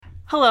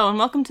Hello and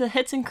welcome to the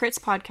Hits and Crits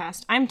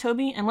podcast. I'm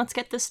Toby and let's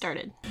get this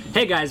started.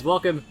 Hey guys,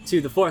 welcome to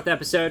the 4th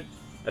episode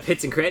of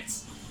Hits and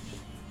Crits.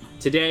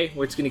 Today,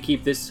 we're just going to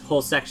keep this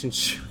whole section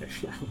short.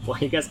 Why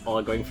are you guys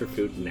all going for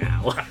food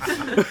now?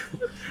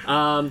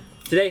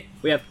 Today,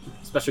 we have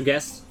special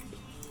guest,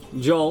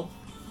 Joel,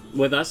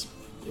 with us.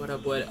 What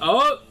up, what?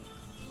 Oh!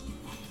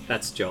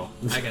 That's Joel.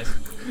 I guess.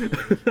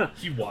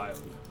 He wild.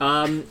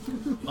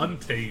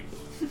 Untamed.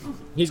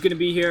 He's going to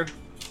be here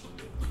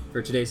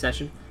for today's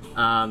session.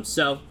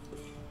 So,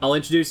 I'll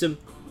introduce him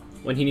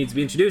when he needs to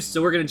be introduced.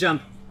 So we're going to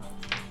jump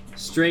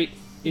straight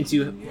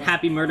into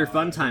happy murder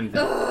fun time.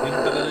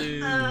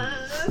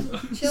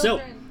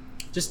 So,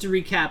 just to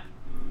recap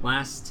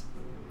last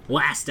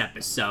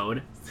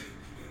episode.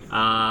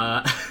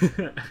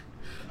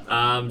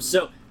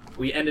 So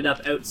we ended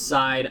up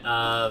outside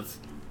of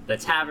the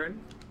tavern.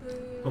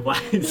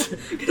 What?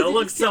 Don't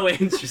look so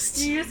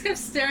interested. You just kept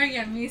staring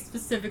at me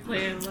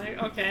specifically, and I'm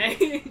like,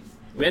 okay.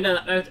 We ended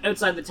up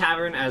outside the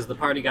tavern as the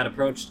party got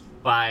approached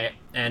by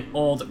an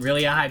old,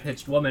 really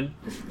high-pitched woman.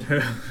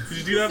 Could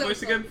you do that So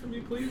voice again for me,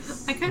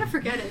 please? I kind of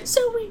forget it.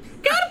 So we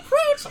got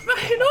approached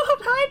by an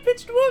old,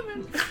 high-pitched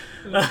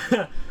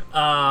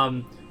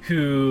woman.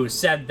 Who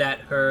said that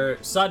her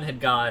son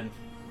had gotten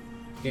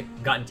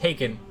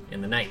taken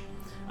in the night.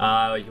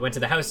 You went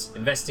to the house,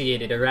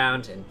 investigated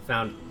around, and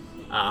found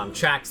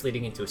tracks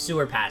leading into a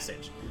sewer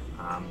passage.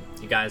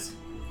 You guys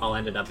all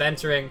ended up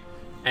entering,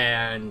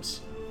 and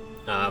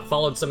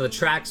followed some of the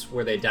tracks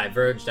where they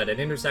diverged at an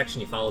intersection.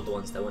 You followed the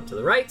ones that went to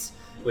the right,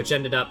 which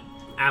ended up,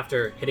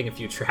 after hitting a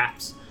few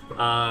traps,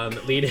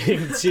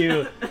 leading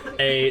to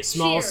a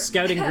small Cheer.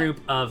 scouting group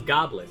of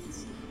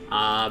goblins.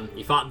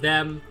 You fought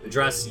them,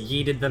 Druss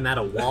yeeted them at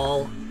a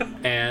wall,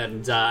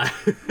 and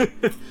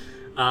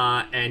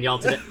you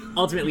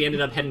ultimately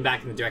ended up heading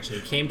back in the direction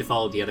you came to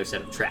follow the other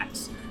set of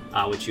tracks,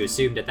 which you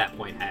assumed at that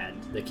point had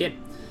the kid.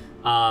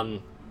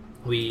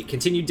 We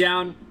continued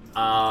down.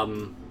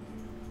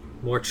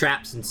 More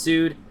traps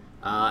ensued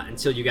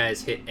until you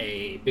guys hit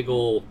a big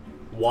ol'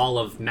 wall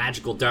of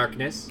magical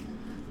darkness.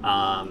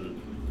 And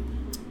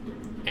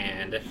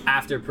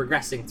after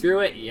progressing through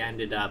it, you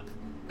ended up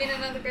In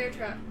another bear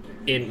trap.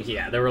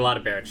 there were a lot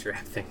of bear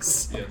trap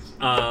things. Yes.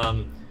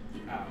 Ow.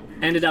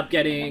 Ended up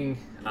getting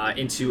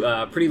into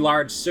a pretty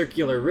large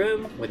circular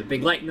room with a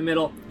big light in the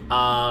middle,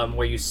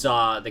 where you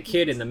saw the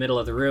kid in the middle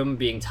of the room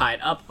being tied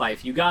up by a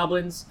few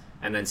goblins,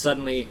 and then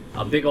suddenly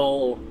a big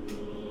ol'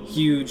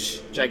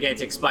 huge,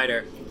 gigantic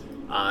spider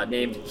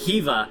named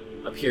Hiva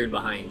appeared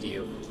behind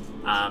you,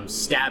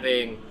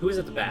 stabbing... Who was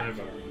at the back?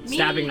 Nivara.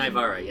 Stabbing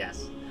Nivara,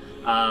 yes.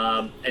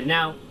 And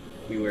now,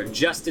 we were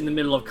just in the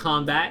middle of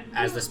combat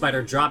as the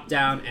spider dropped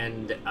down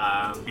and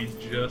He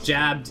just...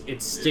 jabbed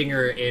its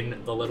stinger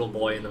in the little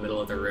boy in the middle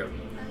of the room.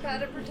 I'm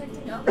bad at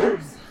protecting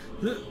others.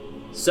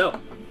 So,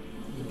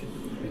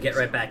 we get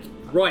right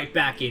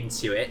back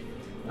into it.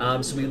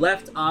 So we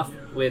left off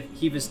with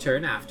Hiva's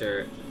turn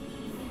after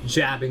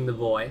jabbing the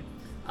boy,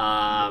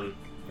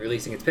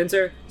 releasing its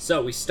pincer.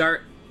 So we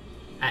start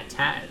at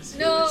Taz,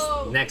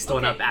 No! who's next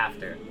one Okay. up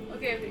after.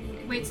 Okay.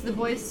 Wait, so the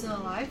boy's still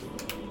alive?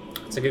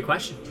 It's a good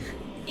question.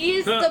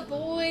 Is the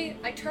boy...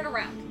 I turn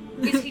around.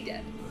 Is he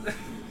dead?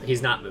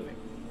 He's not moving.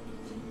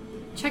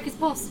 Check his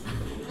pulse.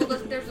 Well,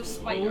 there's a Oh,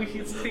 spider.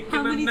 he's taking How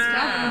a many nap.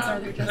 stab wounds are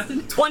there,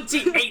 Justin?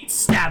 28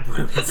 stab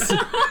wounds!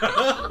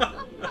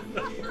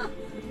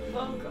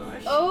 Oh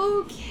gosh.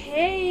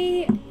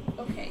 Okay.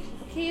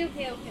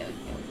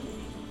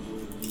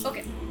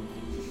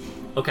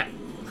 Okay.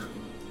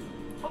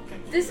 Okay.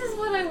 This is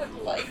what I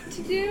would like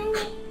to do,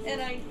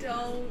 and I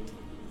don't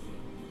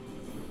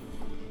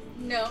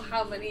know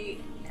how many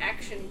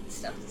action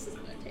steps this is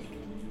going to take.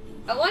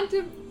 I want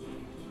to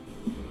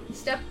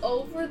step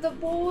over the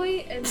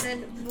boy and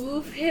then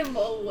move him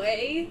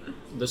away.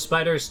 The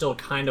spider is still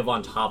kind of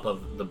on top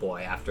of the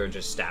boy after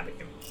just stabbing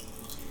him.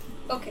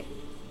 Okay.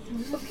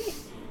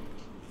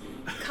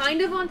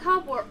 Kind of on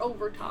top or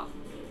over top?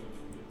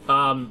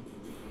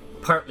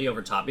 Partly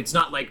over top. It's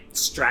not like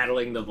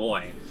straddling the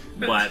boy,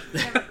 but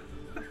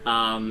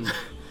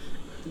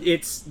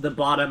it's the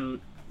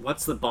bottom.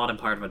 What's the bottom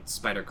part of a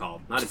spider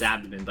called? Not its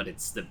abdomen, but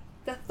it's the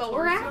The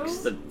thorax?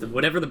 the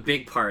whatever the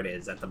big part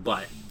is at the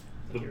butt.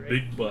 The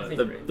big butt.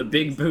 The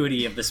big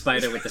booty of the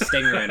spider with the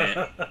stinger in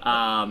it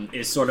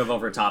is sort of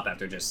over top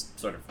after just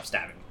sort of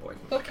stabbing the boy.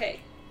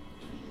 Okay.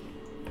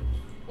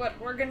 What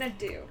we're gonna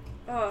do,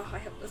 oh, I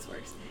hope this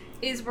works,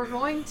 is we're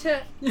going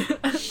to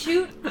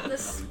shoot the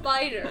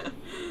spider.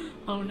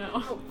 Oh no.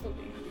 Hopefully.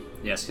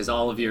 Yes, because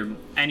all of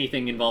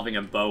anything involving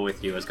a bow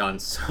with you has gone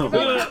so If I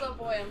well. kill the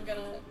boy, I'm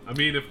gonna... I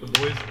mean, if the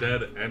boy's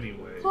dead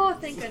anyway. Oh,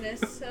 thank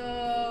goodness.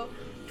 So,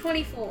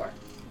 24.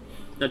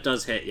 That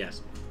does hit,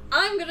 yes.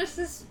 I'm gonna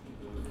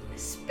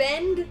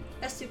spend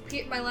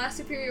my last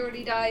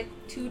superiority die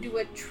to do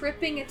a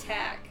tripping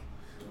attack.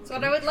 So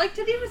what I would like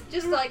to do is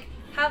just like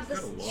have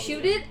this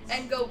shoot it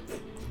and go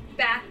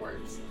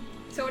backwards,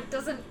 so it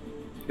doesn't.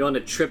 You want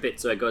to trip it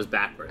so it goes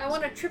backwards. I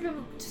want to trip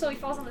him so he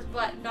falls on his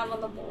butt, not on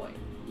the boy.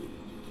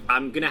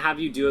 I'm gonna have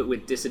you do it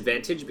with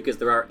disadvantage because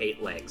there are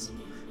 8 legs.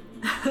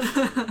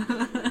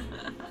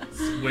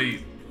 So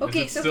Wait.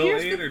 Okay, is it so still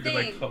here's 8 the or did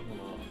I thing. cut one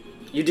off?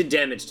 You did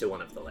damage to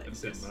one of the I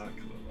legs. did yes. not cut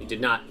it You off.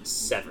 did not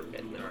sever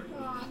it. No.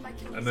 Oh, my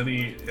goodness. And then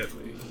he hit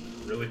me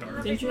really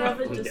hard. Didn't you have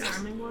a Yeah.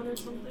 disarming one or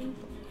something?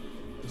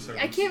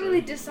 I can't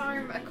really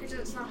disarm a creature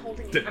that's not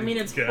holding me. I mean,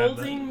 it's Yeah,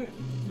 holding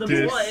the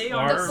Disarm. boy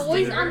on The the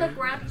boy's spear. on the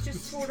ground, it's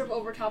just sort of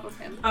over top of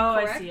him. Oh,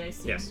 correct? I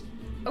see. Yes.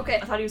 Okay,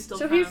 I thought he was still.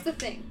 so kind here's of... the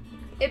thing.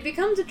 It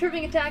becomes a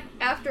tripping attack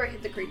after I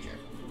hit the creature.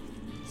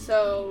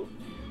 So,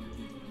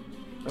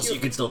 So you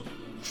can still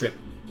trip.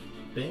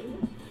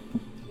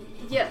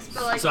 yes,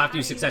 but like... So after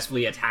you I-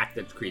 successfully attack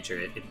the creature,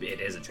 it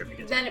is a tripping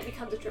attack. Then it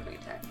becomes a tripping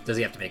attack. Does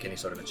he have to make any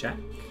sort of a check?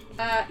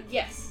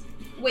 Yes.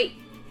 Wait.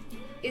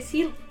 Is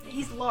he...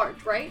 He's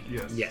large, right?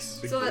 Yes. Yes.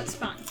 Big So boy. that's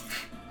fine.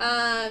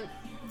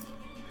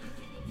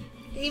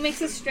 He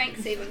makes a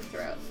strength saving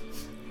throw.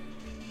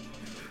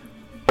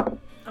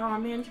 Oh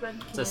man, too bad.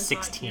 It's a Kenya's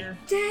not 16. here.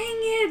 Dang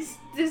it!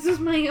 This is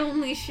my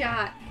only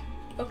shot.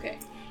 Okay.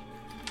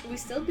 We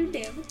still do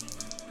damage.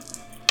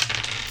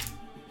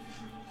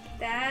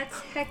 That's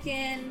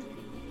heckin'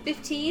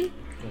 15.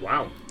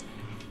 Wow.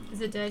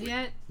 Is it dead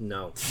yet?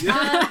 No.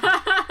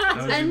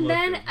 How's he And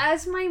then looking?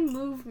 as my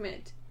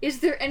movement, is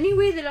there any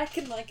way that I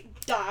can like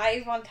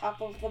dive on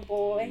top of the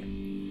boy?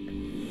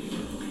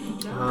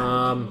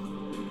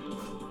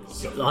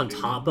 On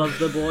top of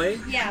the boy.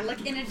 Yeah,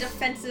 like in a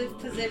defensive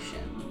position.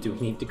 Do we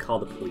need to call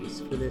the police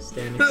for this,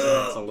 Danny?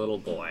 It's a little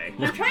boy.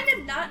 I'm trying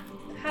to not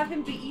have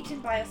him be eaten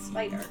by a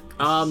spider.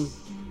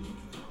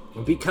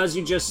 Because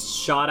you just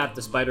shot at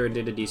the spider and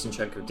did a decent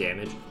chunk of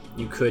damage,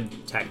 you could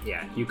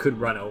you could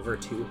run over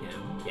to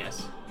him.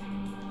 Yes.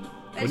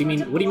 What do you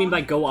mean? What do you mean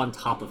by go on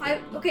top of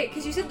him? Okay,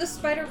 because you said the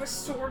spider was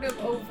sort of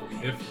over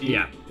him. If he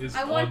Yeah. is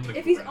I want, on the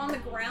if he's ground. on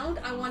the ground,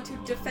 I want to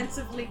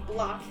defensively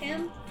block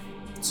him.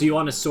 So you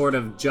want to sort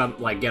of jump,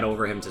 like get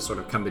over him to sort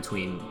of come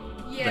between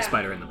Yeah. the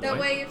spider and the boy. That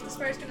way, if the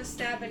spider's gonna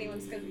stab anyone,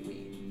 it's gonna be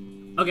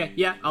me. Okay,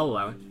 yeah, I'll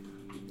allow it.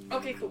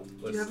 Okay, cool.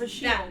 Do you have a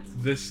shield?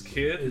 That. This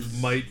kid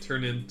might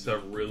turn into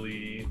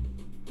really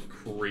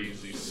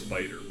crazy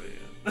Spider-Man.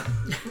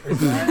 Is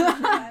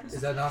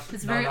that not,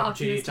 It's not very an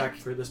opportunity optimistic. attack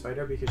for the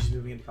spider because she's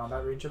moving into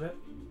combat range of it?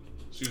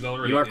 She's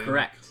already. You are in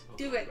correct.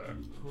 Do it.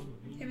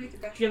 Hit me with the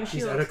best Do you have a shot.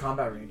 She's shield? out of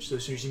combat range, so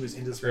as soon as she moves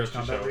into the spider's First you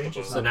combat show range,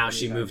 up. it's So not now gonna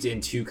she be moved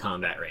attacked. into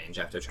combat range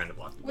after trying to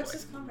block the boy. What's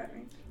his combat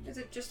range? Is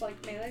it just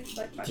like melee?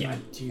 Like by Yeah.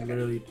 You Okay.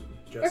 literally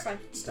We're just fine.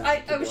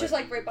 stabbed the I was boy. just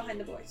like right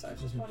behind the boy, so I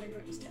was just wondering what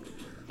it was doing.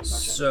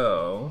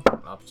 So Hit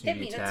opportunity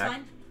me, that's attack.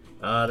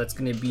 fine. That's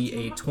gonna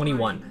be a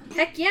 21.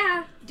 Heck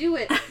yeah, do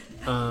it.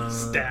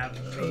 Stab I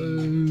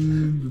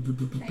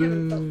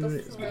haven't felt the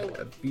thrill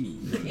of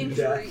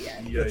injury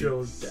yet. The thrill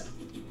Yikes. is death.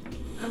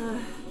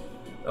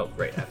 Oh,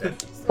 right, after.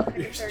 Still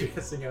having You're 30.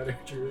 stressing out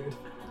after Druid.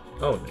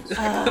 Oh, nice.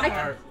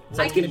 I So can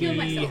that's gonna heal be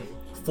myself.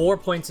 4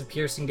 points of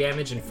piercing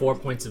damage and 4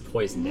 points of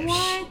poison damage.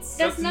 What?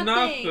 That's nothing.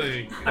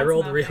 I That's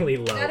rolled nothing. really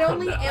low Not on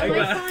only that. am I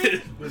got fine?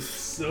 it with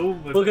so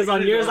much. Well, because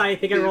on yours, I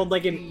think I rolled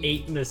like an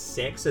 8 and a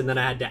 6, and then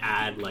I had to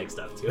add like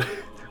stuff to it.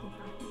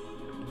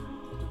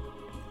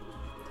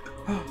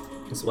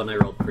 This one I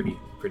rolled pretty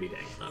dang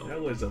low.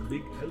 That was a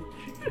big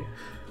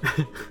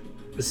ouchie.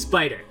 The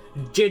spider,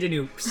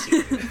 Jidanoopsi.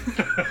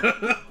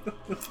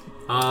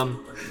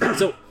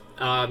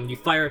 You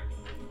fire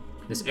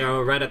this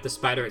arrow right at the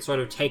spider. It sort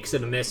of takes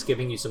in a miss,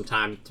 giving you some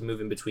time to move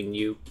in between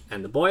you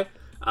and the boy.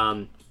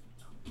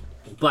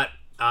 But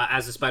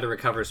as the spider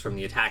recovers from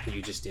the attack that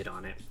you just did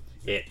on it,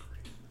 it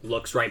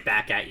looks right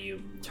back at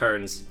you,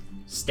 turns,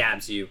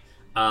 stabs you.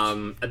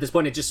 At this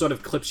point, it just sort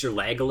of clips your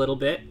leg a little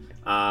bit.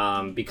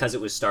 Because it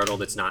was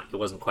startled, it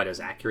wasn't quite as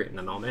accurate in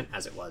the moment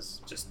as it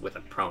was just with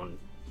a prone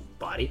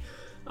body.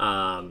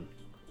 And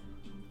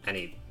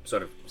he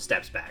sort of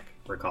steps back,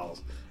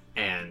 recalls,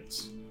 and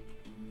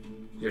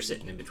you're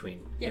sitting in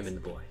between Yes. him and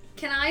the boy.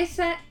 Can I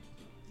set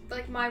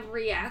like my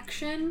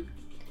reaction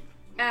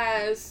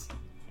as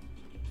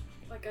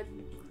like a?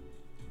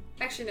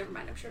 Actually, never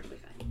mind. I'm sure it'll be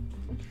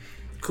fine.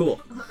 Cool.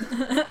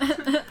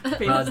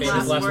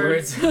 Famous last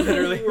words.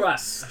 Literally.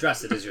 Russ,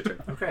 it is your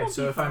turn. Okay,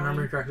 so if I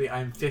remember correctly,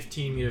 I'm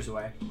 15 meters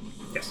away.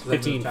 Yes, So that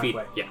 15 moved feet.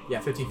 halfway. Yeah. Yeah,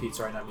 15 feet,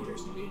 sorry, not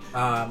meters.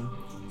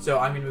 So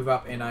I'm going to move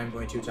up and I'm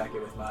going to attack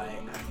it with my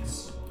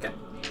axe. Okay.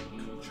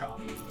 Chop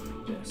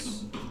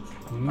this.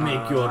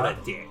 Make your a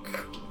dick.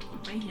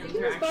 My hands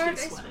You are can borrow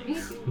actually dice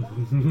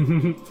from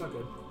sweating. me. It's not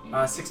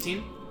good.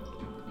 16?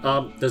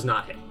 Does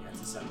not hit. Yeah,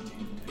 it's a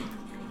 17.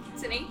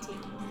 It's an 18.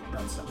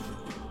 That's 17.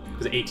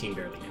 Because 18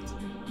 barely hits.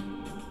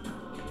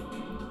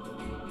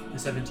 The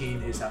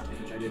 17 is half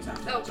damage. I did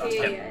half damage. Oh,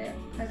 yeah.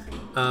 I see.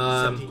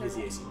 17 is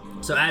the AC.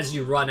 So as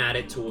you run at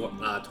it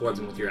towards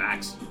him with your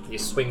axe, you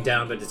swing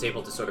down, but it's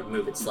able to sort of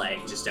move its leg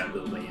just out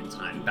of the way in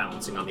time,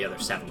 balancing on the other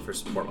 7 for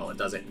support while it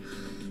does it.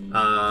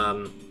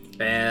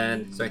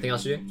 And is there anything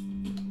else you do?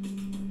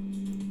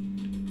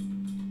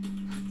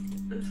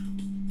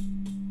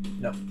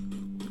 Nope.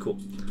 Cool.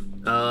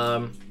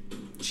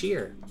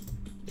 Cheer.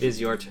 It is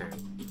your turn.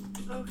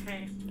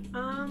 Okay.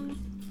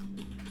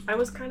 I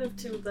was kind of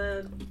to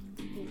the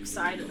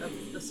side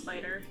of the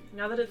spider.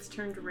 Now that it's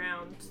turned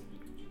around,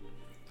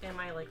 am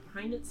I like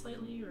behind it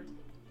slightly or?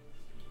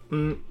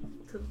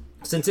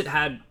 Since it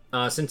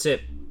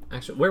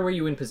actually, where were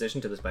you in position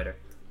to the spider?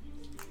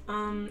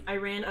 I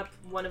ran up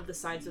one of the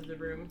sides of the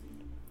room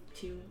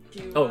to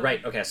do. Oh,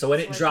 right. Okay. So when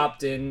it so I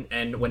dropped in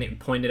and when it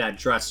pointed at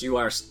Druss, you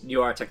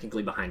are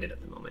technically behind it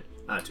at the moment,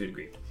 to a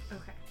degree.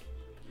 Okay.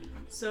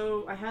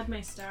 So I had my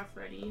staff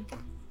ready.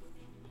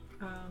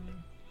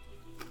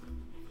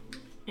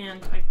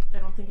 And I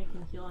don't think I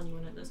can heal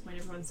anyone at this point.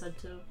 Everyone said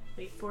to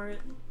wait for it.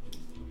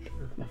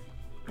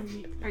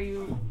 Are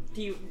you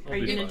be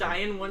gonna fine. die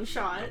in one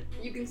shot?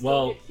 You can still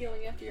Well- get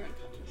healing after you're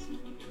unconscious.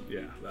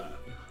 Yeah, that.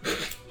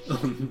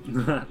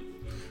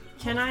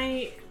 Can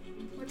I?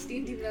 What's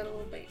D&D without a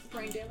little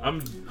brain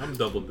damage? I'm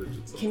double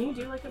digits. Can you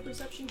do like a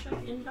perception check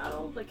in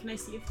battle? Like, can I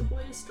see if the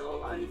boy is still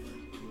alive?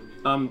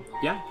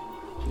 Yeah.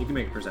 You can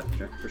make a perception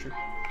check for sure.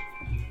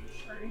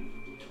 Sorry,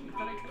 I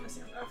thought I turned the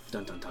sound off.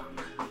 Dun dun dun.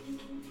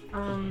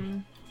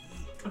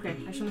 Okay, I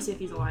just want to see if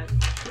he's alive.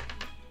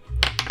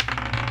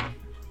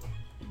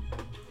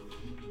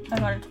 I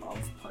got a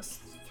 12 plus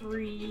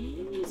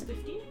 3 is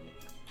 15.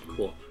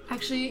 Cool.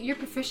 Actually, you're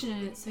proficient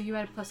in it, so you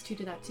add a +2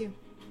 to that too.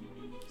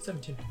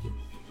 17.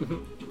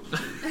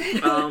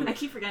 I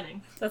keep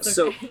forgetting. That's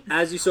So okay.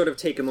 as you sort of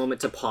take a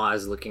moment to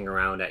pause, looking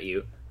around at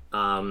you,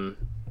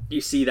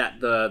 you see that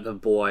the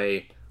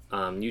boy,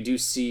 you do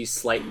see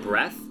slight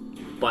breath,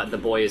 but the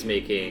boy is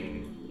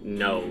making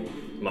no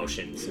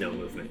motions, no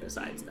movement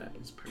besides that.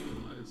 He's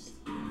paralyzed.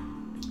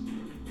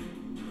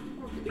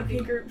 Okay,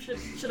 group,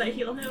 should I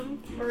heal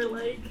him? Or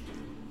like...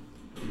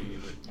 I mean,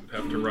 you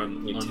have to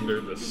run You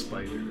under the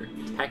spider.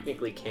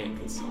 Technically can't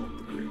consult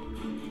the group.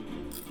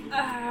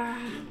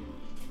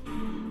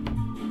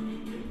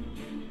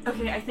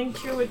 Okay, I think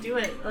Cheer would do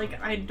it.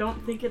 Like, I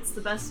don't think it's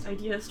the best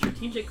idea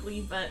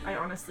strategically, but I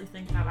honestly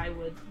think that I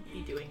would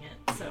be doing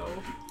it, so...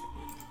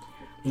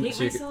 Hate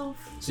So you-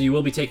 myself. So you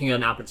will be taking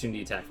an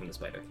opportunity attack from the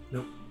spider.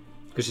 Nope.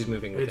 Because she's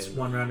moving with It's him.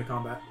 one round of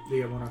combat.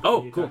 You get one Oh,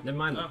 opportunity cool. attack. Never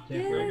mind. Oh, Yeah.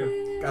 there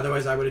we go.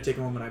 Otherwise, I would have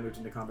taken one when I moved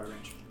into combat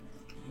range.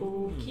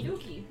 Okie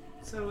dokie.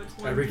 So it's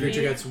one Every creature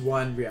D8, gets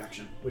one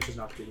reaction, which is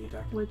an opportunity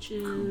attack. which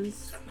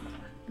is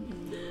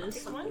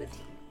this one.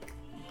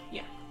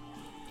 Yeah.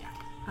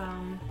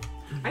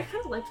 I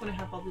kind of like when I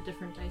have all the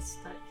different dice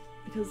that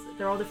because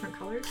they're all different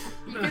colors.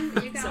 You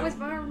can So- always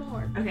borrow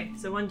more. Okay,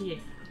 so 1d8.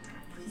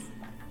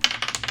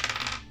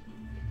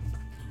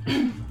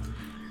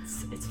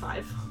 It's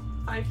 5.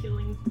 5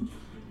 healing.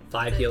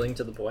 5 healing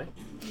to the boy.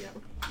 Yeah.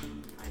 5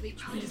 Probably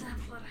HP. doesn't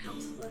have a lot of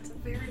health, so that's a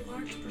very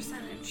large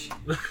percentage.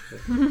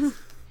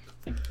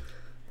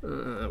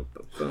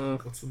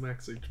 What's the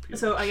max HP?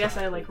 So I guess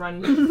I like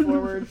run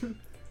forward.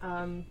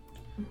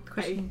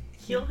 I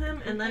heal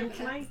him, and then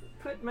can I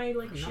put my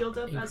like shield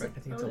up as a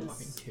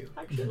bonus?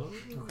 Action?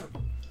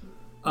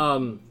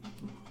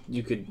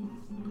 You could.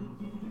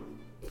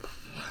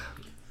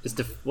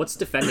 What's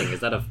defending? Is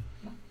that a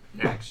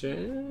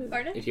action?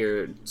 Pardon? If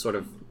you're sort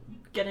of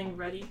Getting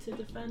ready to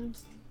defend.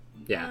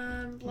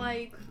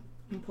 Like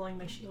I'm pulling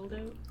my shield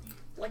out.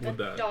 a Would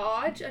that-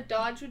 dodge. A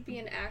dodge would be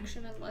an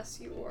action unless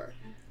you're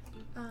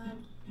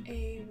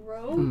a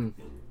rogue.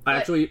 I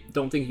actually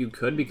don't think you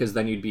could because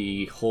then you'd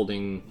be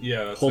holding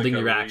Yeah, it's holding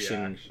like a your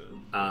action.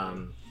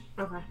 reaction.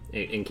 Okay.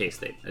 In case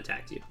they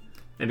attacked you,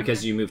 and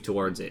because you moved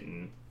towards it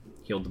and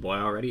healed the boy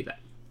already, that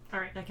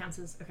Alright, that counts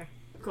as okay.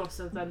 Cool,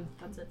 so then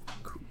that's it.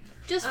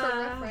 Just for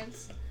Uh,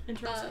 reference,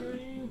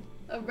 Interesting.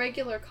 a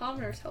regular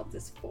commoner's health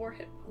is 4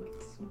 hit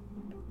points.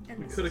 And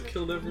We this could have is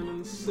killed everyone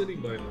in the city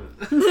by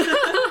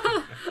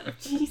now.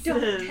 Jesus.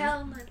 Don't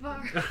tell my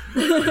bar.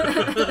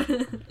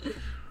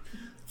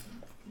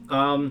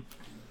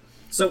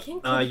 So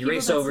Can't kill you people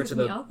race that over serve to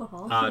me the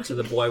alcohol. to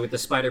the boy with the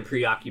spider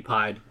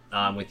preoccupied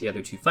with the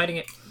other two fighting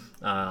it.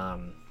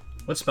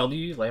 What spell do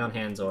you use? Lay on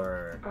hands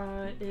or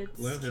It's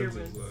Land Cure hands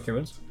is Wounds. cure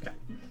wounds? Okay.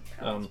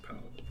 Paladins.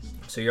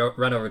 So you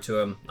run over to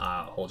him,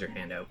 hold your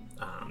hand out.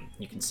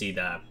 You can see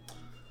the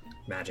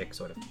magic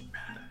sort of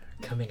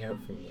coming out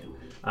from you,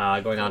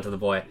 going on to the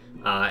boy,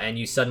 and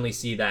you suddenly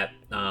see that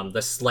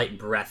the slight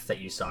breath that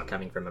you saw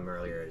coming from him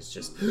earlier is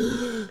just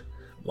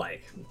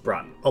like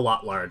brought a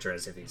lot larger,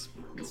 as if he's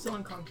Still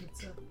unconscious,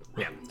 so.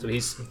 yeah. So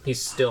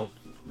he's still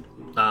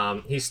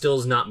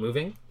is not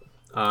moving,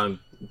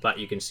 but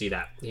you can see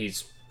that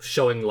he's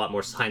showing a lot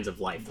more signs of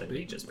life than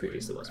he just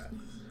previously was. Okay.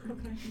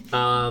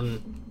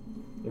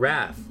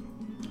 Raph.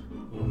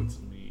 Oh, it's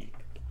me.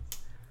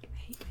 I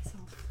hate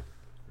myself.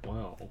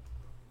 Wow.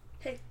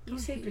 Hey, you Don't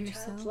saved hate a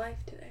child's yourself. life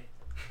today.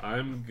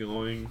 I'm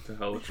going to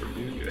Hellish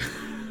Rebuke.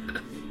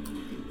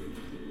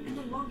 In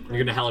the long You're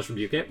gonna hellish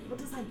rebuke it. What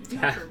does that do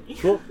Ha, for me?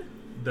 cool.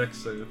 Dex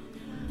save.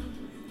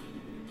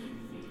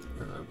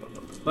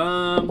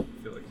 Bum. I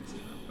feel like he's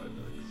not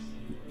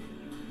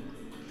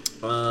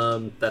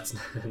 5 dex. That's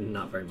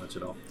not very much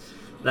at all.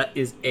 That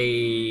is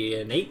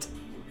an 8.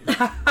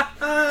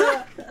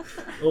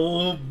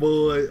 Oh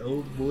boy,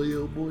 oh boy,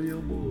 oh boy,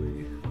 oh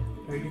boy.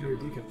 How are you gonna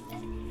rebuke him?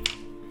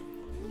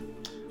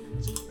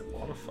 A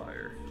lot of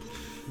fire.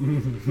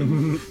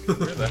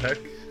 Where the heck?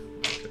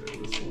 Okay,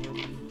 this one.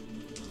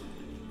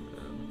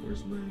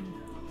 Where's my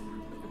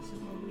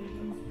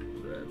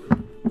red?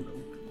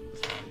 Nope.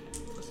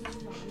 This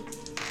one.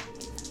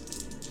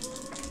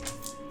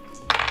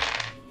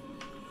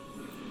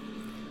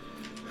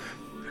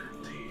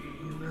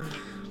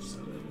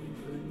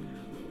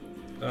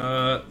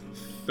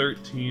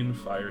 13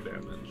 fire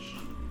damage.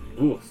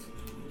 Oof.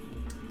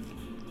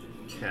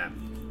 Okay.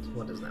 So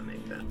what does that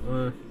make that?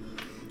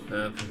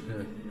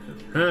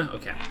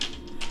 Okay.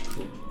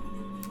 Cool.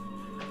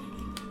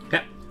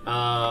 Okay.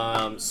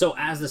 So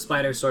as the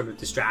spider's sort of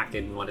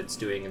distracted in what it's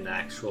doing in the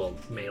actual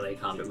melee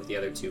combat with the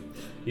other two,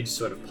 you just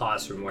sort of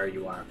pause from where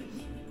you are.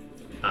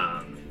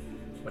 How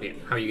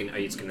are you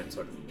just gonna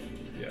sort of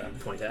Yeah.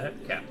 point at it?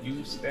 Okay.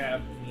 You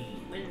stab me.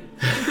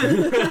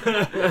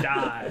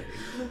 Die.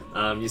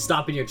 You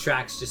stop in your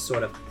tracks, just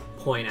sort of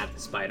point at the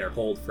spider,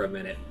 hold for a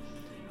minute,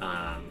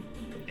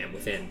 and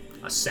within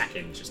a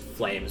second, just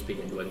flames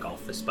begin to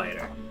engulf the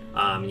spider.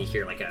 And you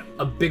hear like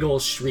a big ol'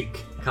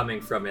 shriek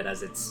coming from it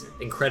as it's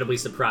incredibly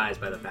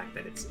surprised by the fact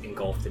that it's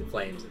engulfed in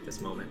flames at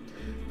this moment.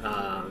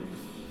 And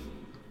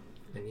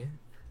yeah,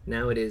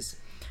 now it is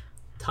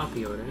top of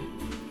the order.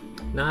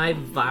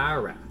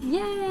 Naivara.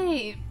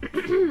 Yay!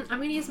 I'm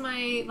gonna use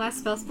my last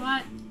spell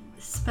slot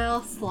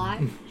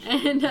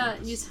and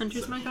use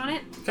Hunter's Mark on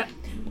it. Okay.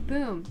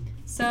 Boom.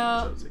 So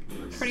Sounds like a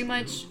nice- pretty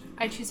much,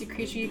 I choose a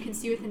creature you can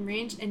see within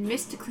range and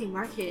mystically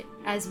mark it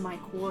as my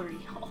quarry.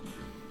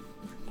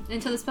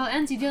 Until the spell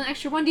ends, you deal an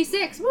extra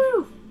 1d6.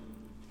 Woo!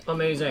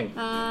 Amazing. Is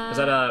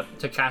that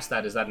to cast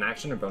that? Is that an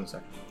action or bonus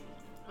action?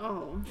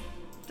 Oh,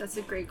 that's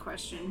a great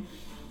question.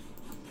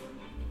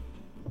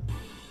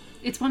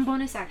 It's one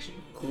bonus action.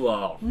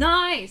 Cool.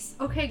 Nice.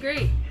 Okay,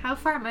 great. How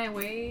far am I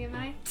away? Am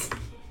I?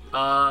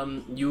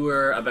 You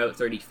were about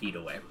 30 feet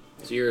away,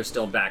 so you're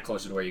still back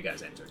closer to where you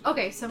guys entered.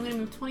 Okay, so I'm gonna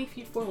move 20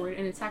 feet forward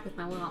and attack with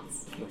my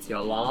lance. With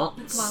your lance.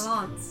 With my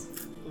lance.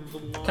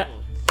 Okay.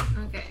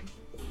 Okay.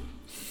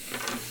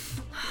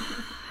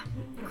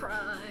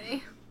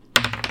 Cry.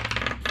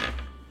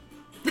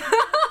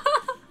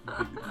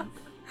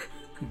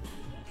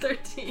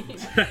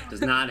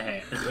 Does not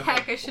hit.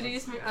 Heck, I should have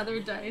used my other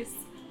dice.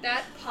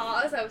 That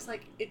pause, I was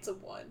like, it's a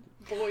 1.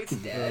 Boyd's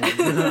dead.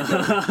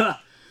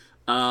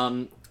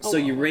 So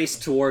you race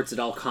towards it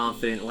all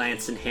confident,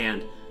 lance in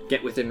hand,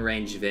 get within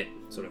range of it,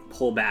 sort of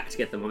pull back to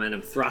get the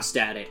momentum, thrust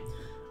at it.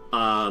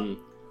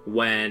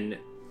 When,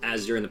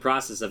 as you're in the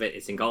process of it,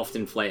 it's engulfed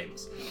in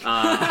flames,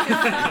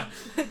 causing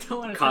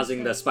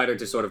the spider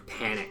to sort of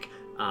panic,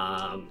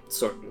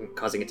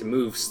 causing it to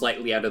move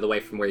slightly out of the way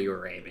from where you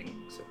were aiming.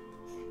 So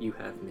you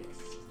have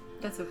missed.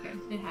 That's okay.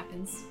 It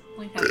happens.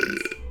 Life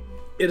happens.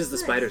 It is the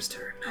spider's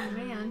turn. Oh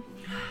man.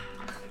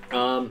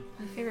 My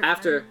favorite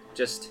After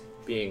just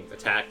being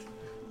attacked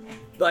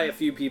by a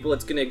few people,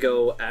 it's gonna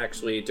go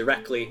actually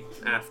directly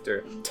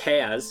after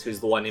Taz, who's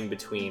the one in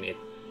between it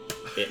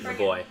and the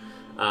boy.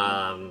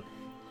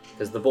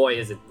 Because the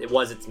boy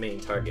was its main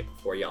target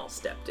before y'all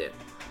stepped in.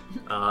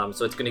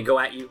 So it's gonna go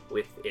at you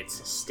with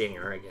its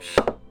stinger again.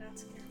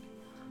 That's scary.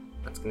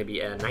 That's gonna be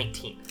a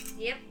 19.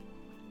 Yep.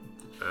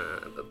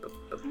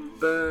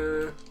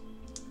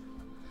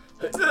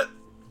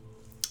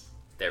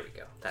 There we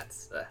go.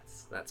 That's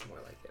more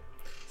like it.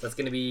 So that's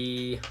gonna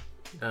be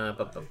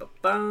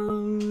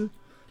 9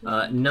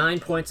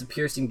 points of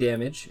piercing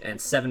damage and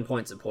 7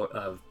 points of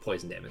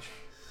poison damage.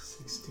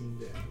 16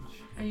 damage.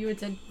 Are you a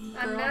dead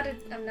I'm girl? not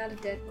a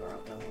dead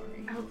girl, don't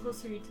worry. How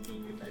close are you to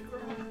being a dead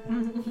girl?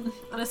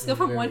 On a scale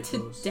from Very 1 to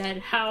close. dead,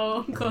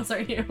 how close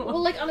are you?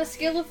 Well, like on a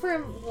scale of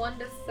from 1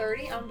 to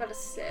 30, I'm about a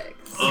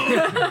 6.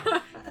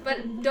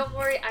 But don't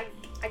worry, I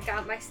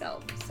got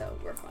myself, so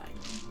we're fine.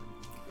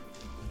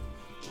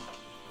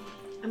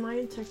 Am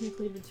I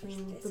technically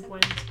between the boy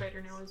and the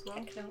spider now as well?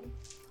 Heck no.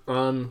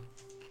 Um,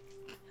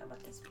 How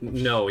about this?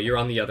 no, you're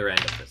on the other end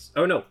of this.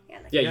 Oh no, Yeah,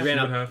 like yeah, you ran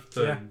You would up. have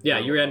to. Yeah,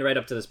 you ran right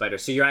up to the spider.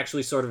 So you're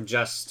actually sort of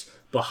just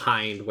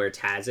behind where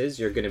Taz is.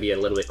 You're going to be a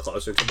little bit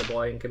closer to the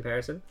boy in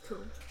comparison. Cool.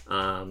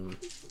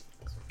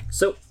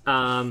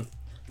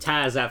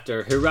 Taz,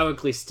 after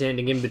heroically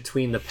standing in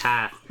between the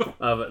path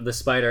of the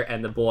spider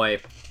and the boy,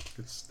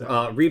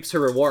 reaps her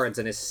rewards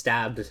and is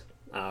stabbed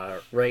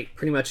right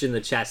pretty much in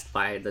the chest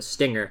by the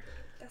stinger.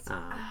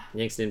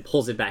 Yanks it in,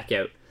 pulls it back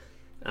out.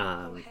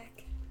 Oh,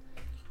 heck.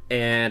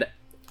 And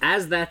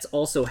as that's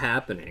also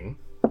happening,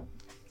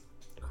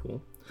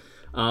 cool.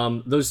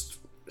 Those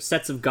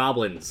sets of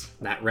goblins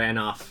that ran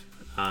off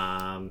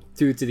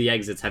through to the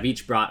exits have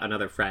each brought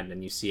another friend,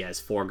 and you see as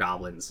 4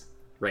 goblins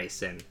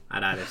race in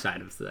at either side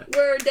of the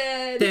We're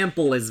dead.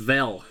 temple as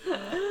well.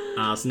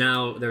 So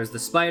now there's the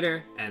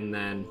spider, and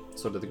then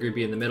sort of the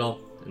groupie in the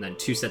middle, and then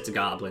 2 sets of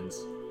goblins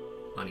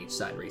on each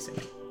side racing.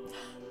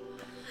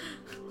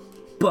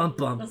 Bum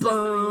bum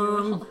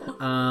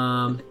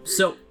bum.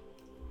 So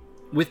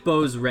with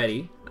bows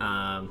ready,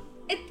 Oh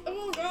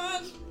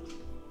gosh.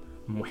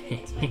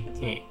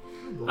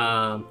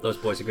 those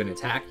boys are going to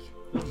attack.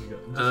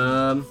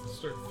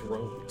 Start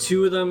throwing.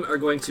 2 of them are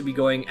going to be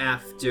going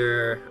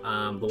after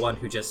the one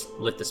who just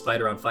lit the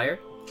spider on fire,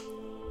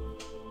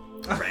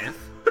 Wrath.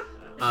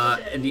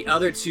 And the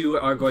other 2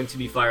 are going to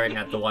be firing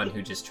at the one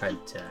who just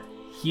tried to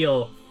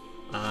heal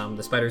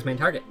the spider's main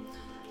target.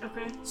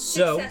 Okay.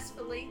 So,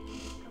 Successfully.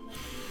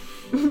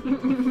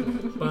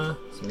 so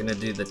I'm gonna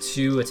do the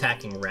 2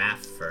 attacking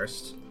Wrath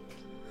first.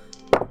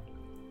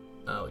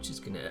 which is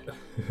gonna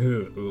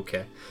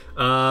okay.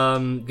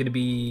 Gonna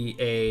be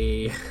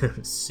a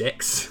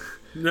 6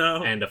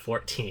 No. and a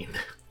 14.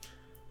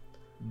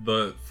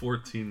 The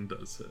 14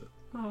 does hit.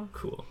 Oh.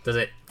 Cool. Does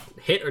it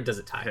hit or does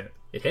it tie? Hit.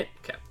 It hit?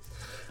 Okay.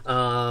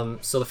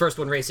 So the first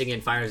one racing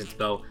in fires its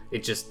bow.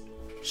 It just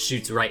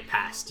shoots right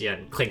past you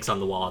and clinks on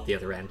the wall at the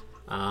other end.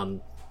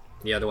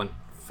 The other one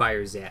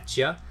fires at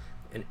you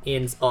and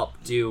ends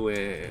up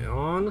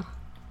doing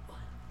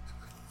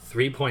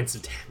 3 points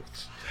of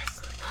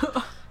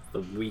damage. The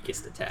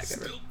weakest attack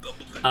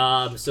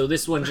ever. So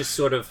this one just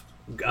sort of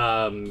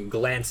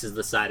glances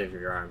the side of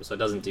your arm, so it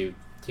doesn't do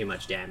too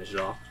much damage at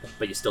all,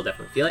 but you still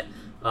definitely feel it.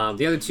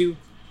 The other two,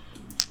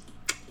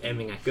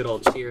 aiming at good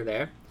old Cheer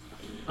there.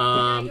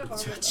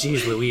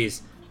 Jeez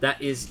Louise,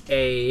 that is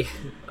a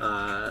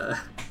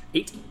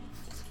 8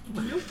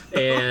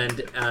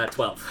 and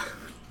 12.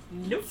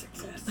 No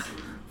success.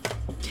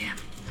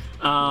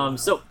 Damn.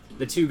 So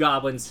the two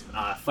goblins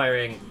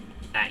firing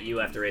at you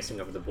after racing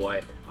over the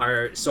boy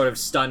are sort of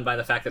stunned by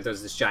the fact that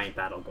there's this giant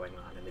battle going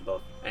on, and they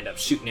both end up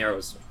shooting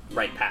arrows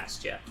right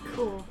past you.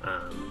 Cool.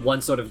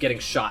 One sort of getting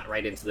shot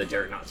right into the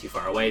dirt not too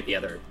far away, the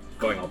other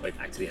going all the way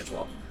back to the edge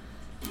wall.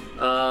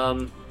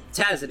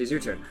 Taz, it is your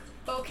turn.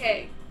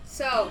 Okay,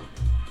 so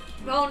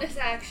bonus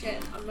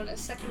action. I'm gonna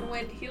second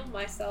wind heal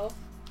myself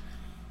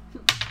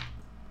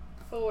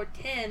for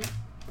 10.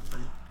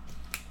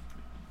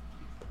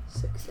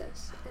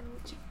 Success.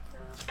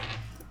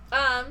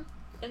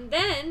 And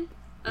then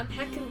I'm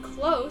heckin'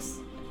 close,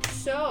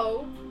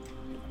 so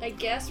I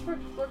guess we're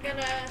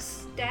gonna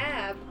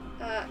stab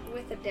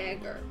with a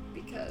dagger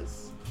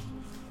because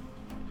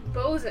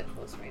bows at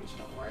close range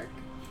don't work.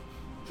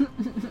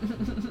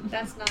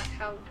 That's not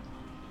how.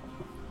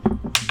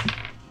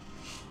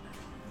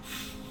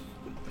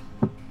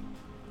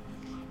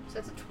 So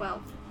that's a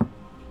 12.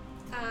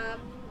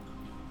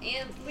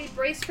 And we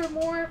brace for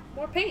more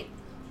pain.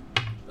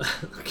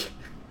 Okay.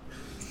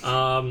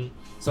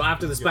 So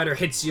after the spider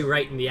hits you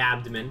right in the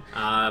abdomen,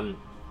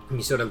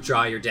 you sort of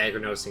draw your dagger,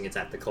 noticing it's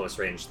at the close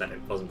range that it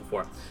wasn't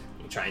before.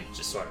 You try and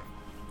just sort of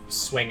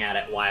swing at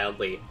it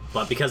wildly,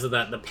 but because of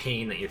the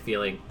pain that you're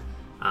feeling,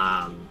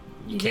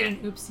 you did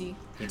can't. an oopsie.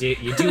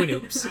 You do an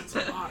oops,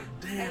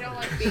 I don't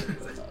like being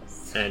this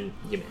close. and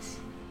you miss.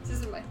 This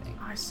isn't my thing.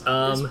 I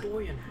saw this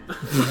boy in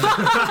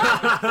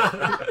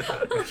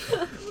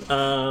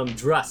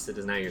Druss, it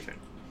is now your turn.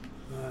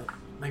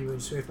 I'm going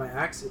to swing with my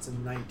axe. It's a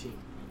 19.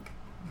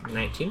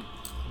 19.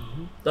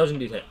 Doesn't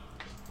do hit.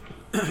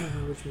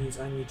 Which means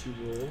I need to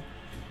roll.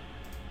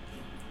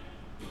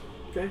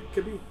 Okay,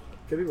 could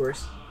be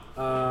worse.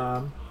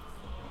 I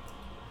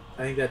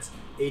think that's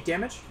 8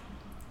 damage.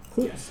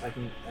 Cool. Yes, I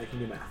can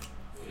do math.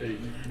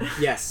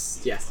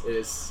 Yes, it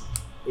is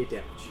 8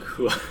 damage.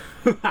 Cool.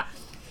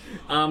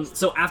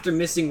 So after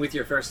missing with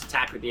your first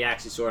attack with the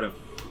axe, you sort of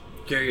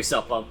gear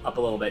yourself up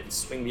a little bit and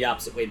swing the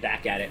opposite way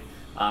back at it.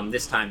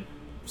 This time,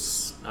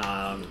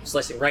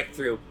 slicing right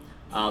through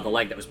the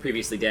leg that was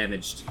previously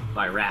damaged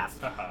by Wrath,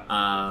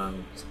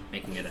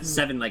 making it a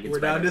 7-legged We're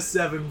spider. down to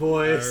 7,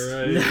 boys.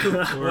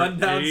 Alright. One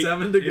down,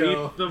 7 to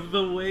go. 8th of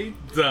the way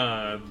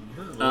done.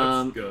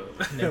 Let's go.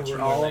 We're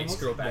We're all all almost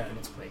scroll back dead. in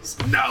its place.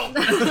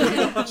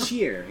 No!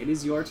 Cheer, it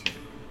is your turn.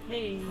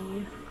 Hey.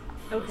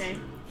 Okay.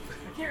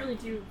 I can't really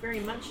do very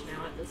much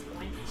now at this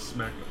point.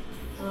 Smack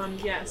him.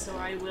 Yeah, so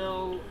I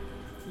will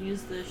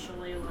use the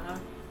Shillelagh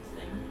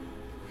thing.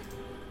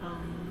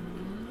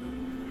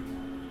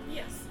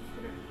 Yes.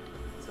 Okay.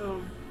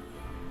 So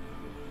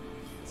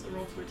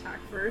roll to attack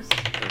first.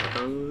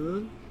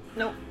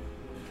 Nope.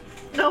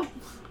 Nope.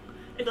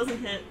 It doesn't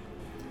hit.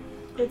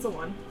 It's a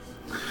 1.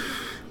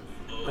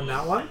 On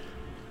that one?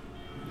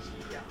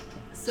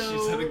 So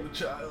She's hitting the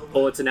child.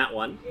 Oh, it's a nat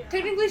 1.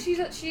 Technically, she's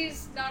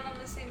not on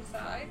the same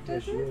side, Yeah,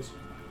 does she it? is.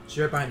 She's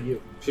right behind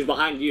you. She's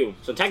behind you,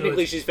 so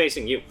technically she's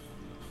facing you.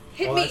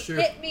 Hit Oh, me! that's true.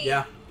 Hit me!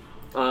 Yeah.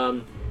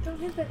 Don't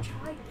hit the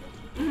child.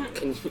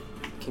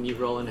 Can you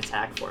roll an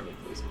attack for me,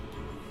 please?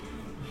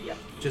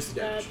 Just a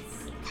damage.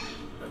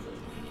 that's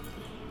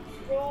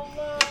Roll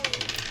low.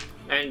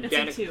 And it's a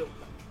Danica, 2.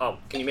 oh,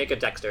 can you make a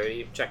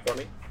dexterity check for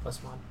me? +1.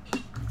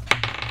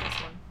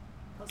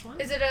 Plus 1?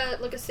 Is it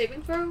like a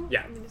saving throw?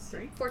 Yeah. I mean, it's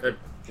 3? 14.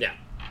 Yeah.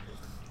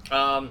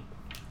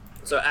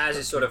 So as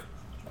you sort of,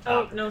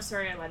 Oh, no,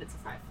 sorry, I lied. It's a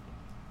 5.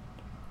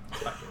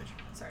 5 damage.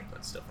 Sorry.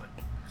 That's still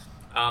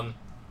fine.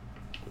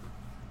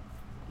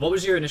 What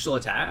was your initial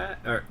attack?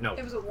 Or no?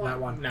 It was a 1. That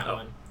one. Not Oh.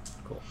 one.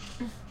 Cool.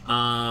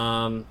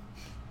 Can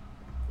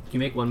you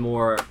make one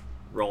more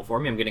roll for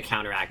me? I'm going to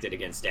counteract it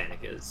against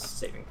Danica's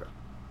saving throw.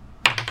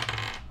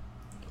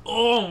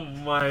 Oh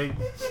my.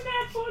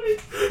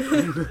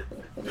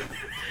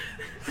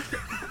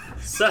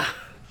 So,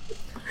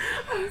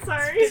 I'm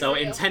sorry. so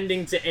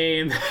intending to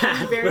aim at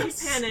I'm very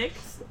this- panicked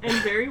and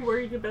very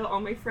worried about all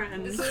my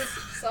friends. This is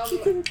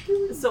some.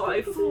 So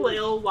I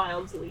flail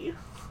wildly.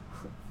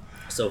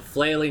 So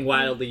flailing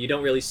wildly, you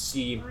don't really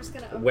see I'm just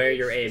gonna where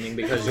you're aiming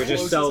because you're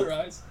just Closes so. her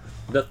eyes.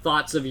 The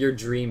thoughts of your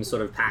dreams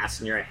sort of pass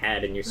in your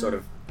head, and you're sort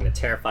of in a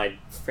terrified,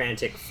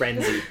 frantic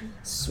frenzy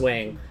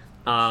swing.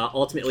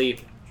 Ultimately,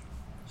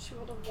 She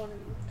would have won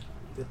in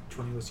The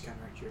 20 was to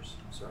counteract yours.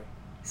 Sorry.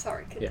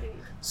 Sorry, continue.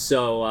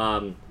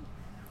 So,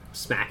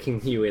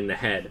 smacking you in the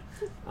head.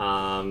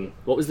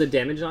 What was the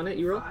damage on it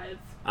you rolled?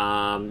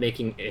 5.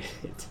 Making it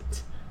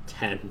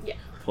 10 Yeah.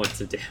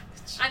 points of damage.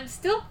 I'm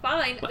still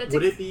fine. But That's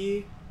Would it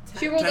be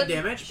She rolled 10 a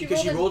damage? she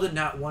Because she rolled rolled a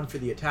nat 1 for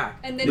the attack.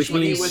 and then Which she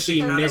means was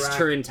she to missed counteract-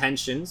 her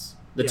intentions.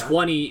 The Yeah.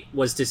 20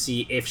 was to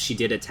see if she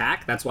did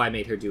attack. That's why I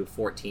made her do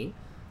 14.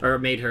 Or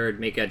made her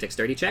make a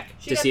dexterity check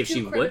to got see if 2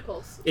 she would.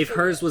 criticals, If so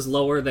hers yes. was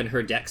lower than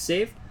her dex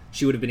save,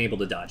 she would have been able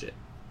to dodge it.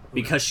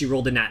 Because she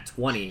rolled a nat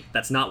 20,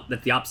 that's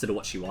the opposite of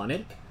what she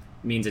wanted.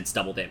 Means it's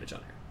double damage on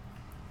her.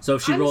 So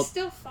if she I'm rolled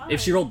still fine. if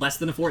she rolled less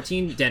than a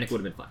 14, Danica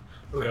would have been fine.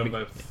 We have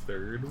my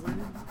third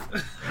one.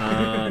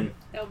 Um,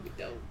 That would be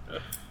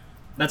dope.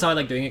 that's how I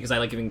like doing it because I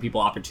like giving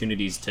people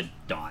opportunities to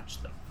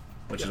dodge them,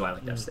 which is why I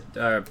like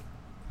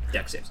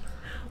dex saves.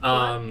 What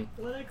a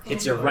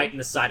It's your combo. right in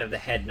the side of the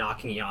head,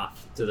 knocking you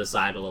off to the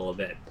side a little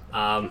bit.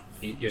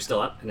 You're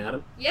still up, and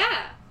Adam.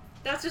 Yeah,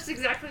 that's just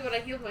exactly what I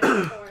healed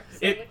myself for.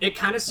 So It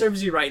kind of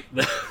serves you right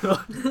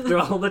through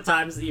all the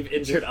times that you've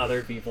injured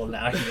other people.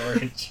 Now you're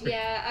injured.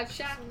 Yeah, I've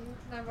shot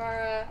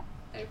Navara.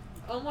 I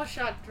almost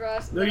shot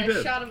Druss, No, but you I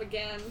did. shot him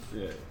again.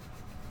 Yeah.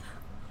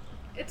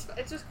 It's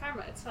just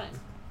karma. It's fine.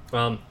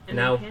 And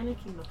Now, I'm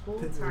panicking the whole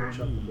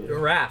time.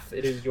 Raph,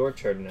 it is your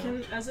turn now.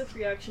 Can, as a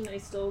free action, I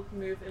still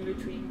move in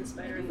between the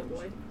spider and the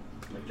boy?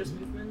 Like, just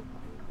movement?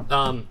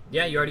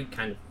 Yeah, you already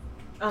kind of.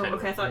 Oh, Kind of.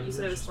 okay, I thought you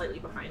said I was slightly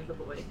behind the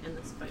boy and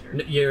the spider.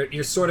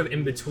 You're sort of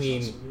in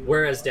between.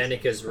 Whereas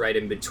Danica's right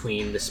in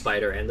between the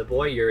spider and the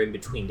boy, you're in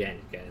between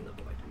Danica and the boy.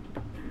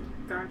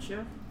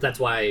 Gotcha. That's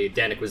why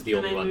Danica was the And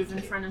only I one. move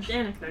in front of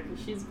Danica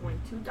because she's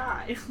going to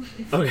die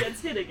if Okay. she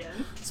gets hit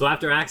again. So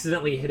after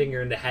accidentally hitting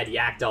her in the head, you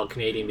act all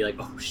Canadian, be like,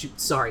 "Oh shoot,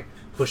 sorry,"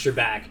 push her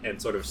back, and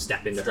sort of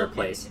step into Still her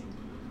place.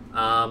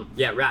 panicking.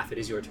 Yeah, Raph, it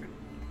is your turn.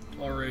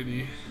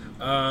 Alrighty.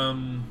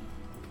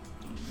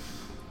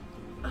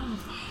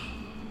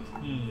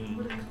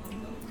 What a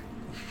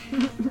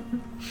combo.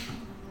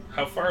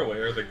 How far away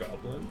are the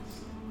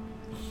goblins?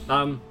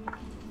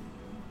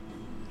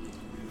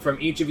 From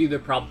each of you, they're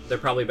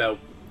probably about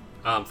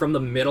from the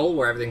middle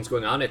where everything's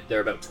going on. They're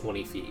about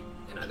 20 feet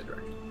in either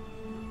direction.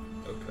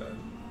 Okay.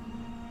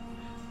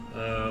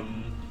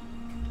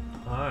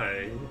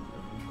 I am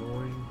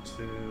going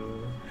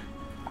to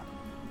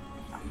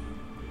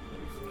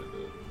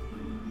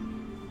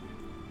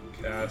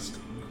cast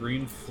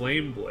Green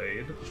Flame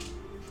Blade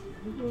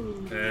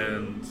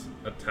and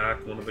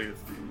attack one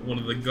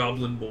of the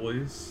goblin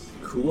boys.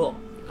 Cool.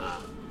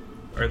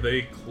 Are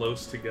they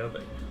close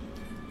together?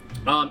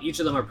 Each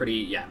of them are pretty.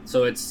 Yeah.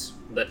 So it's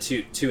the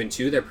two and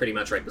two. They're pretty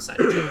much right beside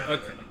each other.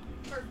 Okay.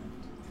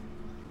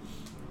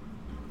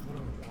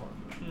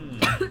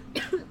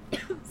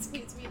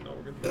 Excuse me, No,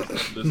 we're gonna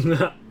test this.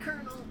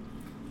 Colonel.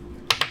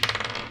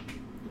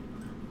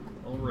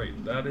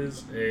 Alright, that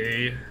is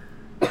a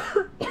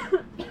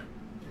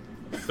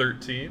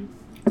 13.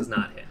 Does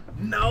not hit.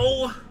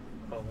 No!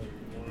 Oh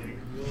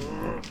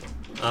my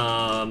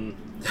god.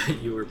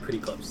 You were pretty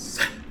close.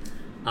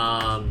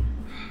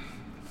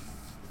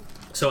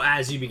 So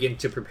as you begin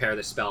to prepare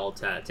the spell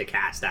to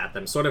cast at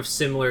them, sort of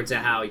similar to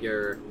how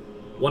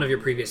one of your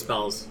previous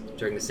spells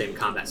during the same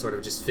combat sort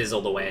of just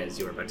fizzled away as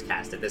you were about to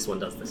cast it. This one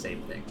does the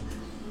same thing.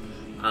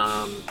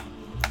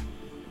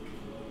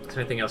 Is there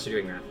anything else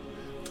you're doing, Raph?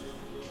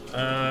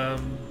 Yeah,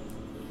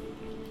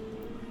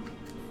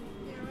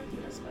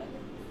 right, that's fine.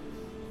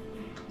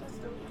 That's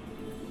dope.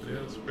 Yeah,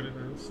 it's pretty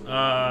nice.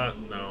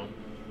 No.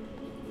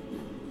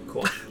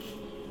 Cool.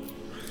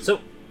 So,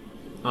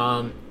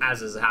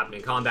 as is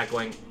happening, combat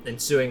going,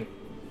 ensuing,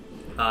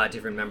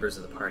 different members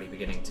of the party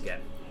beginning to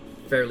get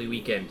fairly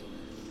weakened.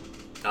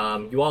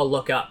 You all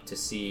look up to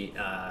see,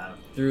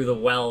 through the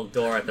well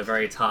door at the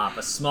very top,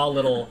 a small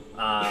little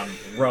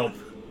rope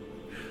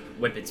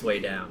whip its way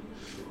down.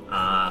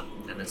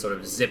 And then sort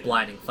of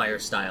zip-lining fire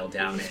style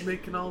down Who's it.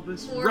 making all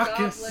this More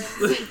ruckus?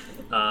 goblins.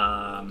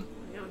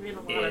 It would mean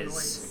a lot of Is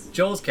noise.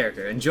 Joel's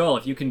character. And Joel,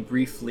 if you can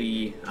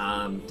briefly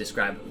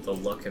describe the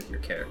look of your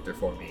character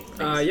for me.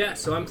 please. Yeah,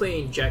 so I'm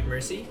playing Jack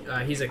Mercy.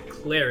 He's a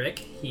cleric.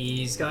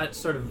 He's got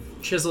sort of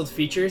chiseled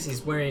features.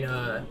 He's wearing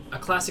a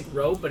classic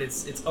robe, but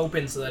it's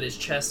open so that his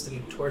chest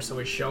and torso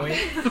is showing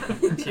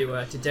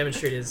to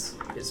demonstrate his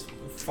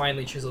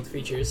finely chiseled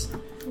features.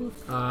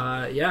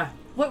 Yeah,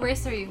 What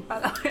race are you, by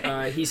the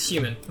way? he's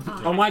human.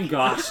 Oh my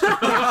gosh.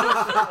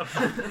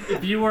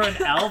 If you were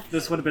an elf,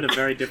 this would have been a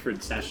very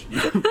different session.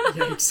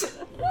 Yikes.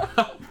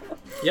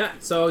 Yeah,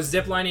 so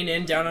ziplining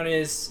in down on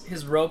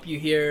his rope, you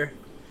hear,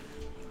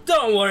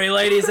 "Don't worry,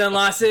 ladies and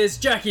lasses,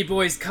 Jackie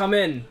boy's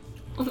coming."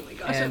 Oh my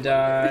gosh. And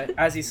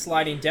as he's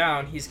sliding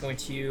down, he's going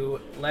to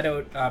let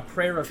out a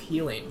prayer of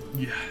healing,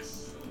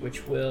 Yes.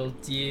 which will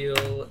deal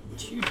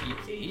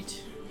 2d8.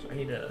 So I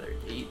need another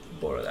 8.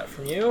 Borrow that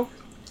from you.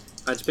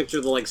 I just picture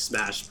the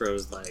Smash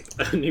Bros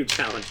a new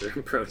challenger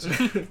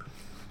approaching.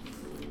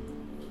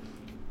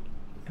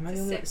 Am I the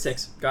only 6.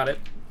 6. Got it.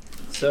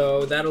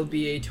 So that'll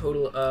be a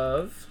total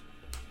of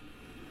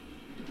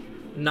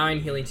 9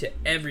 healing to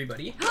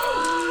everybody.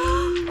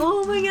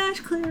 Oh my gosh,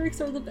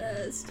 clerics are the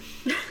best.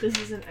 This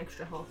is an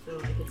extra health though.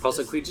 Like it's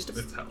Also, just- could we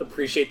just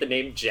appreciate the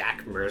name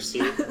Jack Mercy?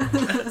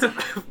 That's a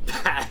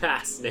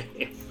badass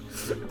name.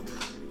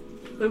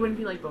 But it wouldn't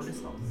be like bonus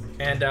health.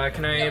 And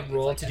can I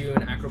roll to do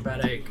an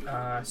acrobatic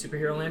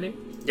superhero landing?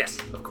 Yes,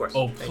 of course.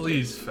 Oh,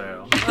 please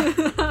fail.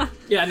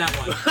 Yeah, not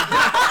one.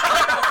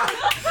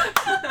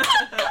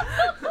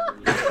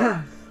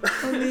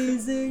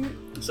 Amazing.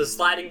 So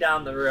sliding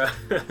down the road.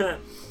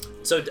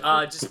 So,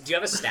 just do you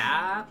have a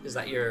staff? Is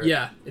that your?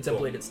 Yeah, it's a Cool.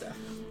 bladed staff.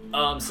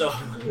 So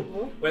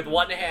with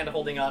one hand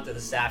holding onto the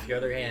staff, your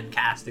other hand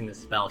casting the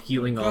spell,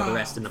 healing all the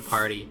rest in the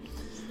party.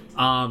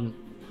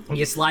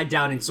 You slide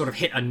down and sort of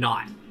hit a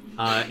knot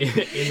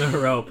in the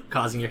rope,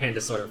 causing your hand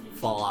to sort of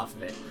fall off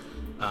of it.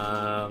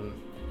 And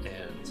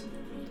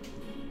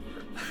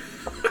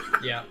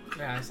Yeah,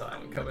 I saw that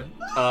one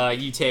coming.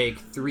 you take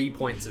 3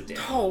 points of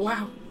damage. Oh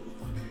wow.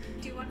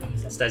 Do you want to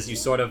use Just as you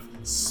sort of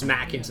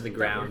smack into the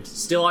ground,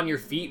 still on your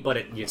feet,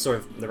 but you sort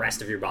of the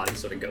rest of your body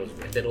sort of goes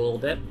with it a little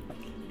bit.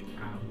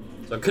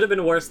 So it could have been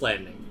a worse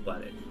landing,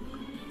 but it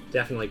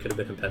definitely could have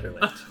been a better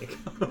landing.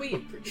 We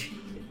appreciate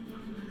it.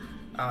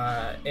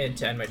 And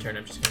to end my turn,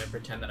 I'm just gonna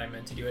pretend that I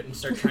meant to do it and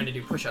start trying to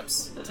do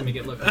push-ups to make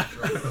it look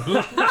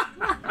natural.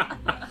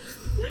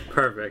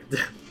 Perfect.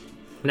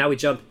 Now we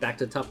jump back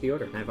to the top of the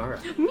order, Nivara.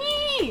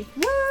 Me!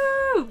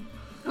 Woo!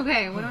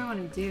 Okay, what do I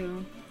want to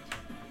do?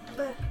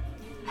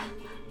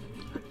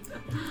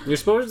 You're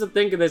supposed to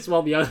think of this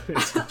while the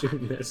others are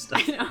doing this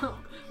stuff. I know.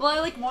 Well, I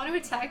like want to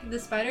attack the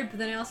spider, but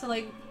then I also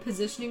like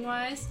positioning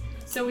wise.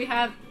 So we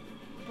have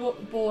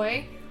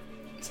boy,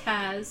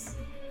 Taz,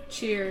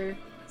 cheer,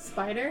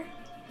 spider.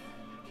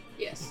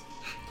 Yes.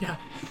 Yeah.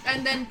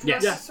 And then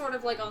Yes. Russ is sort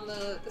of like on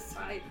the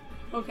side.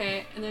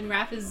 Okay, and then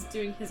Raph is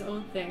doing his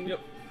own thing. Yep.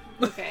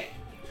 Okay.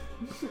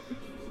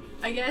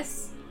 I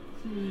guess.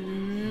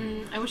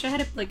 I wish I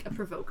had a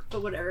provoke,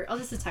 but whatever. I'll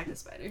just attack the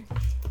spider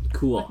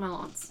Cool. with my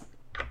lance.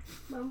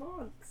 My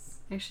mods.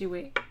 Actually,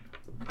 wait.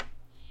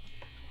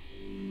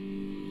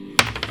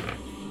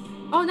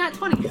 Oh, not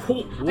 20. Whoa.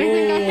 I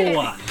think I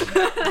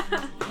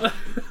hit.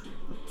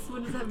 So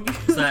what does that mean?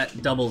 So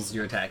that doubles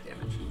your attack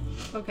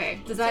damage. Okay.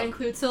 Does that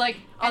include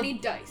Any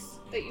dice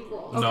that you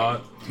roll.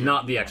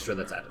 Not the extra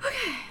that's added.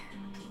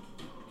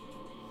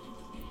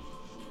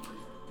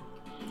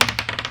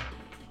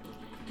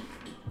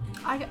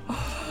 I got.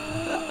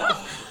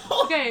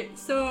 Okay,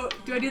 so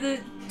do I do the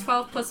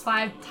 12 plus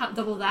 5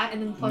 double that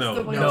and then plus No,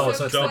 the one? No, so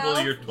so it's double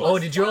 12 your 12. Oh,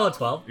 did you roll a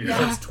 12? Yeah.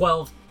 So it's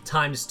 12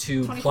 times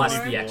 2 plus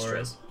 24. the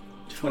extras.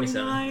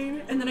 27.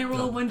 29, and then I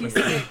roll a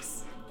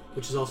 1d6.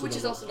 Which is also Which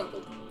is double. also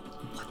doubled.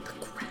 What the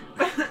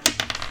crap?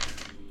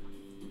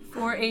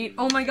 4, 8.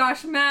 Oh my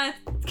gosh, math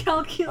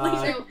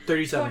calculation.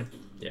 37.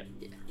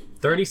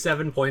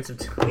 37 points of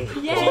damage.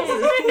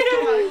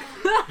 Yay!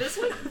 This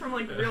went from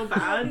like real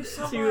bad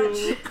so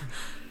to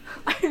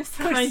I'm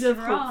so kind of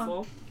strong.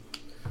 hopeful.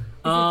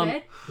 Is it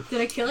dead?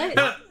 Did I kill it?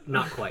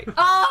 Not quite.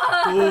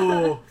 Ah!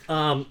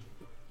 Ooh.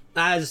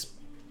 As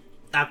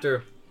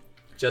after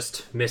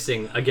just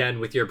missing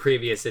again with your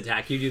previous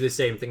attack, you do the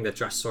same thing that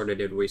Dress sort of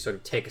did, where you sort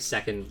of take a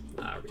second,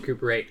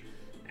 recuperate,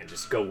 and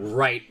just go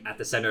right at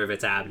the center of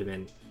its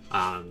abdomen,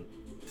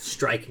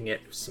 striking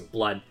it with some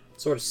blood.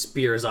 Sort of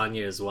spears on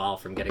you as well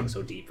from getting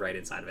so deep right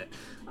inside of it.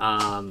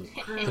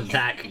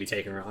 That could be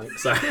taken wrong.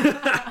 Sorry.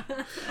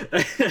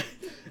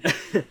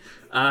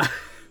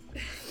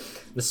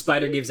 The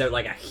spider gives out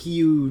like a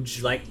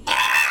huge like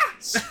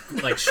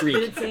shriek.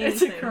 Did it say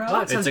It's a anything? crow.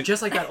 Wow, it sounds It's a-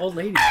 just like that old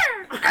lady.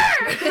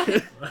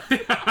 Did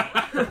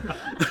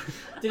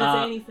it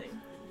say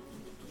anything?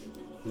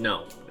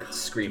 No, it's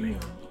screaming.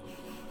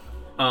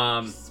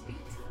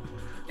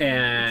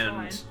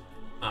 And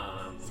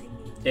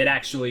it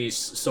actually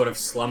sort of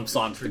slumps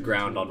onto the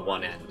ground on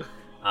one end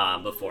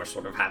before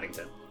sort of having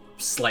to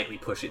slightly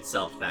push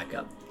itself back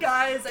up.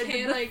 Guys, I did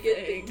Can the I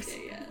get thing. the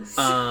yes?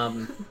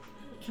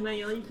 Can I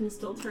yell you can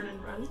still turn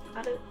and run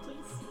at it, please?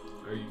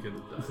 Are you gonna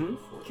die Mhm.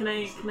 before? Can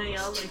I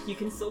yell like you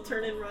can still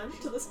turn and run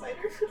to the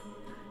spider?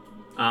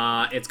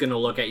 It's gonna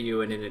look at you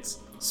and in its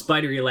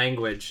spidery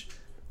language,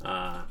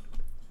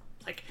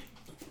 like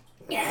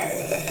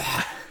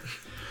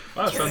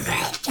Wow,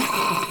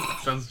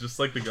 sounds just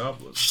like the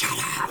goblin.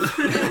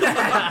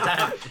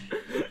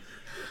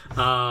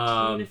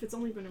 I mean, if it's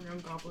only been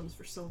around goblins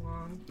for so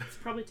long, it's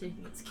probably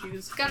taking its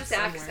cues. It's got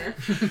from its somewhere.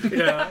 accent.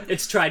 yeah,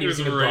 it's tried It was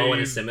using a bow and a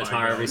raised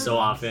scimitar by every so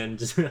often.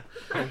 It's like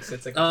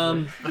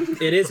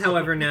It is,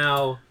 however,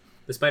 now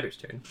the spider's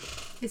turn.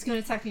 It's gonna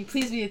attack me.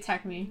 Please be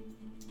attack me.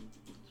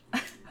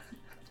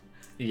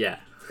 Yeah.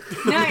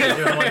 Nice.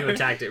 You're the one who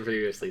attacked it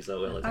previously, so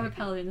it will I'm a attack.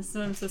 paladin. This is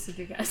what I'm supposed to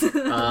do, guys.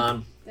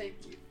 Thank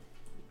you.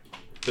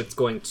 It's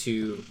going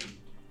to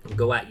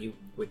go at you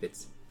with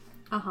its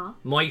Uh-huh.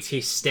 mighty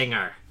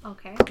stinger.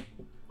 Okay.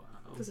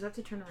 Does it have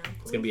to turn around?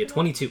 It's gonna be a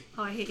 22.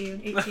 Oh, I hate you.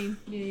 18.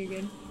 Yeah, you're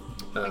good.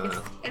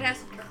 It has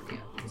to turn, yeah.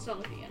 It's not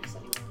looking at us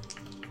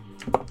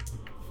anymore.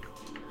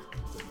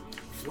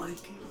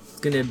 It's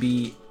gonna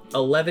be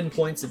 11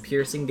 points of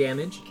piercing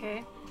damage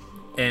Okay.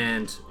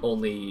 and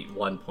only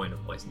 1 point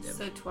of poison damage.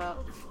 So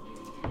 12.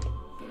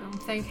 Boom.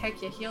 Thank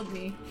heck you healed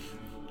me.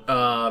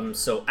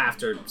 So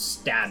after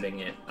stabbing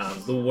it,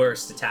 the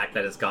worst attack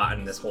that it's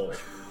gotten this whole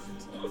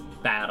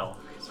battle,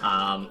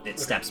 it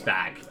steps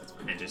back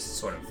and just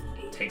sort of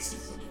takes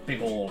this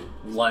big old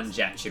lunge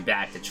at your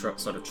back to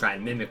sort of try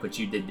and mimic what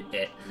you did to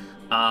it.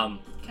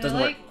 Doesn't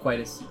I, work quite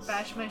as...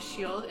 bash my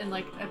shield in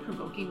like a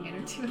provoking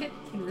manner to it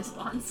in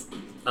response?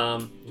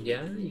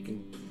 Yeah, you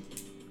can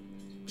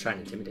try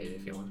and intimidate it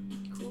if you want.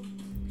 Cool.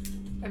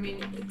 I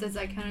mean, does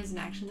that count as an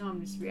action though? I'm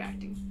just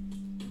reacting.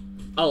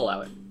 I'll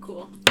allow it.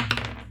 Cool.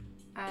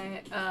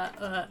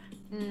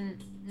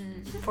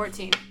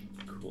 14.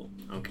 Cool.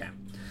 Okay.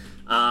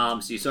 So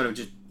you sort of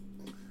just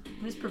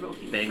I'm just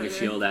provoking. bang your further.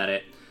 shield at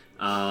it.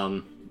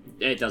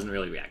 It doesn't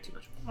really react too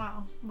much.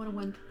 Wow, what a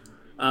wimp.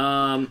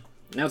 Now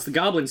it's the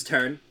goblins'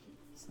 turn.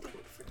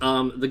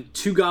 The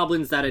two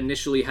goblins that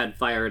initially had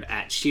fired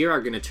at Sheer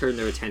are going to turn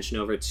their attention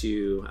over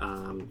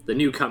to the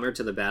newcomer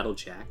to the battle,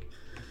 Jack.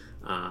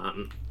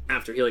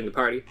 After healing the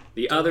party,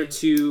 the other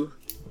two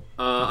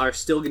are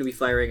still going to be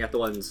firing at the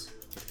ones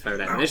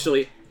fired at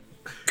initially.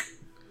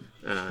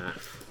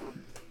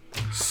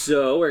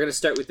 So we're going to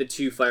start with the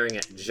two firing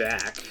at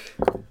Jack.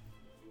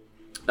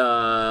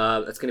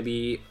 That's going to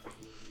be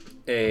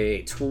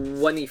a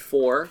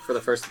 24 for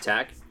the first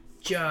attack.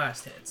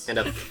 Just hits. And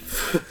a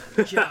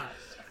Just.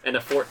 and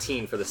a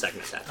 14 for the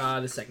second attack.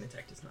 The second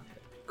attack does not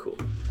hit. Cool.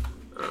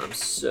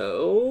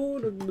 So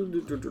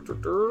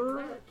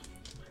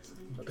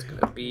it's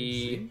gonna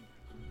be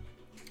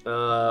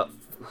 4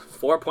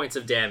 points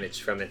of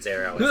damage from its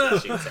arrow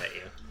as it shoots at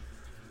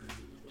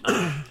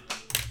you.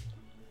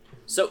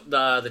 So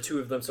the two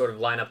of them sort of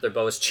line up their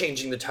bows,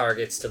 changing the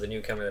targets to the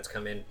newcomer that's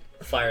come in,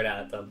 fired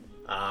at them.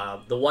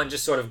 The one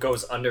just sort of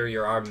goes under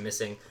your arm,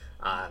 missing.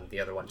 The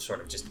other one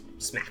sort of just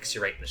smacks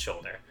you right in the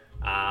shoulder.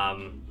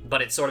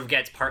 But it sort of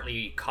gets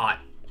partly caught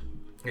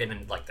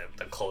in like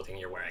the clothing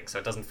you're wearing, so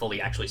it doesn't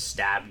fully actually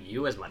stab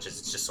you as much as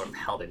it's just sort of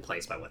held in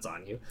place by what's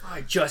on you.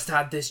 I just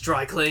had this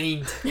dry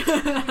cleaned. And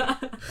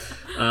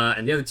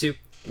the other two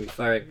will be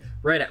firing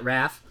right at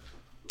Raph.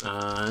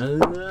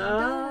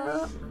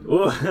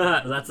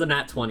 That's a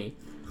nat 20.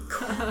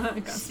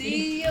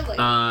 See you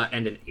later.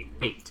 And an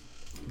 8.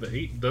 The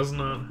 8 does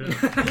not hit.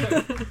 Did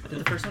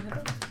the first one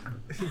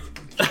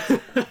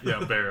hit?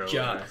 Yeah, barely.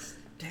 Just.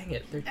 Dang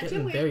it, they're I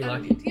getting can't very wait.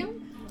 lucky.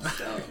 Medium.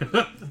 So,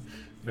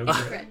 No,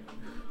 right.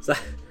 So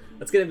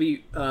that's gonna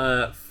be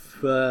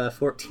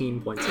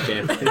 14 points of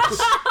damage.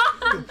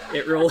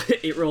 It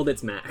rolled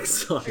its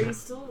max Are you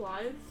still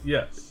alive?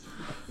 yes.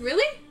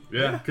 Really?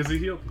 Yeah, because he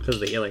healed. because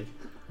of the healing.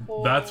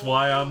 That's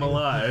why I'm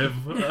alive.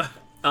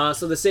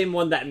 So the same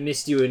one that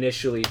missed you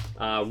initially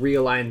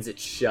realigns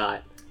its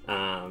shot,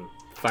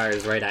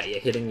 fires right at you,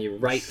 hitting you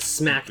right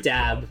smack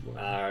dab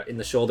in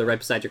the shoulder, right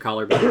beside your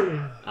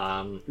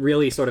collarbone,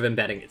 really sort of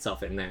embedding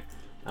itself in there.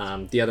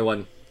 The other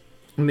one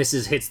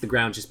misses, hits the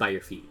ground just by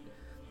your feet.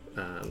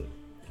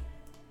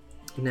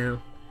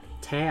 Now,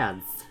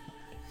 Taz,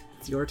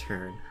 it's your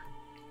turn.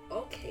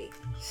 Okay.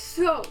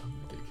 So,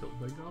 Get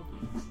killed by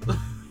goblins.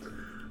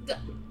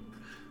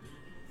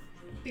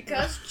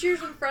 because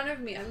Cheer's in front of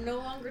me, I'm no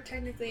longer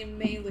technically in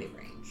melee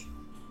range.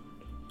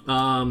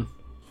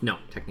 No,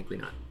 technically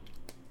not.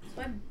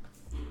 So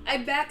I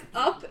back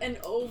up and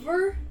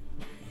over.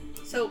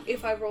 So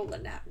if I roll a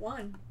nat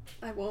 1,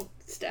 I won't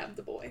stab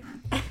the boy.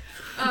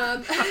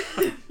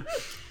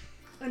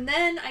 And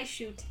then I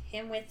shoot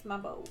him with my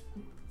bow.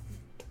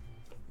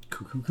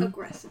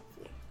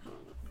 Aggressively.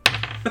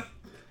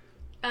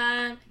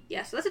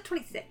 Yeah, so that's a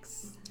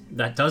 26.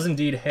 That does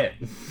indeed hit.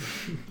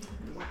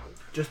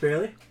 Just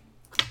barely?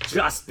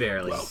 Just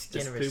barely. Well,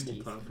 Skin just of his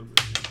teeth. tabletop of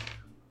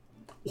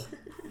it.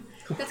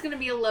 That's gonna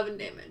be 11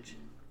 damage.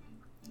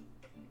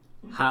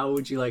 How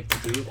would you like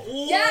to do?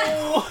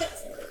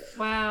 Yes!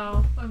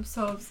 Wow, I'm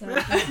so upset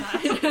about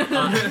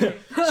that.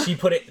 She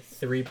put it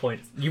 3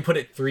 points. You put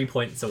it 3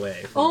 points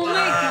away. Oh my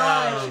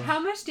gosh, how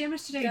much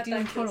damage did I Got do that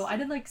in total? kiss. I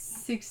did like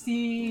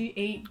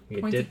 68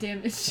 You points did- of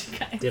damage,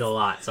 guys. Did a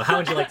lot. So how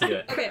would you like to do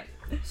it? Okay,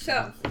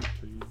 so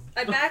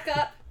I back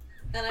up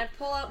and I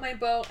pull out my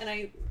bow and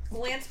I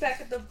glance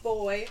back at the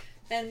boy,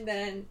 and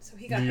then so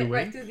he got Do you hit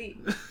right wink? through the.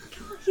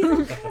 He's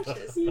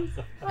unconscious.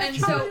 And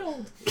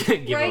so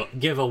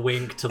give a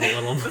wink to the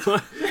little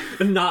boy,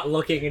 not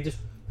looking and just.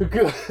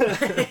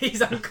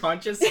 He's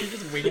unconscious. He's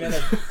just winging at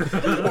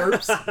a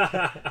corpse.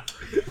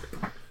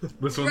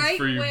 This one's right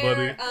for you,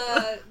 where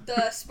buddy.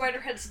 the spider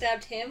had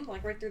stabbed him,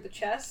 like right through the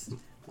chest,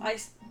 I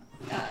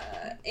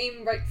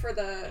aim right for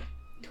the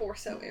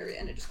torso area,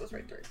 and it just goes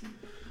right through.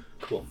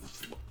 Cool.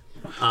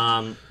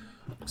 So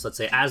let's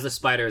say as the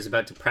spider is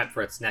about to prep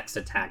for its next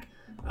attack,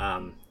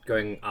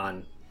 going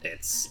on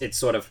its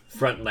sort of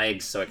front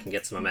legs so it can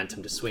get some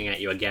momentum to swing at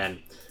you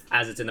again.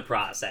 As it's in the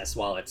process,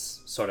 while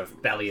its sort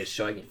of belly is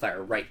showing, you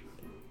fire right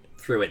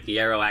through it. The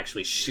arrow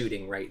actually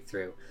shooting right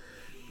through.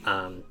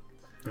 And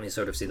you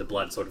sort of see the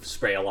blood sort of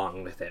spray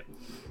along with it.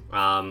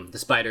 The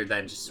spider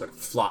then just sort of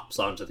flops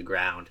onto the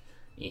ground.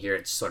 You hear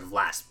its sort of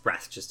last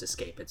breath just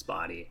escape its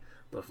body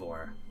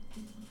before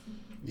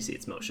You see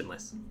it's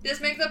motionless. This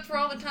makes up for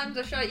all the times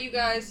I shot you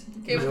guys.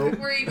 Okay, Nope.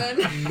 we're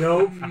even.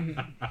 Nope.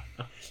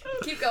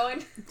 Keep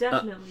going.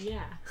 Definitely,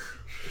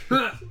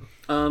 yeah.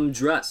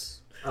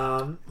 Dress.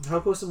 How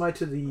close am I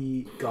to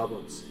the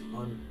goblins?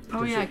 On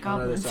Oh yeah, on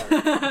either goblins.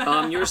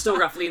 side? You're still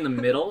roughly in the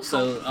middle,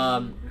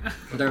 so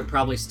they're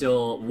probably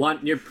still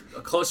you're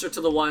closer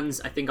to the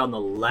ones I think on the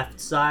left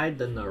side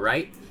than the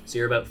right. So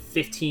you're about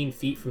 15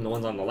 feet from the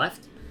ones on the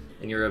left,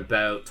 and you're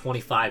about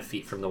 25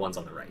 feet from the ones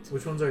on the right.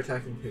 Which ones are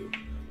attacking who?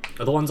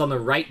 The ones on the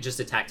right just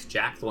attacked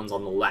Jack. The ones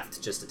on the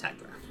left just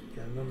attacked Raph.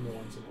 Yeah, none of the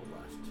ones on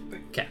the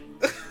left. Okay.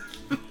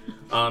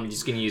 You're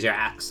just gonna use your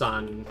axe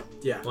on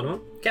Yeah. one of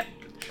them. Okay.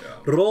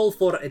 Roll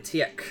for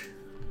attack.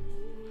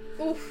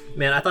 Oof.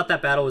 Man, I thought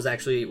that battle was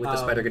actually with the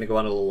Oh. spider gonna go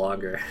on a little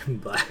longer,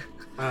 but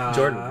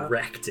Jordan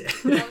wrecked it.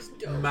 That was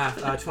dope.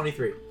 Math.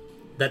 23.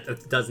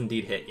 That does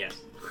indeed hit. Yes.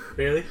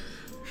 Really?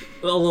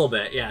 Well, a little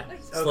bit, yeah.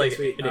 It's Okay, like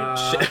sweet. an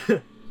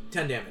inch.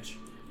 10 damage.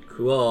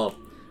 Cool.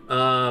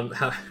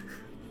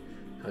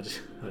 How'd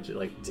you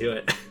like do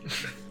it?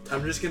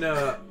 I'm just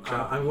gonna.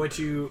 I'm going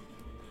to,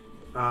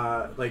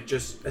 like,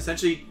 just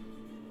essentially,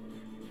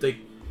 like,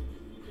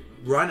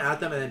 run at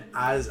them, and then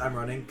as I'm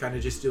running, kind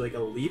of just do like a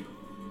leap,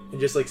 and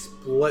just like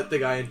split the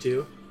guy in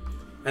two,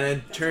 and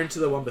then turn to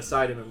the one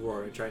beside him and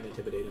roar and try and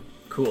intimidate him.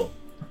 Cool.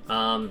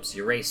 So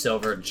you race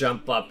over,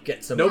 jump up,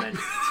 get some Nope.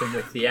 momentum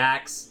with the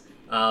axe,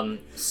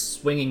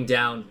 swinging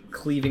down,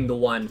 cleaving the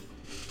one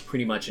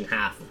pretty much in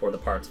half before the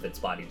parts of its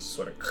body just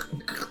sort of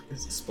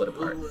split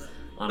apart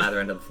on either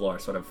end of the floor,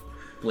 sort of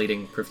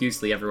bleeding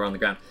profusely everywhere on the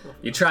ground.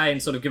 You try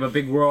and sort of give a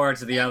big roar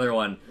to the other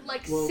one.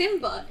 Like Well-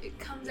 Simba, it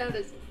comes out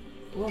as.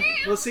 Well,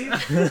 let's see.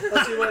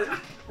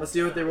 Let's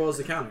see what they roll as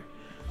a counter.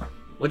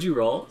 What'd you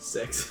roll?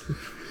 6.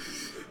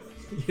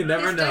 You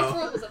never His dice know.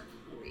 roll was a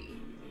 3.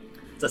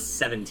 It's a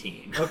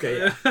 17.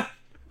 Okay. Yeah.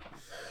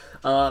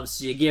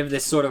 So you give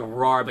this sort of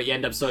roar, but you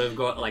end up sort of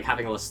going, like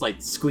having a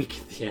slight squeak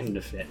at the end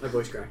of it. My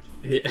voice cracked.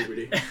 Yeah.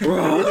 Puberty.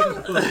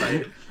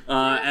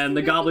 And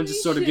the goblin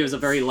just sort of Holy gives a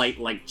shit. very light,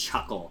 like,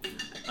 chuckle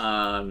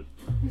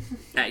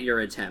at your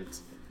attempt.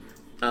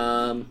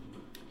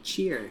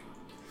 Cheer.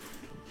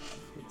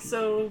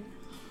 So,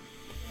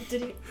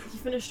 did he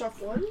finished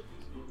off one?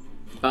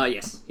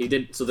 Yes, he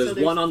did. So there's So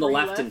there's one on the 3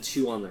 left left? and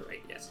 2 on the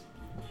right. Yes.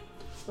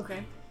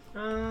 Okay.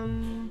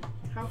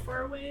 How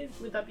far away?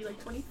 Would that be like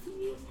 20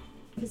 feet?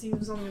 Because he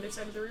was on the other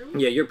side of the room?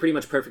 Yeah, you're pretty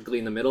much perfectly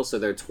in the middle. So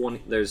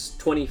there's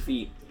 20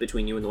 feet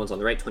between you and the ones on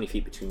the right, 20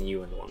 feet between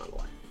you and the one on the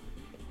left.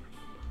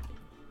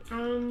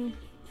 And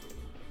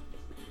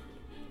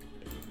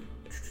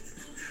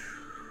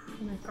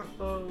I've got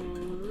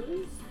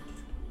those.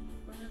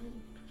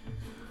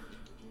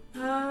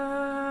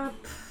 I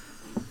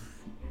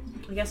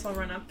guess I'll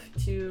run up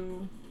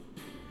to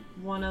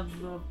one of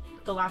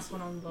the last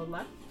one on the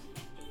left.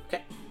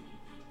 Okay.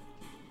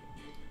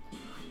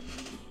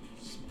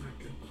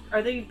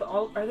 Are they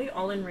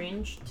all in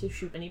range to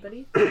shoot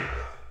anybody?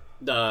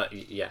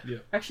 Yeah.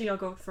 Actually, I'll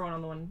go for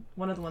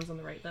one of the ones on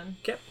the right then.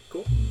 Okay.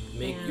 Cool.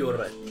 Make And- your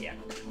attack. Yeah.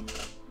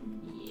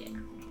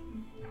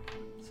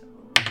 So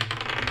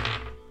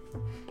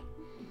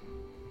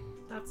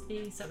that's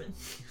a 7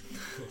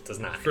 It does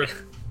not. For-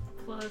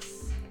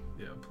 plus.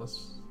 Yeah,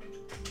 plus.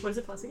 What is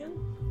it plus again?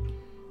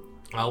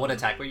 What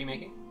attack were you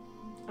making?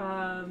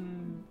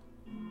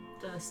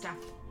 The staff.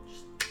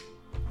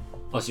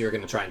 Oh, so you're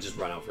gonna try and just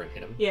run over and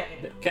hit him. Yeah.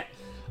 Okay.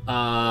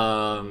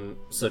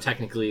 So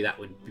technically that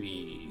would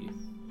be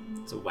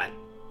it's a weapon.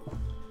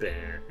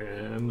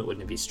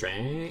 Wouldn't it be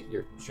strength?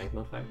 Your strength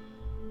modifier?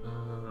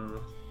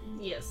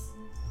 Yes.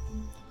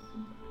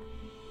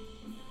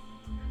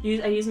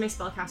 I use my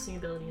spellcasting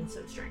ability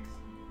instead of strength.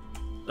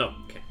 Oh,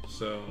 okay.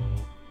 So,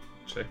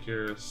 check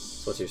your.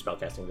 So what's your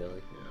spellcasting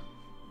ability?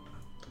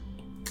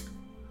 Yeah.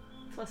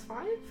 Plus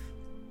 5?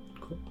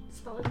 Cool.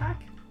 Spell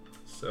attack?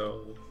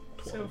 So,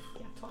 12. So,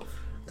 yeah,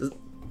 12.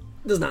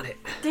 Does not hit.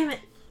 Damn it!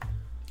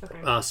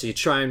 Okay. So you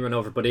try and run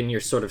over, but in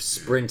your sort of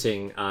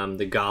sprinting,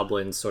 the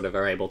goblins sort of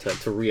are able to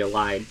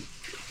realign,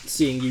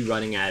 seeing you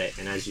running at it,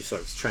 and as you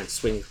sort of try and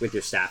swing with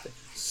your staff, it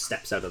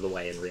steps out of the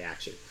way in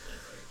reaction.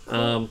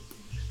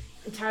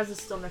 Taz is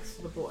still next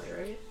to the boy,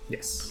 right?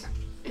 Yes.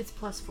 It's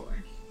 +4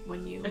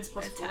 when you It's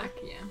 +4? attack.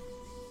 Yeah.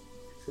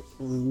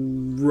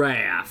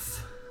 Raph.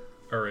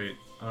 Alright,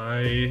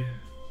 I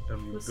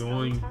am Was spell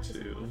going attack, is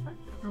it to. modified?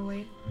 Or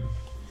wait.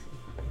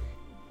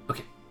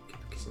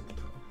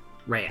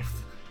 Raph.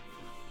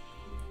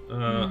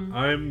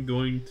 I'm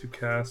going to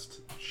cast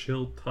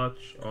Chill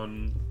Touch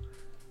on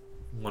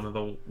one of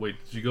the. Wait,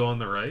 did you go on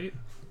the right?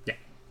 Yeah.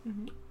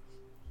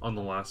 On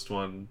the last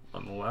one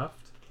on the left?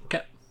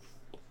 Okay.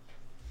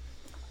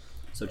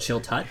 So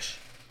chill touch.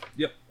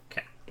 Yep.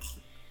 Okay.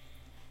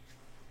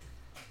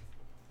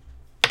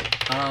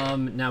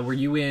 Now were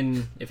you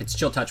in? If it's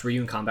chill touch, were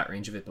you in combat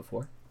range of it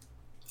before?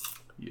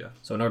 Yeah,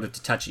 So in order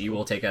to touch it, you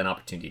will take an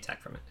opportunity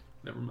attack from it.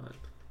 never mind.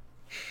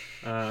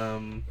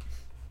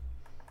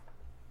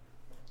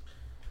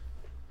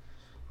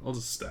 I'll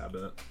just stab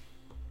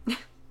it.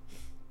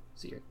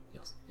 So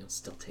you'll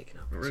still take an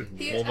Alright.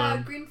 opportunity. The Hold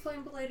on. Green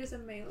Flame Blade is a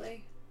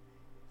melee.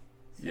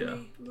 Yeah.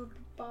 Any little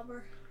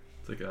bobber.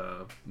 It's like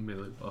a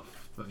melee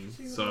buff thing.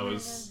 So I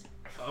was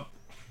up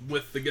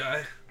with the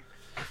guy.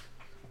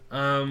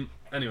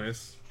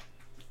 Anyways.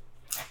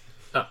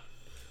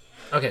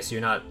 Okay, so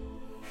you're not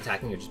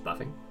attacking, you're just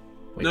buffing?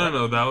 Wait, No, what?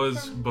 no, that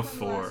was From last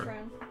before.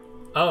 round.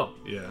 Oh,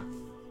 Yeah.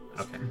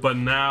 okay. But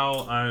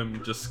now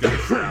I'm just gonna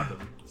stab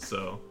him.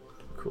 So,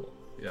 Cool.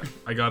 yeah.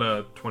 I got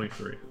a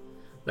 23.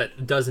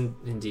 That doesn't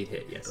indeed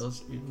hit, yes.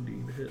 Does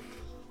indeed hit.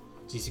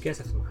 Jeez, you guys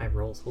have some high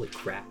rolls. Holy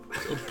crap.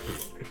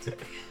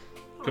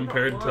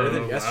 Compared got to Better one.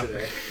 than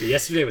yesterday.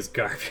 Yesterday was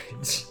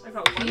garbage. I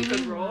got one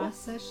good roll.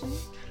 Last session.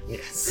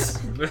 Yes.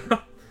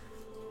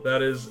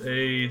 That is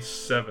a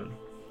 7.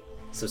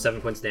 So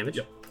 7 points damage?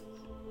 Yep.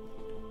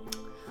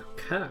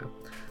 Okay.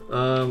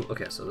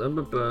 Okay, so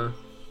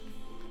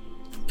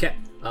okay.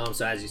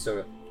 So as you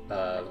sort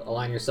of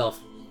align yourself,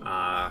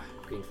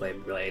 green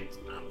flame blade,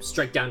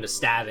 strike down to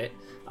stab it.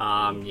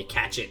 You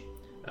catch it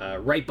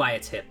right by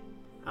its hip.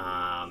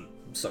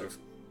 Sort of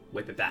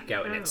whip it back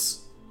out, and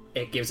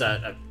it gives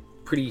a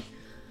pretty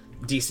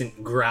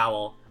decent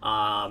growl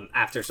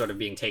after sort of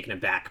being taken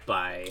aback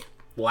by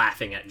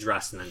laughing at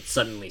Druss and then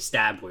suddenly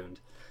stab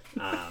wound.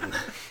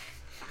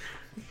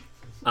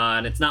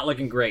 And it's not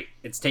looking great.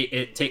 It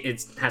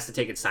has to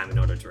take its time in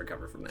order to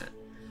recover from that.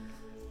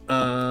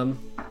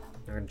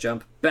 We're gonna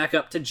jump back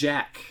up to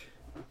Jack.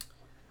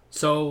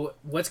 So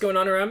what's going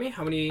on around me?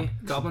 How many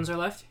goblins are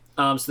left?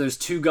 So there's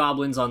 2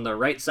 goblins on the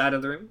right side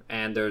of the room,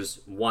 and there's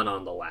 1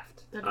 on the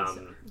left. That is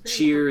very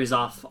Cheer is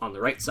off on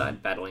the right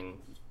side, battling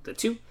the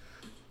 2,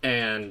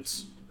 and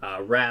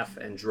Raph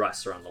and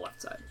Druss are on the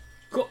left side.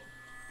 Cool.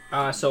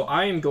 So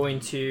I am going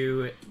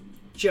to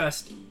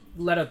just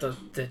let out the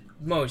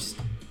most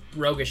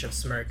roguish of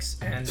smirks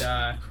and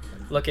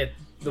look at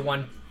the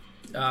one.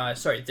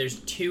 Sorry, there's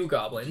 2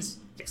 goblins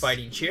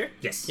fighting Cheer.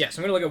 Yes. Yeah, so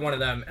I'm gonna look at one of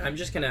them, and I'm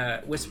just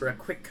gonna whisper a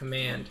quick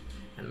command,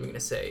 and I'm gonna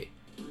say,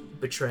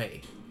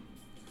 "Betray."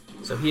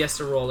 So he has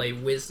to roll a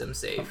Wisdom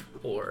save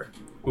or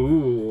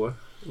Ooh,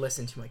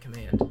 listen to my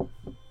command.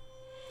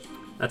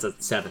 that's a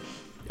 7.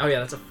 Oh yeah,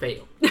 that's a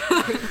fail.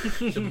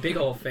 It's a big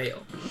ol'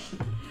 fail.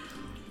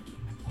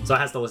 So it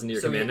has to listen to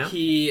your So command now.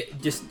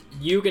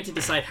 you get to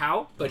decide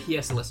how, but he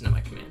has to listen to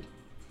my command.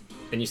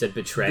 And you said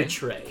betray.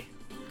 Betray.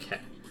 Okay.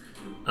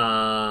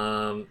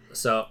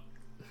 So,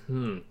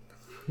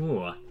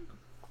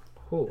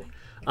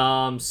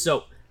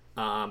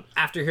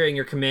 after hearing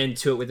your command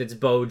to it with its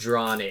bow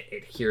drawn,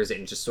 it hears it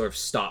and just sort of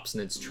stops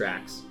in its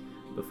tracks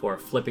before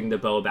flipping the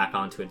bow back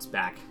onto its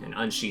back and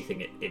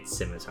unsheathing its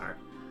scimitar.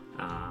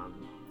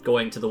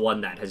 Going to the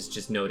one that has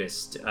just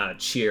noticed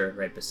Cheer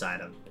right beside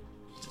him.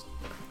 Just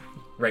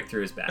right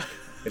through his back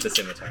with the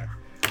scimitar.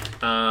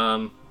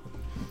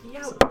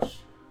 Youch.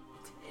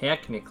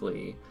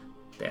 Technically,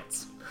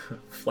 that's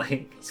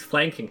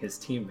flanking his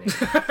teammate.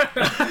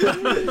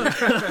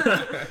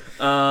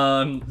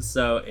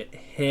 So it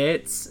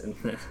hits.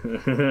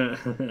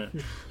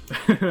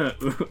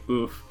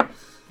 Oof.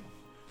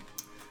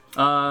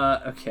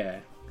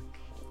 Okay,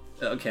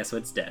 so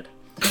it's dead.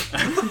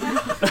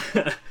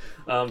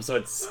 So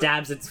it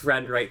stabs its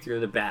friend right through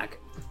the back,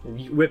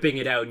 whipping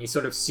it out, and you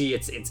sort of see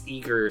its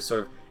eager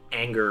sort of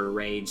anger,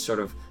 rage sort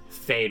of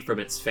fade from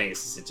its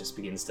face as it just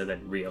begins to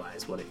then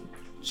realize what it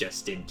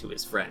just did to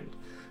his friend.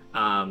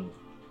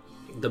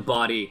 The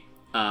body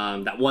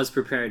that was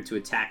prepared to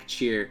attack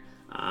Cheer,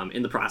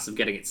 in the process of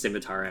getting its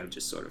scimitar out,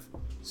 just sort of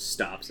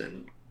stops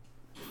and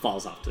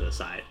falls off to the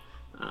side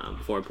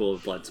before a pool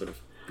of blood sort of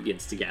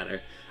begins to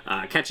gather,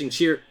 catching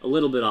Cheer a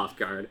little bit off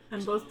guard.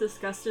 I'm both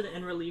disgusted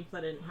and relieved that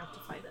I didn't have to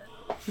fight it.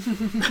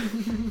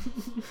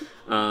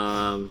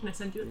 Can I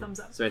send you a thumbs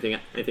up? So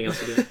anything else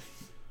to do?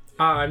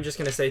 I'm just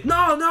gonna say,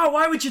 no,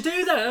 why would you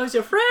do that? That was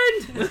your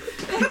friend!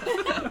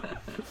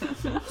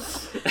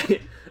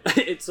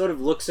 It sort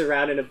of looks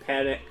around in a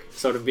panic,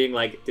 sort of being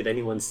like, did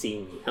anyone see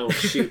me? Oh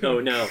shoot,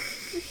 oh no.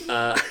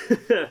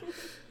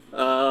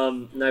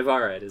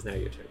 Nivara, it is now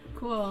your turn.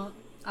 Cool.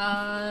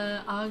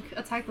 I'll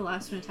attack the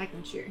last one,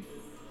 attacking Cheer.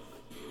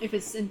 If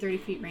it's in 30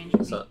 feet range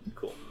of me, So,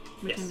 cool.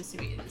 which I'm Yes.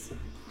 assuming it is.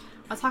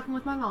 I'll attack him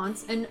with my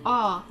lance, and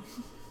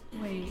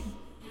wait.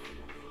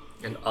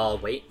 And I'll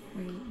wait.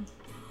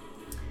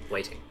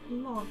 Waiting.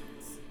 Lots.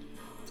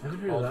 I haven't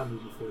heard of that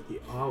movie before. The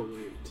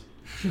wait.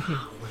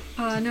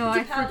 No,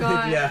 I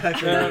forgot. Yeah, I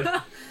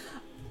forgot.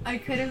 I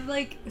could have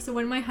so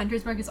when my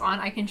hunter's mark is on,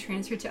 I can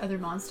transfer to other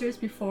monsters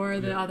before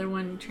the other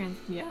one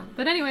yeah.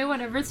 But anyway,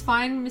 whatever, it's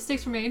fine.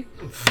 Mistakes were made.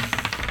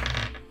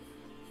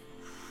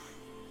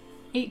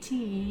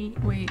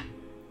 18. Wait.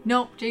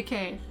 Nope,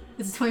 JK.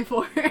 It's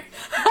 24.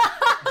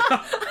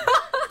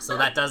 So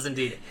that does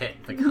indeed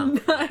hit the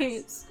compass.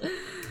 Nice.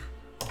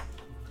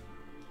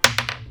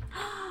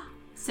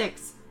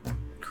 6.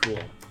 Cool.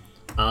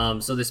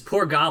 So this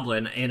poor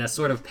goblin, in a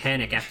sort of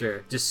panic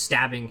after just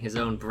stabbing his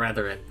own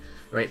brethren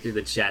right through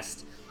the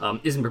chest,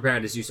 isn't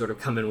prepared as you sort of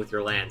come in with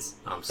your lance,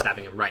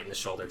 stabbing him right in the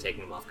shoulder,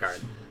 taking him off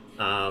guard.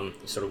 You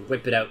sort of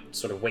whip it out,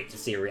 sort of wait to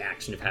see a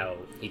reaction of how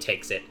he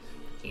takes it.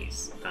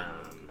 He's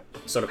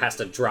sort of has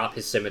to drop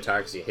his scimitar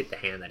because you hit the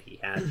hand that he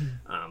had,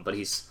 but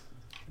he's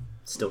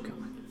still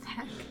going.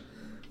 Heck.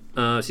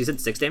 So you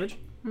said 6 damage?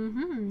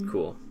 Mm-hmm.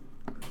 Cool.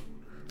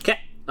 Okay.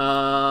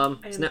 I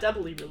am So now-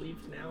 doubly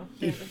relieved now.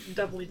 And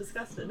doubly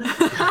disgusted.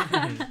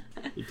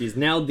 it is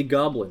now the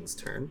goblin's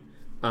turn.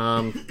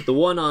 The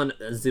one on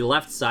the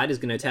left side is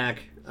going to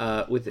attack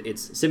with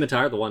its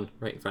scimitar, the one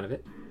right in front of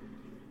it.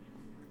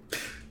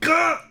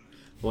 The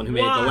one who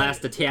made the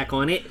last attack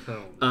on it.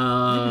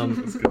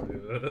 Let's go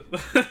do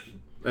that.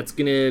 That's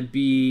going to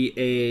be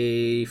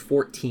a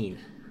 14.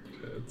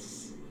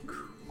 It's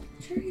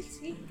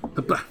Tracy,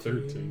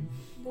 13.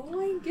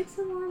 boy, get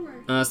some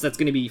armor. So that's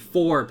going to be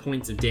 4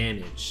 points of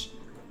damage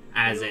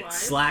as it Alive?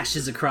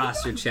 slashes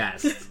across your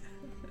chest.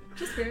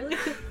 Just barely.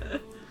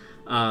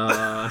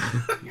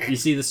 You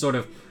see the sort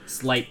of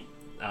slight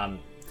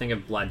thing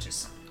of blood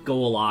just go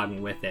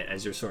along with it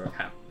as you sort of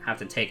have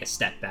to take a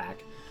step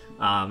back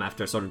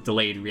after a sort of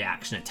delayed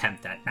reaction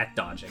attempt at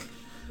dodging.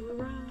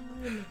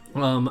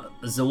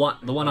 The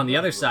one on the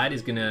other side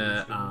is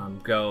gonna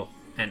go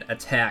and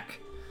attack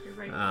You're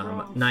right,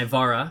 wrong.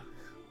 Nivara,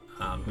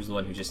 who's the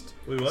one who just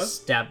Wait, what?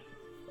 stabbed.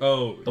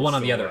 Oh, The one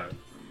on he's the still other alive.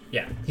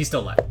 Yeah, he's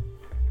still alive.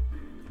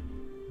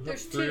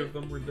 There's 3 two. of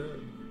them were dead.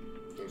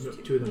 There's No,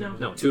 two. 2 of them.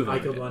 No. No, 2 of them. I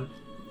are killed dead. one.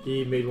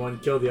 He made one,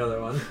 killed the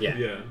other one. Yeah.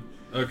 Yeah.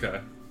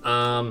 Okay.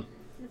 The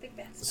big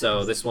bats.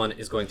 So this one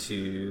is going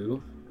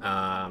to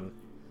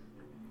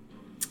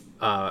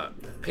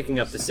picking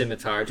up the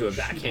scimitar to a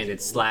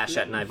backhanded slash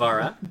at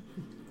Nivara.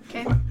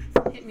 Okay.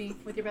 Hit me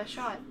with your best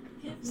shot.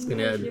 It's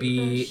gonna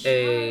be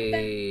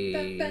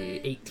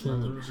a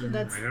 18.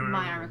 That's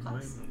my armor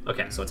class.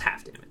 Okay, so it's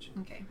half damage.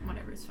 Okay,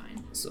 whatever is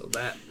fine. So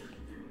that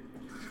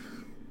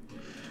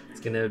it's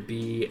gonna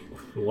be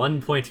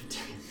 1 point of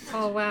damage.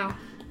 Oh wow,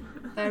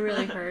 that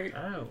really hurt.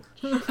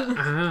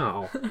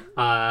 Ow!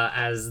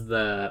 As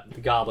the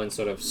goblin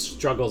sort of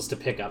struggles to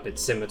pick up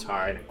its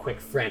scimitar in a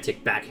quick,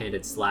 frantic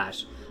backhanded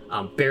slash,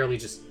 barely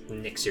just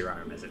nicks your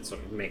arm as it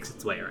sort of makes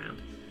its way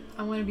around.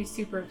 I'm gonna be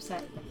super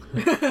upset.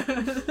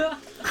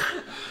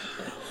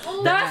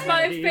 Oh, That's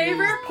my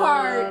favorite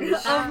part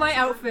of my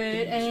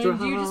outfit, and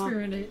you just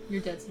ruined it.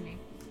 You're dead to me.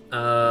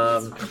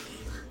 And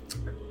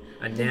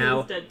He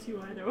now is dead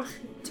too, I know.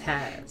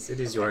 Taz, it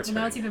is your And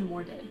now turn. it's even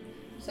more dead.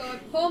 So I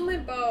pull my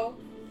bow,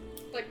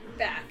 like,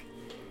 back,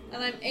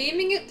 and I'm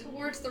aiming it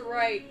towards the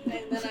right,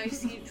 and then I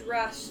see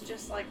Dress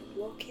just, like,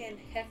 looking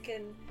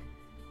heckin'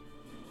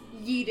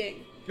 yeeting.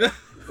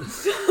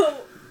 So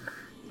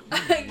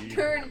I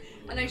turn,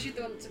 and I shoot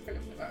the one that's in front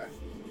of Navarre.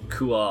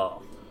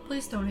 Cool.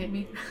 Please don't hit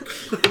me.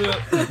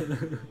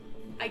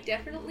 I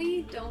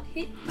definitely don't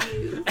hit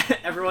you.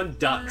 Everyone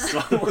ducks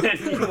when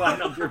you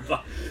line up your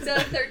bow. So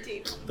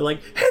 13. They're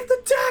like, hit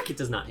the deck! It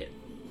does not hit.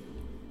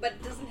 But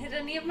it doesn't hit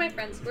any of my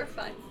friends. We're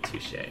fine.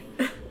 Touche.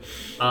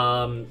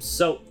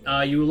 So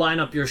you line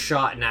up your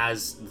shot, and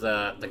as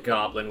the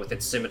goblin with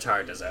its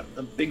scimitar does a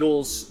big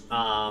ol'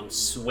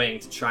 swing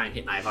to try and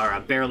hit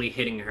Nivara, barely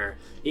hitting her,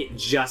 it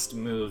just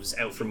moves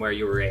out from where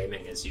you were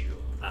aiming as you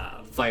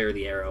fire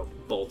the arrow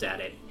bolt at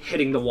it,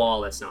 hitting the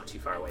wall that's not too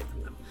far away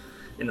from them.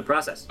 In the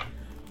process,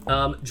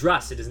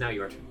 Druss, it is now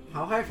your turn.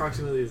 How high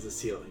approximately is the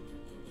ceiling?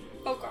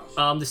 Oh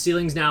gosh. The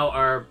ceilings now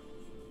are,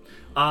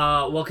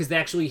 well, because they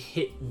actually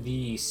hit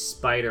the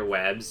spider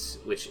webs,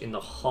 which in the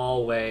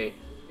hallway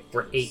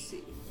were 8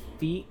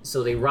 feet,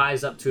 so they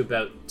rise up to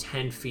about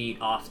 10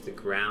 feet off the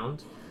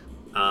ground.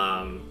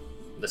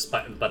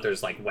 But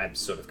there's like webs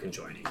sort of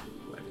conjoining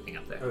everything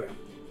up there. Okay.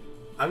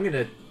 I'm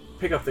gonna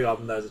pick up the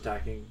goblin that was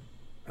attacking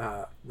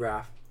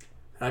Raph,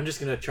 and I'm just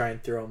gonna try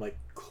and throw him like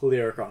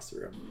clear across the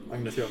room. I'm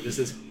gonna throw him just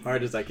as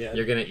hard as I can.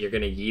 You're gonna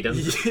yeet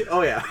him.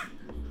 Oh yeah.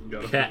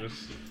 Gotta Okay.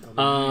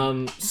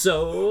 finish.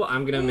 So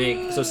I'm gonna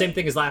make same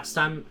thing as last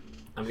time.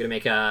 I'm gonna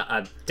make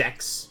a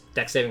dex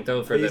saving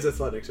throw for He's the.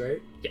 athletics,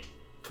 right? Yeah.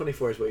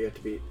 24 is what you have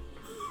to beat.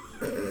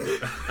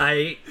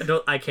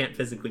 I can't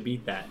physically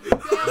beat that.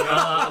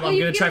 I'm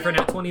gonna try for a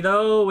nat 20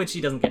 though, which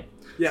he doesn't get.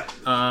 Yeah.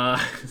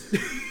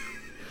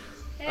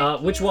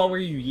 Which wall were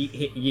you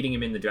yeeting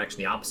him in the direction?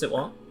 The opposite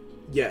wall?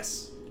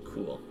 Yes.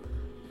 Cool.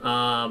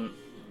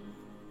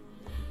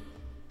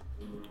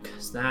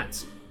 Because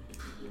that's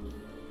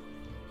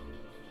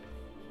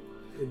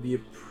It'd be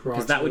approximately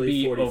because that would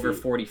be 40 over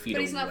feet. 40 feet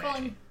But he's not away.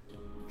 falling.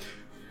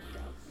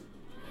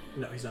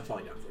 No, he's not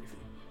falling down 40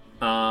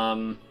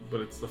 feet.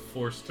 But it's the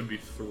force to be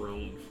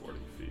thrown 40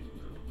 feet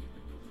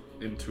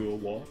into a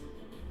wall.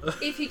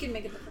 If he can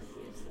make it the first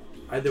feet. So.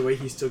 Either way,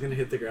 he's still gonna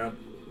hit the ground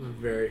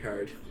very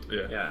hard.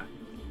 Yeah. Yeah.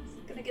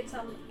 Gonna get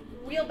some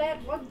real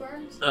bad bug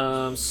burns.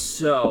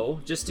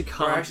 So just to Or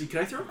come actually, can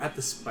I throw him at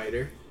the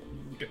spider?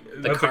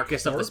 the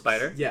carcass of the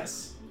spider.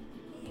 Yes.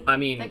 I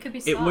mean, That could be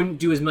it soft. wouldn't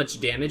do as much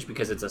damage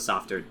because it's a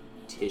softer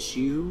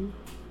tissue.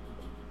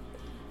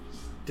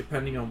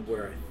 Depending on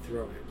where I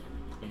throw him.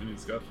 I mean,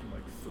 he's got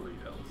like 3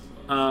 health.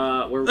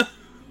 Where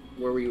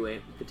were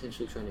you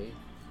potentially trying to aim?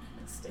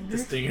 The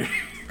stinger.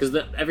 Because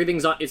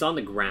everything's it's on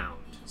the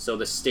ground, so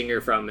the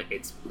stinger from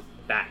its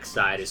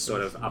backside is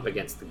sort of up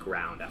against the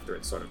ground after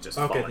it's sort of just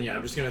Okay, fallen yeah, down.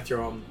 I'm just gonna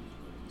throw him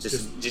just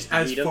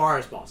as yeet 'em? far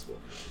as possible.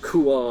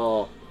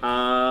 Cool. So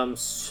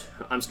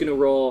I'm just gonna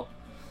roll.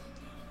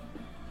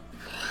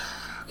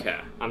 Okay,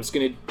 I'm just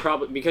gonna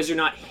probably, because you're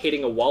not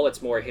hitting a wall,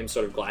 it's more him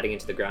sort of gliding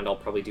into the ground. I'll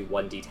probably do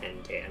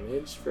 1d10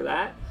 damage for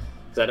that,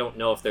 because I don't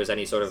know if there's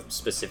any sort of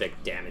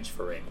specific damage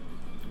for it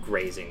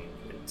grazing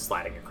and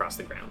sliding across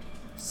the ground.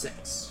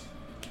 6.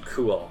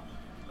 Cool.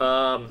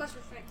 Plus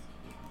your strength.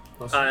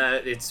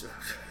 It's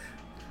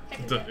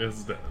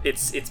Is that?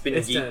 it's been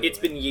It's dead. it's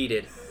been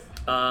yeeted.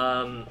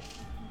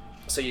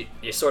 So you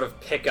sort of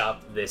pick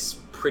up this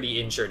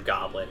pretty injured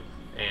goblin,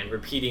 and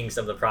repeating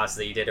some of the process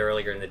that you did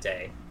earlier in the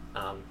day,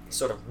 you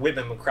sort of whip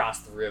him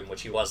across the room,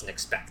 which he wasn't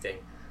expecting.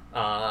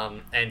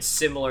 And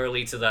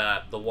similarly to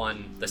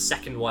the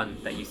second one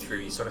that you threw,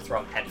 you sort of throw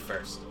him head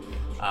first.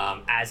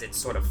 As it's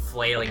sort of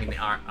flailing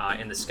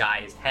in the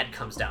sky, his head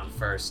comes down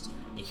first.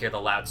 You hear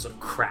the loud sort of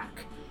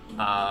crack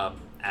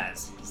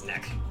as his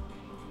neck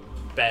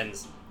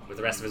bends with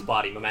the rest of his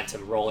body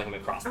momentum rolling him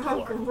across the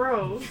Oh, floor,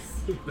 gross.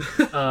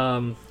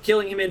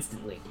 killing him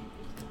instantly.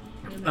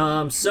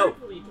 So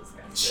Carefully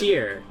disgusted.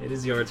 Cheer, it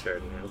is your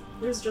turn now.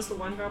 There's just the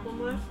one goblin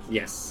left.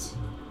 Yes.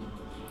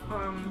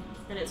 And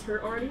it's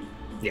hurt already.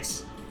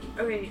 Yes.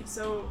 Okay,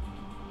 so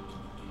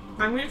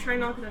I'm gonna try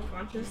and knock it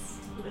unconscious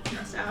with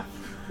my staff.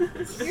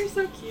 You're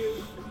so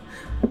cute.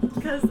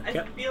 Because I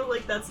Yep. feel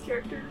like that's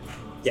character.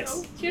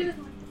 Yes. Cheers.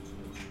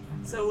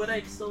 So would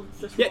I still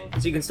just Yeah, roll? so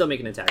you can still make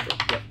an attack roll.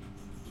 Yep.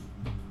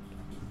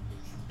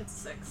 It's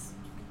 6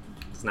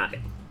 It's not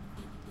hit.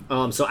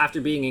 So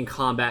after being in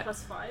combat,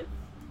 plus 5.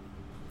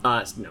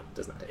 no, it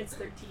does not hit. It's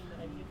 13 that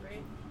I need,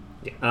 right?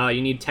 Yeah.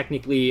 You need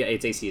technically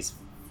its AC is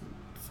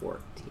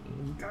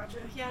 14. Gotcha.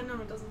 Yeah, no,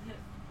 it doesn't hit.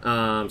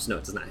 So no,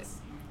 it does not hit.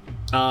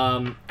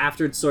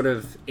 After it's sort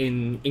of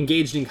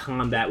engaged in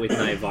combat with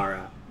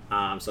Naivara,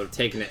 sort of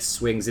taking its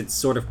swings, it's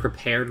sort of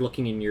prepared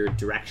looking in your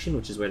direction,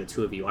 which is where the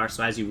two of you are.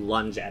 So as you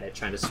lunge at it,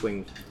 trying to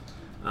swing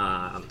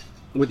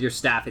with your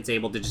staff, it's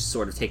able to just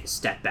sort of take a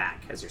step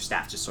back as your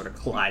staff just sort of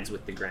collides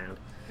with the ground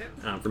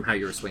from how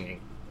you were swinging.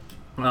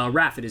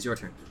 Raph, it is your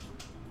turn.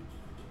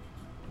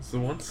 Is the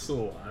one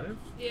still alive?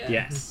 Yeah.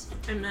 Yes.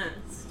 I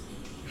missed.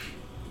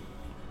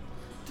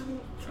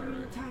 Don't try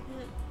and attack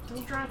it.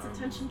 Don't draw its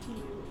attention to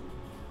you.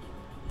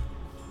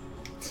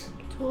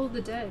 Toll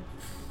the dead.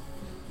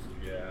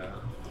 Yeah.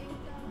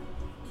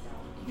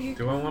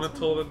 Do I want to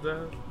toll the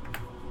dead?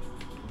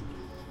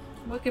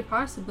 What could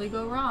possibly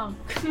go wrong?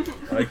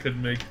 I could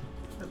make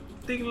a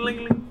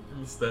ding-ling-ling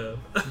instead.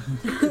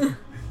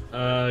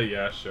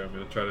 Yeah, sure. I'm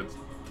gonna try to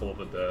toll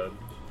the dead.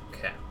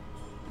 Okay.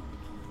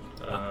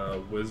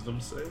 Wisdom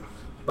save.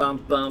 Bum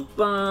bum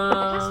bum. It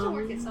has to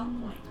work at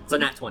some point. It's a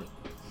nat 20.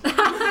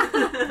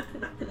 I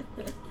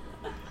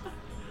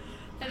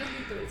don't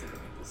think there is a way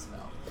to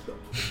spell.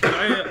 Can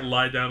I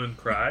lie down and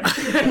cry?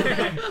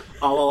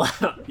 I'll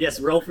allow. Yes,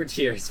 roll for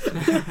cheers.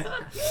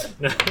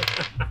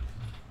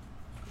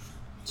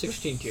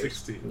 16 tears.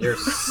 16. You're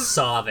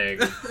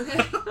sobbing.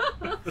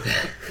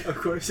 Of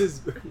course,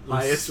 his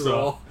highest So-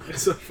 roll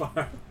so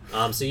far.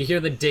 So you hear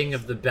the ding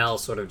of the bell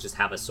sort of just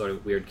have a sort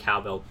of weird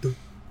cowbell to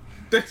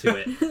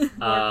it.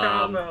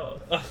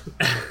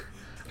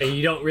 And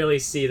you don't really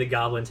see the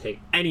goblin take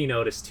any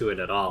notice to it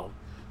at all.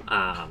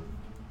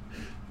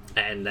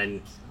 And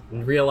then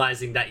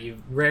realizing that you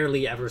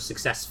rarely ever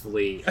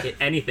successfully hit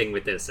anything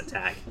with this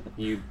attack,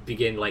 you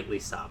begin lightly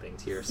sobbing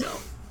to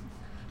yourself.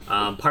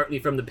 Partly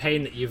from the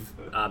pain that you've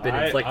been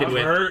inflicted I'm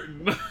with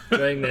hurting.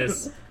 during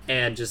this,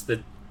 and just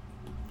the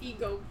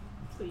Ego.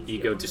 Please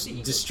ego,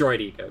 don't.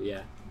 destroyed ego,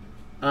 yeah.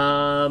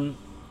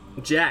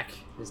 Jack,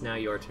 is now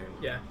your turn.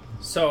 Yeah.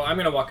 So I'm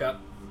gonna walk up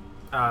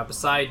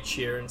beside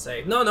Cheer and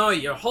say, "No,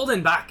 you're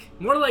holding back.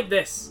 More like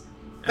this."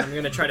 And I'm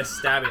gonna try to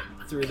stab it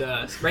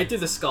right through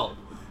the skull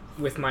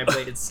with my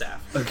bladed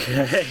staff.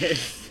 Okay.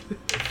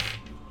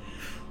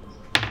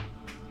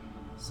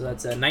 So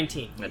that's a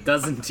 19, That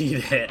does indeed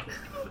hit.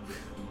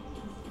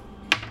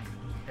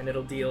 and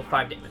it'll deal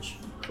 5 damage.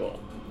 Cool.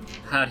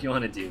 How do you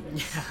want to do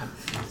this?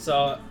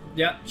 So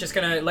yeah, just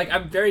gonna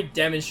I'm very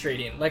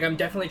demonstrating. I'm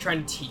definitely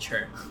trying to teach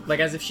her,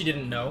 as if she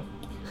didn't know.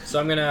 So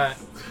I'm gonna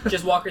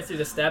just walk her through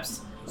the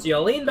steps. So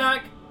you'll lean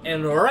back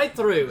and right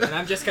through, and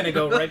I'm just gonna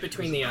go right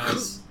between the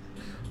eyes.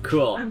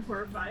 Cool. I'm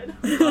horrified.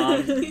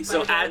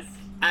 So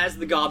as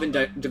the goblin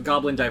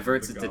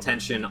diverts its goblin.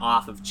 attention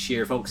off of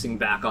Cheer, focusing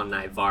back on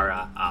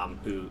Naivara,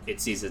 who it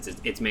sees as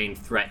its main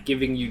threat,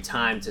 giving you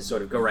time to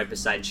sort of go right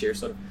beside Cheer,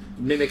 sort of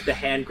mimic the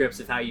hand grips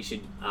of how you should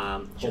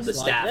hold Just the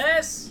staff. like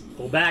this,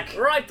 Pull back,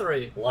 right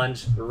through.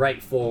 lunge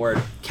right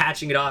forward,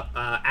 catching it up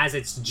as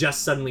it's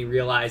just suddenly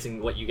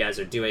realizing what you guys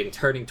are doing,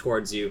 turning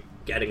towards you,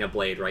 getting a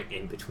blade right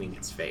in between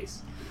its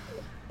face.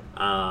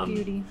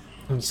 Beauty.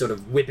 And you sort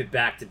of whip it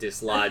back to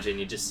dislodge, and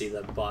you just see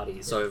the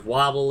body sort of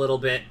wobble a little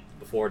bit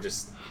before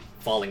just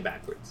falling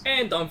backwards.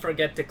 And don't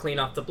forget to clean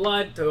off the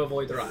blood to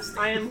avoid rust.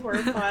 I am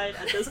horrified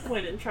at this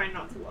point and trying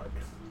not to look.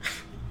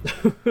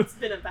 It's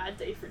been a bad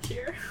day for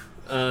Cheer.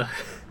 I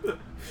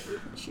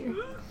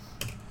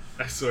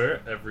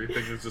swear,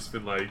 everything has just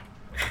been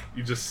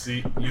you've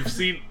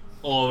seen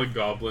all the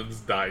goblins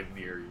die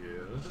near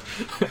you.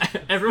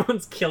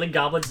 Everyone's killing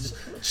goblins, just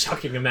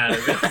chucking them at it.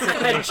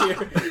 Cheer.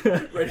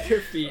 Right at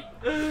your feet.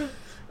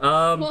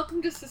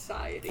 Welcome to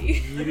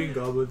society. Mutant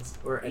goblins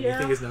or anything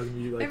Yeah. is now gonna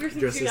be like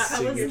Everything just a got- I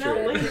was signature.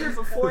 an outlander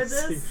before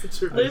this.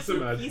 Signature. I Live just in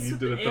imagine peace you with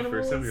did the it the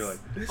first time. You're animals.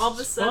 like, All of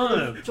a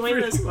sudden, fun. join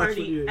this Pretty much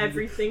party. what you-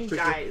 Everything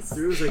dies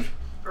Through was like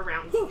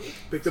around me.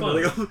 pick them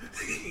Fun. up.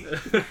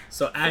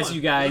 So as Fun.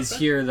 you guys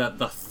hear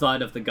the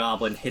thud of the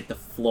goblin hit the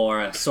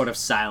floor, a sort of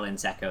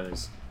silence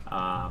echoes.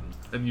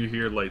 And you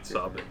hear light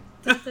sobbing.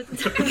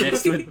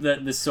 Mixed with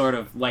the sort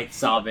of light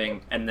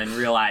sobbing, and then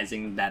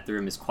realizing that the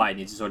room is quiet,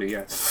 you just sort of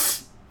hear.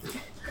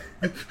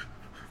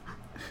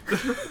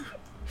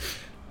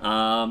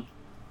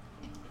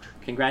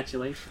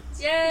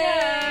 Congratulations. Yay! Beat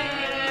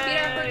our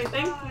Yay, first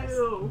thank boss.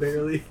 you.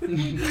 Barely.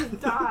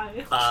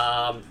 Die.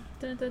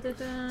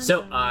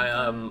 So,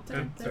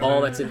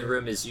 all that's in the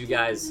room is you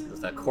guys,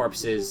 the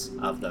corpses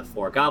of the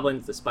 4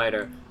 goblins, the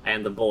spider,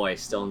 and the boy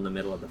still in the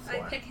middle of the I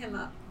floor. pick him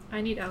up.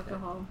 I need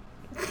alcohol.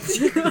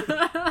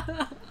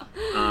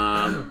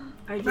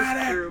 I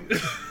just grew.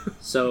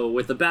 So,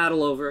 with the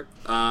battle over,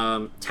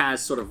 Taz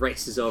sort of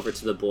races over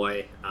to the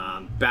boy.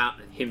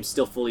 Him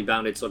still fully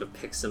bounded, sort of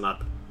picks him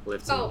up,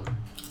 lifts him Oh, up.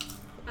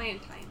 I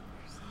untie him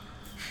first.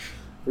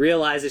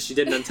 Realizes she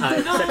didn't untie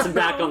him, sets him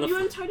back on the You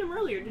untied him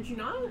earlier, did you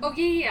not? Oh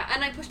yeah,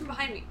 and I pushed him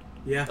behind me.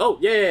 Yeah. Oh,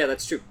 yeah,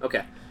 that's true.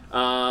 Okay.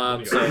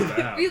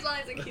 So,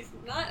 Realizing he's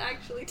not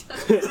actually done.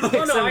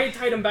 Oh no, I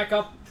tied him back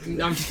up.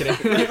 No, I'm just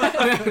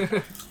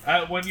kidding.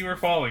 When you were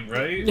falling,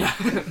 right? Yeah.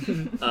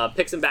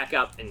 picks him back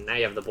up, and now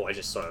you have the boy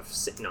just sort of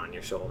sitting on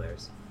your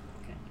shoulders.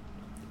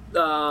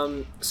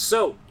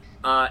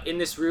 In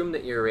this room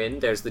that you're in,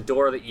 there's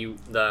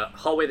the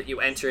hallway that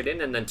you entered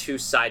in, and then 2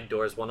 side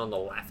doors, one on the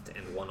left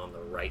and one on the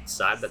right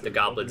side, that the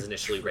goblins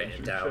initially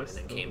ran down and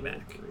then came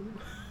back.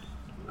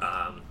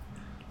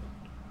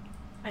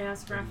 I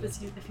asked Raph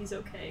if he's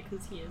okay,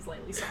 because he is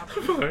lightly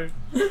sobbing.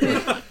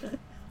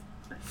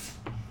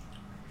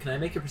 Can I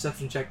make a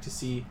perception check to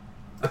see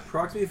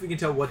approximately if we can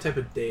tell what time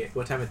of day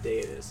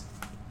it is?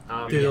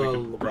 I Dude,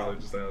 mean, we could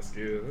probably just ask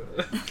you.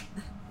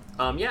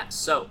 Okay,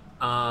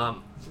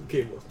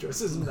 well,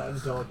 Joyce isn't that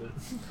intelligent.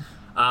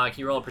 Can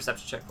you roll a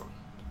perception check for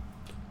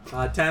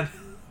me? 10.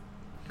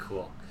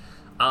 Cool.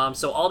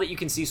 So all that you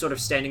can see sort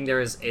of standing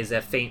there is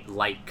a faint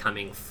light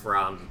coming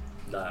from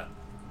the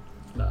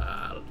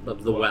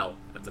well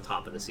at the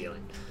top of the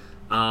ceiling.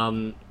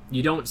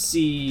 You don't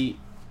see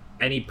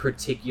any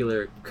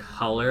particular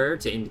color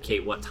to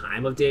indicate what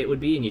time of day it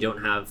would be, and you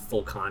don't have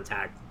full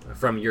contact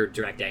from your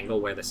direct angle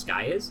where the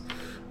sky is.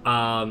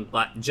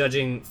 But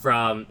judging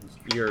from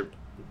your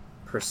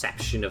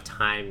perception of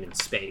time and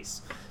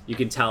space, you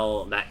can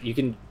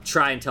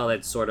try and tell that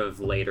it's sort of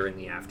later in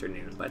the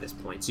afternoon by this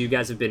point. So you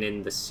guys have been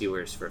in the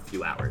sewers for a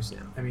few hours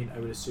now. I mean, I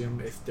would assume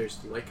if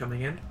there's light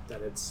coming in,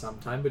 that it's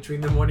sometime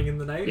between the morning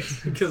and the night,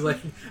 because like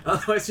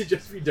otherwise it'd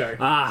just be dark.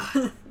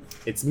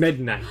 It's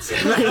midnight.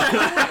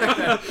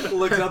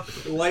 Looks up,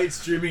 light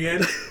streaming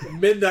in,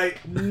 midnight.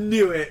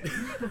 Knew it.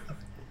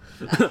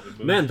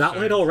 Man, that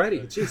late already.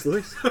 Jeez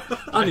Louise.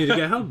 I need to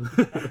get home.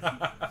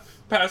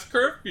 Past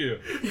curfew.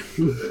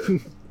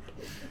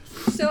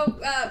 So,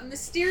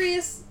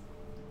 mysterious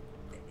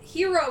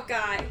hero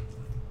guy.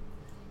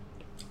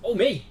 Oh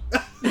me.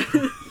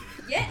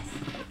 Yes.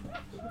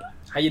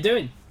 How you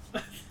doing?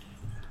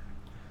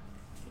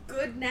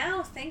 Good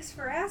now. Thanks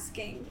for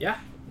asking. Yeah.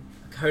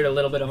 Heard a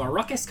little bit of a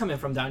ruckus coming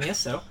from down here,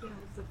 so Yeah,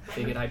 it's a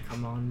figured I'd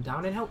come on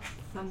down and help.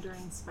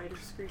 thundering spider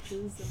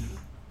screeches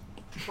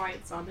and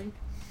quiet sobbing.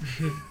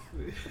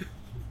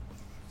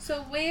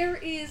 So, where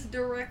is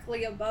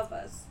directly above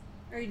us?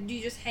 Or do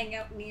you just hang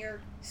out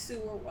near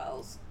sewer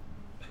wells?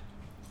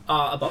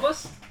 Above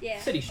us? Yeah.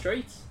 City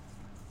streets.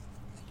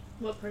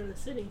 What part of the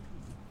city?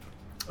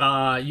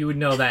 You would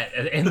know that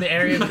in the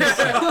area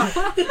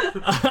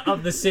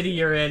of the city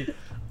you're in,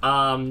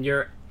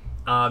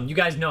 you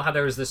guys know how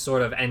there was this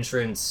sort of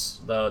entrance,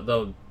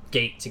 the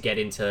gate to get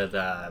into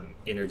the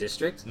inner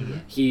district. Mm-hmm.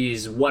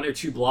 He's 1 or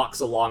 2 blocks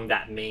along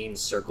that main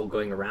circle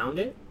going around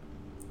it,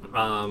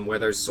 where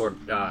there's sort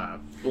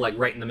of, like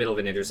right in the middle of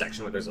an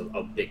intersection where there's a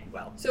big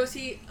well. So, is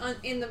he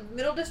in the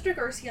middle district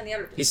or is he on the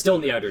outer district? He's still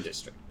in the outer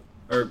district.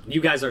 Or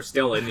you guys are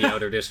still in the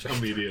outer district.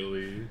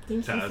 Immediately.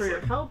 Thank you for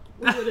your help.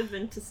 We would have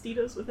been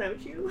Tostitos without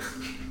you.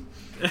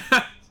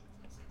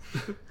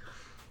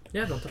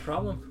 Yeah, not a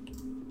problem.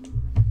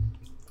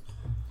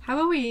 How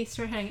about we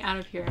start heading out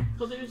of here?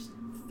 Well, there's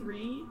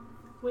 3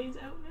 ways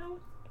out now.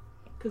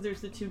 Because there's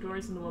the 2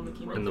 doors and the one we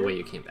came in And the through. way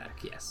you came back,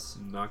 yes.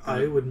 Not I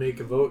good. would make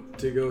a vote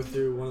to go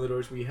through one of the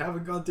doors we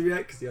haven't gone through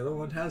yet, because the other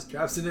one has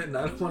traps in it, and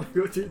I don't want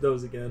to go through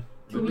those again.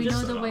 Can we We know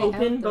just the way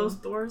open out, though.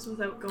 both doors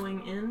without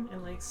going in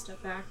and like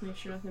step back, make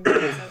sure nothing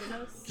breaks out of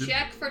us?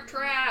 Check for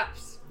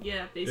traps.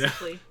 Yeah,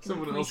 basically.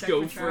 Someone we else check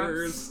go for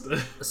traps?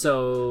 first.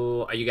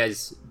 So, are you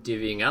guys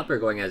divvying up or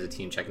going as a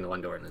team, checking the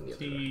one door and then the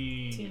other door?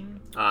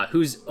 Team.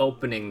 Who's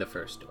opening the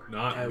first door?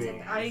 Not I me.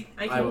 will. I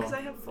I can will. because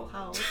I have full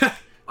health.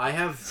 I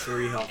have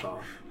 3 health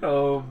off.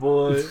 Oh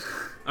boy.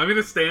 I'm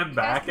gonna stand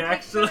back, Guys can take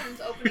actually.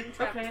 turns opening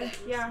trap Okay, things.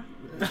 yeah.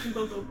 We can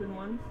both open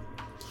one.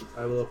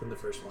 I will open the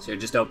first one. So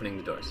you're just opening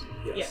the doors.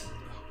 Yes.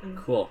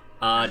 Cool.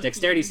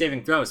 Dexterity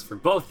saving throws for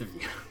both of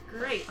you.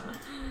 Great.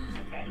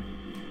 Okay.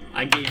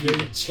 I gave you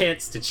a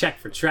chance to check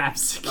for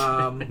traps.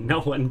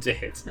 No one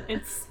did.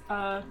 It's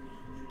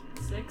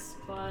 6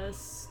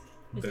 plus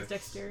is it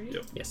dexterity?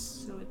 Yep. Yes.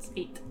 So it's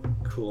 8.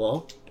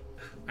 Cool.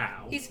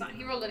 Ow. He's fine.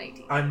 He rolled an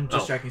 18. I'm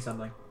just Oh. checking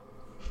something.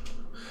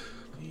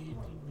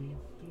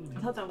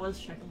 I thought that was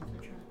checking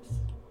for traps.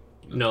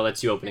 No,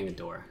 that's you opening a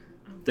door.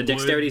 The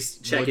dexterity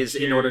check would is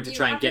in you- order to You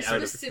try and have get to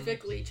out of.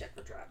 specifically check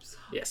for traps.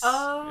 Yes.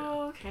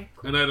 Oh, okay.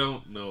 Cool. And I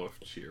don't know if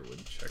Cheer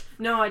would check.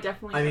 No, I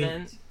definitely I mean,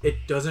 wouldn't.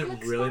 it doesn't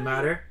Looks really fine.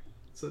 matter,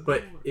 So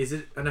but is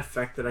it an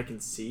effect that I can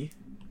see?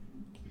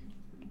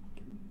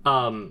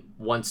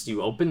 Once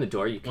you open the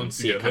door, you can Once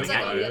see you it get coming hit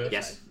at by you. it.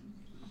 Yes.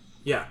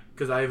 Yeah,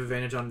 because I have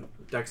advantage on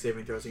dex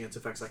saving throws against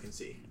effects I can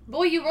see.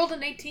 Boy, you rolled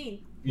an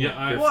 18. yeah,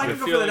 I, Well, I I can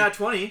go feel for the like nat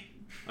 20.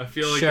 I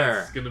feel like Sure.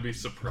 it's gonna be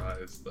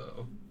surprised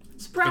though.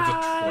 Surprise!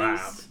 It's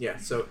a trap. Yeah,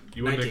 so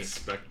You wouldn't 19.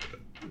 expect it.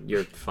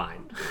 You're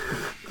fine.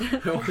 I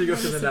only go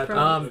for the nat 20.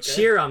 okay?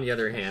 Cheer, on the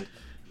other hand,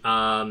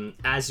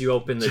 as you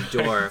open the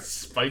door,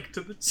 Spike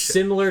to the chest.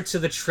 similar to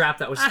the trap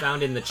that was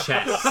found in the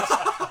chest,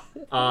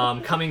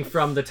 coming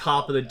from the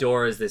top of the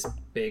door is this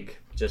big,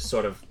 just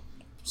sort of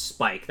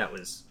spike that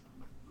was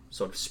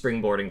sort of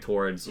springboarding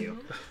towards you,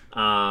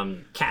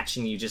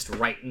 catching you just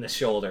right in the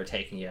shoulder,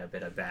 taking you a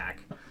bit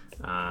aback,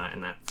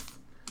 and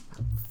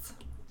that's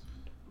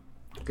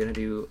gonna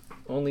do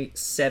only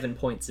 7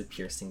 points of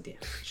piercing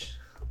damage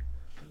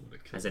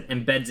as it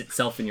embeds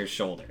itself in your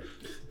shoulder.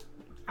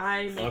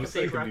 I make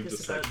Honestly, a big I could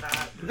ruckus do about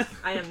the that.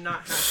 I am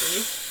not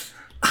happy.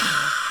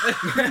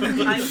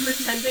 I'm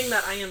pretending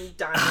that I am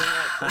dying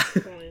at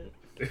this point.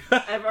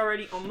 I've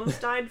already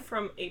almost died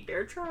from a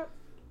bear trap.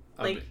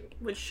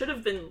 Which should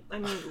have been,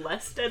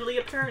 less deadly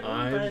apparently,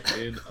 I'm but...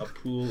 in a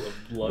pool of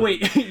blood.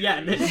 Wait,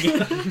 yeah,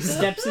 then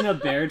steps in a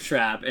bear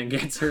trap and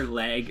gets her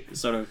leg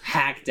sort of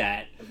hacked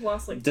at. I've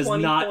lost like Does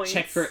 20 not points.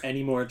 check for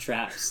any more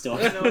traps. Still.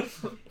 No.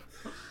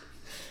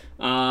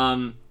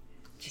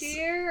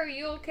 Cheer, are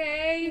you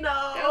okay? No.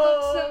 That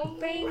looks so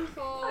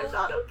painful. I'm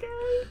not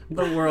okay.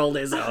 The world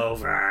is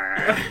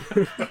over.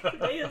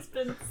 Today has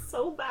been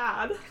so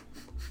bad.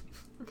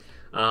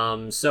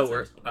 So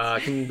we're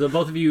can the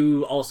both of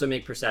you also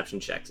make perception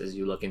checks as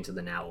you look into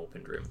the now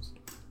opened rooms?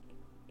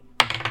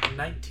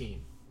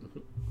 19.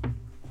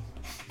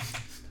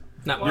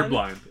 Not You're One.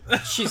 blind.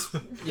 She's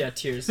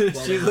Tears. Well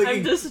She's done. looking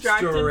I'm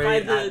distracted by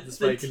straight the at the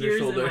spike in your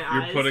tears in shoulder. my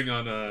You're eyes. putting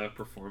on a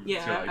performance. You're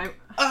Yeah, like,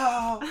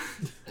 Oh!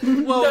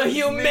 the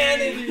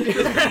humanity.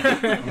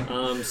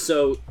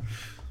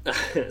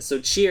 So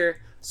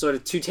Cheer, sort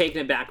of too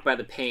taken aback by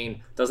the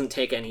pain, doesn't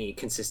take any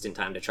consistent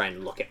time to try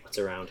and look at what's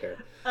around her.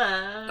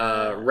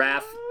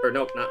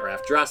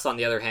 Dress, on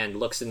the other hand,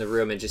 looks in the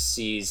room and just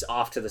sees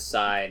off to the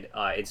side.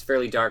 It's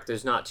fairly dark.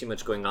 There's not too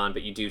much going on,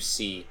 but you do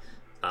see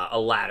a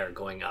ladder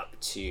going up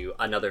to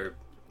another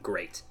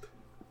grate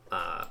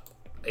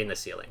in the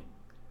ceiling,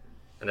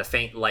 and a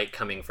faint light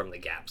coming from the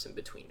gaps in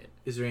between it.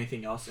 Is there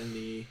anything else in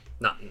the...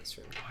 Not in this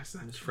room. why is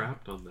that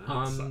trapped on that?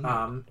 Um,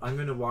 side? I'm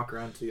going to walk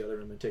around to the other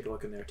room and take a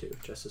look in there too,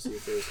 just to see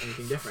if there's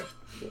anything different.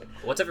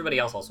 What's everybody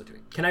else also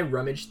doing? Can I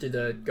rummage through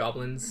the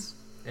goblins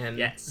and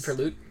Yes. for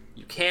loot?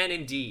 You can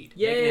indeed. Make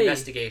Yay. an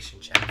investigation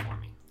check for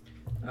me.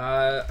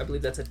 I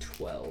believe that's a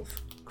 12.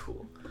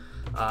 Cool.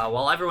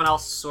 While everyone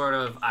else sort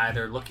of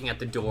either looking at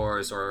the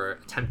doors or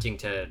attempting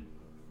to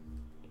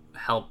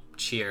help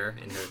Cheer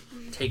in her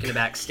taken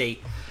aback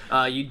state,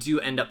 you do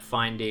end up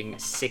finding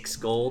 6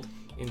 gold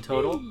in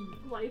total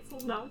Life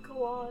will not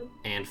go on.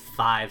 and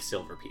 5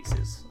 silver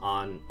pieces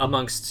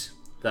amongst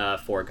the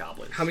 4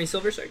 goblins. How many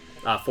silver? Sorry.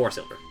 4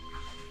 silver.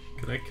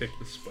 Can I kick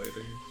the spider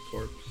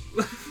corpse?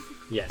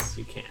 Yes,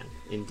 you can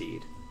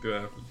indeed. Do I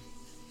have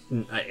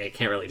I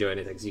can't really do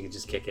anything, so you can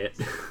just kick it.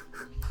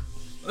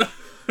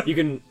 You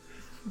can.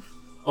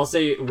 I'll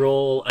say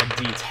roll a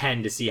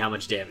d10 to see how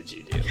much damage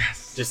you do.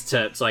 Yes. Just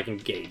so I can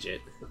gauge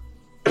it.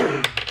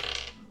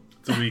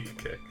 It's a weak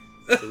kick.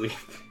 So, we,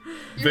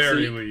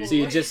 Very so weak.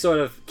 you just sort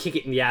of kick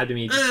it in the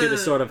abdomen. You just hear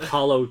this sort of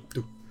hollow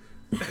doop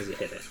as you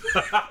hit it.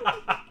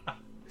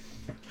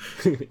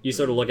 You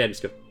sort of look at it and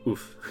just go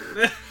oof.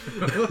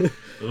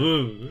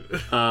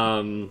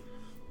 Ooh.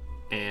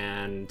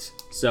 And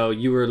so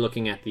you were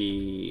looking at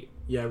the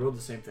Yeah, I rolled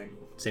the same thing.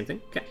 same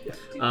thing. Okay.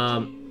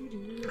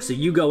 So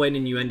you go in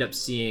and you end up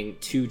seeing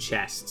 2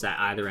 chests at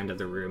either end of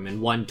the room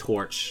and 1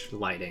 torch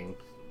lighting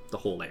the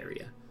whole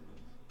area.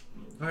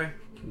 Okay.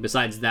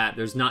 Besides that,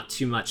 there's not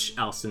too much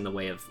else in the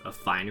way of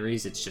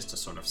fineries. It's just a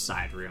sort of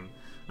side room,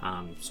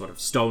 sort of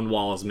stone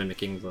walls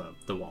mimicking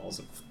the walls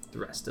of the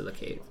rest of the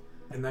cave.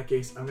 In that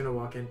case, I'm going to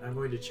walk in. I'm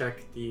going to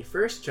check the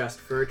first chest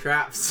for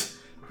traps.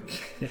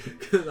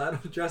 Because I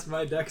don't trust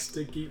my dex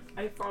to keep...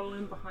 I follow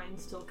in behind,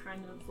 still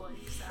kind of like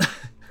sad.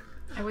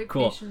 I wait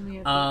Cool. patiently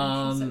at the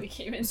entrance that we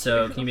came into.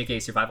 So can you make a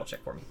survival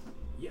check for me?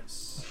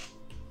 Yes.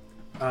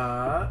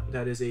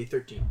 That is a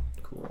 13.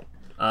 Cool.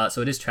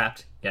 So it is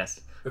trapped,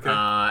 yes. Okay.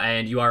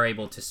 And you are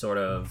able to sort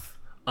of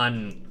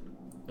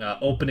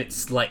open it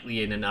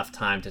slightly in enough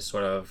time to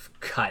sort of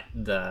cut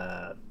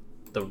the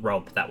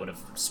rope that would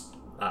have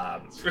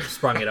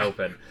sprung it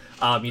open.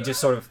 You just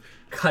sort of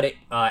cut it,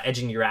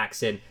 edging your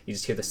axe in. You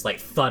just hear the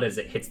slight thud as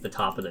it hits the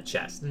top of the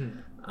chest.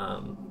 Then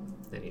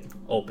you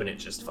open it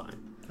just fine.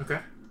 Okay.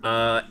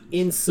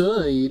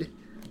 Inside,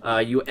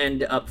 you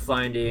end up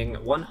finding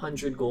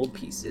 100 gold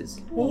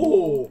pieces.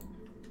 Oh.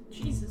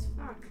 Jesus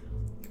fuck.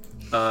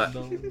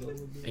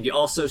 And you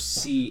also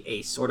see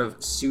a sort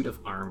of suit of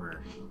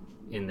armor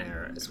in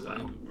there as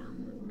well.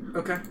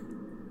 Okay.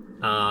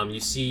 You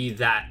see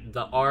that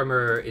the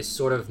armor is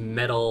sort of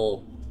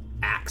metal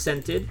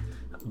accented,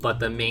 but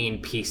the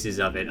main pieces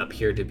of it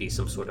appear to be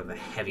some sort of a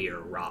heavier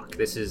rock.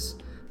 This is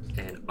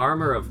an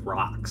armor of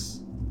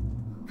rocks.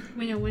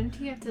 Wait, no, wouldn't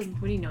he have to?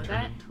 Would he know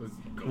that?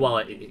 Well,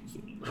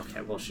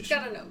 okay, well, shush.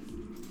 Gotta know.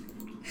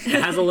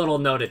 It has a little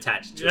note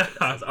attached to it.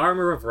 Yeah. It's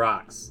armor of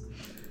rocks.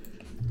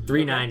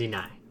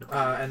 $3.99.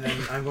 And then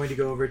I'm going to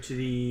go over to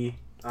the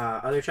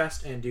other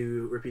chest and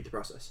repeat the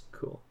process.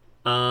 Cool.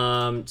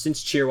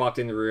 Since Cheer walked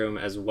in the room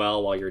as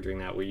well while you were doing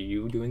that, were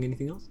you doing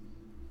anything else?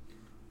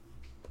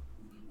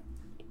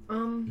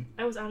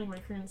 I was adding my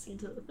currency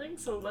to the thing,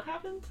 so what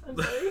happened? I'm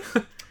sorry.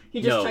 He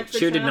just No, checked for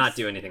Cheer did chests, not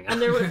do anything else.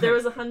 And there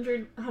was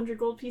 100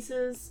 gold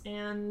pieces,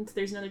 and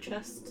there's another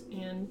chest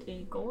and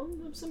a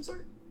golem of some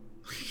sort.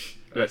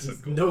 That's a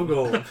goal. No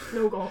gold.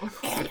 No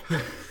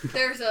golem.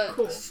 There's a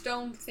Cool.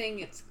 stone thing.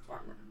 It's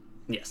armor.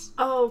 Yes.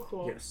 Oh,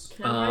 cool. Yes.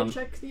 Can I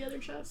check the other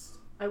chest?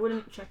 I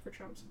wouldn't check for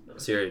traps. though.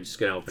 So you're just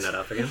gonna open it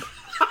up again?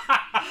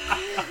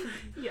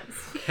 Yes.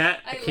 Cat,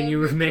 I can love you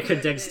your make a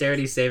commitment.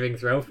 dexterity saving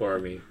throw for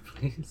me,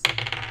 please?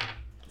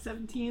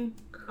 17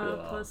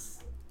 Cool.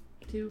 plus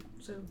 2,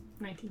 so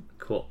 19.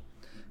 Cool.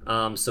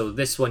 So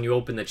this one, you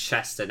open the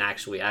chest, and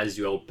actually, as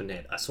you open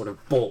it, a sort of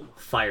bolt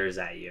fires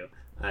at you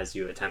as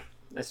you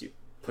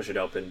push it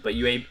open. But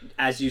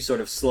as you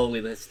sort of slowly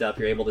lift it up,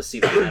 you're able to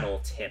see the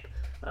metal tip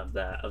of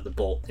the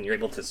bolt, and you're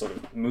able to sort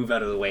of move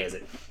out of the way as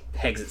it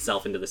pegs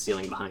itself into the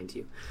ceiling behind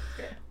you.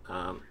 Okay.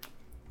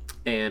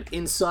 And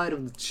inside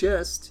of the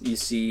chest, you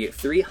see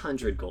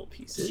 300 gold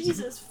pieces.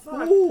 Jesus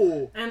fuck.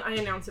 Ooh. And I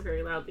announce it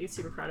very loudly,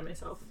 super proud of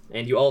myself.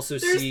 And you also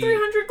There's see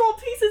 300 gold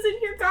pieces in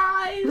here,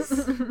 guys!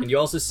 and you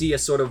also see a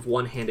sort of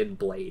one-handed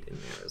blade in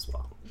there as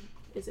well.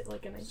 Is it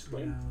like a nice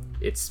blade?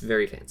 It's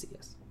very fancy,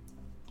 yes.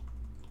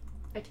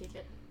 I take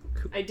it.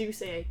 Cool. I do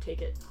say I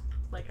take it.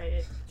 Like,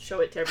 I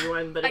show it to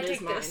everyone, but I it is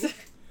take mine. this.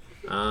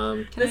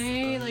 Can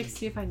I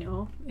see if I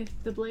know if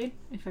the blade,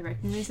 if I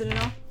recognize it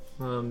at all?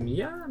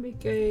 Yeah,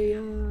 make a.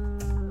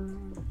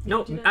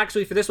 No, do that?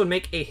 actually, for this one,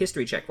 make a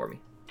history check for me.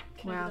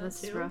 Can I Wow, do that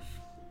this is too? rough.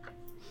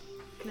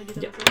 Can I do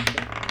that? Yeah.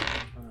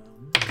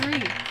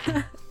 too?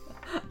 3.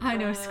 I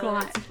know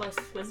squat. That's plus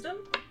wisdom?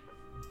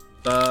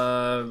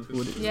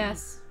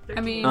 Yes.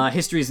 I mean,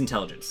 history is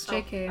intelligence.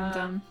 JK, I'm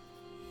dumb.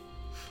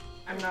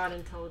 I'm not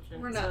intelligent.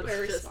 We're so not it's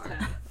very just smart.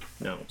 10.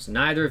 No, so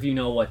neither of you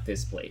know what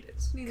this blade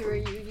is. Neither are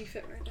you. You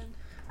fit right in.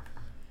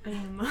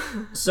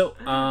 So,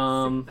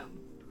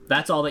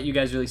 that's all that you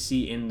guys really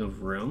see in the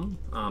room,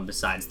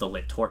 besides the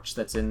lit torch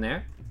that's in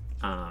there.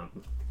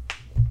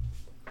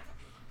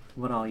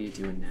 What all are you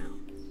doing now?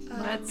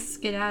 Let's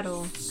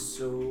skedaddle.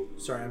 So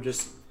sorry, I'm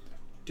just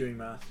doing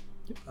math.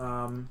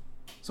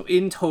 So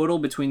in total,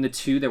 between the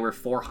two, there were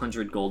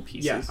 400 gold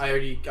pieces. Yeah, I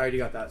already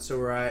got that. So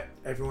we're at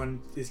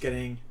everyone is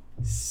getting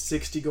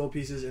 60 gold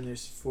pieces, and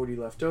there's 40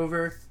 left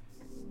over.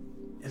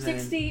 And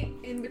 60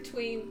 in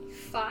between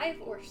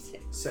 5 or 6.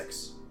 then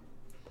 6.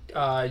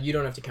 You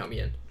don't have to count me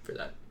in for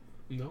that.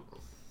 No.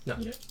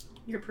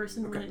 Your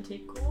person wouldn't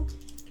take gold?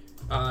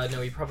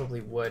 No, he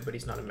probably would, but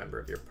he's not a member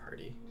of your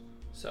party.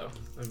 So,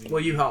 I mean. Well,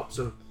 you help,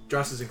 so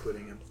Dross is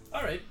including him.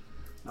 All right.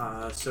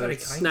 So Very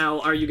it's, kind. Now,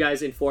 are you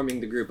guys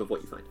informing the group of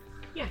what you find?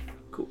 Yeah.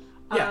 Cool.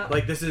 yeah,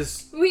 like this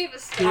is We have a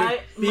staff.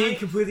 being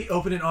completely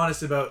open and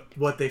honest about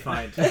what they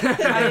find.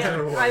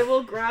 I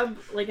will grab,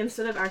 like,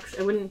 instead of actually,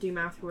 I wouldn't do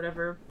math or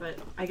whatever, but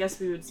I guess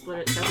we would split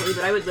it separately,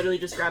 but I would literally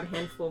just grab a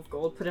handful of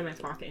gold, put it in my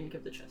pocket, and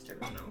give the chest to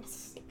everyone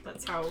else.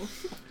 That's how. Cool.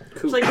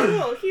 It's like,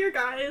 oh, here,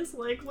 guys,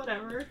 like,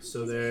 whatever.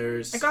 So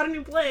there's I got a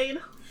new blade.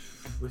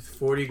 with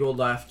 40 gold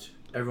left,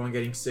 everyone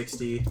getting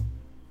 60.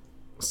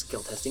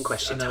 Skill testing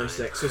question Another time.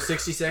 6, so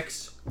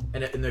 66,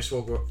 and there's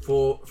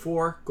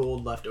 4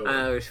 gold left over.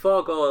 There's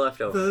 4 gold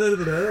left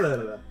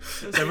over.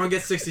 So everyone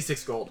gets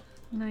 66 gold.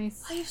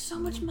 Nice. I have so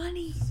much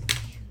money.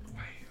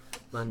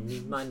 Money,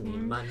 money,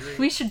 money.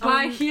 We should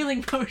buy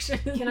healing potions.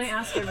 Can I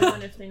ask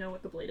everyone if they know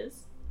what the blade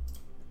is?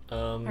 I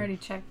already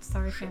checked.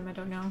 Sorry, fam. I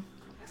don't know.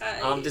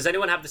 Does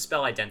anyone have the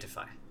spell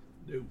Identify?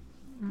 No.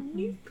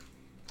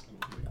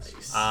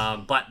 Nice.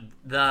 But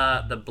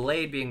the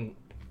blade being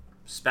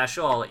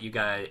special, I'll let you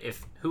guys.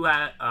 Who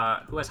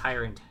has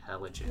higher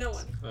intelligence? No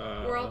one.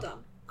 We're all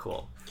dumb.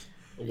 Cool.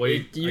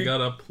 Wait, I got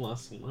a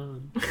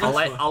 +1.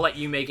 I'll let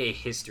you make a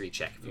history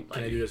check if you'd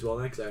Can I like. do it as well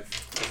then? Because I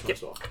have Yep.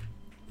 as well.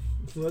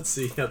 Let's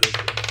see how this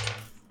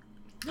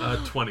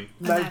goes. 20.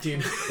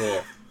 19.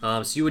 Cool.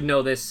 So you would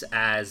know this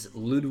as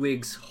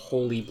Ludwig's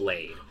Holy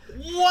Blade.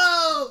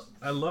 Whoa!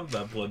 I love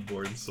that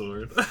Bloodborne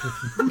sword.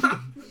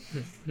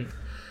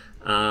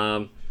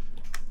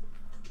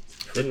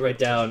 Didn't write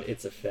down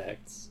its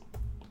effects.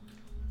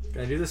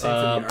 Can I do the same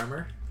for the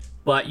armor?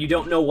 But you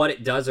don't know what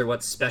it does or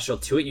what's special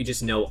to it. You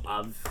just know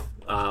of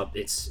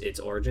its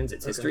origins,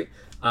 its history.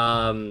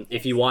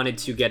 If you wanted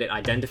to get it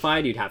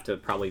identified, you'd have to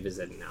probably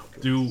visit an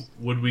alchemist.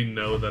 Would we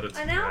know that it's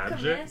An magic?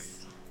 alchemist.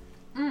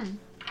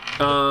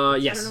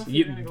 Yes. if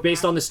you're gonna go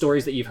Based back. on the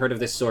stories that you've heard of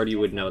this sword, you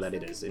would know that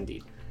it is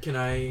indeed. Can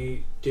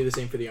I do the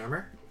same for the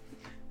armor?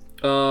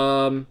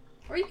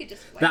 Or you could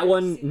just wear That it,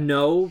 one, see what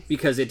no,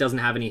 because it doesn't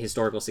have any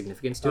historical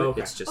significance to it.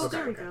 Okay. It's just Oh,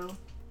 there we Okay. go.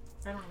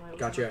 I don't know why it was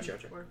Gotcha, not gotcha,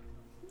 gotcha. before.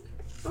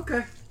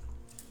 Okay.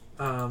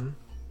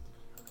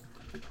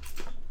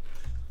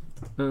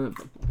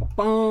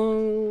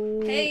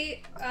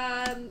 Hey,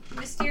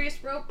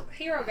 mysterious rope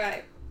hero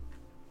guy.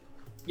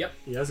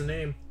 He has a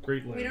name.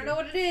 Great We don't know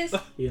what it is.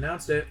 He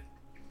announced it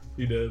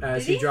He did.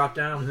 as Did he he? dropped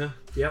down.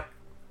 Yep.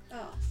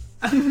 Oh.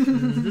 Mhm. I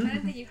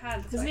didn't think you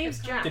had. His name's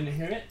Jack. Didn't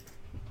hear it.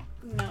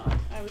 No,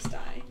 I was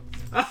dying.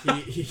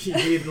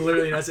 he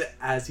literally announced it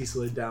as he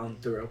slid down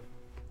the rope.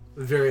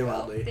 Very Well,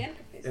 loudly. Dan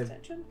pays And-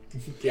 attention.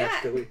 Yeah,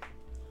 Yeah. Billy.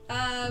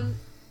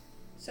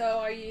 So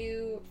are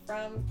you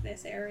from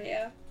this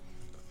area?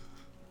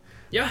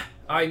 Yeah,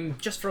 I'm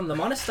just from the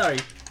monastery.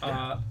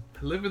 I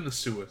live in the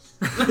sewers.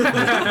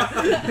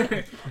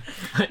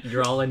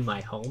 You're all in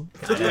my home.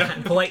 Can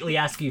I politely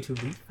ask you to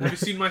leave? Have you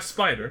seen my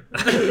spider?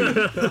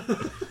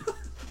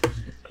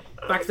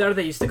 Back there,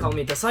 they used to call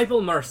me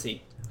Disciple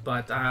Mercy,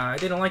 but I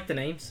didn't like the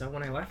name, so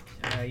when I left,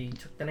 I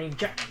took the name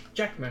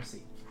Jack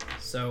Mercy.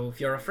 So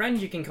if you're a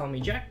friend, you can call me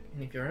Jack,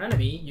 and if you're an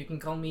enemy, you can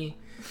call me.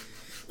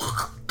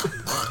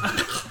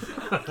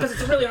 Because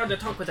it's really hard to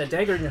talk with a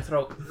dagger in your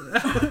throat.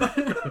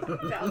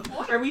 Valid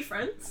point. Are we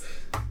friends?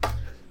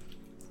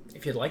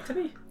 If you'd like to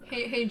be.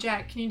 Hey,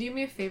 Jack, can you do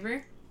me a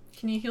favor?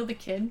 Can you heal the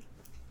kid?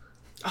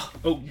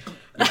 Oh,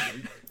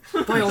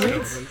 By all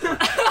means.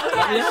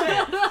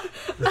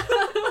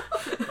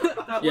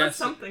 That Yes. was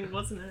something,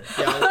 wasn't it?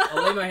 Yeah,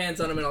 I'll lay my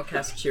hands on him and I'll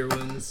cast Cure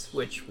Wounds,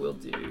 which will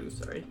do.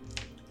 Sorry.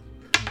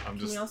 I'm Can we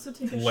just also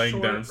take a laying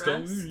short down rest?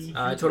 still.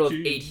 A total of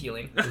 8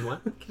 healing. And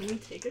what? Can we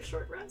take a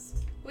short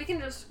rest? We can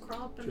just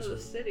crawl up into the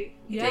city.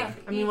 You Yeah.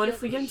 take- I mean, what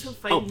if we get into a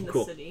fight Oh, in the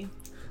cool. city?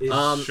 Is,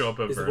 Show up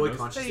at is the boy Verna's.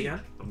 conscious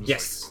again? I'm just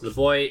Yes, the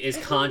boy is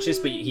conscious,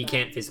 but he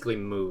can't physically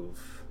move.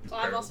 So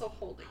I'm also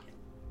holding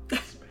it.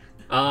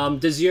 Does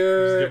Just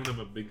your giving him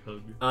a big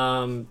hug.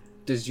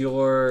 do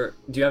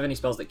you have any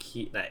spells that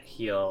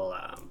heal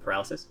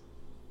paralysis?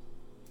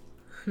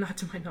 Not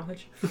to my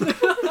knowledge.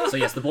 So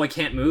yes, the boy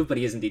can't move, but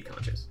he is indeed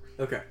conscious.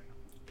 Okay.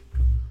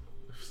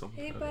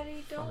 Hey,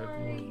 buddy, don't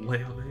worry.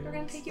 Lay on We're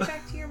gonna take you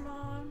back to your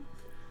mom.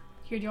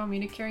 Here, do you want me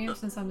to carry him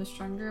since I'm the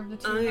stronger of the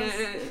two Oh, of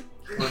us?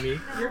 For me?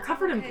 You're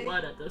covered Okay. in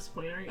blood at this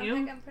point, aren't I you?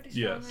 think I'm pretty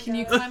strong. Yes. I Can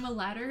you guess. climb a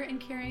ladder and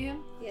carry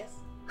him? Yes.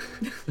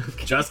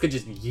 Jessica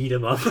just yeet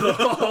him up the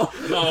hole.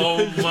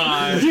 Oh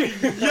my!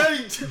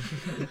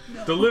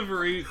 Yeet!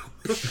 Delivery.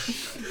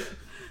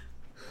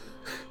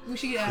 We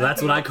should get out.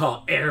 That's what I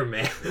call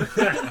airman.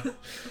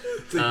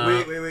 It's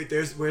like,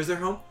 wait. Where's their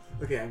home?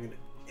 Okay, I'm gonna.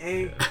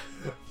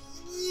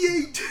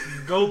 Yeet!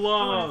 Go Oh,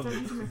 long.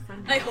 these are my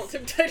friends. I hold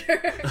him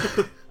tighter.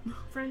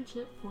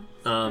 Friendship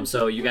points.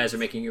 So you guys are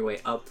making your way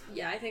up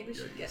Yeah, I think we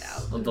should get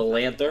out. on the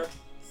ladder.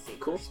 Safer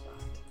Cool. spot.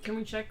 Can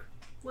we check,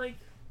 like,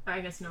 I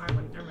guess no, I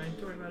wouldn't. Never mind.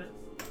 Don't worry about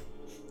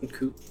it.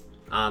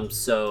 Cool.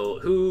 So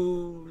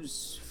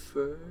who's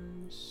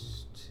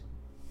first?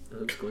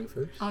 Who's going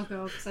first? I'll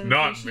go. 'Cause I'm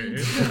Not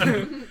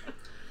impatient. me.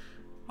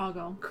 I'll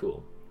go.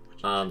 Cool.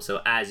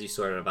 So as you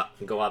sort of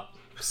go up,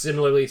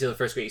 similarly to the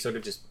first grade, you sort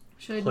of just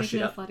Should I Push make it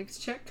an up. athletics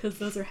check? Because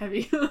those are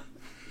heavy.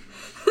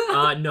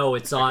 no,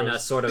 it's on a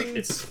goes sort of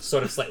it's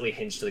sort of slightly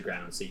hinged to the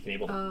ground, so you can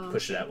able to Oh,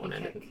 push it at one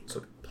end okay. and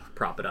sort of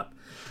prop it up.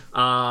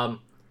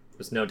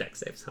 There's no deck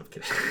saves. I'm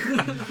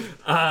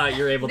kidding.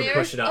 You're able to There's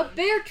push it a up,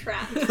 bear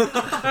trap.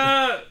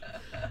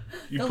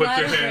 You The put your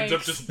ladder hands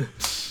up, breaks.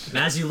 just. and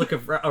as you look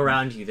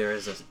around you, there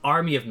is an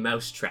army of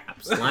mouse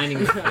traps lining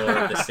the floor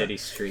of the city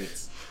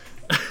streets.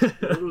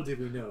 Little did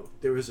we know,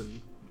 there was a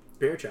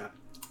bear trap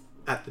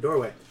at the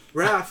doorway.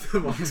 Wrath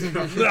walks in.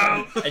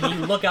 No! And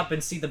you look up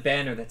and see the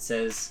banner that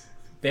says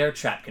Bear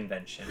Trap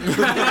Convention.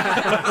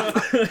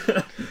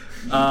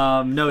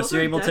 No, Those so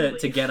you're are able deadly.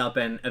 to get up,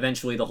 and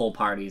eventually the whole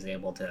party is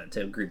able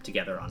to group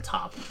together on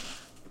top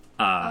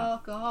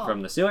Alcohol.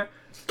 from the sewer.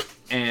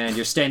 And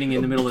you're standing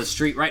in the middle of the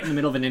street, right in the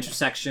middle of an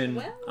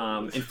intersection.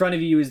 In front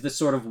of you is the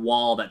sort of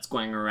wall that's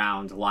going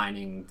around,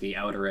 lining the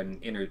outer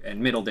and inner and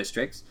middle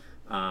districts.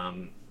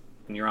 And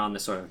you're on the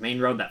sort of main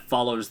road that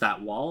follows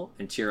that wall,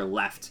 and to your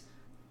left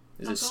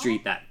is a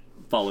street that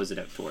follows it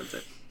out towards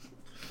it.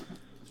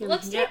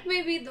 Let's take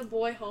maybe the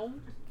boy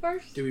home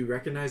first. Do we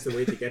recognize the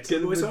way to get to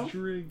the boy's home?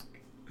 drink.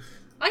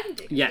 I can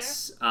take him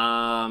Yes, Should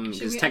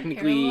because we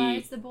technically,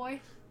 unparalyze the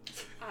boy?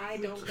 there. I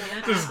don't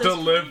know. Just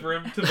deliver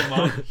him to the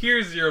mom.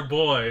 Here's your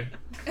boy.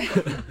 He's a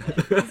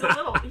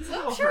little I'm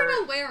sure hurt.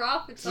 it'll wear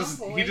off at some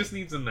point. He just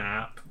needs a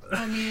nap.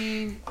 I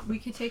mean, we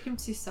could take him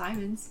to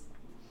Simon's.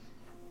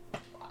 Are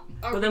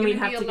Well, we then we'd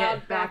gonna have be to allowed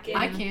get back in.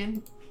 I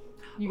can.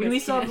 You When we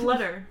guys still have can't. the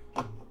letter.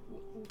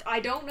 I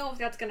don't know if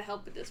that's gonna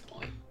help at this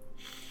point.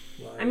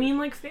 I mean,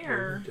 like,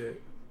 fair.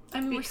 I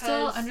mean, we're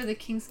still Because- under the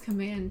king's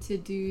command to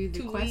do the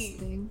To quest leave.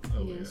 thing.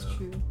 Oh, Yeah, it's yeah.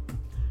 true.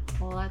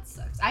 Well, that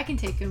sucks. I can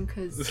take him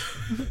because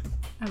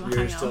I'm a high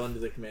You're elf. still under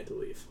the command to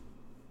leave.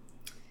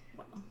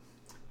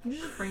 You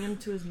just bring him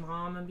to his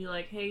mom and be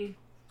like, hey,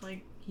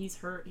 like, he's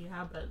hurt,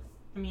 yeah, but,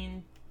 I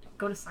mean,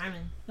 go to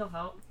Simon. He'll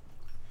help.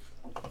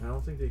 I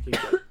don't think they can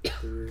get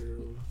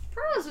through.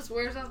 Pearls just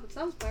wears off at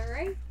some point,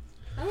 right?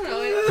 I don't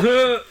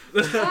know.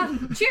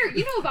 Cheer,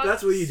 you know about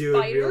That's what you do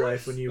in real spiders?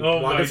 life when you Oh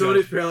walk my up someone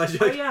God. who's paralyzed.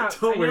 You're like, Oh, yeah,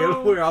 don't I worry, know.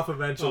 it'll wear off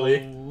eventually.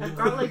 I've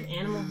got, like,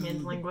 animal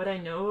handling. Would I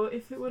know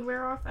if it would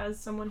wear off as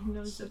someone who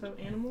knows about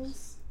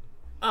animals?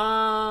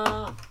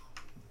 Uh,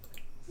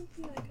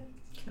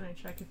 Can I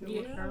check if it would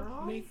yeah, wear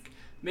off?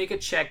 make a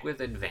check with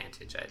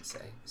advantage, I'd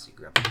say. So you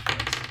grab the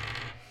first.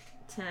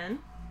 10.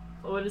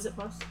 What is it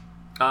plus?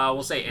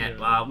 We'll say,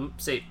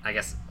 say, I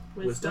guess,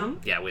 Wisdom.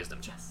 yeah, wisdom.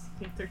 Yes.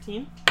 Okay,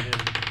 13. And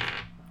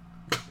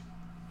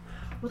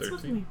What's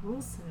with 13. my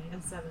rules today?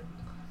 And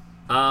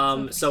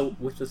 7. So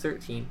with the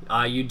 13,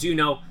 you do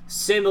know,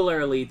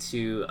 similarly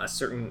to a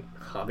certain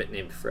hobbit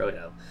named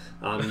Frodo,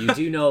 you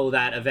do know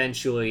that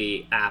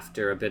eventually,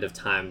 after a bit of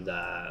time,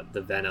 the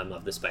venom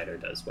of the spider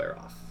does wear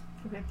off.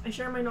 Okay. I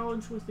share my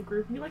knowledge with the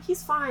group and be like,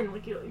 he's fine.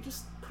 Like, you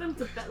just put him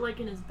to bed, like,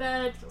 in his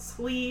bed. He'll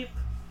sleep.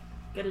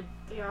 Get a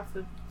day off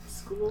of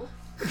school.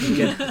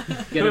 Get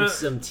him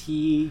some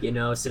tea, you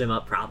know, sit him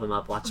up, prop him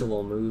up, watch a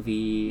little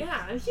movie.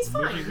 Yeah, he's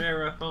Movie fine.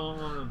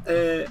 marathon.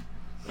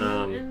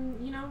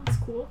 And, you know, it's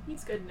cool.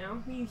 He's good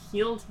now. We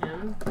healed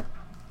him.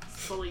 He's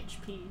full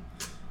HP.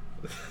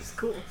 It's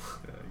cool.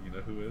 Yeah, you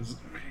know who is.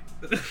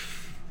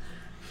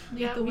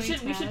 Yeah, the we way should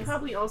Taz.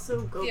 probably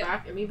also go Yeah.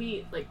 back and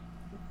maybe, like,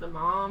 the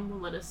mom will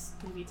let us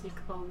maybe take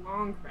a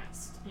long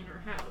rest in her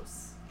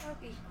house. That'd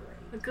be great.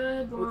 A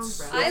good long Let's-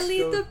 rest. I Let's lead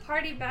go- the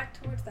party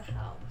back towards the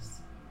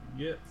house.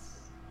 Yes.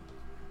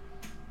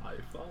 I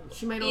follow.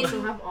 She might In,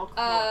 also have alcohol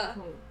uh, at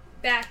home.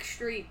 Back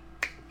street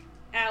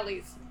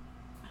alleys.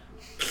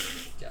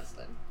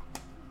 Justin.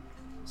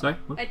 Sorry?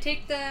 What? I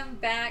take them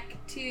back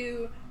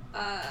to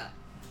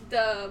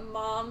the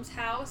mom's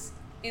house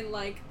in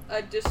like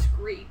a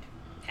discreet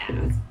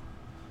path.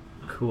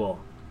 Cool.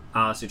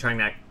 So you're trying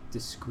to act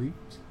discreet?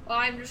 Well,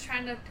 I'm just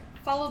trying to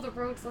follow the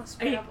roads less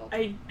traveled.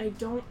 I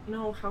don't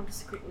know how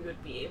discreet we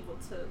would be able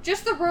to.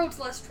 Just the roads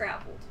less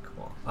traveled.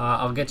 Cool.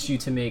 I'll get you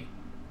to make...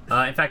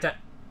 in fact,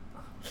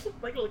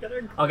 Like, look at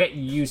her. I'll get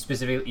you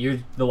specifically... You're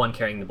the one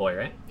carrying the boy,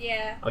 right?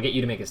 Yeah. I'll get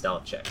you to make a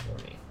stealth check for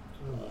me.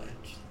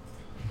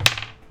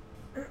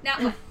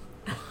 Not one.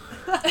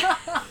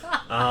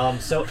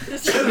 So...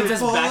 This guy gets us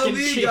Follow back in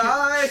me, shape.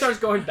 guys! Starts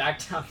going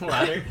back down the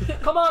ladder.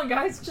 Come on,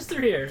 guys, just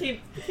through here.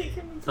 Keep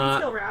him Uh,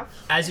 still, Raph.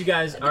 As you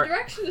guys The are...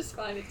 direction is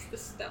fine. It's the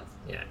stealth.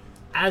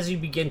 As you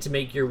begin to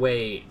make your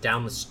way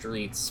down the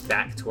streets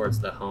back towards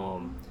the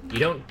home, you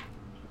don't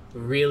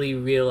really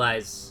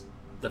realize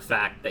the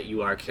fact that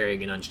you are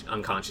carrying an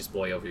unconscious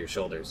boy over your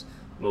shoulders,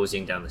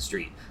 moseying down the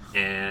street.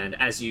 And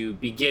as you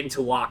begin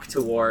to walk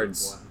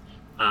towards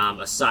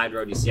a side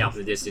road you see out in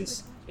the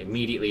distance,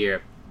 immediately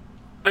you're,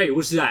 hey,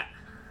 what's that?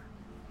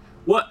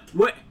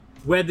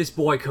 Where'd this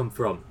boy come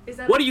from? Is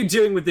that What are you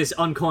doing with this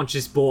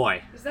unconscious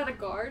boy? Is that a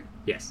guard?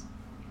 Yes.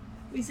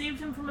 We saved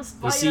him from a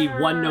spider. You see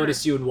one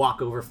notice you and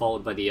walk over,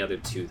 followed by the other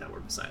two that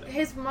were beside him.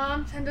 His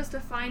mom sent us to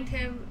find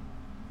him,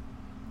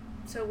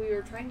 so we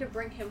were trying to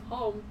bring him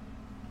home.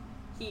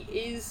 He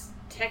is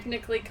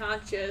technically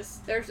conscious.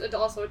 There's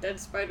also a dead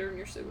spider in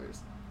your sewers.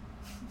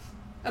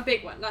 A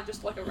big one, not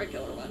just like a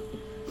regular one.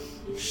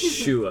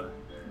 Sure.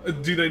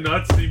 Do they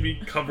not see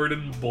me covered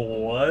in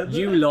blood?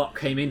 You lot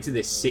came into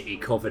this city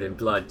covered in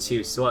blood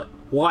too, so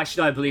why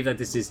should I believe that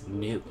this is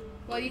new?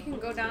 Well, you can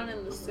go down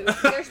in the sewer.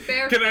 There's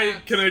bear Can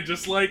traps. I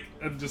just like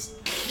and just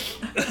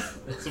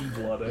some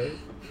blood out?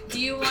 Do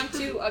you want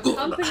to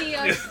accompany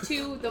us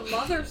to the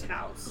mother's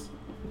house?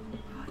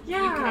 You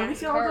Yeah, can we ask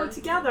can all go her.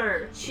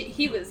 together.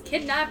 He was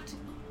kidnapped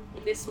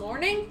this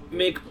morning.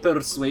 Make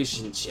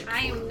persuasion check.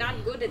 I am not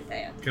good at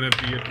that. Can it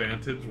be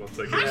advantage once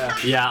I get? Yeah.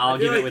 Yeah, I'll I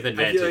feel give it like- with I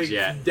feel advantage. like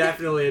Yeah.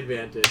 Definitely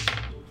advantage.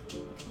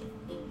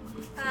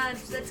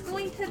 So that's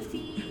going to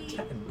be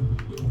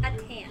a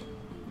 10.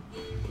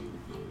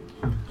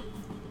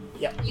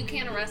 Yep. You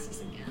can't arrest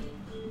us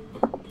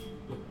again.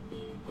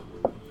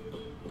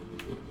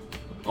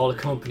 I'll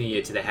accompany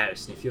you to the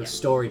house, and if your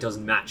story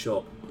doesn't match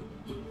up,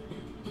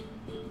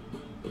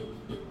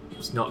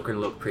 it's not going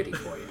to look pretty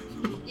for you.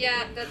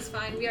 Yeah, that's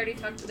fine. We already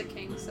talked to the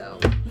king, so.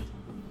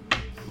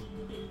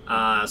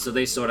 So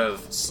they sort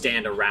of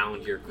stand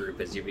around your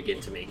group as you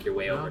begin to make your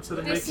way over Now to to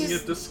the the house. This making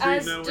is it discreet,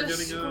 as now we're getting,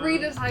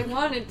 discreet as I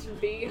want it to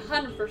be.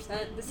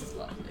 100%. This is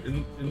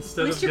lovely.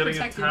 Instead of least you're getting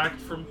protected.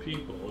 attacked from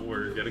people,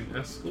 we're getting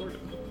escorted.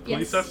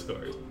 Police Yes.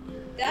 escort.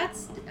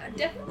 That's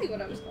definitely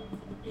what I was going for.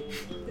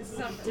 This is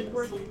on Did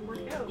purpose. work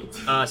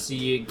out. So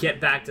you get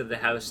back to the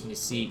house, and you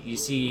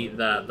see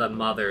the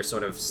mother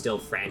sort of still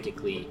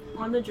frantically.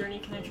 On the journey,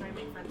 can I try and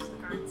make friends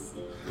with the guards?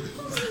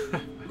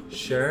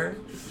 Sure.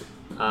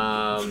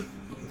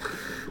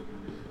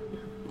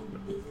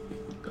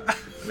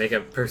 Make a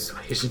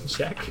persuasion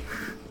check.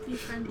 Be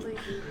friendly.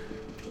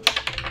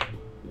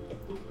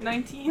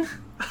 19.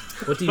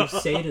 What do you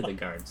say to the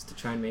guards to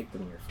try and make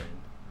them your friend?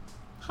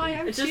 Hi,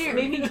 I'm It just Cheer.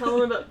 made me tell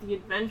them about the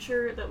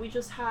adventure that we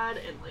just had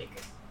and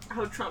like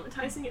how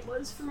traumatizing it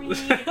was for me.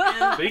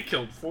 And They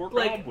killed 4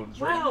 like, goblins.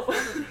 wow. Right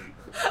in front of me.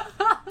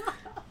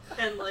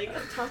 And like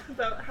talk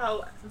about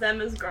how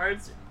them as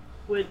guards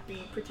would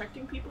be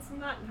protecting people from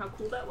that and how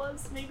cool that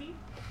was, maybe.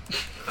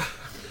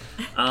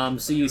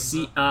 So you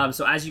see,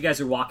 so as you guys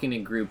are walking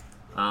in group,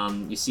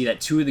 you see that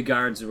 2 of the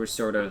guards were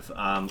sort of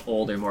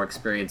older, more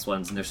experienced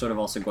ones, and they're sort of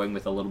also going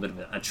with a little bit of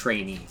a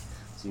trainee.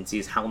 So you can see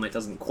his helmet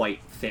doesn't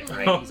quite fit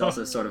right. He's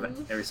also sort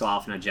of every so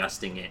often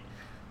adjusting it.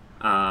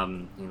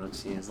 He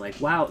looks, he's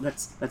like, "Wow,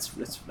 that's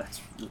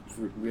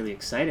really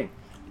exciting."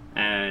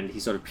 And he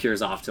sort of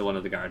peers off to one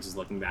of the guards, is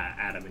looking back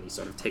at him, and he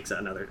sort of takes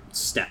another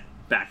step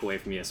back away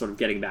from you, sort of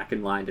getting back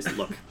in line to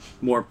look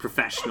more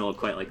professional,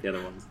 quite like the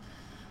other ones.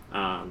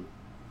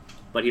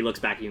 But he looks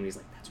back at you and he's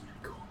like, "That's really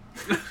cool.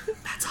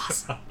 That's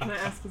awesome." Can I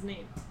ask his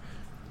name?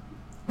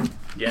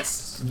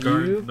 Yes,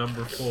 Guard you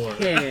number 4.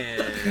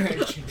 can.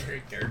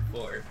 Generic guard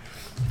 4.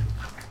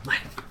 My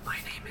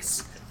name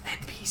is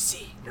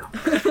NPC. No.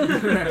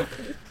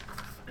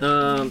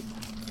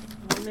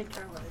 We'll make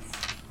our lives.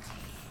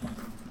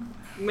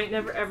 You might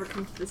never ever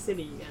come to the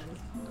city again.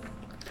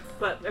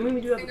 But I mean, we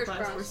do have Fingers a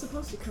class. crossed. We're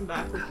supposed to come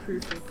back with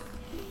proof of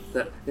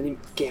The name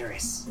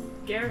Garrus.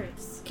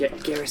 Garrus.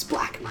 Garrus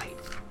Blackmite.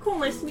 Cool,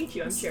 nice to meet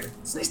you. I'm Cher.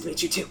 It's nice to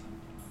meet you too.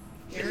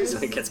 Garrus. So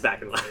he gets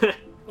back in line.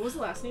 What was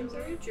the last name?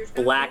 Sorry.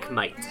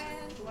 Blackmite.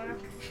 Black.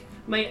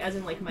 Might, as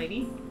in like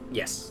mighty.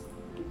 Yes.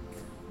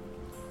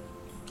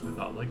 I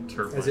thought like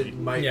termite. As it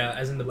might. Yeah,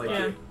 as in the Like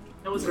Yeah, it.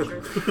 I wasn't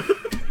sure.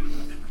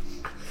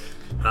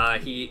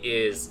 He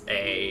is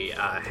a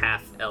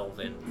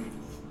half-elven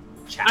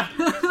chap.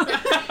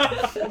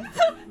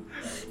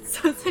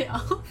 So say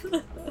all.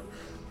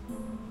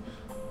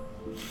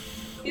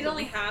 He's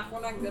only half.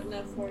 We're not good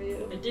enough for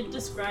you. I did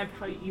describe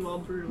how you all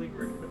brutally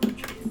murdered a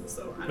bunch of people,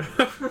 so I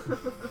don't know.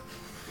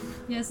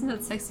 Yeah, isn't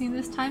that sexy in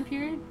this time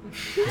period?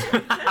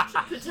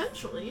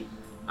 Potentially.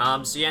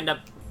 So you end up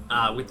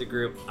with the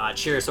group.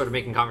 Cheer is sort of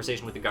making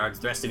conversation with the guards.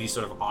 The rest of you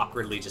sort of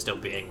awkwardly just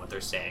obeying what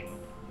they're saying,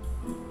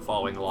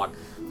 following along.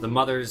 The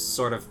mother's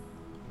sort of,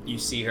 you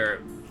see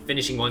her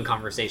finishing one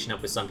conversation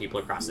up with some people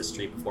across the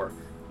street before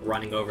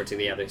running over to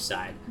the other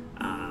side,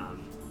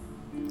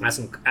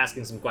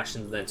 asking some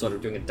questions, and then sort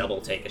of doing a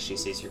double take as she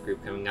sees your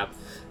group coming up,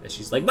 and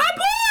she's like, "My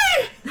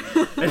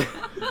boy!" and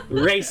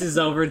races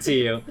over to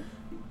you,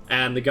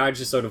 and the guards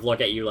just sort of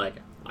look at you like,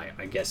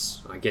 I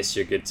guess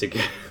you're good to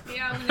go."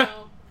 Yeah, we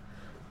know.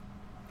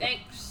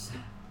 Thanks.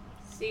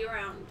 See you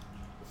around.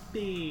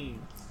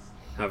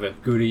 Have a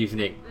good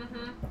evening.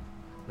 Mm-hmm.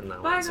 And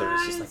that Bye, one sort of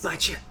is just guys. like, "Bye,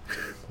 Chip."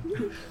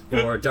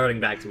 Or darting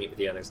back to meet with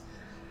the others.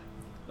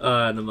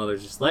 And the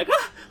mother's just like, where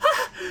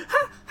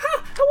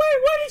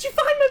did you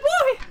find my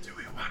boy? Do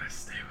we want to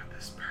stay with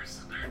this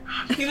person or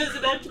not? He was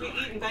about to be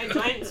eaten by a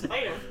giant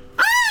spider.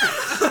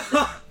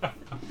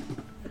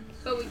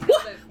 But we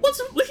killed him.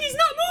 He's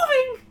not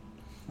moving!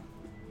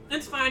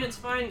 It's fine, it's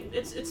fine.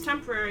 It's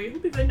temporary. He'll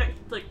be good next,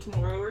 like,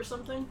 tomorrow or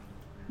something.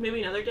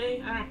 Maybe another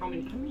day. I don't know how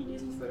many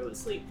days he's Frodo would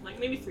sleep. Like,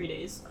 maybe 3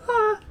 days.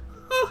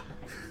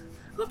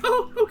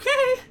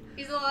 Okay.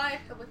 He's alive.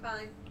 He'll be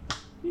fine.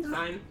 He's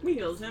fine. We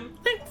healed him.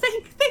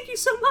 Thank you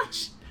so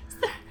much. Is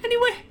there any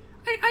way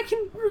I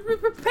can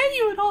repay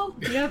you at all?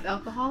 Do you have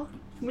alcohol?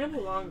 We have a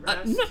long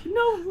rest.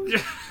 No.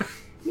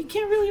 We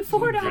can't really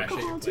afford Crashing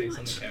alcohol your too place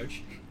on much. the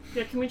couch.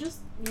 Yeah, can we just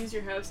use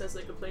your house as,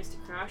 like, a place to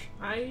crash?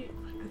 I've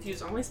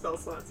used all my spell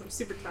slots. I'm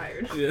super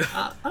tired.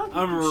 Yeah.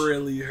 I'm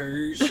really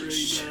hurt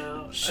right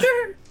now.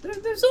 Sure.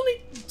 There's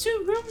only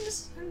 2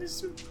 rooms, and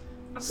there's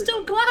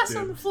still glass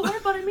on the floor.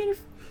 But I mean,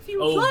 if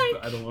you Oh,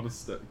 like, I don't want to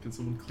step. Can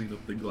someone clean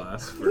up the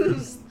glass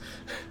first?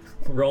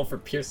 roll for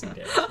piercing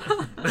damage.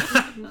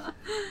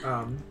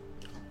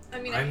 I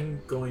mean, I'm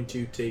going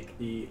to take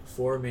the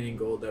 4 remaining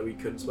gold that we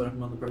couldn't split up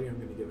among the party. I'm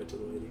going to give it to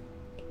the lady.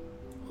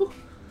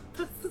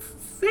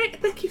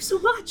 Thank you so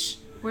much.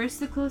 Where's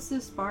the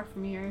closest bar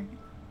from here?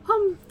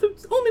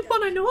 The only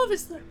one I know of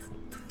is the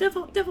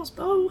Devil's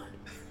Bow.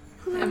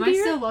 Am I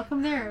still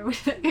welcome there? Or would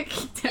I get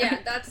kicked out? yeah,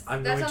 that's I'm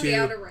on going the to-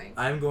 outer ring.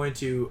 I'm going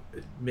to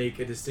make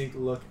a distinct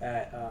look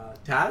at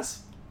Taz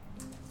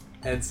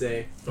and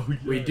say, Oh, yeah.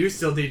 we do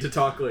still need to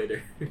talk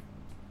later.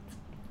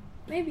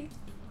 Maybe.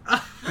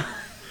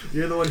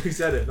 You're the one who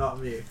said it, not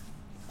me.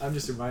 I'm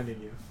just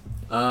reminding you.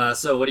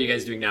 So what are you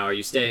guys doing now? Are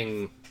you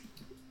staying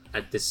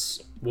at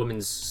this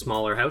woman's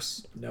smaller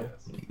house? No.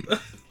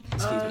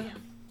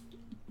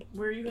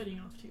 Where are you heading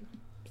off to?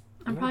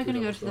 I'm probably gonna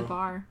go to the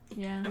bar.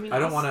 Yeah. I mean, I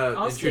don't I'll want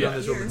to intrude stay on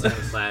this here. woman's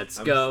house. Let's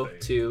I'm go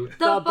staying. to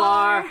The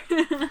bar.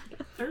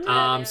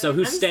 So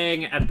who's I'm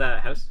staying at the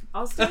house?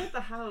 I'll stay at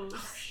the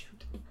house.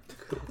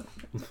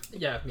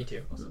 Yeah, me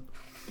too. Also.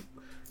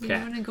 You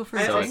Okay. wanna go for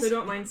I a So also drink?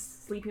 don't mind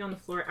sleeping on the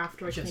floor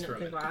after I Just clean for up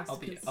a the minute. glass. I'll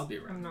be 'cause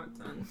around. I'm not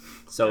done.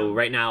 So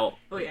right now,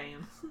 Oh yeah,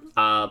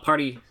 I am.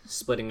 party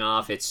splitting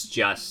off. It's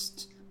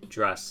just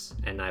Druss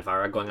and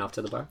Ivara going off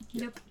to the bar.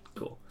 Yep.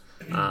 Cool.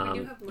 I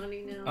do have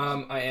money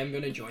now. I am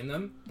gonna join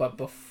them, but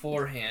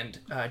beforehand,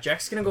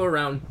 Jack's gonna go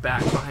around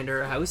back behind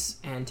our house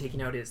and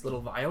taking out his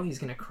little vial, he's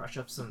gonna crush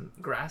up some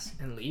grass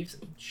and leaves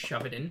and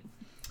shove it in.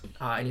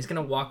 And he's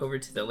gonna walk over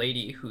to the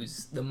lady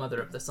who's the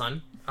mother of the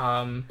son.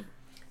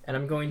 And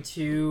I'm going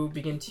to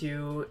begin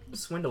to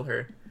swindle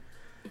her.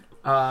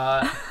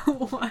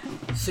 What?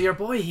 So your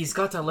boy, he's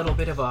got a little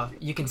bit of a,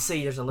 you can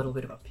see there's a little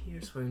bit of a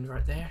pierce wound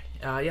right there.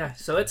 Yeah,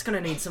 so it's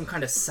gonna need some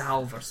kind of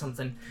salve or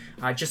something.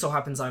 Just so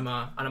happens I'm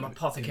an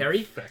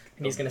apothecary,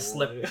 and he's gonna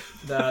slip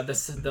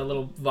the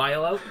little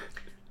vial out.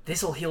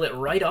 This'll heal it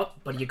right up,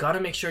 but you gotta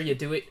make sure you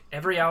do it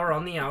every hour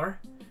on the hour.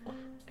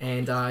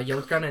 And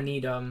you're gonna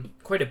need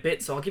quite a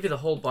bit, so I'll give you the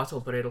whole bottle,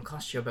 but it'll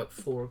cost you about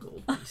 4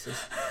 gold pieces.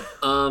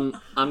 I'm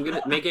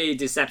gonna make a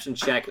deception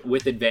check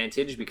with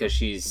advantage because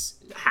she's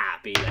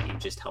happy that you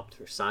just helped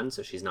her son,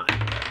 so she's not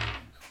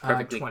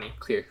perfectly 20.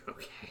 clear.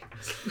 Okay.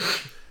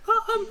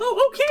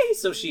 Okay.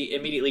 So she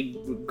immediately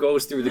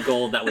goes through the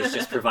gold that was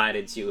just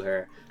provided to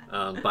her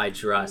by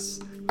Druss.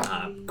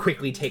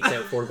 Quickly takes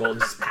out 4 gold and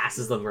just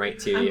passes them right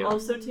to I'm you.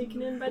 also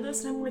taken in by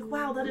this, and I'm like,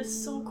 wow, that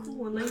is so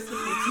cool and nice of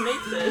you to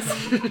make this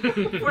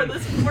for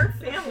this poor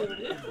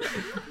family.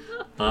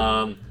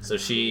 So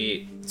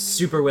she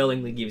super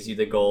willingly gives you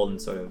the gold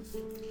and sort of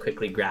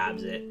quickly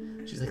grabs it.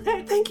 She's like,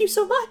 thank you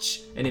so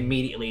much! And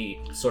immediately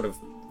sort of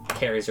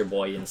carries her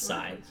boy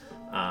inside.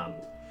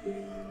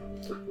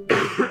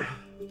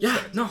 Yeah,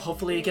 no,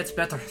 hopefully it gets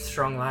better.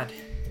 Strong lad.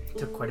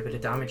 Took quite a bit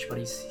of damage, but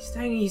he's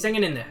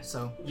hanging in there,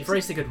 so you've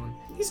raised a good one.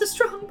 He's a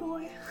strong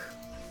boy.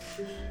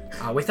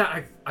 With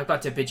that, I've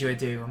got to bid you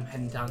adieu. I'm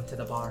heading down to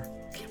the bar.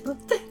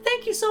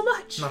 Thank you so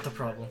much! Not a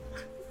problem.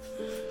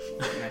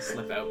 And I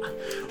slip out.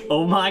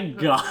 Oh my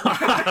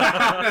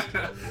god!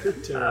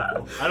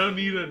 Terrible. I don't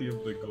need any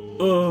of the gold.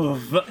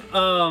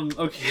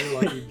 Okay.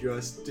 You're lucky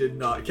Druss did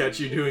not catch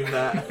you doing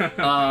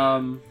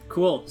that.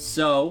 Cool.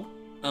 So,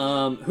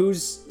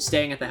 who's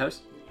staying at the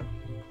house?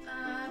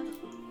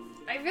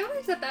 I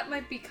realized that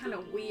might be kind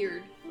of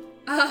weird.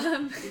 I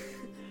mean,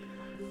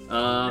 it's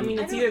I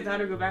don't- either that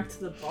or go back to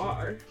the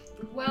bar.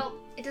 Well,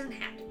 it doesn't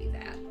have to be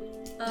that.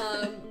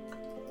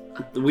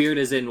 Weird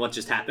as in what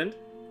just happened?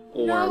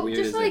 Or No, weird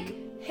just as like,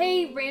 in...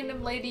 hey,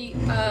 random lady.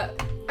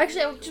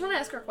 Actually, I just want to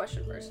ask her a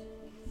question first.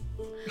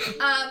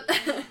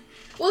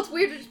 Well, it's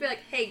weird to just be like,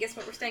 hey, guess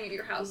what? We're staying at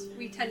your house.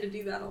 We tend to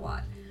do that a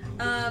lot.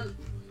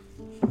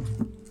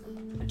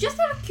 Just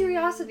out of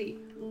curiosity,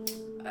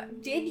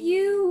 did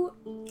you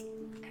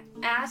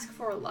ask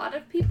for a lot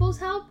of people's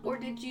help, or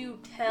did you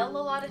tell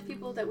a lot of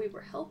people that we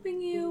were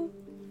helping you?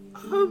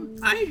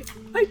 I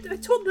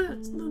told the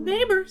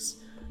neighbors,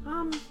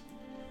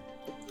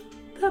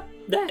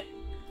 that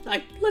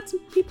I let some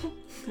people,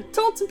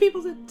 told some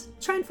people to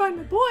try and find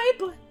my boy,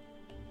 but,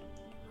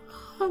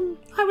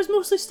 I was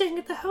mostly staying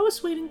at the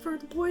house waiting for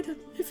the boy to,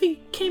 if he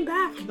came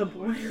back. The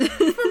boy.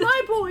 For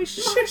my boy,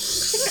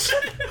 Does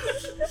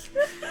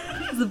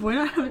the boy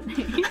not have a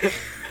name?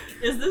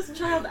 Is this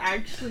child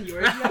actually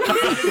yours?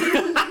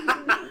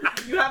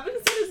 You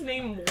haven't said his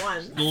name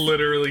once.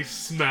 Literally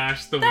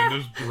smashed the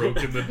windows,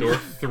 broken the door,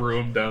 threw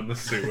him down the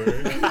sewer.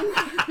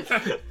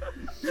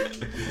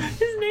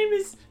 His name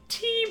is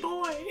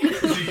T-Boy.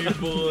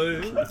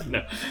 T-boy.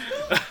 No.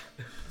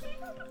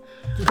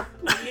 He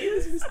made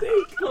his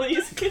mistake.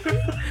 Please, can we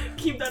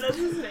keep that as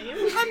his name?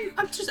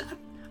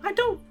 I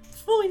don't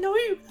fully know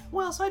you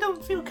well, so I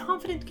don't feel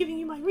confident giving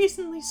you my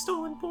recently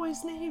stolen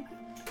boy's name.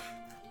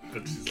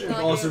 And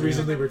also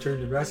recently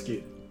returned and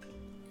rescued.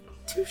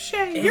 Touche.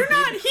 You're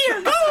not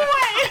here. Go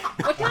away.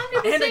 What time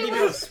did we And I say give it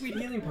you a was? sweet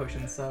healing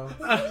potion, so...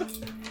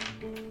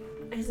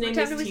 His name What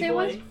time is did we say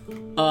it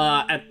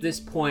T-Boy. At this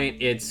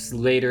point, it's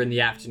later in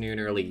the afternoon,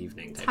 early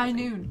evening. type High of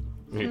thing.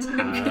 noon. It's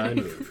high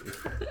noon.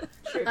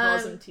 Sure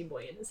calls him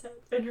T-Boy in his head.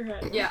 In her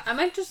head. Yeah, I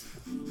might just.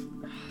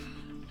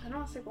 I don't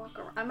want to say walk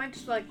around. I might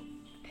just like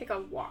take a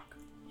walk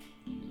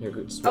You're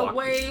good. Just walk.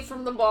 away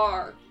from the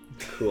bar.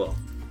 Cool.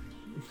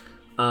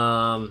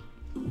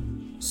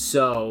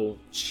 So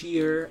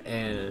Cheer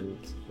and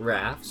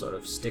Raph sort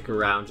of stick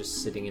around,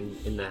 just sitting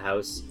in the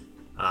house,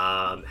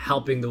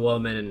 helping the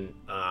woman,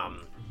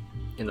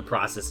 in the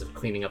process of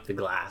cleaning up the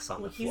glass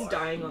on the He's floor.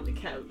 dying on the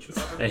couch.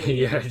 And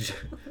you're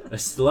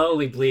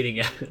slowly bleeding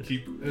out.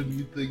 Keep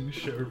anything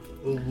sharp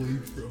away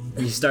from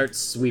You start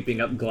sweeping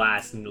up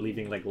glass and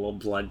leaving like a little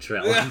blood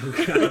trail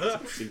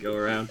to go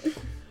around.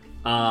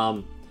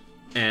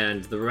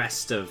 And the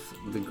rest of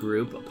the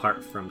group,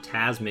 apart from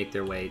Taz, make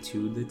their way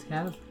to the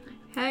tavern.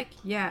 Heck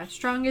yeah.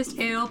 Strongest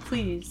ale,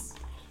 please.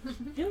 He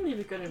didn't leave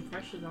a good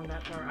impression on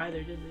that bar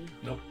either, did he?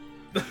 Nope.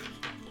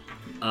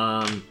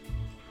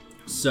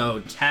 So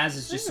Taz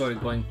is just sort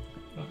of going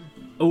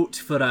out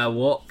for a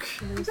walk.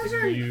 Those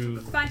are You-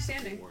 fine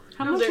standing.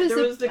 How No, much there is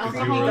was the the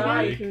alcohol creepy again?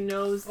 guy who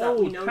knows that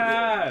we know you.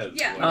 Taz!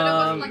 Yeah, but it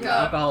wasn't like a.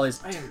 Alcohol is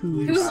I am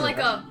 2. It wasn't like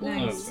a.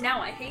 Nice. Ooh,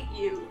 now I hate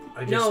you. I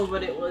just No,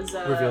 but it was,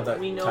 revealed that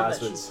we know Taz that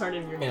she's was part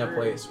of your in a group,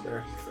 place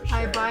where for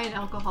I sure. buy an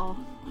alcohol.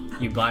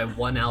 You buy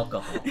 1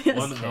 alcohol.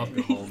 One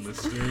alcohol,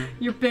 mister.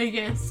 Your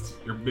biggest.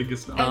 Your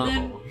biggest then-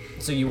 alcohol.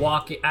 So you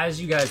as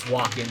you guys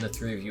walk in, the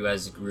 3 of you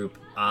as a group,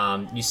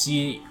 you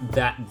see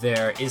that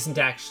there isn't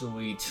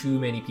actually too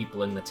many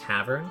people in the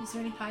tavern, Is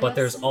there any hideouts? but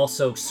there's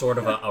also sort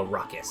of a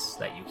ruckus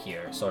that you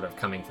hear, sort of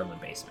coming from the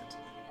basement.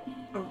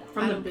 Oh, I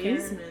from the don't care.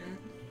 basement.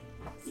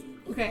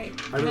 Okay.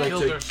 I would Killed like our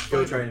to go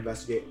spider. try and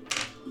investigate.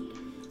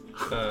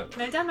 Uh,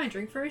 Can I down my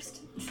drink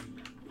first?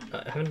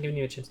 I haven't given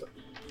you a chance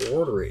to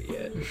order it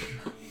yet.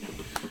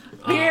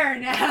 Beer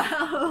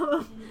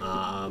now.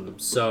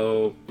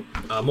 So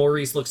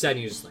Maurice looks at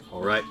you, he's just like,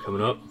 all right,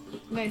 coming up.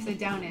 Nice, I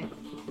down it.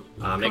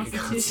 Make a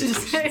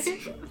Constitution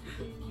constitution.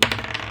 save.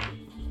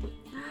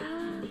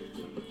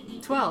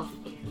 12.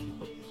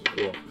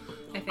 Cool.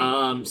 I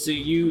think. So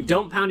you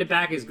don't pound it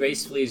back as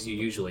gracefully as you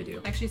usually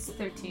do. Actually, it's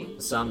 13.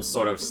 Some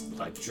sort of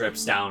like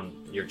drips down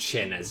your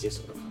chin as you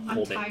sort of I'm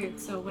hold tired,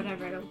 so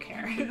whatever, I don't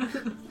care.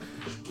 it.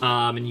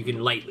 And you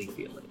can lightly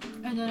feel it.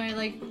 And then I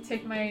like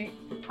take my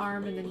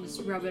arm and then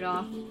just rub it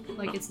off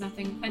like it's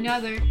nothing.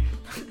 Another.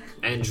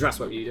 And Dress,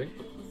 what were you doing?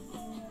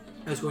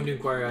 I was going to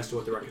inquire as to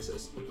what the ruckus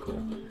is.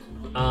 Cool.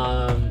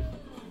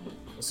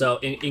 So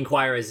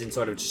inquire is in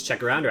sort of just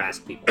check around or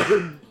ask people.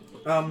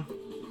 I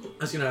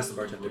was gonna ask the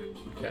bartender.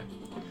 Okay.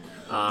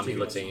 He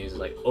looks at you. He's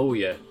like, "Oh,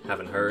 you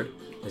haven't heard?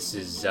 This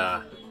is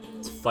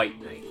it's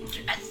fight night."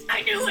 Yes,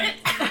 I knew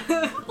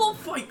it. All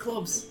fight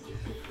clubs.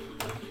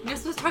 You're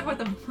supposed to talk about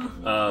them.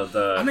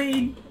 The I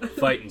mean,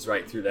 fighting's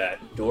right through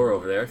that door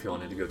over there. If you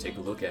wanted to go take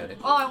a look at it.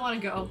 Oh, I want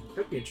to go.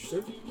 I'd be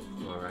interested.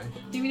 All right.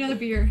 Give me another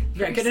beer.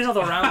 yeah, get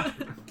another round.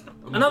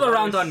 Another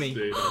round on me.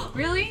 Stayed up.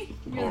 Really?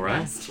 You're the All right.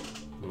 best.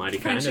 Mighty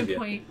kind of Friendship you.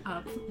 point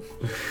up.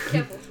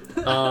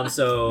 Careful.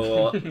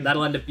 So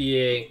that'll end up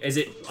being. Is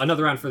it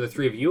another round for the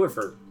 3 of you or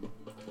for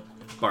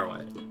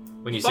Barwide?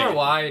 When you say Far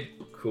wide.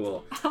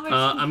 cool. How much?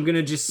 I'm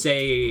gonna just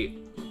say,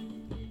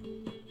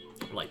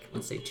 like,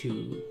 let's say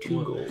two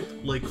What?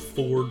 gold. Like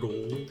 4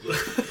 gold.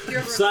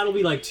 So that'll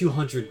be like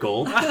 200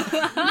 gold.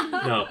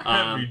 No.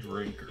 Heavy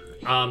drinker.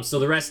 So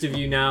the rest of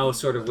you now,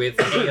 sort of with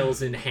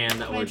ales in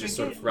hand, that Can I were just drink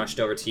sort it? of rushed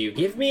over to you.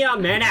 Give me a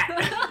minute.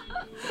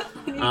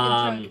 I'm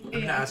gonna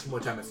yeah. ask him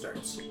what time it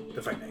starts.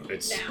 The fight night.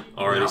 It's Now.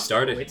 already Now?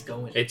 started. Oh, it's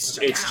going. It's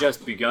Okay.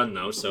 just begun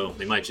though, so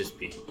they might just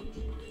be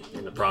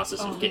in the process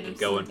Oh, of getting I'm it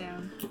going.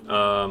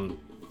 down.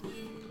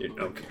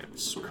 Okay,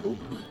 so cool.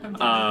 I'm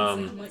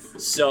down.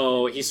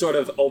 So he sort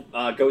of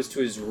goes to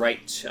his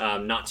right,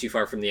 not too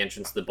far from the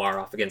entrance to the bar,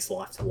 off against the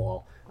left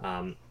wall.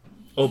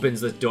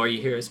 Opens the door,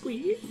 you hear a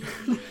squeak.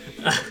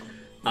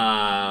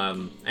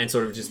 And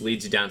sort of just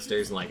leads you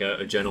downstairs, and like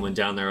a gentleman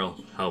down there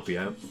will help you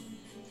out.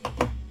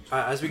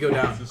 As we go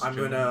down, This is I'm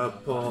John. gonna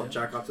pull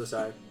Jack off to the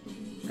side,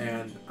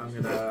 and I'm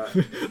gonna.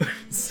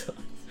 So,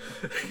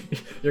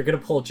 you're gonna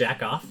pull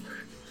Jack off?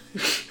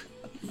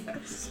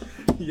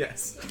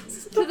 Yes.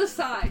 To the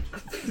side.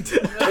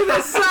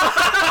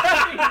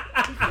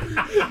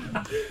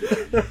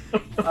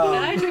 Can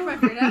I drink my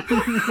beer now?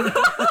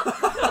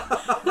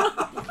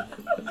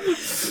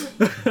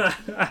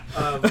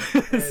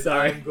 And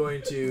Sorry. I'm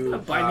going to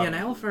Buy me an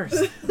ale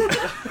first. But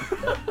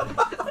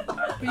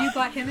you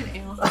bought him an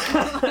ale.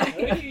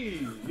 Hey,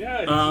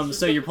 yeah.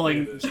 So you're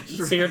pulling.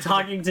 So you're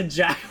talking to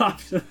Jack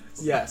off.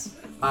 Yes.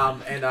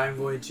 And I'm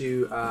going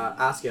to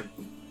ask him,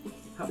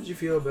 how did you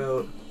feel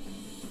about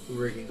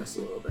rigging this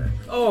a little bit?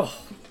 Oh,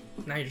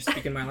 now you're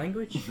speaking my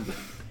language.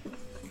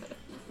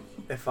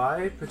 If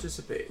I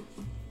participate,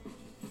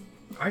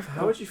 I've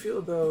how would you feel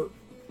about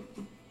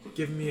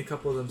giving me a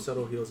couple of them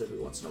subtle heals every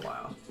once in a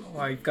while? Oh,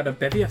 I got a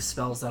bevy of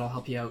spells that'll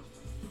help you out.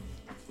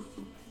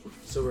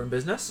 So we're in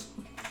business?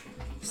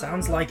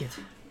 Sounds like it.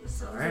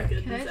 Sounds Alright. like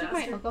a Can I drink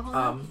my disaster. alcohol?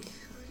 now?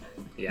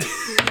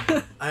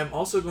 Yes. I'm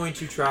also going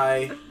to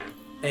try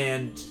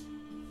and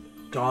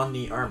don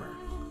the armor.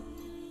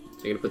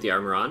 So you're gonna put the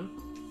armor on?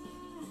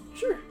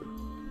 Sure.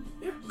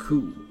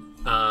 Cool.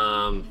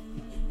 I'm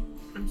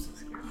so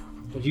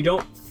scared. You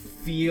don't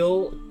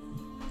feel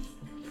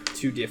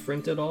too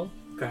different at all.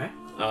 Okay.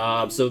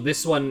 So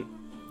this one,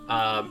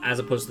 as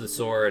opposed to the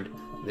sword,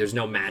 there's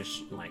no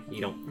match. Like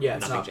you don't. Yeah,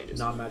 it's nothing not changes.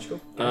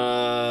 non-magical.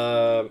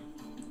 Armor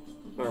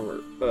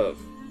of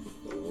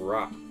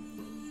rocks.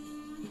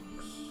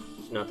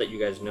 Not that you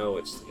guys know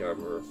it's the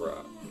armor of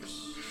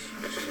rocks.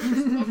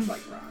 Looks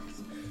like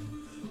rocks.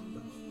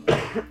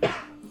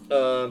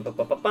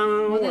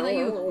 Will they let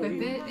you equip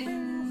it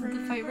in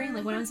the fight ring?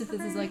 Like, what happens if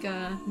this is like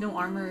a no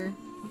armor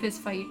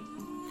fist fight?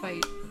 I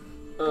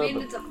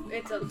mean, it's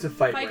It's a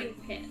fight fighting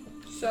pin,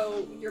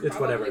 so you're It's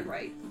probably whatever.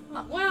 right.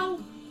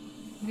 Well,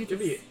 Could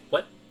be.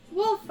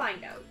 we'll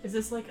find out. Is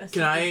this like a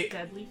Can I- super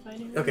deadly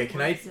fighting? Okay, ring,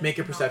 can or I is it make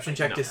a not perception like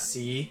check to No.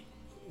 see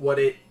what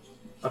it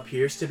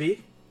appears to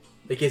be?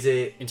 Like, is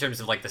it In terms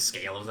of like the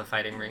scale of the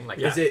fighting ring, like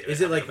is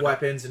it like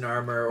weapons and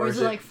armor, Or is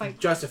it like fight?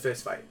 just a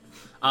fist fight?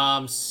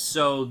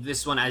 So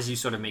this one, as you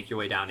sort of make your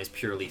way down, is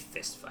purely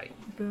fist fight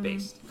Boom.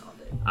 based.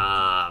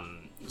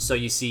 So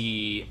you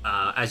see,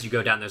 as you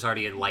go down, there's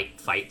already a light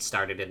fight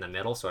started in the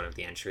middle, sort of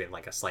the entry of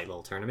like a slight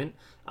little tournament.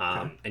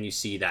 And you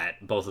see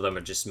that both of them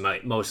are just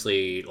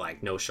mostly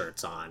like no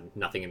shirts on,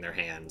 nothing in their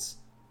hands,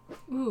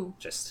 Ooh.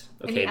 Just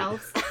Any okay.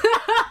 else?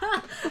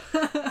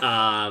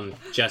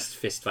 Just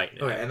fist fight.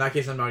 now. Okay, in that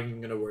case, I'm not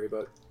even gonna worry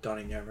about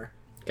donning the armor.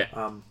 Okay.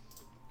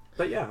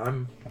 But yeah,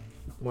 I'm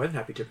more than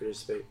happy to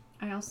participate.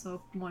 I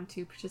also want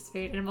to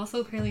participate, and I'm also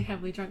apparently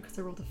heavily drunk because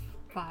I rolled a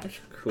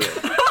 5. Cool.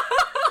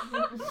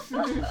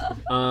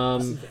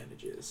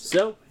 Disadvantages.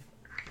 So,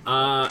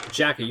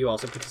 Jack, are you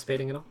also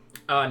participating at all?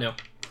 No.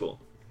 Cool.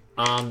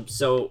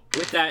 So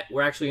with that,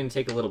 we're actually going to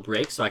take a little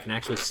break so I can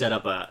actually set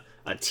up a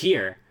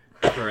tier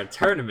for a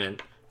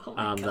tournament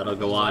that'll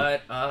go on.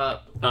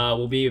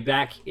 We'll be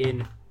back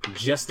in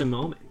just a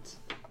moment.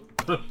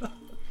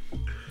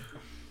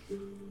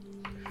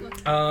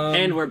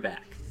 And we're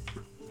back.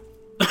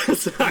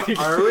 Sorry.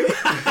 Are we?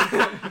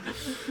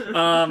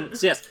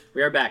 So yes,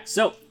 we are back.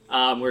 So,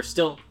 we're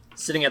still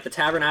sitting at the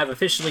tavern. I've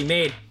officially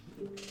made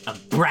a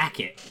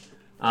bracket.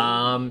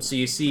 So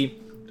you see,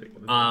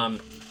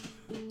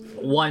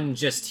 one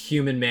just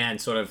human man,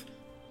 sort of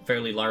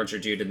fairly larger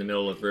dude in the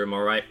middle of the room.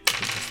 All right,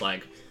 he's just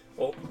like,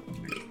 oh,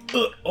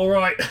 all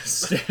right,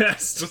 Just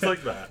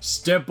like that.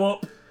 step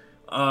up.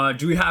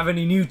 Do we have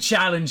any new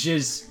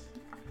challenges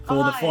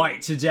for the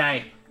fight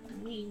today?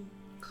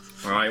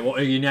 All right, what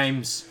are your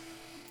names?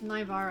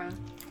 Nyvara.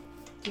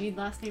 Do you need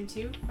last name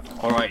too?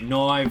 All right,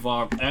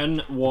 Nyvar,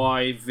 No,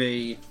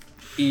 Nyver.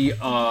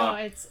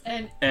 it's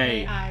an A.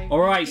 AI. All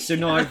right, so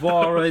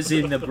Nyvara's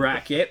in the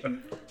bracket.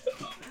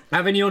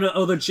 Have any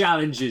other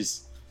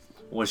challenges?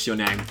 What's your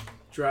name?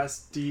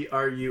 Druss, Druss.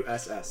 All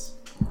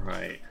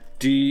right,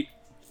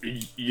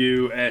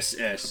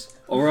 Duss.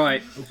 All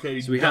right,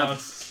 Okay, so we have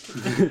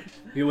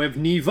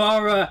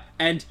Nivara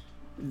and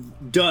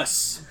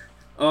Dus.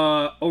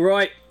 All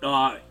right.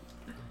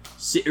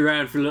 Sit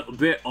around for a little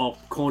bit. I'll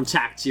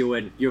contact you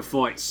when your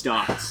fight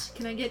starts.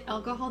 Can I get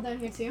alcohol down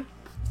here too?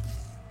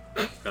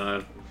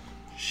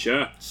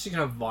 Sure. She's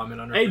gonna vomit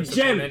on her Hey, first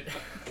Jim! opponent.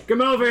 Come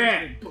over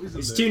here.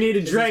 These two need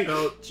a drink.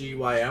 Spelled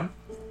Gym.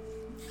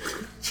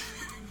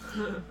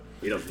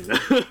 You don't think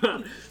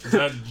that? Is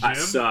that I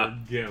Jim saw. or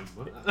Gim?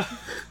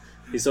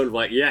 He's sort of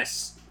like,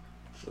 yes,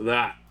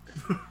 that.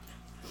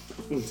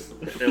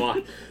 They're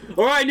like,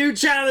 all right, new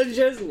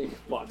challenges, and he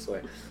walks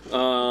away.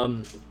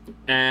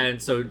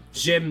 And so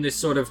Jim, this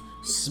sort of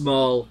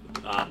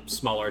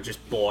smaller,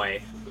 just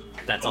boy,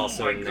 that's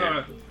also in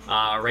there,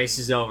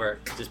 races over,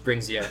 just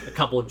brings you a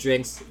couple of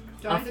drinks.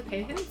 Do I have to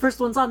pay him? First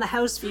one's on the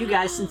house for you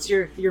guys since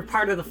you're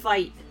part of the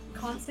fight.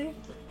 Con save?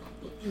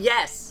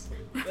 Yes.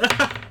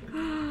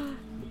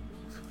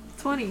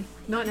 20.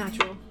 Not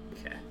natural.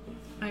 Okay.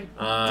 I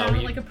Uh, done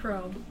it you- like a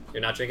pro.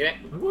 You're not drinking it?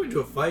 I'm going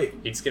to a fight.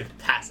 You're just gonna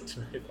pass it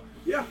tonight.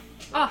 Yeah.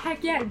 Oh,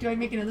 heck yeah. Do I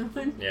make another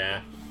one?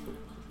 Yeah.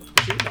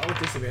 Not with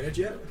disadvantage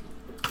yet.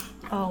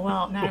 Oh,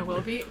 well, now I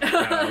will be.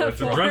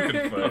 It's a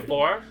drunken fight.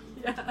 4.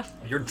 Yeah.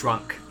 You're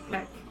drunk.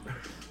 Heck.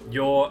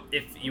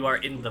 If you are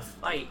in the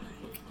fight,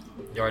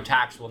 your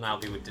attacks will now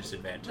be with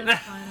disadvantage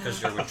That's fine.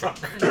 because you're drunk.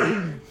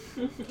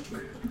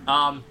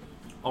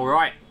 All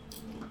right.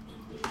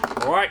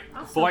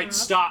 I'll Fight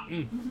sober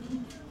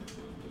starting.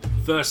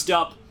 First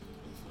up,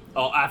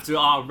 after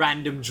our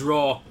random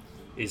draw,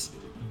 is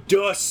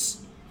Dus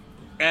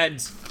and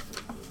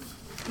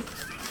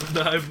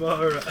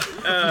Nyvara.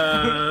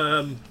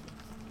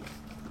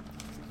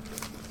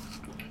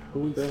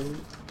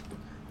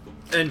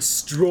 and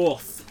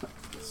Stroth.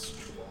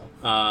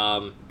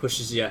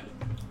 Pushes you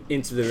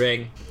into the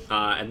ring,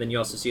 and then you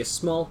also see a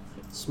smaller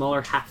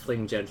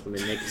halfling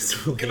gentleman make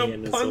his way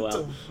in as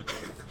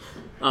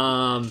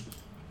well.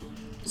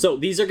 So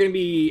these are going to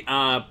be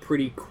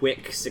pretty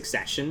quick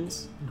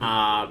successions.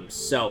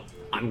 So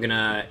I'm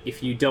gonna,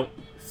 if you don't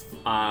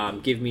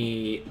give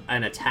me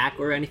an attack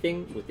or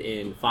anything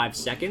within 5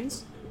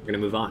 seconds, we're gonna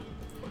move on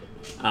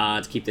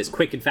to keep this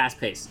quick and fast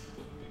paced.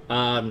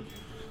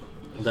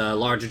 The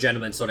larger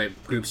gentleman sort of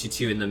groups you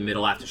two in the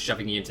middle after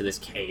shoving you into this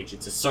cage.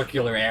 It's a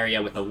circular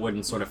area with a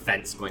wooden sort of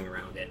fence going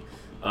around it.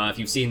 If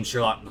you've seen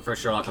the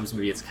first Sherlock Holmes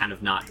movie, it's kind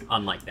of not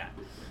unlike that.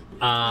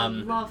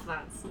 Love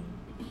that scene.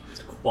 It's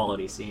a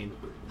quality scene.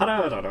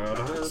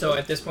 So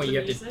at this point, you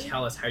have to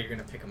tell us how you're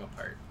gonna pick them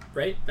apart,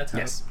 right? That's how.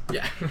 Yes.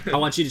 Yeah. I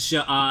want you to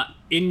show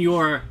in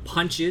your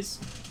punches.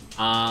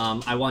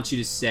 I want you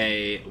to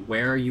say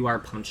where you are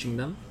punching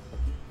them.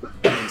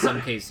 In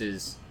some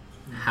cases,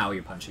 how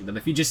you're punching them.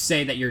 If you just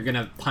say that you're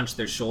gonna punch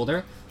their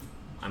shoulder,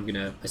 I'm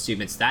gonna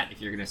assume it's that.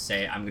 If you're gonna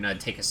say I'm gonna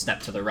take a step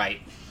to the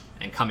right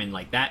and come in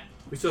like that,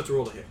 We still have to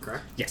roll to hit,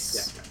 correct?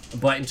 yes. Yeah, okay.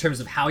 But in terms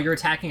of how you're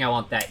attacking, I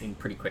want that in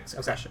pretty quick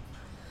succession.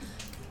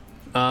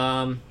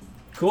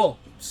 Cool.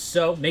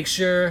 So make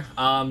sure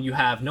you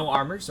have no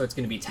armor, so it's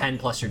gonna be 10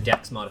 plus your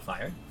Dex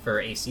modifier for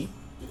AC.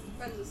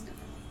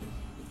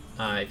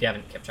 If you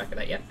haven't kept track of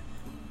that yet.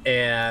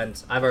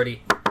 And I've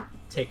already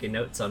taken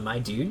notes on my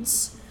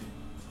dudes.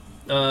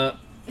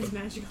 Is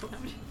magic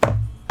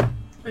allowed?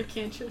 Or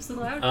cantrips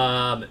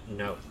allowed?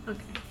 No. Okay.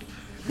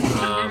 You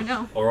never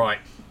know. Alright.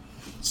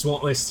 Just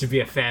want this to be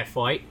a fair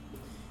fight.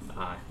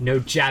 No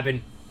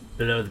jabbing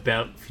below the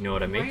belt, if you know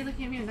what I Why are you mean.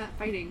 looking at me? I'm not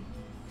fighting.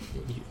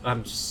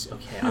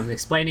 I'm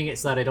explaining it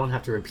so that I don't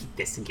have to repeat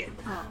this again.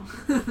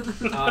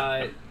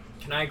 Oh.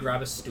 can I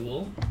grab a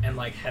stool and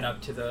like head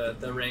up to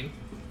the ring?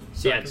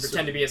 So Yeah, I can so-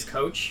 pretend to be his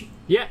coach.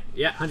 Yeah,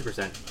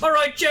 100%. All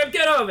right, champ,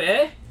 get over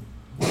here.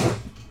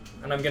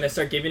 And I'm gonna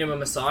start giving him a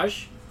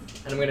massage,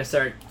 and I'm gonna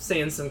start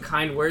saying some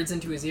kind words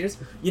into his ears.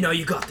 You know,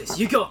 you got this,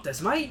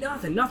 mate.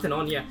 Nothing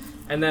on you.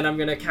 And then I'm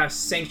gonna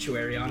cast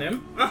Sanctuary on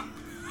him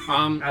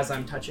as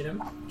I'm touching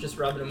him, just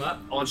rubbing him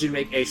up. I want you to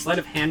make a sleight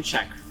of hand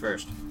check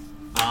first.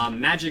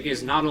 Magic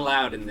is not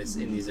allowed in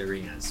these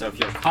arenas, so if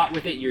you're caught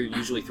with it, you're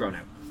usually thrown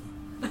out.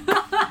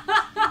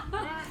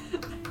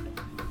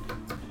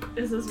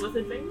 Is this with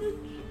advantage?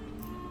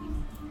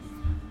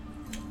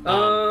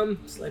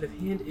 Sleight of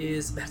hand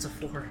that's a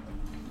 4.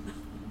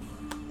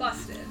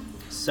 Busted.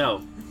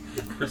 So,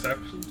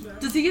 Perception check?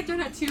 Does he get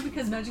thrown at 2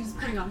 because magic is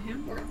putting on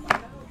him? We're gonna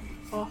find out.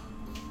 Oh.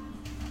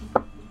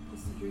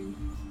 That's the dream.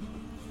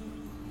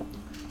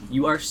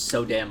 you are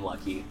so damn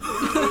lucky.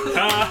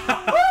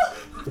 I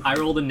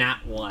rolled a nat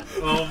 1.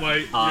 Oh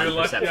my, On you're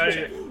lucky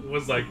perception I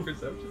was like,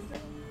 perception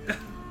check?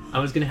 I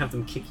was gonna have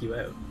them kick you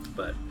out,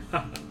 but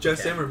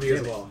Just him or me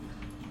as well?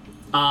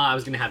 I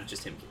was gonna have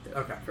just him kicked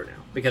out Okay. for now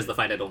because the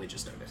fight had only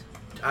just started.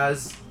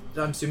 As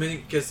I'm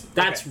assuming, because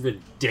That's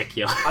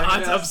ridiculous.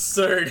 That's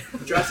absurd.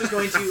 Dress is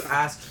going to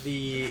ask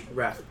the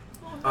ref,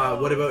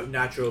 what about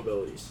natural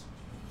abilities?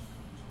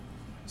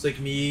 It's like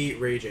me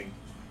raging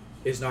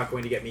is not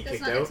going to get me That's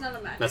kicked not, out. it's not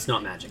a magic. That's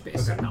not magic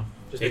based. Okay. No,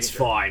 Just it's making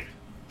sure. fine.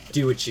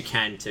 Do what you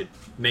can to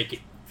make it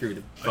through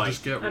the I fight.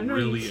 just get I don't know,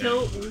 really you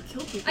kill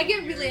people. I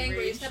get really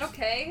angry. Is that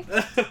okay?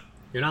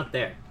 You're not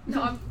there.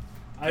 No, I'm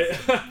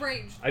I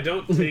raged. I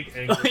don't take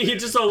anger. He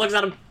just sort of looks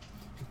at him.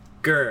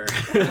 Grr.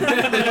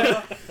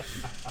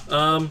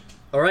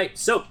 All right.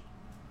 So,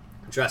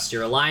 Dress,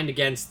 you're aligned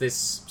against this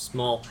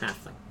small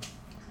halfling.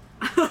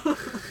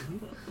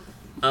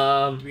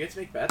 Do we get to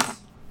make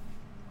bets?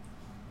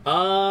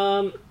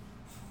 I'm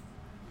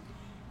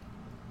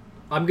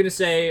gonna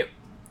say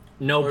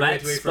no Or do we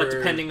have to bets, wait but for-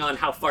 depending on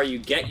how far you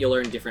get, you'll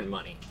earn different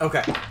money.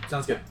 Okay,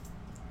 sounds good.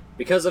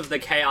 Because of the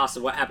chaos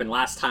of what happened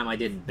last time I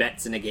did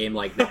bets in a game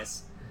like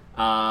this,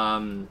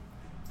 I'm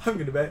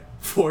gonna bet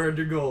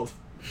 400 gold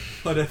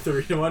on a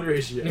 3-to-1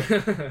 ratio.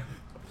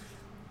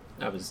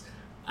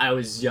 I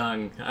was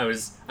young. I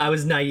was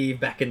naive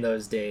back in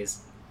those days.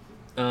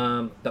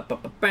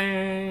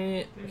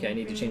 Okay, I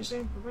need to change.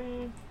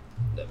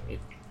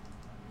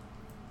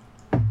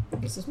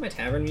 Is this my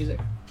tavern music?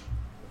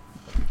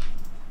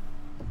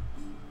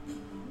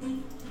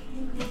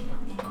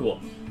 Cool.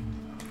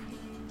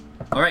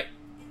 All right.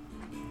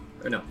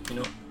 Or no, you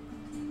know what?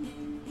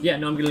 Yeah,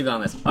 no, I'm gonna leave it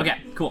on this.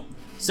 Okay, cool.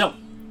 So,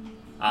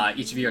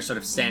 each of you are sort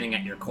of standing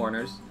at your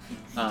corners.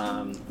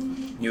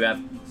 You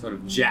have sort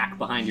of Jack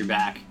behind your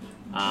back,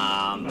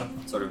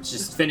 sort of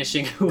just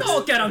finishing.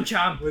 Go get him,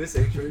 champ. What does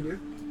Sanctuary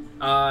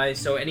do?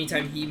 So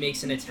anytime he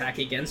makes an attack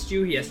against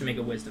you, he has to make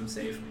a wisdom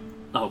save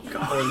Oh or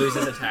god. lose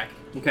his attack.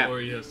 Okay.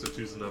 Or he has to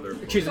choose another.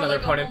 Choose another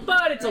opponent,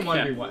 but it's a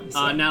 1v1.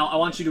 So. Now I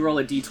want you to roll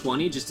a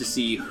d20 just to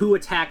see who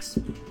attacks,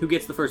 who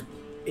gets the first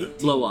 18.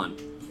 blow on.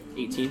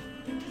 18.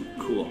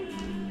 Cool.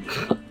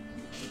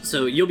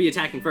 So you'll be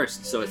attacking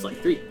first. So it's like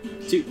 3,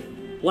 2,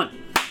 1.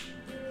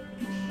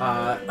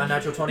 A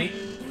natural 20,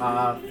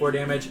 4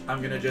 damage.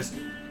 I'm gonna just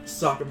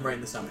sock him right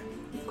in the stomach.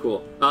 Cool.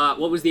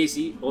 What was the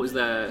AC? What was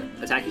the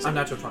attack you said?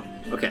 Unnatural 20.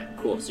 Okay,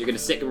 cool. So you're gonna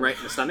stick him right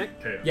in the stomach.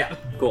 Okay. Yeah.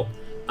 Cool.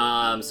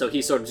 So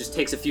he sort of just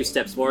takes a few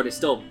steps forward. He's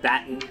still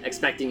batting,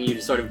 expecting you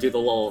to sort of do the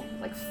little,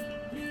 like,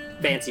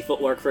 fancy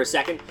footwork for a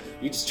second.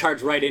 You just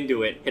charge right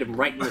into it, hit him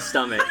right in the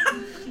stomach.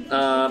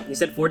 You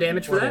said 4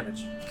 damage for 4 that?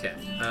 damage. Okay.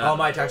 All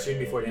my attacks are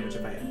gonna be 4 damage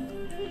if I hit.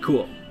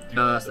 Cool.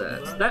 So that's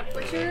that.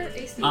 What's your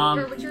AC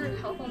or what's your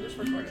health? I'll just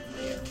record it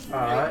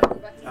for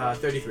you.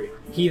 33.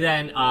 He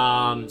then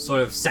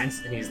sort of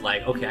sensed, and he's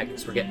like, okay, I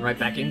guess we're getting right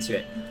back into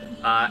it.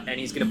 And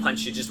he's gonna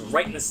punch you just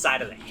right in the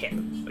side of the hip,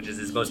 which is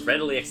his most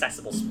readily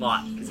accessible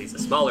spot because he's a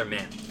smaller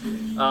man.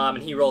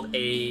 And he rolled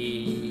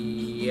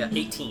a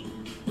 18.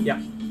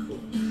 Yeah. Cool.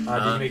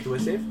 Did you make the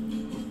whiz save?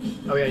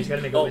 Oh yeah, he's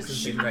gotta make a Oh wisdom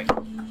shit! save. Right.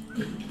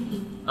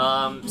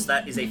 So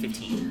that is a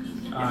 15.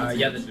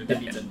 Yeah, that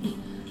beats it.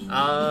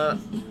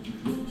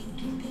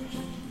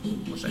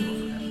 What should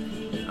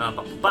I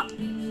roll for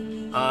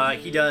that?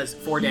 He does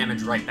 4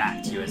 damage right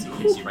back to you as he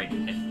hits you right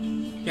in the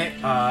hip.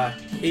 Okay.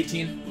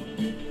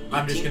 18.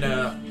 I'm just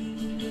gonna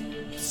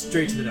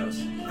straight to the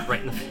nose,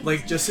 Right in the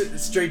like just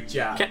straight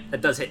jab. Okay,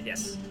 that does hit,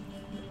 yes.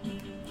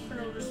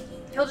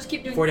 He'll just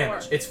keep doing 4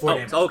 damage. It's 4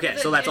 damage. Okay,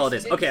 so that's all it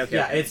is. Okay.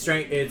 Yeah, it's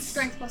strength. It's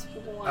Strength plus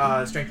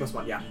 1. strength plus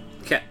 1. Yeah.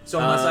 Okay. So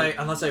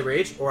unless I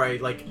rage or I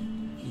like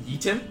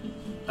yeet him,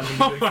 I'm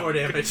gonna be doing 4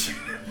 damage.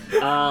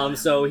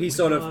 So he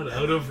sort of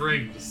Out of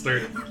ring to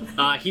start.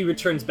 he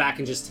returns back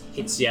and just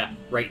hits you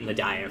right in the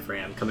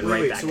diaphragm, coming Wait,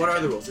 right wait. back. So what are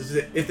the rules? Is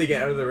it if they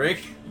get out of the ring?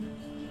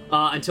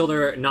 Until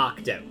they're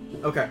knocked out.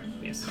 Okay.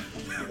 Yes.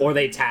 Or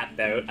they tap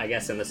out, I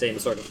guess, in the same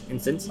sort of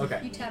instance. Okay.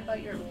 You tap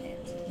out your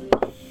hands.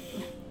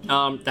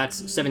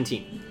 That's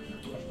 17.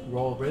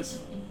 Roll whiz.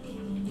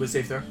 Whiz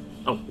save throw.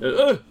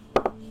 Oh.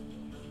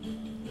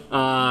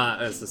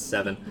 That's a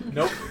 7.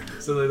 Nope.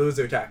 So they lose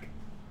their attack.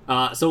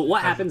 So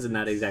what happens in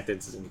that exact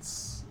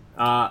instance?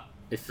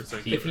 If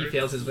If he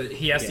fails his,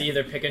 he has to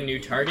either pick a new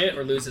target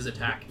or lose his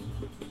attack.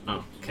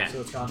 Oh, okay.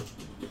 So it's gone.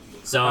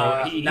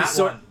 So he not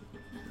sort. one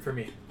for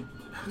me.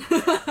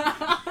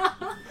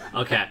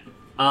 Okay.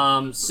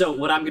 So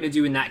what I'm gonna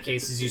do in that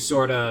case is you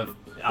sort of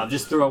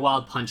just throw a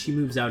wild punch. He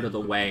moves out of the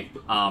way,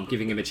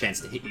 giving him a chance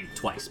to hit you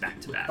twice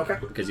back to back. Okay.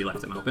 Because you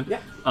left him open.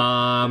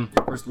 Yeah.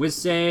 First whiz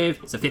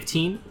save. It's a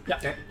 15. Yeah.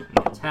 Okay.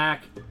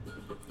 Attack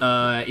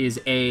is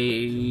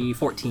a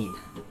 14.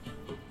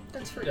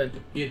 That's for Good.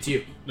 It's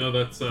you. No,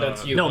 that's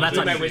you. No, that's Do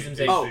on my you. wisdom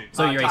save. Oh,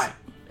 So you're tie. AC.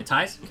 It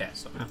ties? Okay,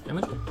 so half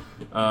damage.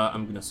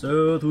 I'm gonna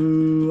so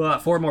through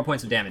 4 more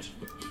points of damage.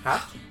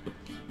 Half?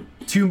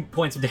 2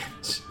 points of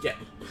damage. Yeah.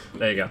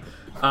 There you go.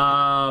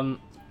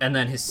 And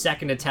then his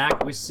second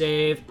attack was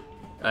save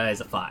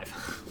is a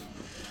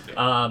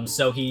 5.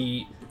 So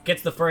he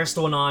gets the first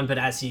one on, but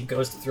as he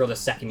goes to throw the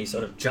second, you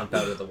sort of jump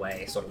out of the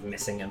way, sort of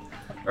missing him.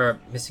 Or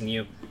missing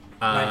you.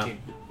 19.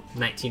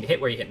 19 to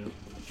hit. Where are you hitting?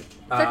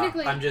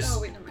 technically. I'm just.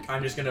 Oh wait, never mind.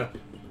 I'm just gonna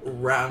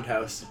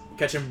roundhouse,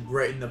 catch him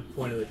right in the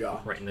point of the jaw.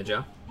 Right in the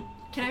jaw.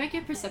 Can I make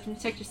a perception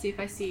check to see if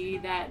I see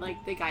that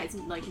like the guy's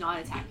like not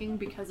attacking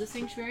because of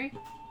Sanctuary?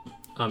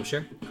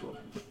 Sure. Cool.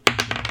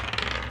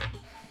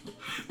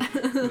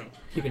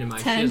 Keeping in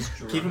mind, 10. she is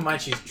drunk. Keep in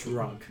mind she's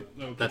drunk.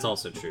 That's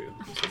also true.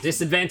 So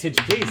disadvantage,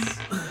 please.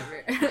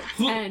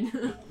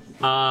 10.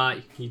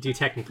 You do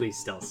technically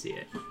still see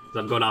it. 'Cause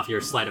I'm going off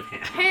your sleight of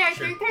hand. Hey, I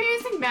think they're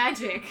using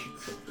magic.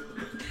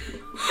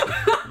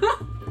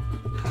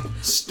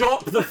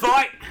 Stop the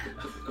fight!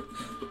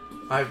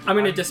 I'm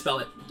gonna dispel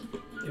it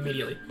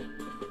immediately.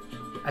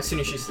 As soon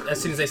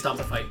as they stop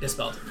the fight,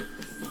 dispelled.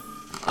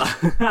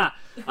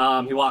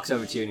 He walks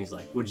over to you and he's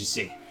like, "What'd you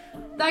see?"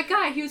 That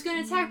guy, he was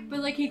gonna attack, but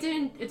like he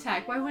didn't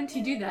attack. Why wouldn't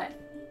he do that?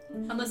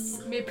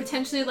 Unless maybe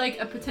potentially like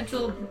a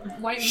potential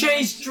white.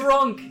 She's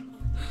drunk.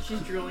 She's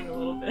drooling a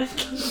little bit.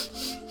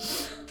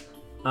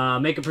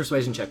 Make a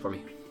persuasion check for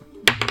me.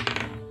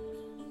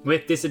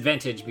 With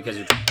disadvantage because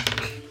you're drunk.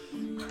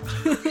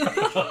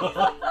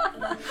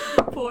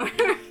 4.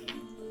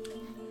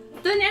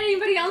 Didn't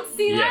anybody else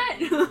see Yeah.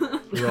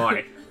 that?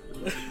 Right.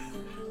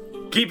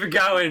 Keep it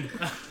going.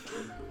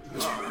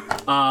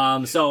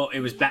 So it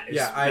was back.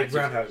 Yeah, I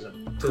roundhouse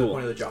him to the Cool.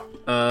 point of the jaw.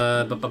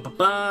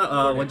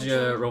 What'd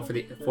you roll for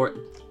the for?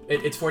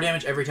 It's 4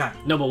 damage every time.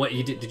 No, but what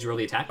you did you roll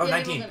the attack? Oh, Yeah,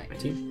 19. roll the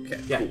 19.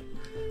 Okay. Yeah. Cool.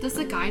 Does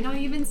the guy not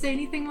even say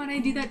anything when I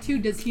do that too?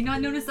 Does he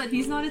not notice that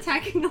he's not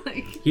attacking?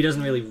 Like, He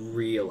doesn't really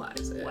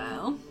realize it.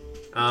 well,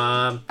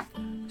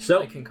 So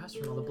Like concussed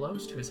from all the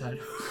blows to his head.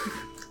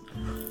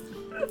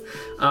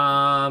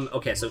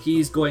 okay, so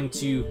he's going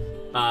to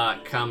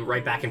come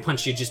right back and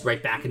punch you just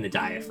right back in the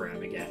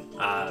diaphragm again.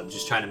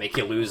 Just trying to make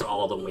you lose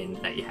all the wind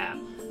that you have.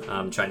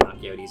 Trying to knock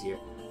you out easier.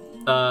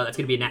 That's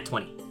gonna be a nat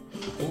 20.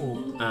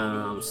 Ooh.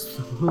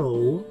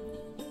 So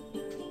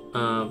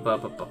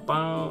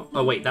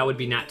oh wait, that would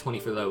be nat 20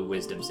 for the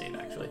wisdom save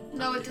actually.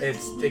 No, it It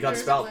got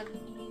there's spelled. one.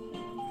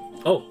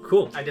 Oh,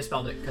 cool. I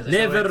dispelled it because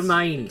Never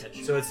mind.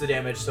 So it's the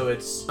damage, so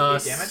it's 8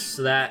 damage?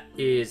 So that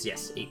is,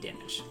 yes, 8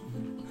 damage.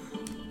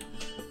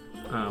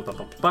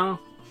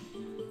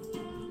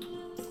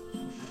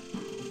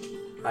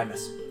 I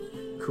miss.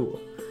 Cool.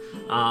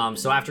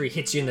 So after he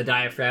hits you in the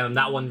diaphragm,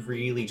 that one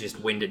really just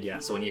winded you.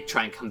 So when you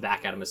try and come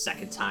back at him a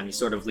second time, you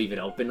sort of leave it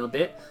open a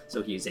bit,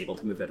 so he's able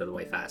to move out of the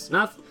way fast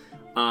enough.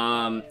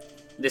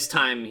 This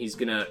time he's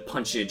gonna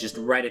punch you just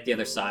right at the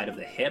other side of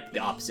the hip, the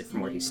opposite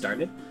from where he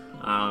started.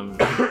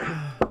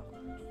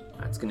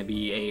 That's gonna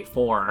be a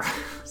 4,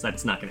 so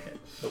that's not gonna hit.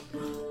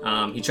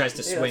 He tries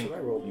to Hey, swing. that's what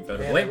I rolled. You've out of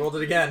the And way. I rolled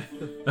it again.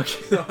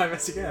 Okay. So I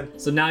miss again.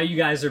 So now you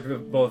guys are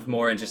both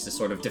more in just a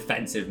sort of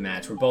defensive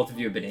match, where both of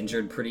you have been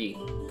injured pretty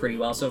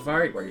well so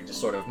far, where you're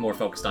just sort of more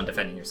focused on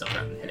defending yourself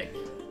rather than hitting.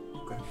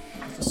 Okay.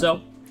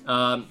 So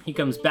he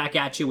comes back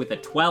at you with a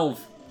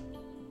 12.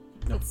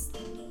 that's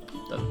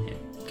Doesn't hit.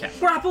 Okay.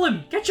 grapple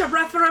him. Get your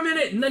breath for a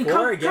minute, and then 4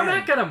 come again.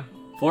 back at him.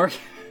 4.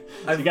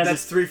 You guys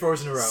That's 3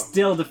 4s in a row.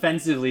 Still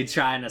defensively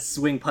trying to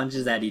swing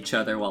punches at each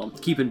other while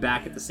keeping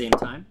back at the same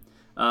time.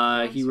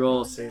 He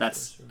rolls.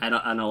 That's an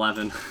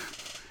 11.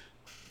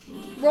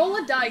 Roll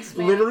a dice,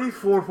 man. Literally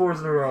 4 4s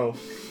in a row.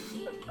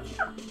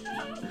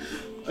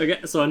 Okay,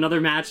 so another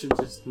match of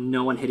just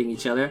no one hitting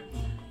each other.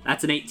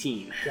 That's an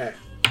 18. Okay.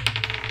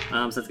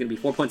 So that's gonna be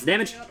 4 points of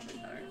damage.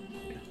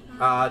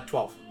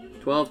 12.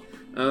 12.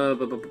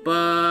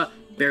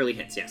 Barely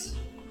hits. Yes.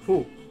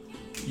 Ooh.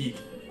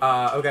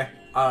 Okay.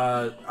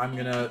 I'm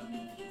gonna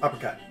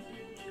uppercut.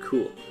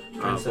 Cool.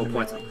 And 4 send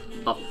points him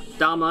of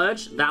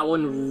damage. That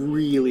one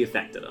really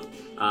affected him.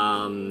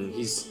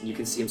 You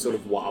can see him sort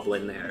of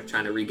wobbling there,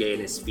 trying to regain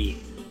his feet.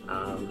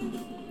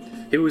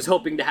 He was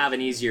hoping to have an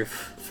easier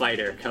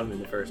fighter come in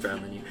the first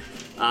round than you.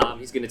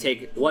 He's going to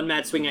take one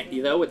mad swing at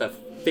you though with a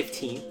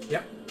 15.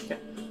 Yep. Okay.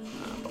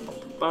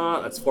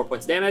 That's 4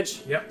 points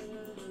damage. Yep.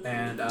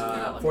 And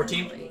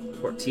 14.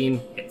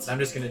 14 hits. I'm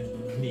just gonna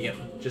knee him.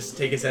 Just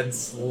take his head and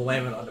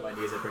slam it onto my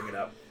knees and bring it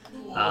up.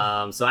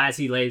 So as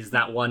he lays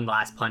that one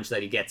last punch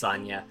that he gets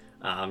on you,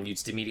 you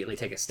just immediately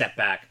take a step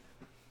back,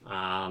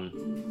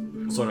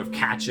 Sort of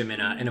catch him in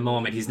a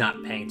moment. He's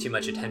not paying too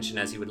much attention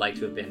as he would like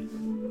to have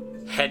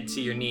been. Head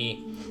to your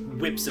knee,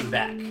 whips him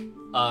back,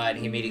 and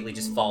he immediately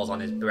just falls on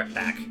his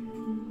back.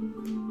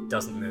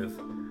 Doesn't move.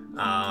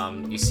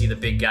 You see the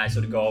big guy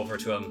sort of go over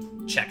to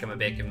him, check him a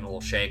bit, give him a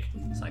little shake.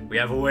 It's like, we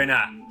have a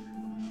winner.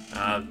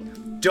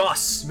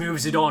 Dos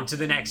moves it on to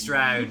the next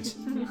round.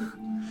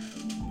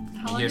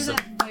 How long hear does some-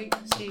 that fight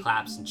Some take?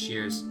 claps and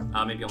cheers.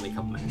 Maybe only a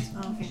couple minutes.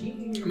 Oh, okay.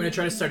 I'm gonna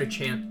try to start a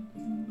chant.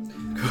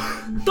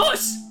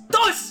 Dos!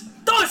 Dos!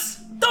 Dos!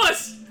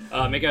 Dos!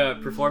 Make a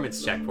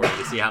performance check for me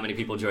to see how many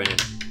people join in.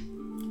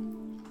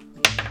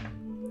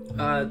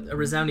 A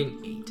resounding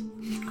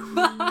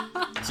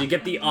 8. So you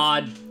get the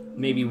odd,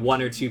 maybe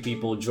 1 or 2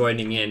 people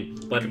joining in,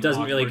 but it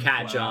doesn't really Awkward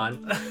catch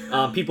clap.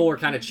 on. People were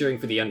kind of cheering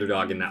for the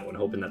underdog in that one,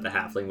 hoping that the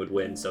halfling would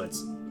win, so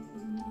it's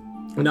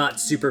not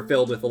super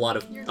filled with a lot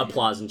of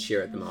applause and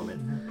cheer at the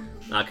moment,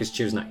 because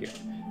cheer's not here.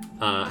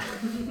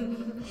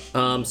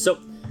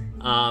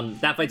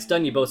 That fight's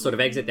done. You both sort of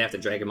exit. They have to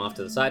drag him off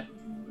to the side.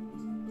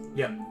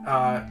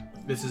 Yeah.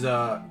 This is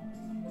a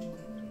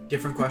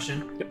different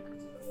question. Yep.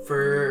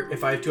 For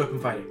if I have 2 up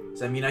and fighting, does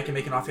that mean I can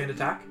make an offhand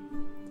attack?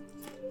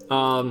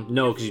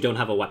 No, because you don't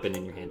have a weapon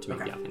in your hand to make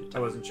the offhand I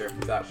attack. wasn't sure if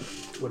that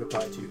would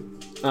apply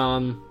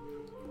to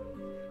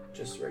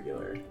just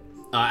regular.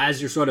 As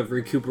you're sort of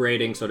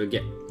recuperating, sort of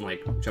get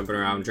like jumping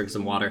around, drink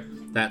some water,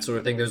 that sort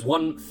of thing. There's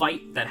one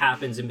fight that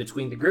happens in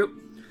between the group.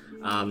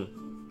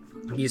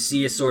 You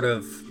see a sort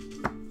of,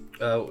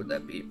 what would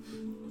that be?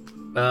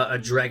 A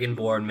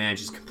dragonborn man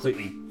just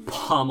completely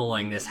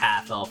pummeling this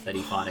half elf that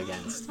he fought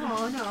against.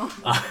 Oh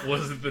no.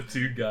 Was it the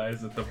 2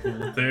 guys at the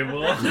pool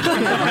table?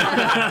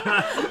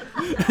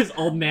 This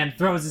old man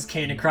throws his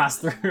cane across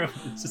the room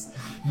and just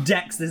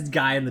decks this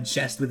guy in the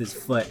chest with his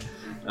foot.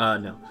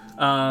 No.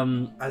 As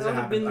That it would have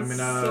happens, been I'm gonna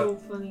so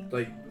funny.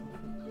 like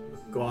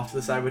go off to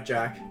the side with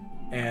Jack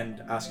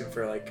and ask him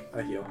for like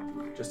a heal,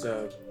 just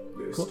a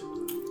boost. Cool.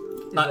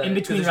 that- In 'cause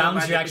between there's no rounds,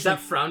 magic- you Is that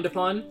actually frowned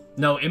upon?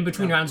 no. In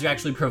between rounds, you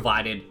actually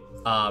provided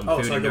so I food go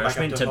and back up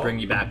nourishment to to full? bring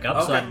you back up,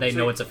 so Okay, that they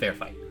know sweet. it's a fair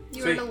fight.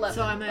 You were at Sweet. 11,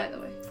 So I'm by at the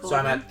way. So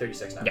I'm at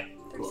 36 now. Yeah.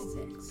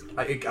 36.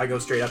 I go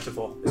straight up to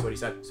full, is what he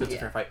said. So it's a Yeah.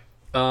 fair fight.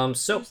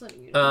 Just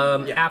letting you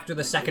know. Yeah. After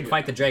the second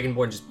fight, the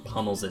dragonborn just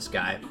pummels this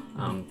guy.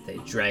 They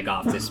drag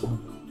off this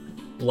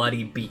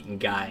bloody, beaten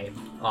guy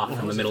off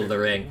in the middle of the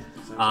ring,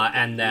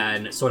 and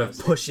then sort of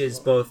pushes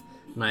both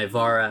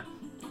Naivara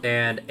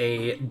and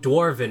a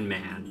dwarven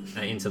man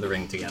into the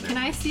ring together. Can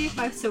I see if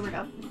I've sobered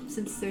up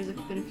since there's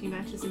been a few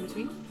matches in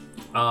between?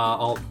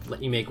 I'll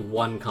let you make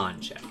one con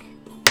check.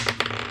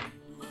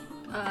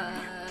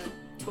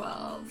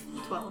 12.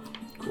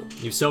 Cool.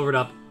 You've sobered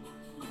up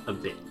a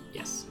bit,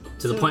 yes,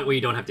 to the So- point where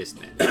you don't have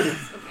disadvantage.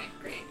 Okay,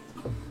 great.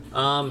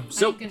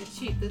 So I'm gonna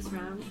cheat this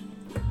round.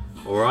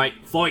 all right,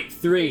 fight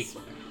 3,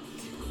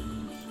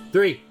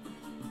 3,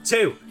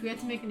 2. We have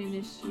to make an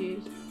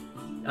initiation.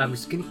 I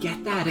was gonna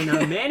get that in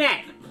a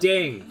minute.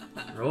 Ding.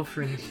 Roll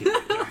for initiative.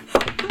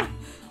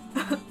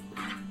 I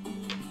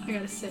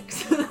got a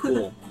 6.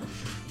 Cool.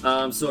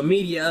 So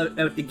immediate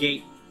out the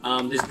gate,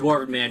 this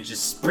dwarven man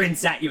just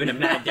sprints at you in a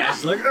mad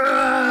dash, like,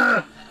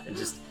 "Argh!" and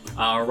just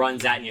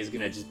runs at you. He's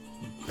gonna just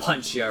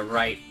punch you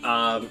right,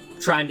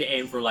 trying to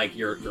aim for like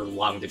your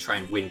lung to try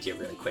and wind you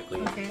really quickly.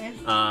 Okay.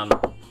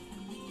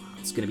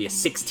 It's gonna be a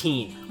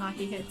 16.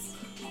 Hockey hits.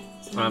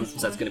 So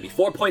that's gonna be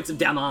 4 points of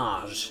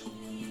damage.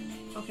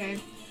 Okay.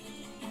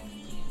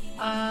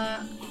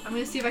 I'm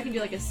gonna see if I can do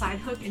like a side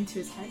hook into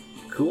his head.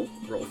 Cool.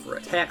 Roll for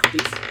attack,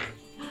 please.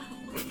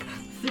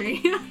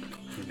 3.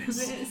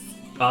 Miss.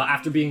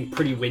 After being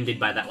pretty winded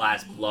by that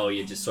last blow,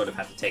 you just sort of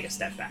have to take a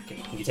step back,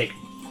 and you take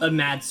a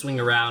mad swing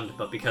around.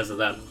 But because of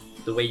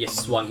the way you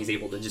swung, he's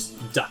able to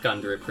just duck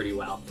under it pretty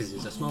well because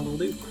he's a small little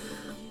dude.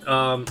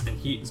 And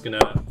he's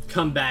gonna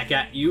come back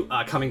at you,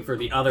 coming for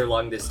the other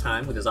lung this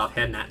time with his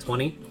offhand nat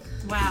 20.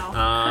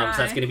 Wow. So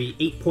that's gonna be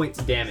 8 points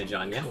of damage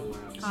on you.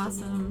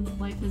 Awesome.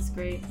 Life is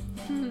great.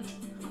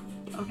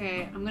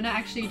 Okay, I'm gonna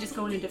actually just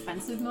go into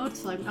defensive mode,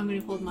 so I'm gonna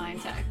hold my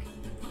attack.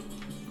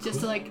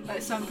 Just to like,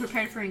 so I'm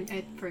prepared for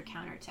a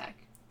counter attack.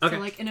 Okay.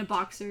 So like in a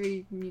boxer,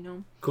 you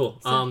know. Cool.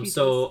 stuff you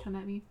So just come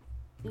at me.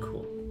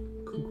 cool.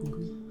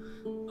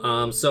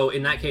 So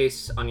in that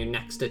case, on your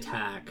next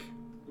attack,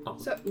 I'll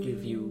So-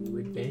 give you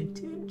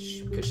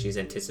advantage because she's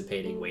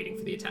anticipating waiting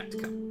for the attack to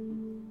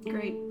come.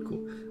 Great.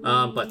 Cool.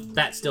 But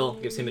that still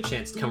gives him a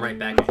chance to come right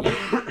back at you.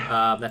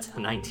 That's a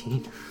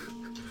 19.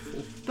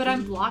 But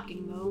I'm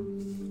blocking though.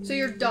 So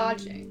you're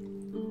dodging.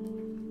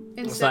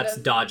 So Instead that's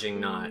of, dodging,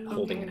 not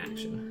holding Okay. an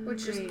action.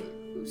 which is,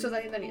 Great. so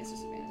then he has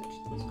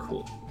disadvantage.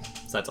 Cool.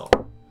 So that's all.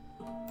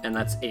 And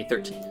that's a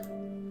 13.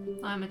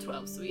 I'm a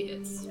 12, so he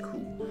hits.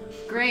 Cool.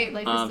 Great.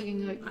 Life is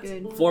looking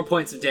good. 4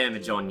 points of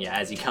damage on you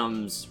as he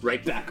comes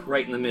right back,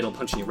 right in the middle,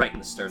 punching you right in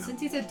the sternum.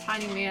 Since he's a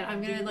tiny man,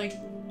 I'm gonna like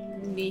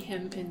knee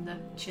him in the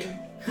chin.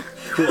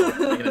 Cool.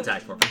 Make an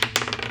attack for me.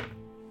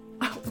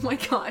 Oh my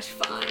gosh,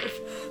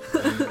 5.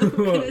 I'm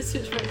gonna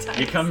switch my attacks.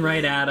 You come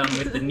right at him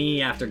with the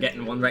knee after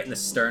getting one right in the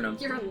sternum.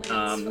 You're a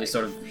lance You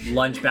sort of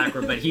lunge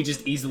backward, but he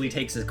just easily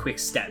takes a quick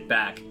step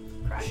back.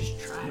 cry.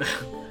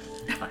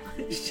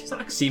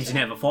 Seems you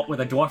never fought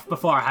with a dwarf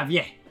before, have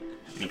you?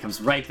 And he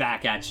comes right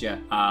back at you,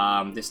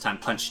 this time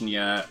punching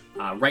you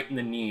right in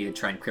the knee to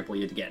try and cripple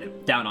you to get him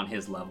down on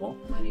his level.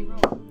 What do you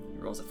roll? He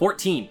rolls a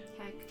 14.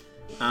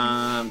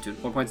 Heck. Doing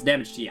 4 points of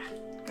damage to you.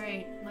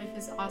 Great. Life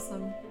is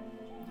awesome.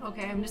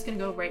 Okay, I'm just gonna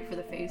go right for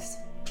the face.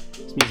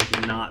 This music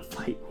is not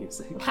fight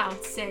music. Wow,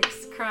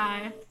 6.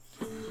 Cry.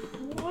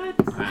 What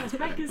the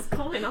heck is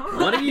going on?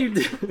 What do you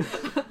do?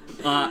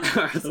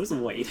 Are those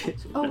weighted?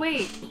 Oh,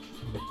 wait.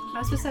 I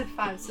was supposed to have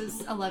 5, so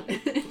it's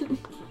 11.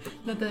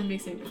 Not that it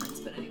makes any difference,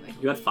 but anyway.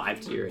 You had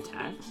 5 to your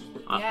attacks?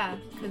 Yeah,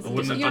 because Well,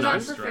 wouldn't You're that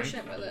not be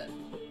proficient with it.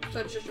 So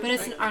it's just your but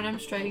it's an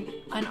strength.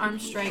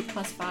 unarmed strike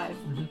plus 5.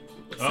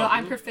 So Oh.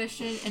 I'm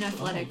proficient in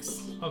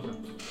athletics. Okay.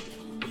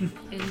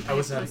 In I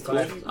was at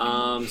plus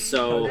 5.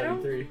 So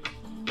 3.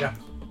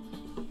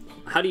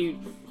 how do you...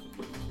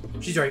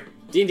 She's right.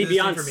 D&D It's the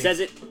same Beyond for me. says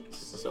it,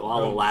 so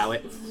I'll allow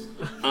it.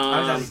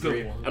 I was at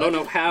 3. I don't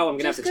know how, I'm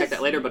gonna have to check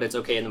that later, but it's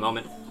okay in the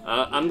moment.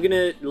 I'm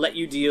gonna let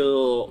you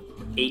deal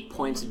 8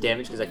 points of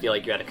damage, because I feel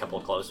like you had a couple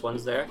of close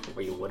ones there,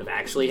 where you would have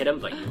actually hit him,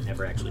 but you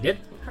never actually did.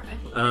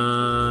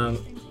 Cry.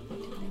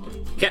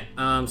 Okay,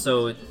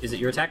 so is it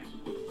your attack?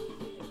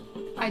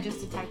 I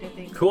just attacked, I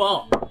think.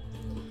 Cool.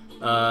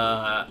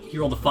 He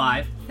rolled a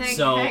 5. Thank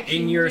So heck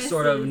in he your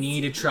sort of misses.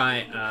 need to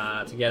try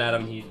to get at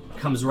him, he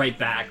comes right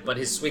back, but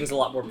his swing's a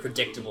lot more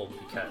predictable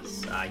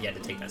because he had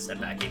to take that step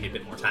back, gave you a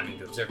bit more timing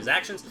to observe his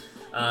actions,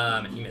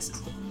 and he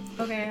misses.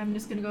 Okay, I'm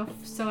just gonna go.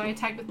 So I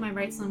attacked with my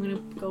right, so I'm gonna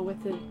go with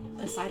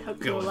a side hook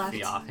to Go the with left.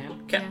 the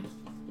offhand. Okay.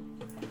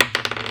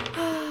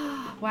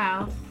 Yeah.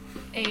 Wow.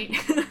 8.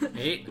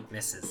 8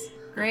 misses.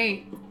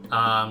 Great.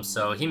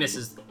 So he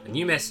misses, and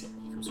you miss. He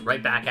comes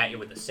right back at you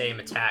with the same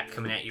attack,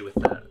 coming at you with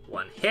the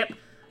one hip.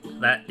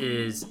 That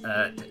is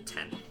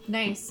 10.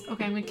 Nice.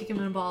 Okay, I'm gonna kick him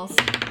in the balls.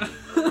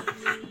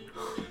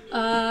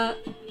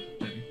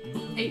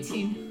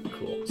 18.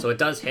 Cool. So it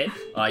does hit.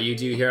 You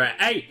do hear a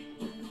 "Hey,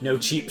 no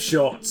cheap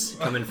shots"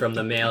 coming from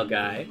the male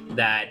guy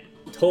that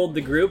told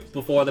the group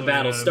before the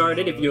battle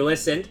started. If you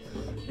listened,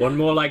 one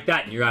more like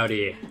that, and you're out of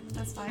here.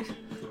 That's fine.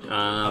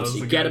 So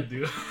you get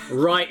him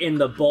right in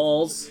the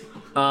balls.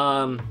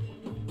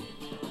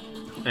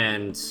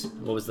 And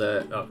what was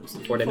the? Oh, it was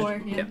 4 damage.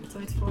 4. Yeah. So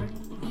it's 4.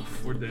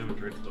 4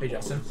 damage right to the Hey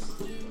balls. Justin,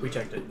 we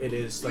checked it. It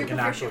is like You're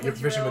an actual. proficient You're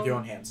with proficient your with your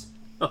own- own hands.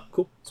 Oh,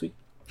 cool, sweet.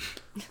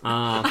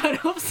 I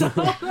hope so.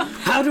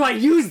 How do I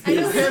use I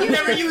don't this? think you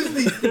Never used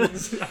these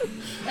things.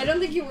 I don't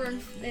think you were in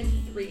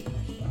 3.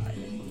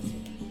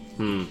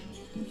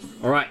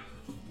 All right.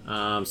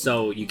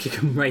 So you kick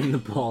him right in the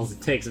balls.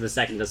 It takes him a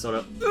second to sort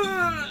of.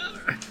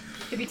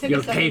 If you took You're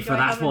a second, okay do for I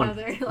that have one.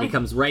 another, He like-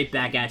 comes right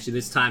back at you.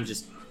 This time,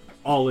 just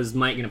all his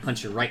might, gonna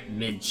punch you right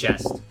mid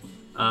chest.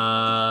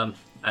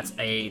 That's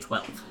a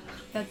 12.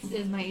 That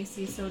is my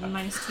AC, so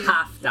 -2.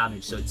 Half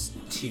damage, so it's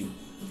 2.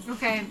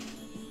 Okay.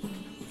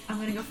 I'm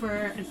gonna go for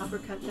an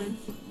uppercut then.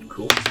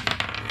 Cool.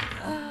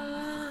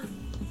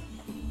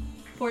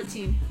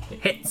 14. It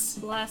hits.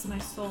 Bless my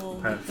soul.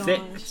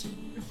 Perfect.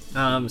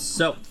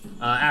 So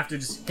after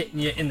just hitting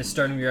you in the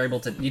sternum,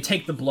 you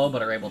take the blow,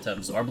 but are able to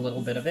absorb a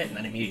little bit of it, and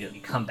then immediately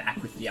come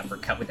back with the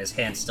uppercut with his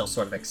hand still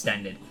sort of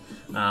extended,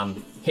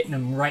 hitting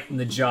him right in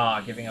the jaw,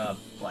 giving a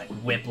like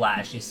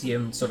whiplash. You see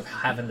him sort of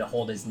having to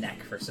hold his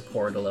neck for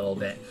support a little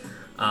bit,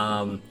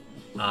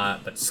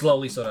 but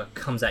slowly sort of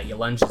comes at you,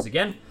 lunges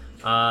again.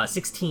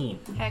 16.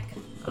 Heck.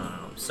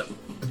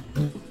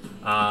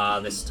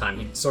 This time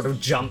he sort of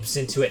jumps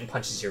into it and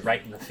punches you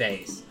right in the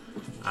face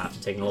after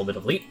taking a little bit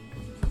of leap.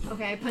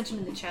 Okay, I punch him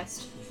in the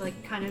chest,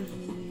 like kind of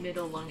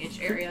middle lungish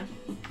area.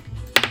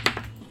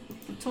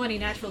 20,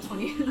 natural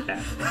 20. Okay.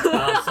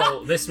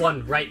 So this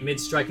one, right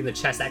mid-strike in the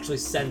chest, actually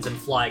sends him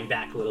flying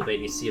back a little bit.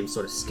 And you see him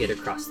sort of skid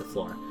across the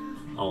floor,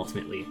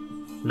 ultimately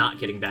not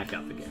getting back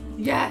up again.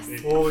 Yes!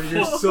 Oh,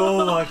 you're so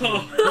lucky.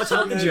 What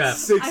health did you have?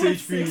 6 I have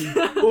HP. 6.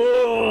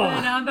 Oh!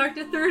 And now I'm back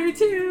to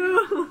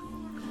 32!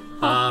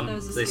 That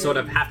was They scary. sort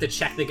of have to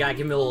check the guy,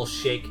 give him a little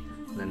shake,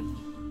 and then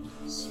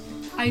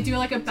I do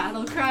like a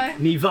battle cry.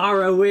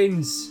 Nivara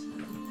wins,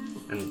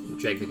 and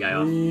drag the guy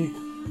off.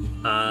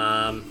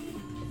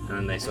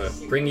 And they sort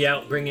of bring you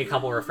out, bring you a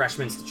couple of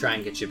refreshments to try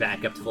and get you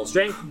back up to full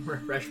strength.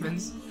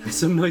 Refreshments.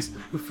 Some nice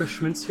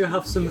refreshments. You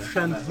have some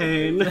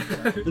champagne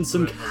and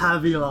some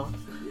caviar.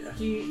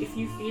 If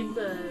you feed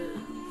the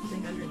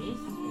thing underneath,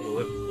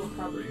 we'll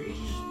probably reach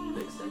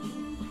the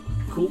extension.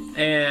 Cool.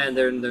 And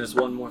then there's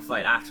one more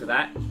fight after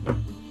that.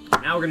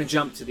 Now we're gonna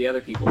jump to the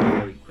other people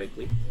very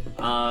quickly.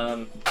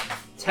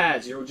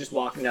 Taz, you're just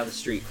walking down the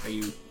street. Are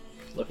you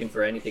looking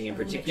for anything in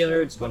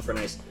particular? Just going for a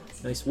nice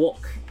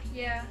walk.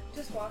 Yeah,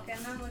 just walking.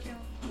 Not looking.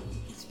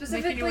 Making your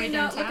Specifically, way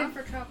not downtown?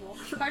 looking for trouble.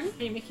 Pardon?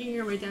 Are you making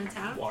your way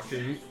downtown?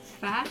 Walking.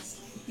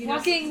 Fast? You know,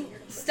 Walking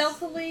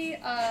stealthily,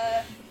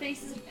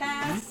 faces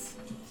pass.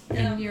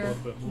 and you're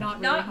little bit more. not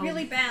really Not home.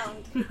 really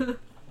bound.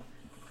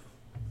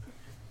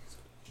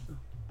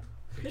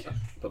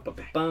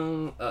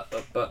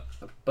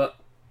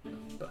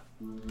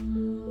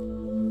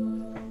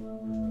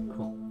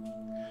 Cool.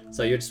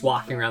 So you're just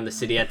walking around the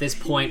city. At this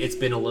point, it's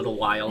been a little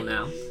while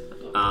now.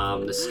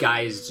 The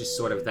sky is just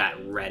sort of that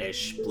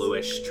reddish,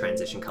 bluish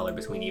transition color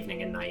between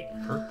evening and night.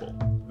 Purple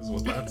is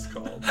what that's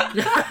called.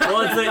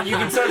 Well, you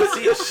can sort of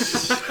see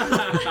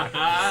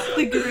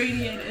The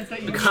gradient is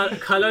what you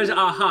colors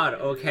are hard,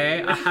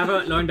 okay? I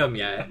haven't learned them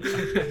yet.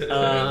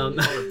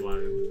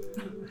 Colorblind.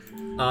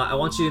 I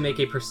want you to make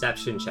a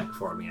perception check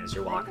for me as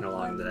you're walking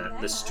along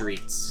the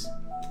streets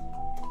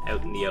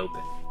out in the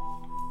open.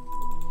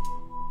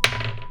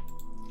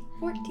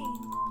 14.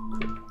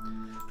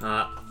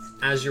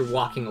 As you're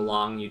walking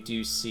along, you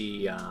do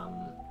see a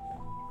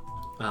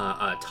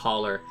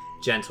taller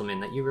gentleman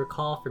that you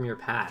recall from your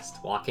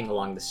past walking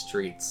along the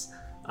streets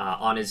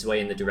on his way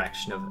in the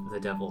direction of the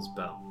Devil's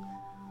Bow.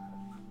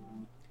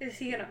 Is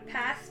he gonna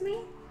pass me?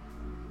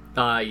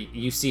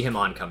 You see him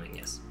oncoming,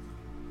 yes.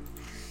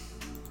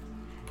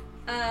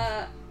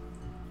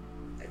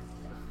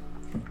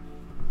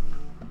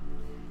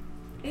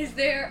 Is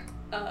there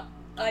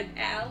an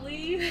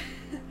alley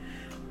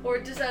or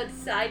just a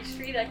side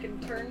street I can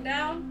turn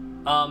down?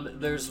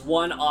 There's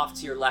one off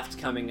to your left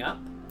coming up.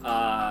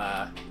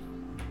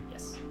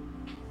 Yes.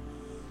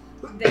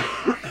 There.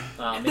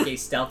 Make a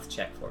stealth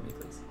check for me,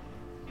 please.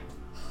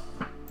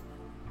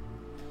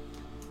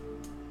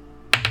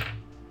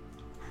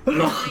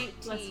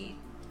 $19.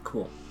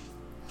 Cool.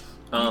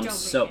 don't make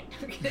So.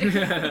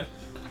 it.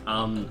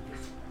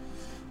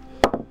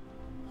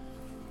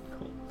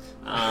 Cool.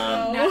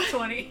 No. Nat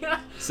 20.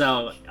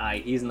 So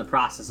he's in the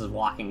process of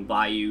walking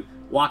by you,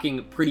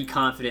 walking pretty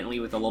confidently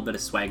with a little bit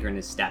of swagger in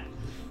his step.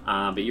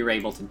 But you're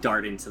able to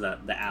dart into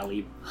the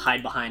alley,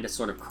 hide behind a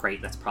sort of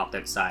crate that's propped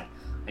outside,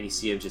 and you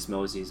see him just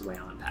mosey his way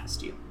on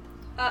past you.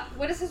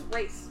 What is his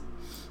race?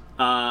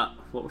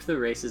 What were the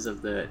races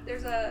of the...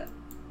 There's an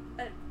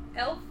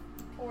elf,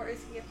 or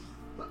is he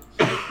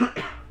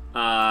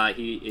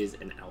he is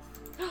an elf.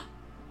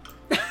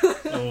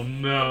 Oh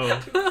no.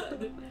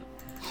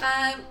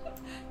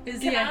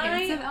 Is he a Can I-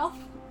 handsome elf?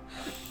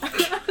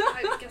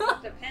 I guess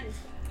that depends.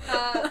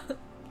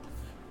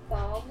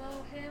 Follow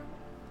him?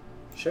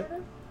 Sure.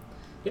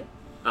 Yeah.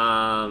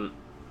 I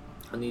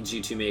need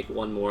you to make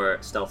one more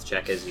stealth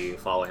check as you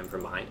follow him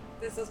from behind.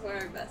 This is where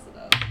I mess it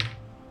up.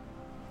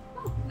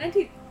 Oh,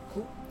 19.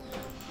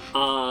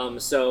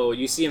 So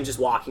you see him just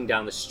walking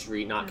down the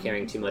street, not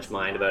carrying too much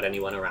mind about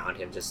anyone around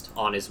him, just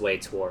on his way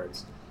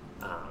towards.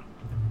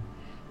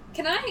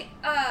 Can I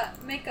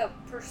make a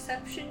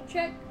perception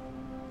check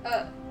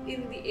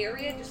in the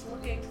area, just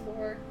looking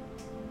for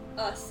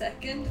a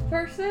second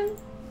person?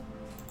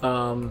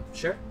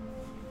 Sure.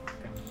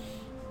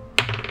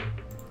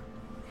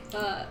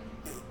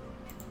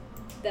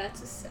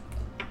 That's a 7.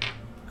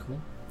 Cool.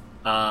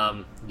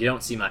 You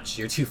don't see much.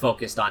 You're too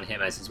focused on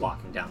him as he's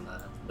walking down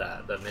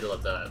the middle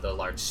of the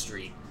large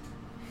street.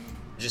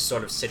 Just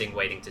sort of sitting,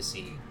 waiting to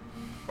see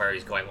where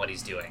he's going, what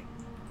he's doing.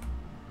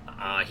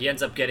 He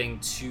ends up getting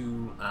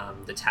to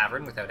the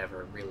tavern without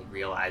ever really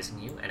realizing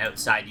you, and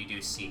outside you do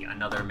see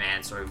another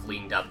man sort of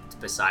leaned up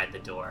beside the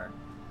door.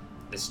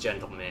 This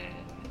gentleman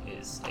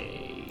is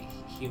a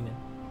human.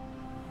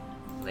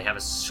 They have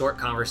a short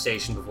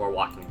conversation before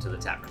walking into the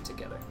tavern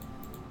together.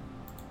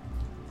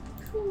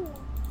 Cool.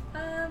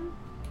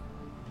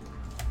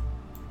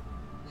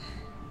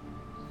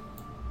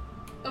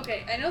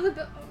 Okay, I know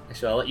the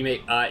Actually, I'll let you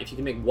make, if you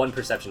can make one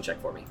perception check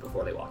for me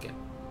before they walk in.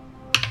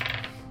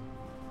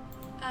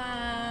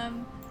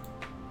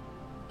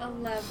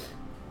 11.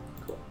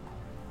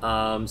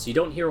 Cool. So you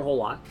don't hear a whole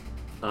lot.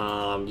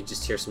 You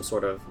just hear some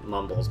sort of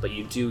mumbles, but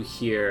you do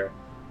hear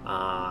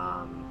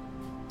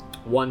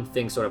one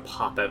thing sort of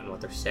pop out in what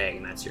they're saying,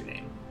 and that's your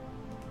name.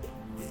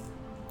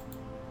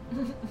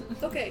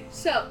 Okay,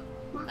 so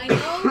I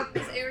know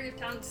this area of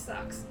town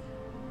sucks,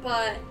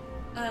 but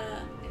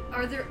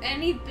are there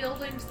any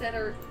buildings that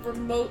are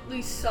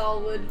remotely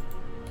solid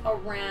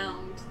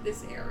around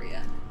this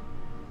area?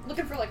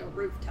 Looking for like a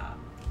rooftop.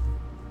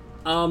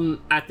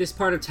 At this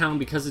part of town,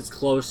 because it's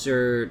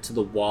closer to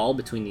the wall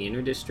between the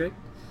inner district,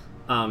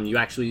 you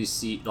actually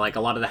see, like, a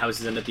lot of the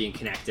houses end up being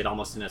connected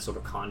almost in a sort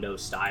of condo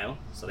style,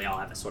 so they all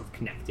have a sort of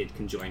connected,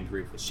 conjoined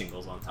roof with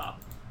shingles on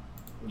top.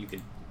 You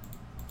could,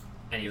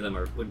 any of them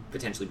would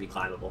potentially be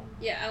climbable.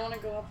 Yeah, I want to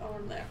go up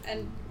on there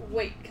and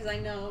wait, because I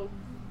know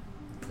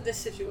the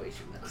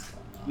situation that's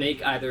going on.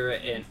 Make either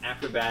an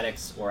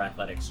acrobatics or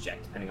athletics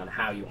check, depending on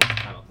how you want to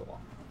climb up the wall.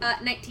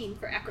 19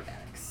 for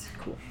acrobatics.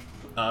 Cool.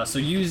 So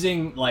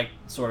using, like,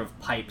 sort of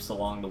pipes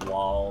along the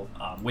wall,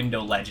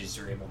 window ledges,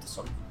 you're able to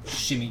sort of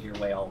shimmy your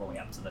way all the way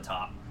up to the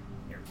top.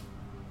 You're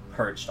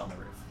perched on the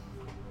roof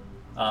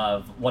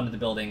of one of the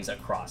buildings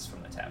across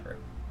from the tavern.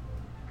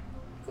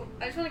 Cool.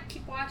 I just want to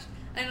keep watch.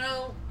 I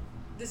know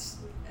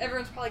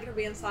everyone's probably going to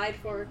be inside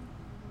for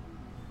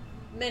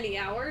many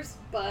hours,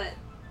 but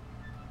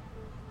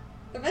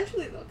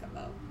eventually they'll come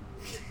out.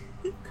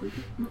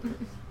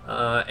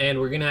 And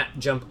we're gonna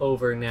jump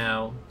over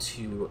now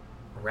to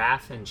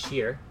Raph and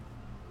Sheer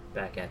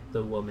back at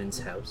the woman's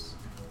house.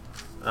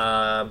 What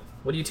are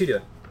you two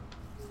doing?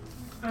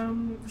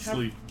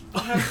 Sleep.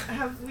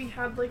 Have we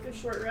had like a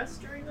short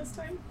rest during this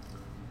time?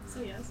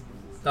 So yes.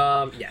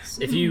 Yes.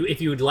 If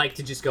you would like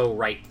to just go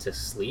right to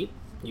sleep,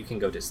 You can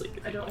go to sleep.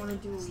 If I you don't like.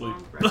 want to do a Sleep.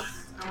 long rest.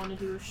 I want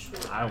to do a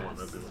short I want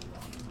to rest. do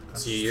it.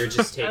 So you're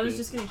just taking. I was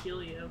just gonna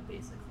heal you,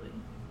 basically.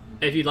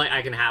 If you'd like,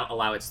 I can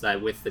allow it so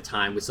that with the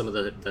time, with some of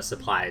the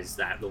supplies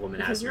that the woman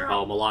has Because in her you're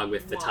home, along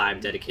with the one. time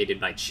dedicated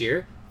by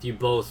Cheer, if you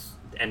both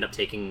end up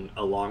taking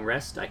a long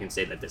rest, I can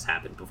say that this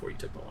happened before you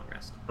took the long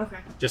rest, Okay,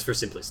 just for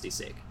simplicity's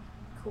sake.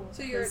 cool.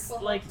 So you're at 'Cause,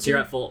 full like, So you're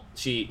at full.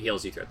 She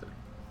heals you throughout the night.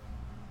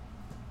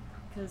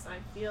 because I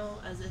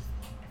feel as if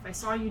I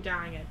saw you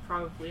dying, I'd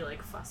probably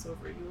like fuss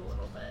over you a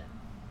little bit.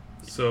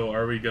 So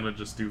are we gonna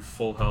just do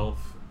full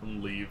health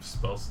and leave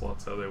spell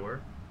slots how they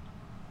were?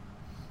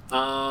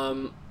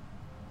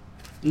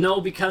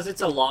 No, because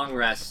it's a long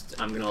rest,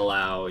 I'm gonna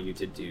allow you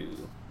to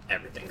do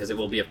everything because it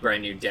will be a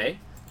brand new day.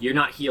 You're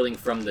not healing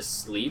from the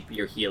sleep;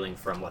 you're healing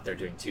from what they're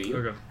doing to you,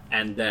 Okay.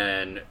 and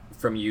then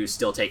from you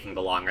still taking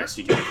the long rest,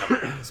 you do recover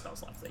the spell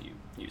slots that you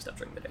used up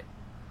during the day.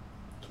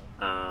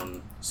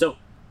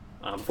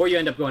 Before you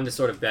end up going to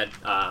sort of bed,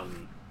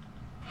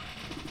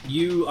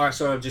 you are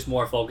sort of just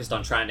more focused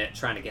on trying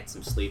to get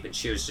some sleep, and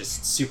she was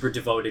just super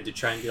devoted to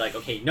trying to be like,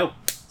 okay, no,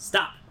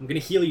 stop, I'm gonna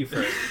heal you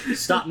first.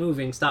 Stop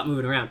moving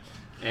around.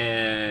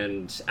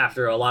 And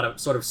after a lot of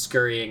sort of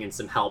scurrying and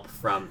some help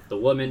from the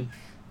woman,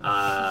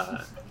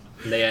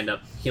 they end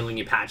up healing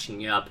you, patching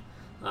you up.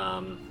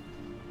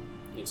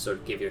 You sort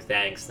of give your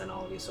thanks, then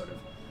all of you sort of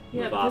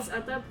Yeah, move because off.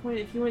 at that point,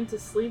 if you went to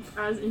sleep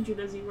as injured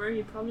as you were,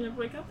 you'd probably never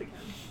wake up again.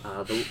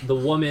 The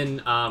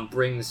woman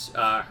brings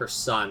her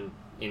son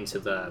into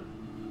the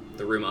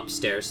room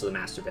upstairs, so the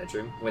master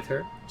bedroom, with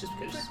her, just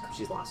because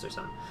she's lost her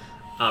son,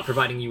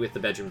 providing you with the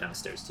bedroom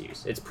downstairs to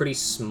use. It's pretty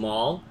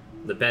small.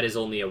 The bed is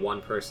only a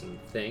one-person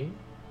thing,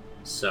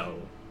 so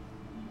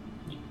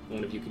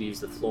one of you could use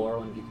the floor,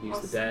 one of you could use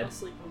the bed. I'll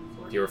sleep on the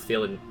floor. If you were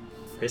feeling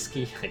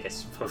frisky, I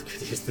guess you both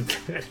could use the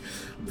bed,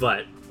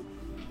 but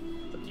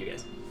it's up to you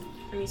guys.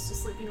 I'm used to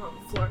sleeping on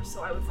the floor,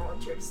 so I would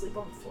volunteer to sleep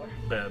on the floor.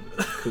 Bad.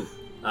 Cool.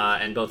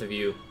 And both of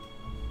you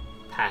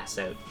pass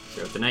out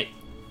throughout the night.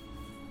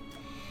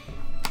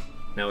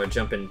 Now we're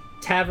jumping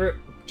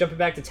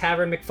back to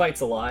Tavern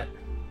McFights a lot.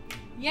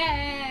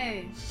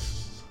 Yay!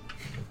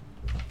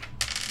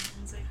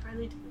 As I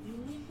highly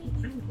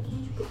I'm going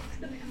to go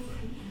to the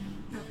bathroom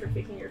after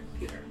picking your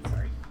computer.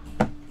 Sorry.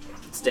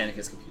 It's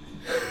Danica's computer.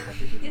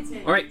 After he gets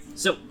in.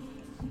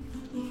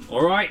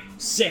 Alright,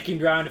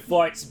 second round of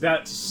fights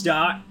about to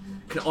start.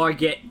 Can I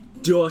get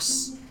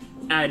Dus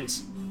and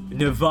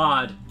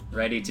Navad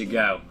ready to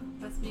go?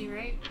 That's me,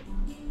 right?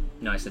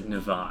 No, I said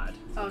Navad.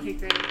 Oh, okay,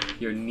 great.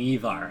 You're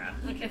Nivara.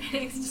 Okay,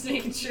 thanks. Just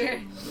making sure.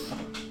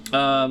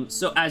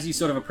 So as you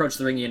sort of approach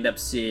the ring, you end up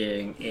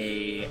seeing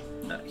a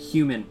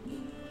human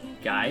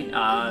guy.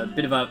 A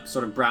bit of a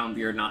sort of brown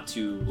beard, not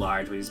too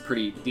large, but he's a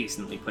pretty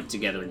decently put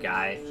together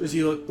guy. Does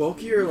he look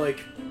bulky or like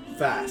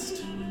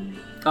fast?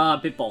 A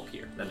bit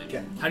bulkier than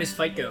anyone. Okay. How does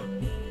fight go?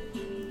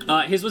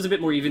 His was a bit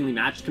more evenly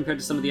matched compared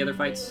to some of the other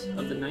fights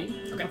of the night.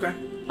 Okay.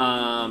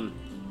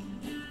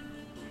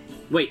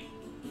 Wait.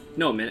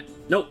 No, a minute.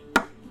 Nope.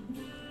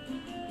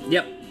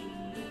 Yep.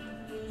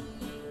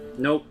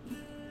 Nope.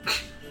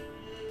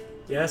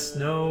 Yes.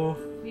 No.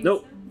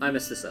 Nope. I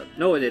messed this up.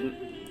 No, I didn't.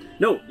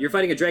 No, you're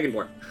fighting a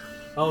Dragonborn.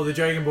 Oh, the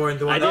Dragonborn,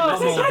 the one I that did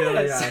pummeled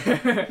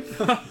the other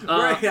guy.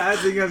 Right. I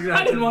think I was gonna. I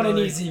have didn't to want an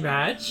really- easy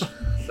match.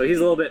 So he's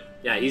a little bit.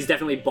 Yeah, he's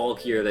definitely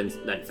bulkier than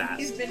fast.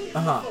 He's been here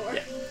Uh-huh. before.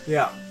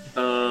 Yeah.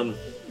 Yeah.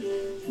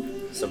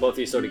 So both of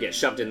you sort of get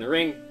shoved in the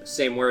ring.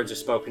 Same words are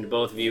spoken to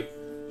both of you.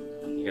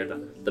 You hear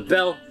the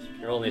bell.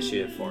 Roll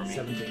initiative for me.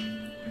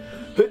 17.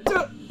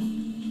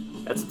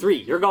 That's a 3.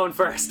 You're going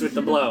first with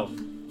the blow.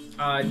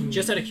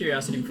 Just out of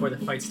curiosity, before the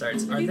fight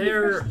starts, are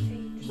there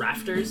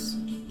rafters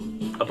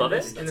Above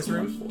it? in this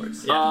room?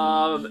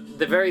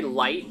 The very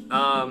light,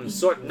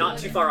 sort not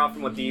too far off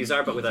from what these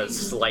are, but with a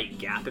slight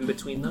gap in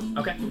between them.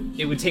 Okay.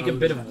 It would take a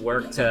bit of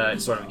work to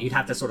you'd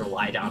have to sort of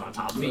lie down on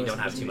top of it. You don't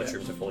have too much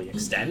room to fully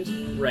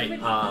extend. Right.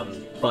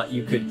 But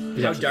you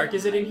could. How dark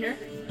is it in here?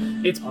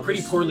 It's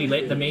pretty poorly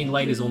lit. The main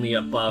light is only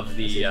above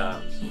the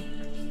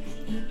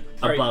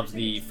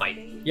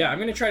fight. Yeah, I'm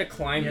gonna try to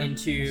climb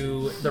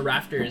into the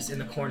rafters in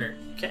the corner.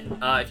 Okay.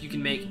 If you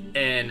can make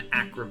an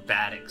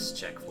acrobatics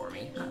check for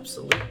me.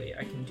 Absolutely,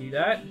 I can do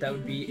that. That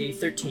would be a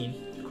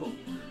 13. Cool.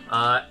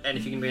 And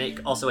if you can make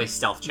also a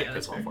stealth check Yeah,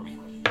 as that's well fair. for me.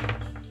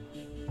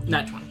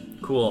 Not 20.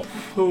 Cool.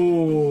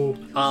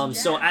 Oh.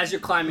 So as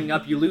you're climbing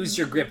up, you lose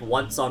your grip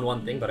once on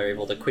one thing, but are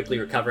able to quickly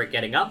recover it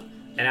getting up.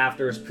 And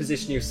after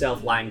position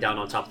yourself lying down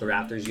on top of the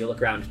rafters, you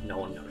look around, no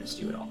one noticed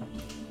you at all.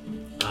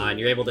 And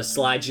you're able to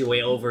slide your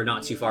way over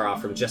not too far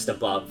off from just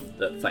above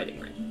the fighting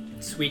ring.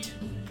 Sweet.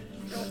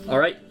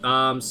 Alright,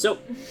 so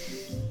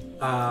you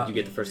Uh,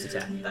 get the first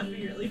attack. That'd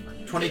be really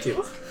fun.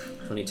 22.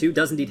 22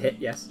 does indeed hit,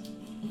 yes.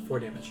 4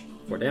 damage.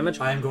 4 damage.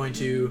 I am going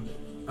to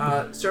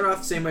start off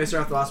the same way I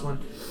started off the last one.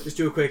 Just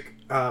do a quick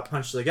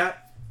punch to the gut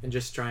and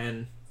just try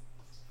and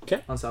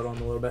unsettle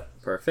him a little bit.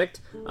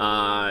 Perfect.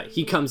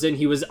 He comes in.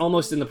 He was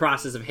almost in the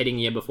process of hitting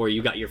you before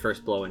you got your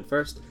first blow in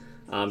first.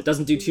 It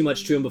doesn't do too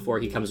much to him before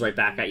he comes right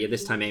back at you,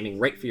 this time aiming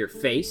right for your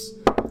face,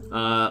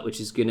 which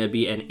is going to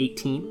be an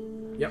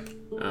 18. Yep.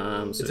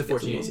 So It's a it gets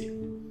 14 low. AC.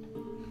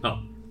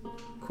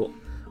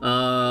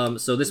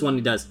 So this one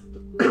he does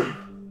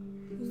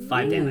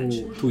 5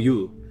 damage to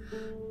you.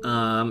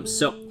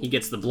 So he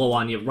gets the blow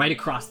on you right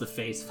across the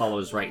face,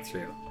 follows right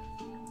through.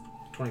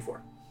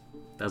 24.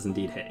 Does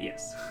indeed hit,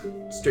 yes.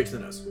 Straight to the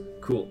nose.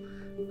 Cool.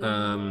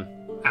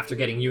 After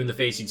getting you in the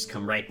face, you just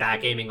come right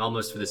back, aiming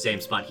almost for the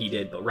same spot he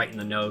did, but right in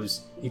the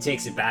nose. He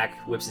takes it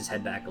back, whips his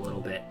head back a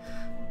little bit.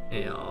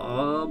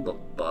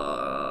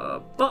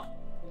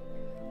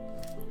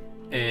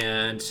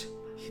 And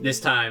this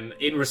time,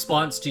 in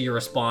response to your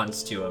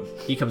response to him,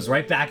 he comes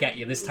right back at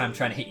you, this time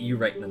trying to hit you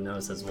right in the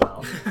nose as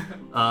well.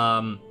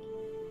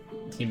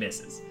 He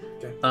misses.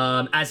 Okay.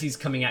 As he's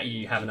coming at you,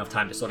 you have enough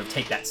time to sort of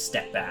take that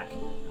step back,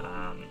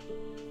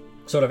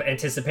 sort of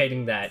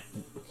anticipating that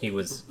he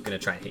was going to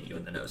try and hit you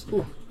in the nose.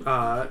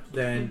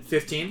 Then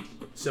 15.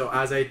 So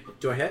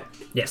do I hit?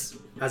 Yes.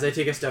 As I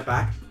take a step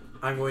back,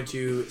 I'm going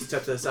to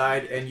step to the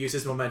side and use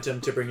his momentum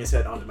to bring his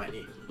head onto my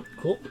knee.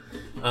 Cool.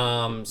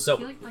 I So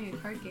feel like playing a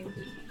card game.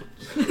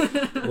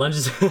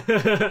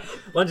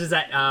 lunges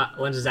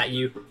at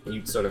you.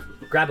 You sort of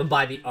grab him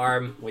by the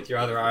arm with your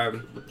other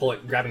arm, pull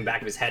it, grabbing back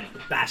of his head,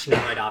 bashing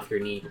him right off your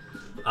knee.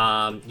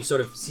 You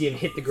sort of see him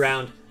hit the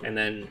ground and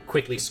then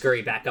quickly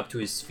scurry back up to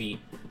his feet.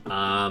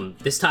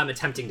 This time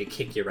attempting to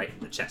kick you right in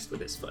the chest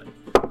with his foot.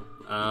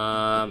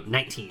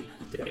 19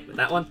 to hit with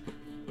that one.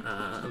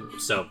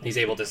 So he's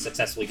able to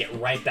successfully get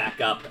right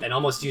back up, and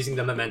almost using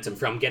the momentum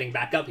from getting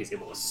back up, he's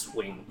able to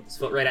swing his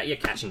foot right at you,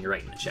 catching you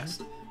right in the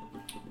chest.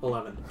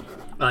 11.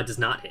 Does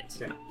not hit.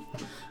 Okay.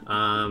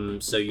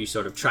 So you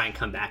sort of try and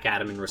come back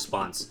at him in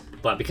response,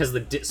 but because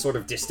of the sort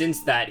of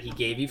distance that he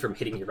gave you from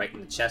hitting you right in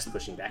the chest,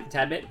 pushing back a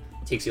tad bit,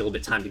 it takes you a little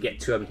bit of time to get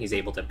to him, and he's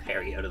able to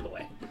parry out of the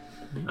way.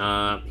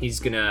 He's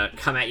gonna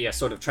come at you,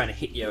 sort of trying to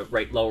hit you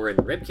right lower in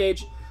the rib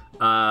cage.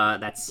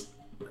 That's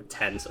a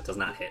 10, so it does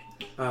not hit.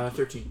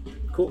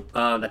 13. Cool.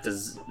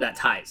 That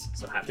ties.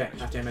 So half Okay, damage.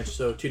 half damage,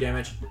 so 2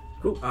 damage.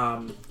 Cool.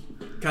 Kind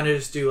of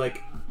just do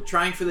like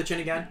trying for the chin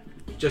again.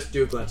 Just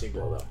do a glancing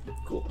blow though.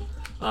 Cool.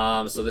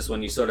 So this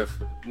one you sort of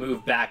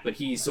move back, but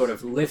he sort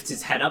of lifts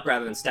his head up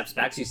rather than steps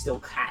back, so you still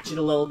catch it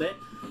a little bit,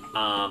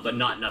 but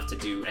not enough to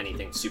do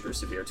anything super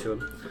severe to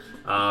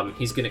him.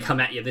 He's gonna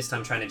come at you this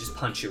time, trying to just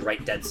punch you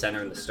right dead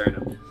center in the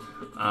sternum.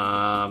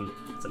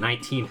 It's a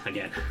 19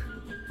 again,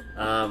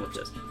 with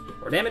just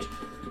 4 damage.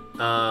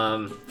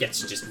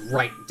 Gets you just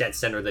right dead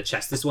center of the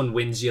chest. This one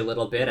wins you a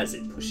little bit as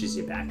it pushes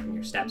you back from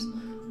your steps.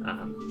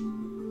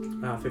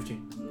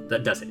 15.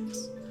 That does it.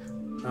 Yes.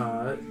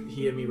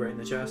 He hit me right in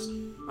the chest.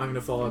 I'm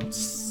gonna follow up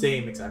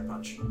same exact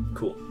punch.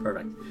 Cool,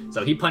 perfect.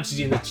 So he punches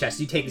you in the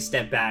chest. You take a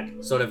step back,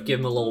 sort of give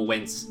him a little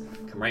wince,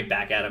 come right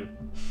back at him,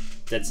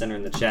 dead center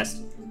in the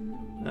chest.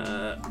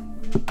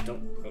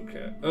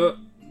 Okay.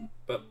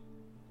 But.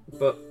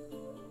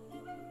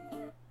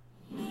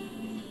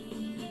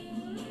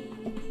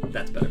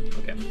 That's better.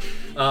 Okay.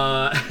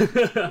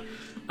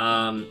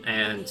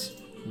 And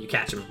you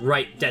catch him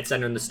right dead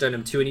center in the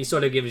sternum too, and he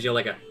sort of gives you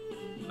like a,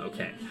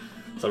 okay,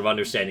 sort of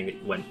understanding that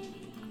he went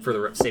for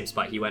the same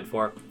spot he went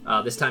for.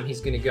 This time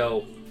he's gonna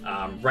go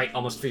right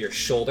almost for your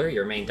shoulder,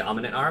 your main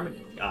dominant arm,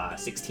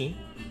 16.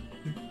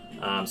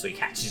 So he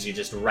catches you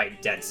just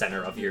right dead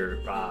center of your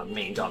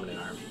main dominant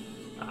arm.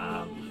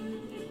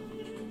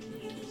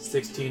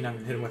 16, I'm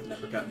gonna hit him with an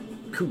uppercut.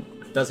 Cool.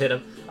 Does hit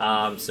him.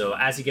 So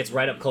as he gets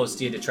right up close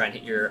to you to try and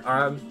hit your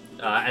arm,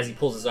 as he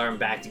pulls his arm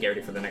back to get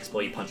ready for the next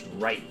blow, you punch him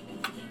right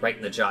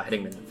in the jaw,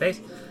 hitting him in the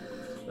face.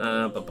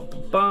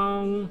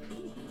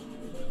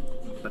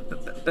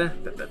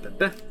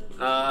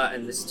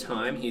 And this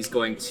time he's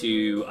going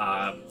to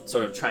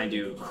sort of try and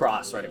do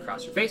cross right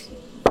across your face.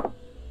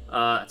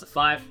 That's a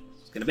 5.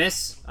 It's gonna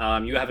miss.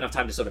 You have enough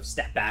time to sort of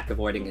step back,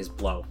 avoiding his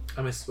blow.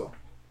 I missed as well.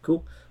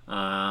 Cool.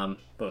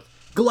 Both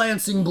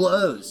glancing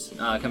blows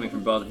coming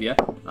from both of you.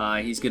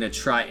 He's gonna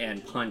try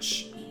and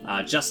punch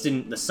just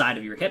in the side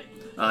of your hip.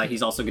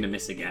 He's also gonna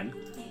miss again.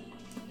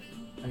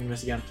 I'm gonna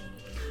miss again.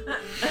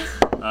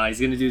 He's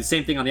gonna do the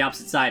same thing on the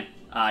opposite side.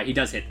 He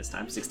does hit this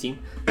time, 16.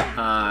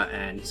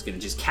 And he's gonna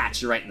just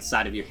catch you right in the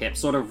side of your hip,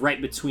 sort of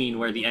right between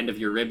where the end of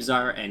your ribs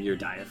are and your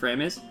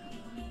diaphragm is.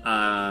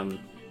 I'm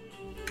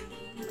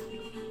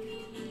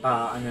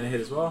gonna hit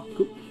as well.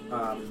 Cool.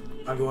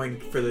 I'm going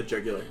for the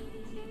jugular.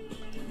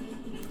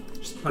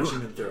 Just punching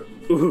him in the throat.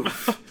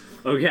 Oof.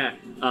 Okay.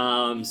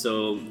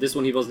 So this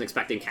one he wasn't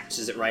expecting,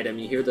 catches it right, and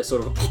you hear the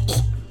sort of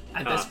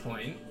At this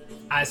point,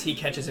 as he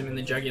catches him in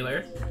the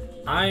jugular,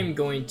 I'm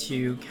going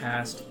to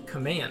cast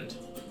Command.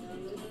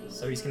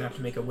 So he's going to have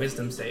to make a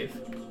wisdom save.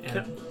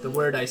 And the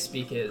word I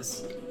speak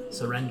is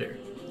surrender.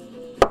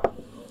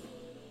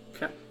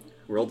 Okay.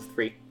 Rolled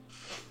 3.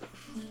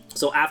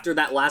 So after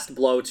that last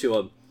blow to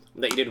him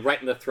that you did right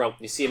in the throat,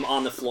 you see him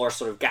on the floor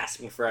sort of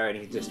gasping for air, and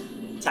he just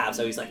taps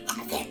out. He's like,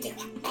 I can't do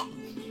it.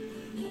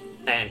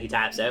 And he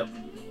taps out.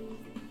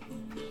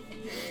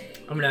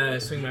 I'm going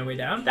to swing my way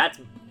down. That's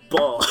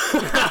bull.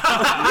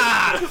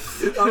 How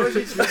much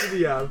HP did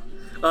he have?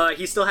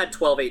 He still had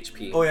 12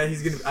 HP. Oh yeah,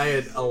 he's gonna. I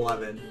had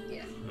 11.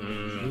 Yeah.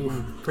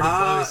 Pretty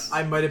close.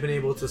 I might have been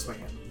able to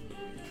swing it.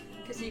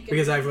 Because So you can.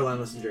 Because I have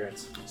relentless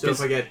endurance. So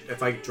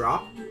if I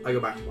drop, I go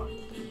back to 1.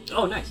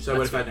 Oh, nice. So I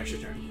would have had an extra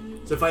turn.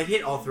 So if I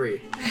hit all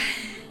 3,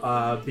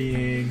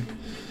 being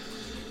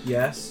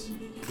yes,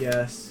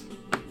 yes,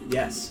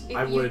 yes, If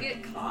I you would.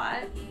 get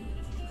caught,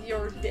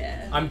 you're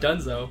dead. I'm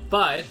donezo,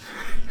 but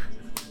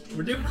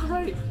we're doing all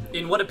right.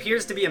 In what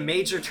appears to be a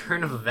major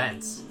turn of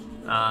events,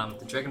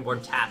 the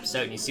Dragonborn taps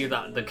out, and you see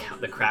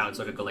the crowd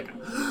sort of go like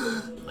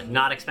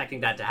not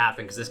expecting that to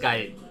happen because this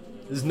guy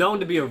is known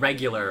to be a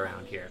regular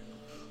around here.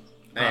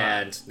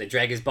 And they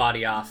drag his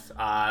body off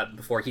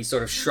before he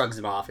sort of shrugs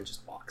him off and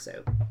just walks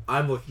out.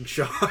 I'm looking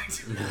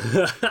shocked.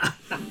 I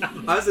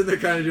was in there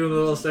kind of doing a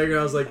little stagger.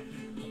 I was like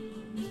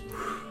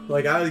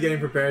I was getting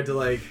prepared to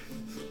like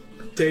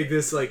take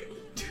this like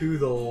to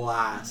the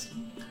last,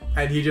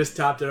 and he just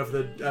topped it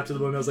after the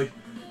moment. I was like,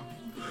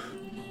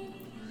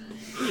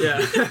 Yeah,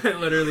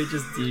 literally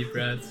just deep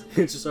breaths.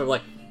 It's just sort of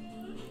like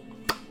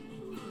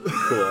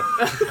cool.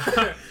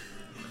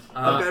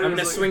 I'm gonna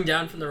like- swing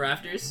down from the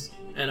rafters,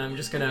 and I'm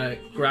just gonna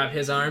grab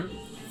his arm,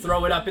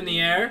 throw it up in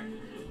the air,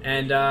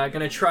 and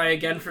gonna try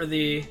again for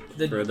the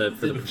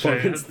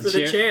chance. for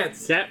the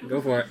chance. Yeah, go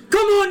for it.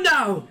 Come on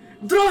now!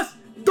 Dos!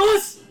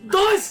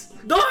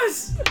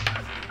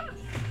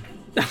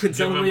 It's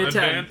Give only him a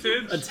 10.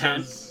 advantage. A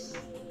 10.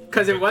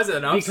 Because it was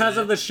an upset. Because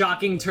of the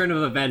shocking turn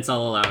of events,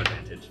 I'll allow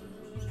advantage.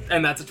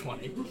 And that's a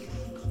 20.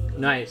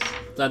 Nice.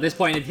 So at this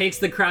point, it takes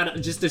the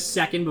crowd just a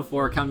second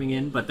before coming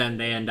in, but then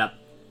they end up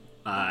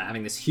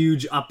having this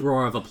huge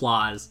uproar of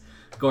applause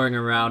going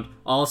around,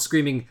 all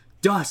screaming,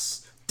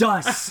 "Dus!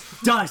 Dus!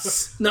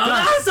 Dus! No,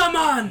 Dus!" there's a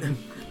man!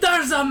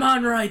 There's a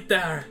man right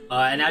there!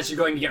 And as you're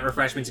going to get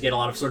refreshments, you get a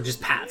lot of sort of just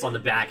pats on the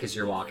back as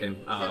you're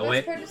walking The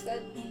away. best part is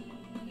that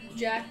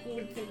Jack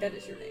would think that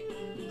is your name.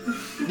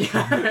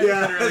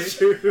 yeah, that's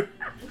true.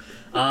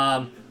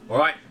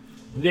 Alright.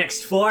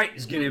 Next fight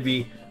is gonna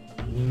be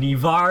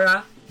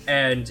Nivara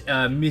and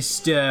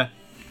Mr.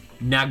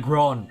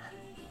 Nagron.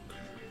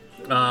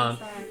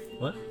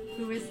 What?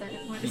 Who is that?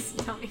 What is he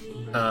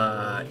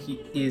telling? He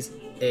is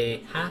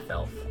a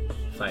half-elf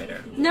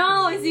fighter.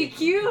 No, is he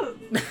cute?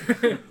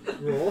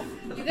 Roll.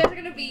 You guys are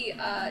gonna be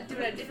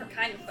doing a different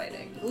kind of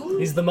fighting.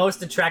 He's the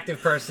most attractive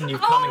person you've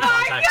come in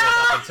contact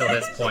with up until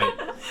this point.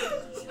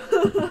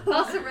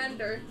 I'll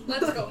surrender.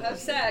 Let's go have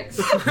sex.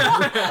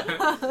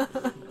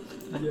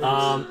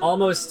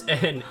 Almost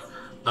an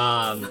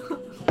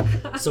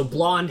so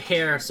blonde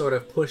hair sort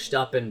of pushed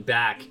up and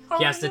back.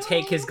 He has to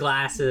take his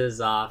glasses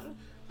off.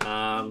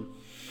 Do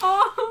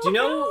you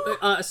know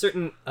a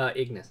certain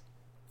Ignis?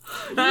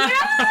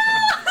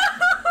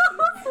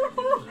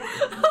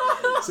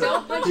 So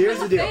Don't punch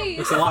here's him the in the deal. face.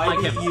 It's a lot If I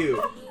like beat him.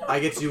 you, I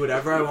get to do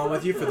whatever I want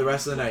with you for the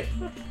rest of the night.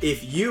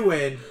 If you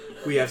win,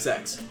 we have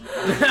sex.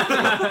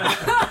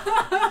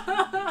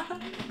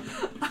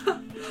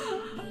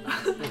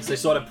 So they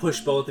sort of push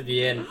both of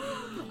you in,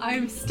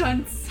 I'm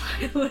stunned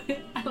silent.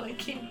 I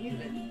can't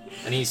even.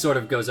 and he sort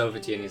of goes over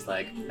to you and he's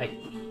like, "Hey,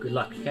 good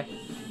luck, okay?"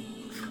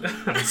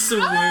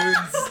 Swoons.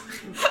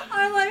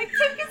 I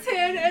take his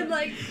hand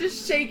and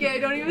just shake it. I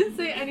don't even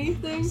say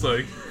anything. It's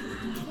like,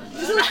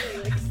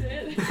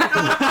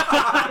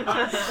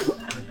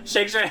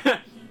 Shakes your hand.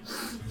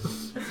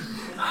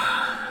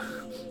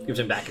 Gives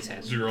him back his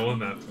hand. did you roll in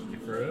that 20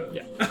 for it?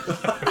 Yeah.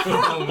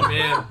 Oh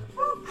man.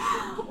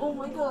 Oh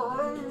my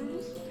gosh.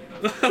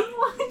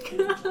 Oh my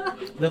god.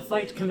 The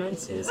fight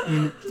commences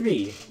in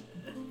 3.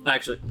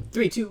 Actually,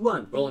 3, 2,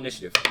 1. Roll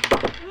initiative.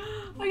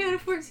 I got a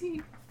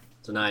 14.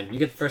 So 9. You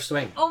get the first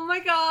swing. Oh my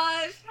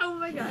gosh. Oh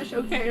my gosh.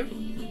 Okay.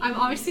 I'm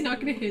obviously not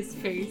gonna hit his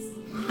face.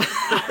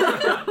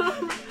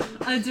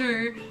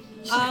 Under.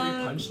 Just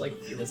punch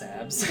feel his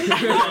abs. Oh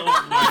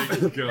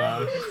my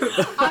god.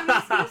 I'm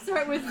just gonna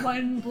start with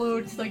one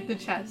blow to the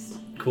chest.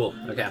 Cool.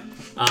 Okay.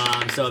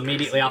 So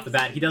immediately off the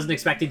bat, he doesn't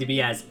expect it to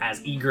be as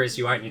eager as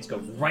you are, and you just go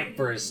right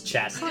for his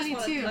chest.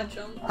 22. Touch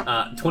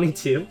him.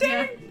 22.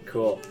 Yeah.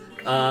 Cool.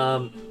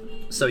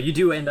 So you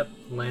do end up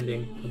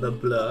landing the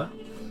blow.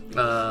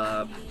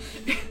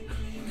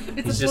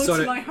 It's He's a just blow sort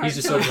to of my heart. he's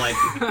just sort of like,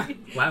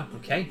 wow,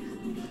 okay.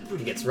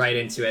 He gets right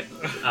into it.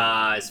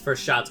 His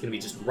first shot's gonna be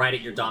just right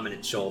at your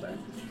dominant shoulder,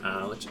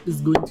 which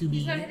is going to be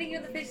He's not hitting you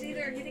in the face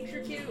either. He thinks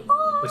you're cute.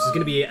 which is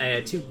gonna be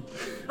a 2.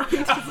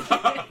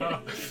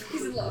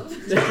 He's in love.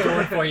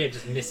 Going for you, it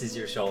just misses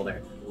your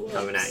shoulder,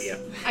 coming at you.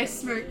 I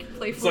smirk It's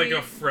playfully. like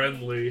a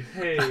friendly,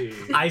 hey.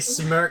 I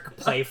smirk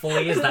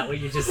playfully. Is that what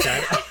you just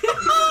said?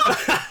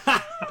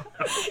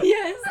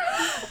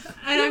 Yes.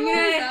 And I'm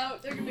gonna.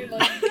 Out. They're gonna be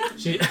like,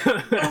 She,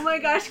 Oh my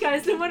gosh,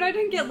 guys! No wonder I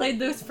didn't get laid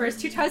those first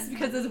 2 times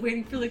because I was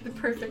waiting for the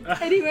perfect.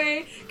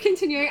 Anyway,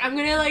 continuing. I'm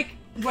gonna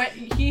what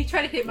he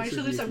tried to hit my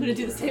shoulder, so I'm gonna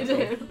do the same to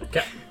him.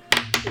 Okay.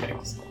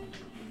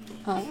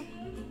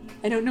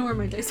 I don't know where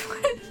my dice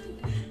went.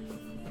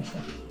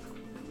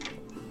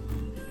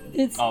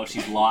 It's. Oh,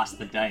 she's lost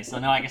the dice. So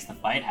no, I guess the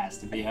fight has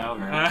to be over.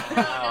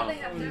 now they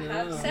have to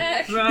have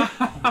sex.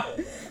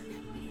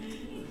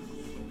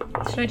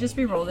 Should I just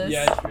re-roll this?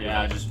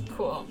 Yeah, just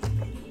Cool.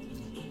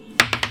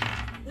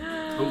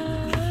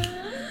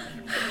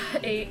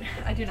 8.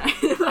 I do not.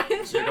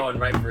 So you're going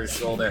right for his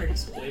shoulder,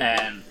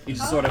 and he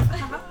just sort of.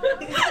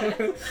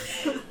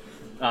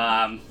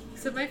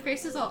 So my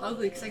face is all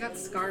ugly because I got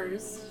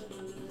scars.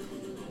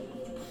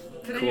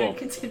 But Cool. anyway,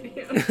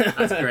 continue.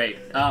 That's great.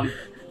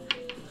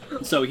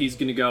 So he's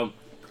gonna go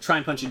try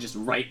and punch you just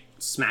right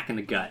smack in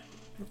the gut.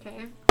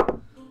 Okay.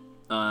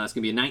 It's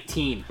gonna be a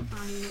 19. Oh,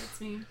 you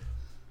hits me.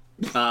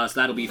 So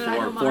that'll be But I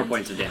don't 4 mind.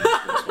 points of damage.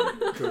 For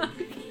this one.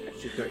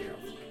 Should cut your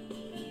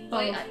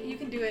Wait, you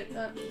can do it.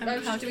 I'm I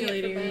was just doing it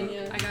calculating. for Ben,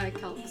 yeah. I got a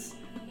calcs.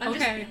 I'm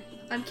Okay.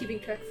 I'm keeping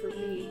track for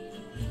me.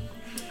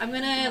 I'm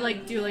gonna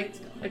like do like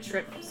a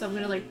trip. So I'm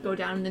gonna like go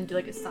down and then do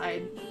like a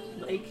side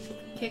leg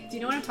kick. Do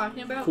you know what I'm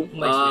talking about? Cool.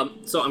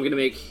 So I'm gonna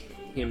make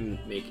him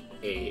make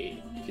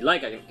a. If you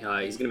like, I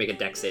can, he's gonna make a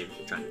dex save if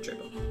you're trying to trip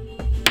him.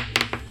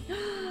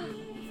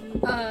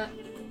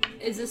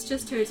 Is this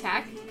just to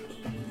attack?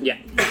 Yeah.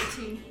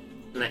 19.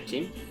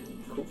 19.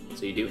 Cool.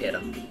 So you do hit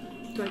him.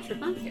 Do I trip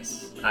him?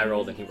 Yes. I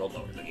rolled and he rolled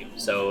lower than you.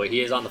 So he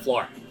is on the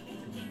floor.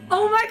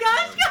 Oh my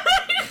gosh,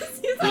 guys!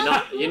 He's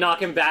You knock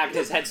him back,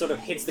 his head sort of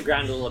hits the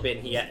ground a little bit,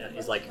 and he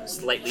is like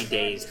slightly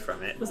dazed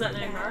from it. Was that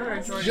Neymar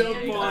or Jordan? Jump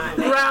on him.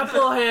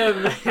 Grapple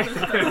him!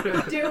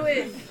 Do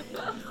it.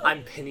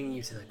 I'm pinning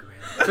you to the ground.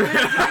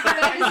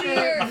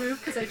 move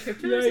because I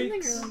tripped him or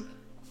something?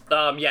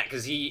 Or Yeah,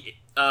 because he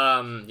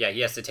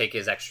has to take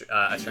his extra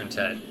a turn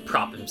to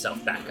prop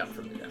himself back up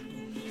from the ground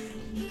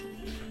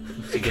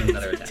to get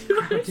another attack.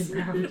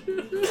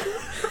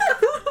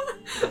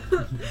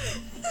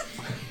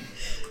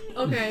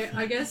 Okay,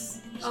 I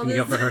guess I'll You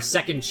go for just... her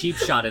second cheap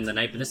shot in the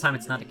night, but this time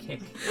it's not a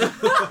kick.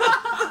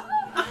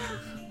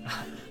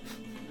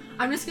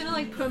 I'm just gonna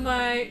like put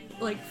my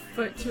like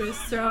foot to his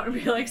throat and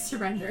be like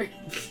surrender.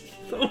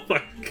 Oh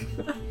my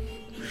god.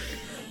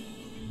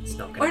 It's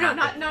not gonna Or no,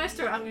 happen. not his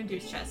throat. I'm gonna do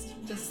his chest,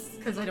 just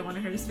because I don't want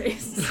to hurt his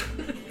face.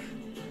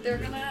 They're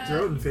gonna.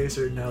 throat and face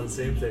are now the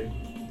same thing.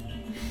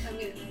 I'm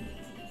gonna.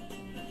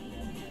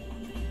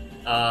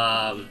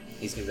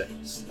 He's gonna be like,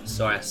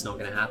 sorry, it's not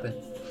gonna happen.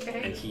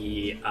 Okay. And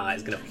he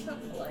is gonna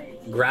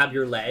grab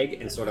your leg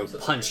and sort of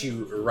punch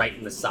you right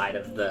in the side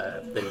of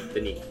the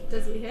knee.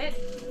 Does he hit?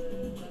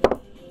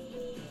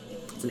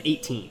 It's an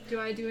 18. Do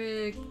I do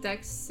a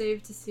dex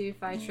save to see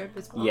if I trip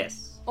as well?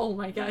 Yes. Oh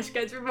my gosh,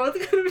 guys, we're both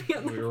gonna be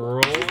on the We're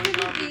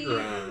rolling on the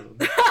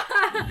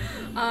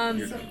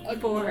ground. Some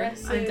 4.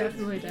 aggressive- I'm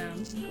definitely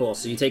down. Cool.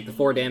 So you take the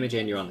 4 damage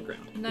and you're on the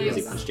ground. Because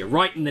he Nice. punched you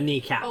right in the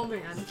kneecap. Oh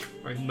man.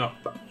 I know.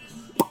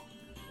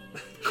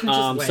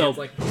 So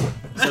like he,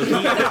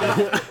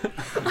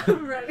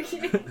 I'm ready.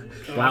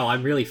 wow,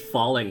 I'm really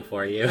falling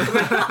for you.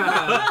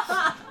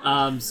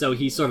 So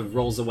he sort of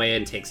rolls away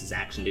and takes his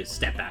action to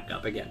step back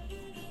up again.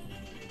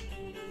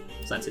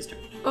 So that's his turn.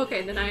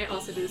 Okay, then I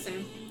also do the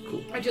same.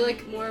 Cool. I do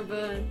like more of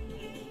a,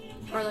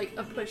 or like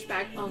a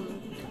pushback,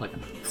 Like,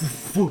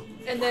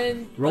 and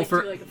then roll like,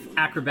 for do like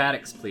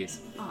acrobatics,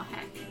 please. oh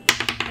heck.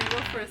 Can I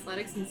roll for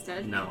athletics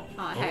instead? No.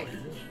 Oh heck.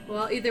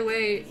 Well, either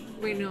way,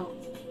 wait no.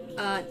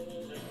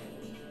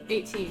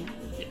 18.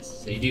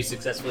 Yes. So you do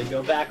successfully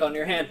go back on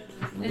your hand,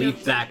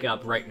 leap back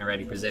up right in a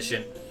ready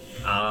position.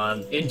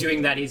 In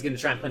doing that, he's going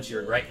to try and punch you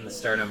right in the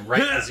sternum,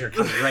 right as you're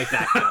coming right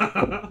back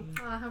up.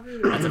 How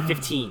rude. That's a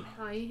 15.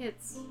 Oh, he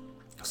hits.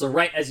 So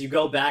right as you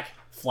go back,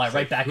 fly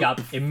right back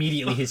up,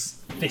 immediately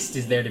his fist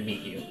is there to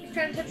meet you. He's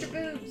trying to touch your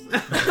boobs. So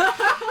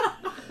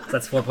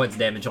that's 4 points of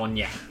damage on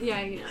ya. Yeah,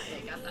 I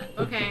got that.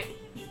 Okay.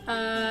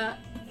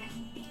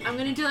 I'm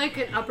gonna do like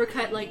an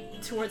uppercut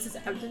like towards his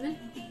abdomen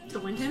to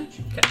wind him.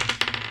 Okay.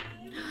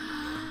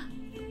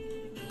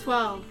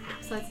 12.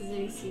 So that's his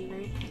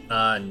AC,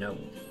 right? No.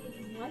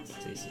 What? His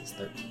AC is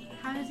 13.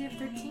 How does he have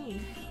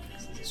 13?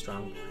 Because he's a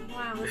strong boy.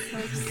 Wow, that's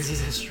like... because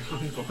he's a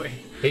strong boy.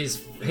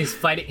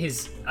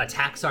 His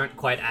attacks aren't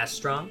quite as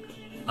strong,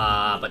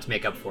 but to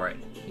make up for it,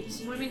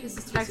 he's... What do you mean his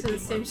attacks are the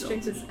same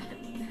strength as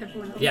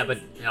everyone else? Yeah, but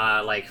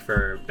like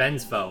for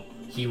Ben's foe,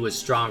 he was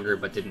stronger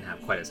but didn't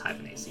have quite as high of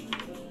an AC.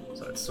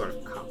 So it's sort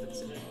of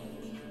compensating.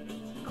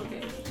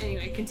 Okay,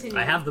 anyway, continue.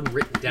 I have them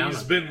written down.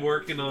 He's been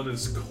working on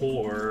his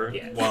core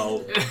Yes.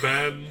 while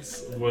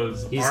Ben's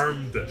was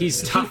armed.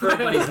 He's tougher,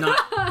 but he's not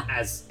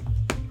as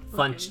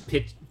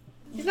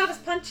He's not as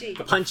punchy.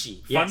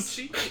 punchy. Yes.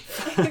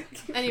 Punchy?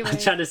 Anyway. I'm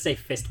trying to say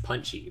fist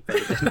punchy. But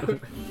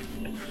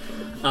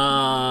They're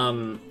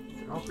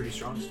all pretty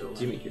strong still.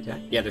 do you make your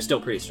attack? Yeah, they're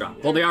still pretty strong.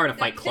 Well, they are in a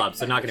fight club,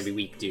 so they're not going to be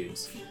weak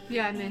dudes.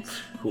 Yeah, I missed.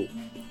 Cool.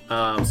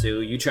 So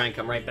you try and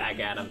come right back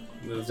at him.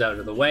 Moves out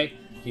of the way.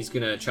 He's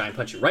gonna try and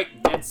punch you right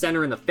dead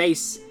center in the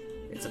face.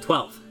 It's a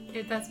 12.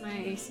 That's my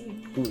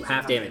AC. Ooh,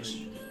 half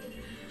damage.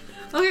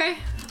 Okay,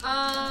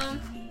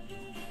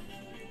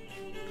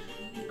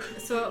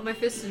 so my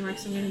fist didn't work,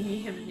 so I'm gonna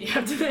knee him in the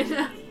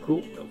abdomen.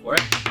 Cool, go for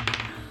it.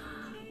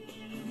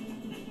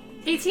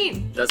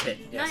 18. Does hit.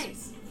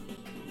 Yes.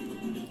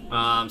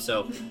 Nice.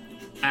 So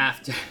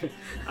after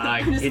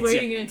I'm just hits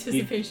waiting you, in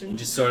anticipation. You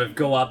just sort of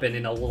go up and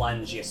in a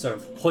lunge, you sort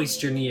of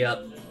hoist your knee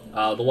up.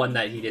 The one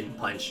that he didn't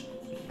punch,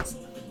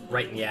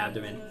 right in the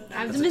abdomen.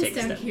 Abdomen's Take a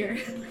down step. here.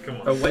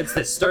 Come on. Oh, what's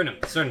this? Sternum.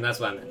 Sternum, that's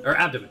what I meant. Or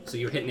abdomen. So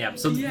you're hitting the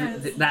abdomen. So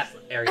Yes. that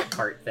area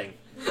part thing.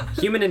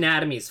 Human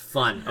anatomy is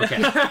fun. Okay.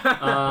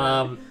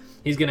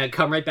 He's gonna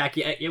come right back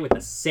at you with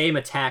the same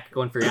attack,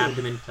 going for your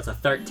abdomen. That's a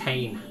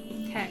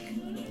 13. Heck.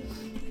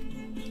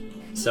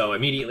 So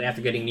immediately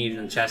after getting kneed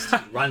in the chest, he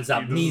runs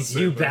up, knees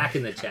you back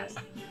in the chest.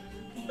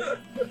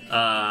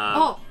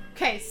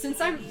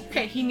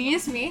 Okay, he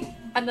knees me,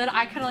 and then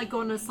I kind of like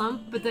go into a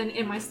slump, but then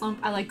in my slump,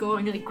 I like go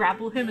and like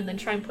grapple him and then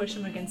try and push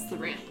him against the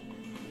ramp.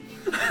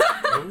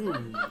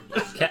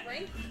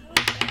 Okay.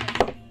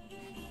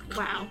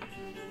 Wow.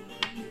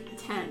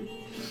 10.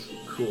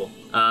 Cool.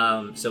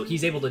 So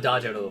he's able to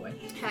dodge out of the way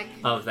Heck.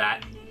 of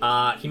that.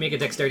 Can you make a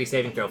dexterity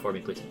saving throw for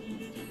me, please?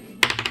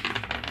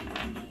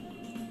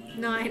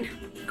 9.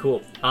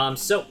 Cool.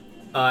 So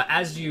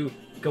as you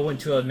go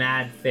into a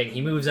mad thing,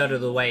 he moves out of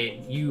the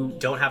way. You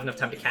don't have enough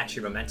time to catch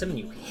your momentum, and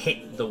you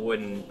hit the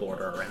wooden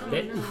border around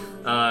it.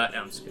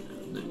 I'm just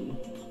gonna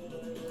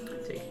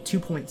take 2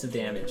 points of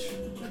damage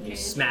from you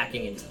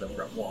smacking into the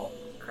wall.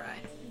 Cry.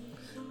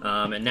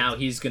 And now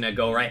he's gonna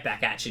go right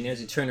back at you. And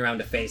as you turn around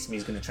to face him,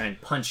 he's gonna try and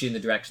punch you in the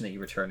direction that you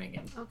were turning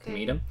in. Okay. To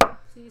meet him.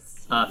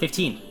 Please.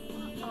 15.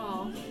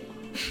 Oh.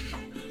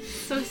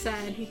 So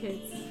sad he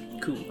hits.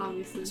 Cool.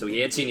 Obviously. So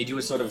he hits you, and you do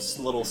a sort of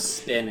little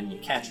spin, and you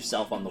catch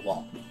yourself on the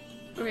wall.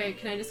 Okay,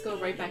 can I just go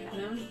right back at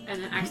him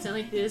and then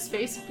accidentally hit his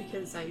face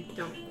because I'm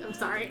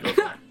sorry.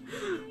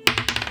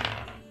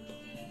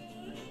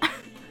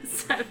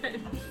 7.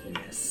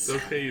 Yes. It's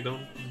okay, you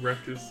don't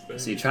wreck his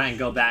face. So you try and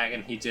go back,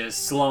 and he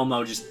just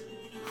slow-mo just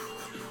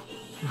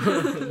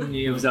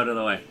moves out of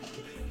the way.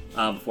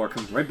 Before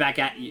coming right back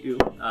at you,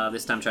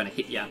 this time trying to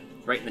hit you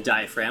right in the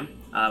diaphragm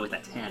with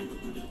that 10.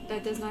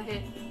 That does not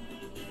hit.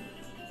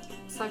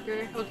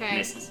 Sucker. Okay.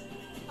 Misses.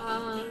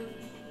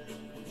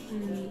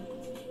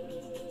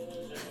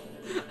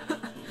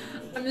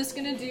 I'm just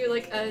gonna do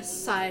like a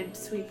side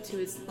sweep to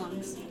his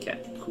lungs. Okay,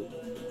 cool.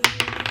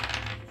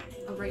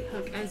 A right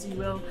hook, as you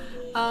will.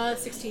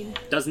 16.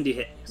 Does indeed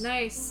hit.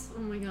 Nice.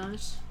 Oh my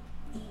gosh.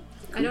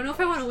 I don't know if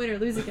I want to win or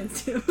lose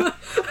against him.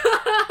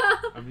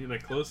 I mean, a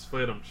close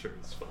fight, I'm sure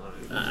it's fine.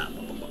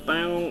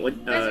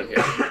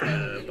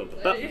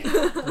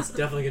 It's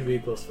definitely gonna be a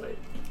close fight.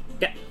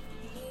 Yeah.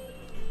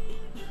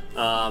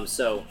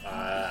 So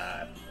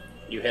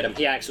you hit him.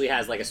 He actually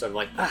has like a sort of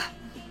like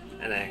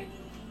and then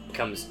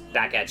comes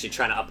back at you,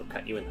 trying to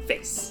uppercut you in the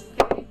face.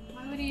 Okay.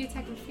 Why would he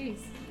attack my face?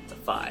 It's a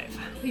 5.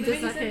 He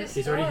does not hit.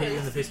 He's already hit you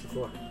in the face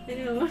before. I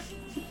know.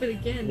 But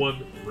again.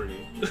 One rude.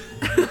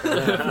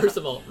 First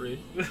of all, rude.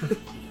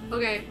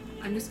 Okay,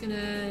 I'm just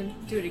gonna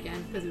do it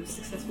again because it was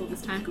successful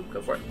this time.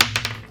 Go for it.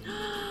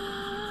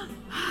 I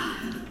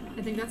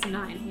think that's a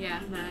 9. Yeah,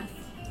 math.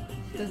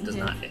 Doesn't Does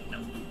hit. not hit. No.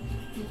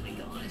 Oh my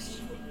gosh.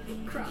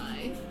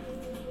 Cry.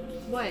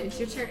 What? It's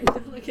your turn. Look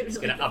at me. He's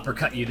gonna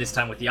uppercut you this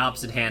time with the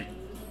opposite hand.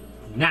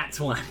 Nat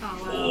 1. Oh, wow.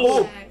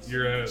 Oh! Okay.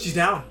 You're She's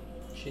down.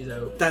 She's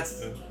out.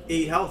 That's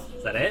 8 health.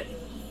 Is that it?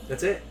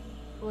 That's it.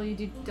 Well, you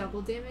do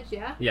double damage,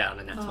 yeah? Yeah, on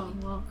a nat Oh, 1.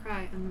 well,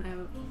 cry.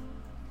 I'm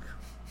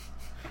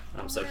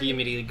out. So he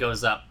immediately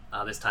goes up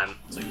this time.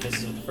 So he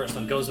misses with the first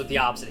one, goes with the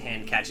opposite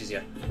hand, catches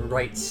you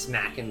right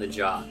smack in the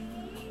jaw.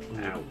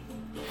 Ow.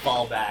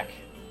 Fall back,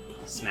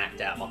 smack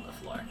dab on the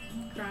floor.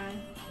 Cry.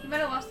 You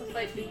might have lost the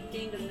fight, but you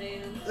gained a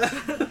man.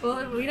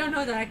 Well, we don't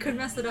know that. I could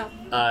mess it up.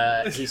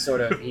 He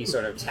sort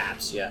of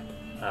taps you,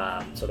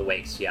 sort of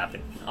wakes you up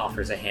and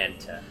offers a hand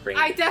to bring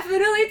I you.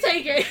 definitely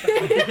take it.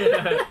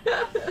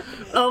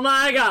 Oh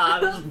my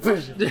god!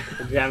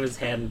 Grab his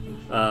hand.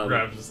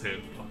 grabs his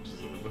hand, punches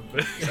him in the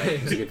face.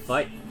 It was a good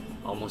fight.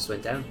 Almost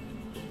went down.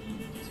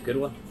 It's a good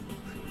one.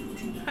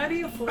 How do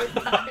you afford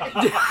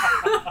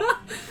that?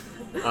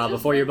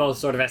 Before you're both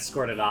sort of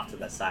escorted off to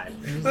the side.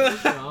 So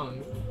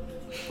strong.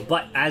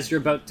 But as you're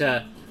about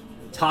to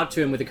talk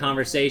to him with a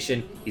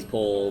conversation, he's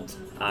pulled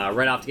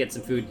right off to get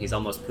some food, and he's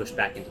almost pushed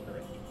back into the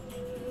ring.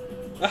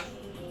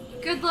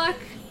 Good luck.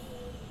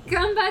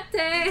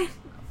 Ganbatte.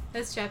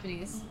 That's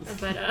Japanese,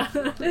 but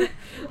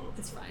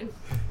it's fine.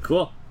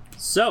 Cool.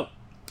 So,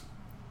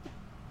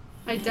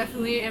 I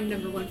definitely am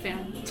 #1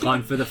 fan.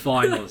 time for the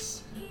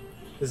finals.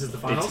 This is the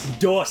finals? It's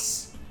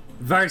DOS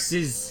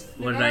versus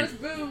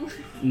Boo.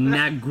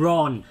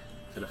 Nagron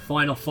for the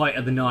final fight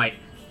of the night.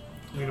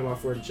 I'm gonna walk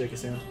forward and shake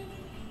his hand.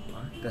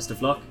 Best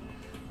of luck.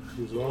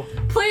 You as well.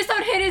 Please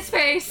don't hit his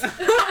face.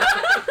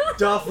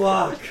 Tough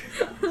luck!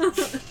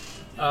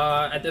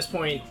 At this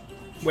point,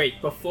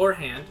 wait,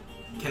 beforehand,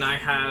 can I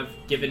have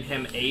given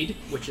him aid,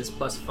 which is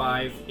plus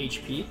 5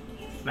 HP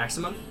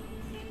maximum,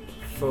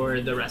 for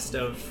the rest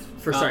of,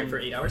 for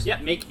 8 hours? Yeah,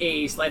 make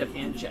a sleight of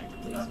hand check,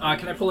 please.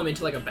 Can I pull him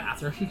into like a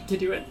bathroom to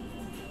do it?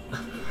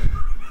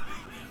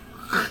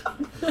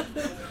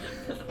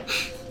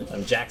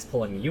 Jack's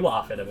pulling you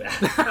off at a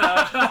bat.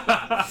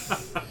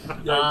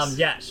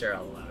 Yeah, sure,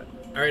 I'll allow it.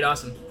 Alright,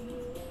 awesome.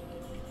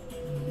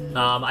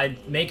 I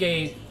make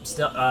a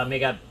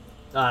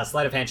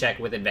sleight of hand check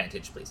with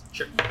advantage, please.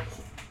 Sure.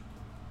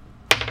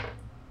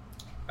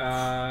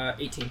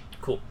 18.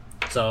 Cool.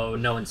 So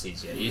no one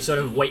sees you. You sort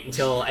of wait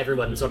until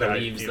everyone sort of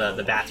leaves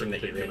the bathroom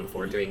that you're in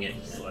before doing it.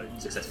 He's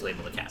successfully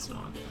able to cast it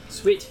on.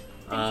 Sweet.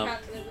 Um,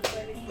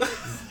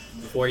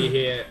 before you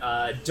hear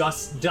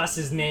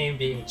Dust's name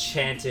being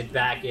chanted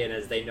back in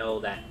as they know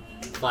that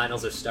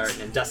finals are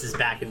starting, and Dust is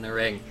back in the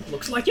ring.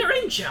 Looks like you're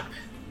in, chap.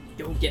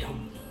 Go get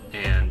him.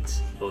 And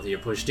both of you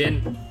are pushed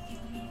in.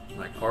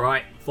 Like,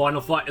 alright,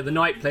 final fight of the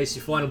night. Place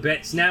your final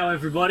bets now,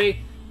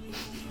 everybody.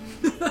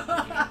 50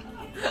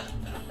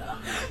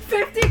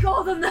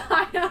 gold on the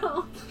high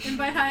elf. And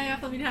by high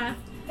elf, I mean half.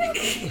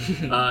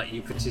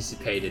 You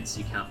participated, so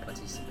you can't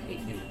participate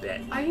in the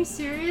bet. Are you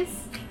serious?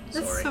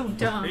 That's Sorry. so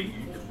dumb.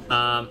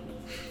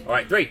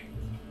 Alright, 3,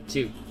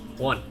 2,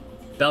 1.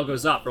 Bell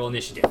goes up, roll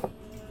initiative.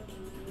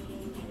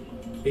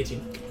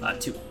 18.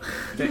 2.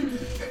 Okay.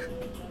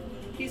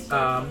 He's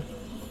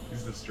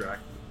He's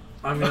distracted.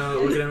 I'm gonna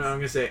look at him and I'm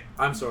gonna say,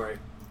 I'm sorry.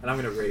 And I'm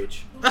gonna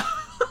rage.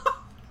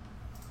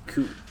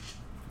 Cool.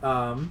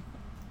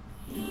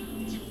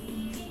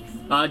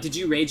 Did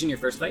you rage in your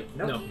first fight?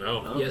 No.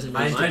 No. He hasn't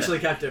I been intentionally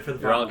kept it for the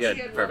You're all finals.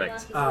 good.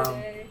 Perfect.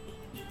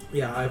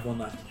 Yeah, I have one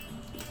left.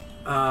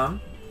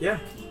 Yeah.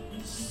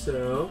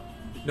 So,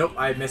 nope,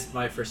 I missed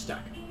my first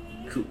stack.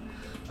 Cool.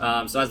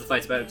 So as the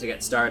fight's about to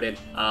get started,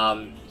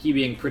 he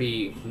being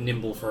pretty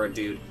nimble for a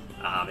dude,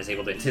 is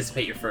able to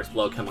anticipate your first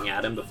blow coming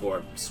at him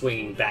before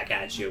swinging back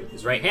at you with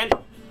his right hand,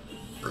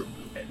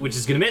 which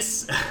is gonna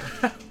miss.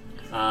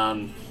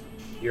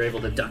 You're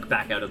able to duck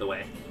back out of the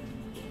way.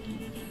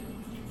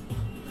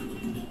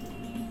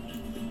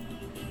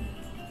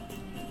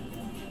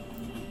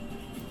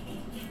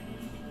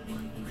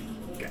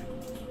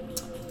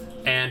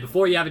 And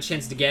before you have a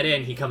chance to get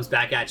in, he comes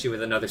back at you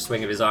with another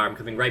swing of his arm,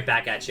 coming right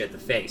back at you at the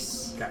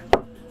face. Okay.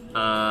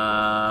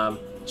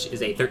 Which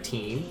is a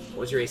 13. What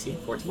was your AC?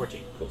 14?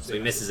 14. Cool. So he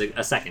misses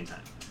a second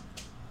time.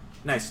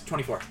 Nice,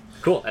 24.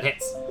 Cool, that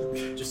hits.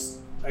 Just,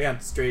 again,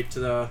 straight to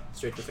the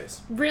face.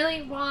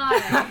 Really? Why?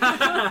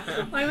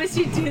 Why must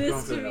you do Going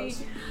this for to the me?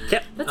 nose.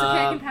 Yep. That's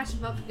okay, I can patch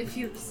him up if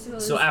you still.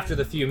 So after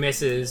the few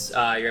misses,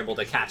 you're able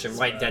to catch him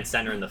right dead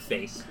center in the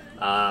face.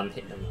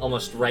 Hit him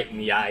almost right in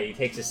the eye. He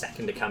takes a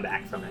second to come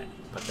back from it,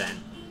 but then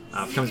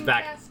comes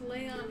back.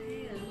 Lay on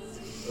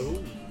hands.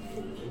 Oh.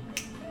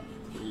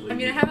 I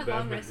mean, I haven't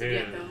long rested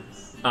yet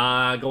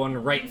though. Going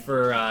right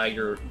for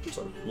your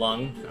sort of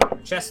lung,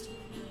 chest.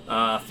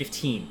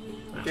 15.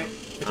 Okay, I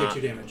take 2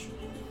 damage.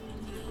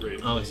 Great.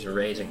 Oh, he's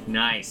raging.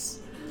 Nice.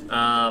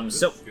 This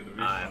So is gonna be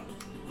fun.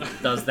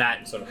 does that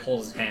and sort of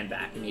pulls his hand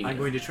back I'm immediately.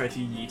 going to try to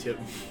yeet him.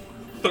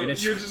 gonna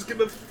You're just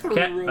gonna throw.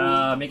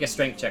 Okay, make a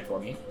strength check for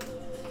me.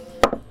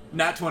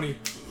 Nat 20.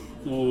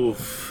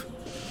 Oof.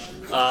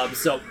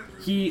 So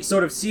he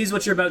sort of sees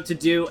what you're about to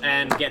do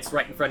and gets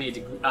right in front of you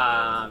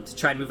to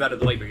try and move out of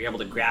the way, but you're able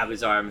to grab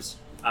his arms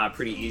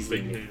pretty easily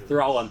Big and hand.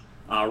 throw him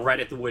right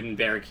at the wooden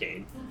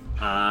barricade.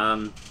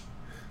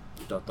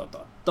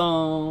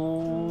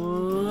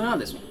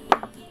 This one.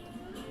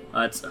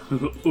 It's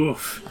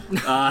oof.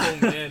 Oh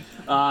man.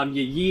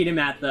 You yeet him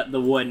at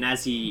the wood, and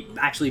as he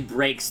actually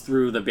breaks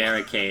through the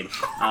barricade,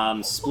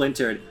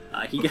 splintered,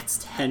 he gets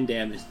 10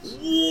 damage.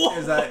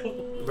 Is that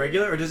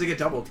regular or does it get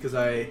doubled? Because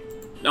I.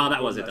 Oh,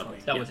 that was a double.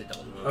 That Yeah. was a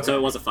double. Okay. So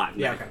it was a 5.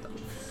 Yeah, okay.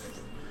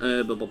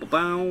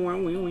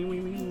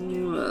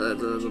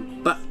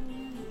 But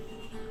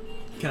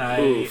Can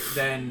I Oof.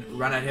 then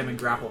run at him and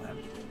grapple him?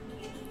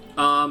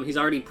 he's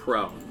already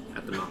prone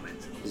at the moment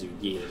because you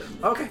yeeted him.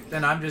 Okay,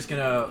 then I'm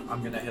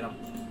gonna hit him.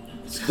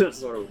 So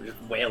sort of just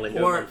wail into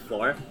him Or- on the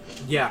floor.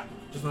 Yeah,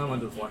 just when I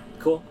went to the floor.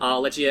 Cool. I'll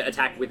let you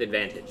attack with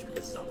advantage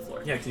because it's on the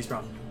floor. Yeah, because he's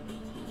prone.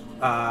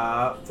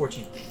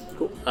 14.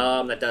 Cool.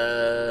 That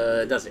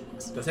does it.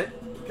 Does it?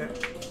 Okay.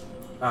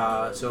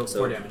 So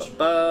 4 damage.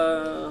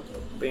 So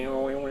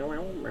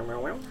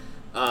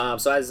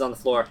as he's on the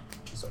floor,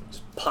 so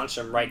just punch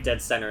him right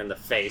dead center in the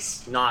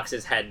face, knocks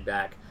his head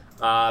back.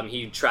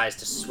 He tries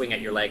to swing at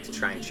your leg to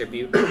try and trip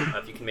you.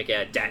 If you can make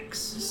a dex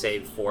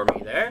save for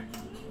me there.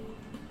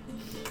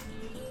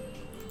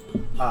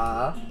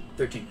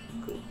 13.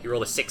 Cool. You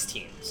rolled a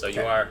 16, so you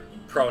Okay. are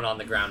prone on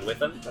the ground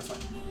with him. That's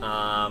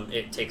fine.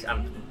 It takes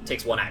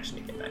 1 action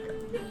to get back up.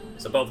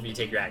 So both of you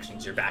take your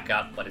actions. You're back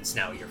up, but it's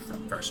now your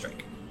first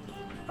strike.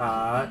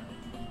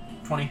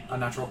 20,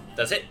 unnatural.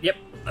 That's it. Yep.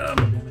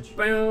 Damage.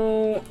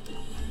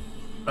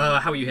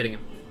 How are you hitting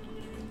him?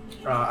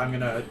 I'm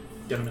gonna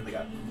get him in the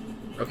gut.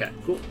 Okay,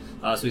 cool.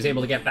 So he's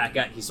able to get back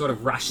at. He sort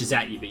of rushes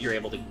at you, but you're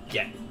able to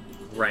get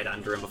right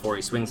under him before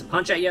he swings a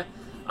punch at you.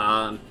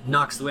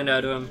 Knocks the wind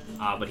out of him,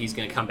 but he's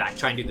going to come back,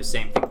 try and do the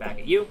same thing back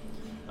at you.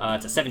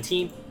 It's a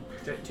 17.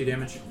 Okay, 2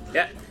 damage.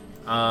 Yeah.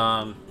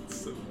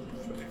 So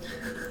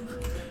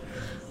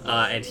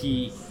And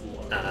he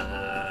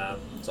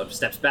sort of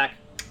steps back.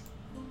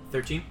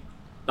 13.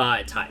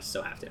 It ties,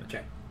 so half damage.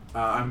 Okay.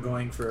 I'm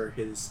going for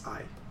his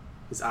eye.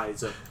 His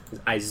eyes. His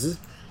eyes.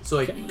 So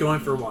like going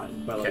for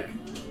 1, but like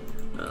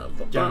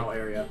general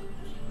area.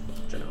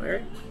 General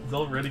area. he's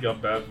already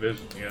got bad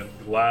vision. He has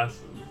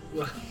glasses.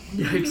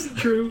 Yikes,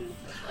 true.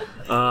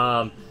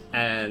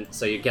 And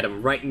so you get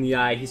him right in the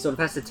eye. He sort of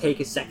has to take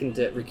a second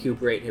to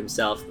recuperate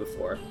himself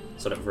before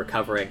sort of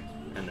recovering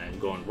and then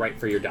going right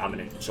for your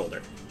dominant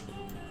shoulder.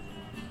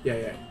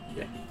 Yeah.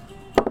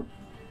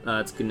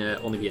 It's gonna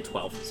only be a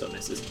 12, so it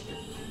misses.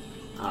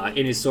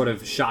 in his sort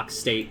of shocked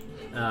state,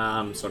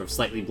 sort of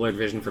slightly blurred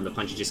vision from the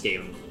punch you just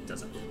gave him,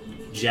 does a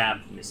jab,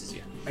 misses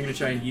you. I'm gonna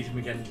try and yeet him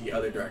again the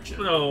other direction.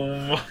 Oh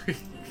my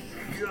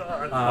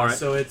god. Alright.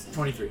 So it's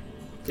 23.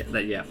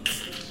 Yeah.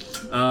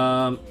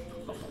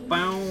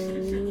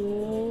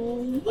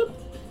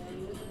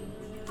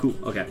 Cool.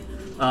 Okay.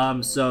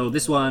 So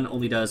this one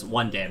only does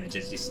 1 damage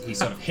as he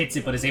sort of hits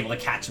it, but is able to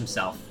catch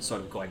himself, sort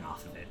of going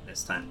off of it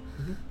this time.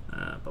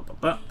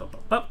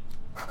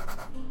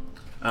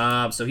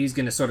 So he's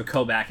gonna sort of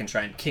go back and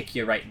try and kick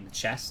you right in the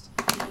chest,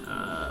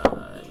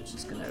 which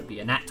is gonna be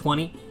a nat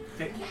 20.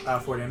 Okay.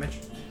 4 damage.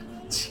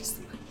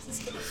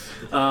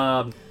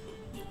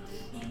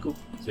 Cool.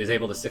 So he's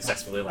able to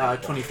successfully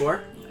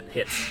 24.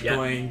 Hits. Yeah.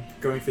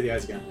 Going for the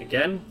eyes again.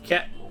 Again.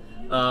 Okay.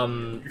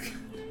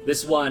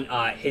 This one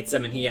hits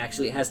him, and he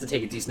actually has to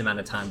take a decent amount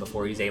of time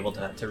before he's able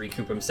to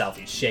recoup himself.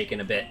 He's shaking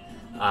a bit.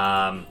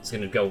 It's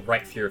gonna go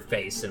right for your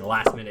face in the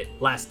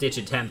last ditch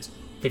attempt.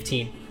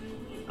 15.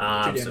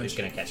 So he's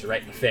gonna catch you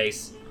right in the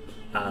face.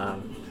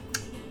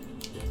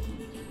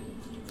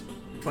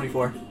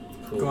 24.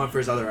 Cool. Going for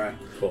his other eye.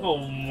 Cool. Oh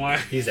my.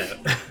 He's out.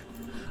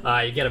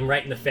 You get him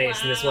right in the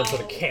face, and this one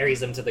sort of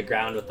carries him to the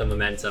ground with the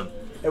momentum.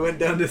 I went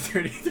down to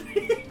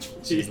 33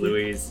 Jeez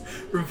Louise.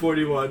 from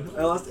 41.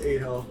 I lost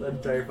 8 health that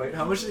entire fight.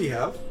 How much did he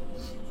have?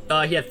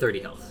 He had 30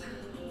 health.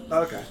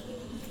 Okay.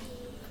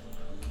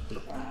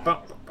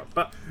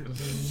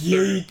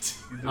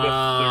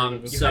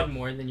 Yeet. You So had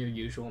more than your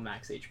usual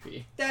max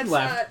HP. That's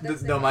Left.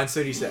 that's No, mine's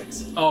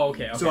 36. Oh,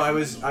 okay. So I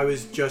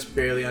was just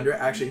barely under.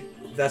 Actually,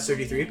 that's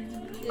 33.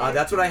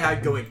 That's what I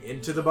had going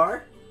into the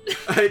bar.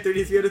 I had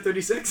 33 out of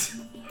 36.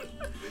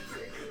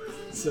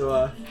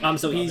 So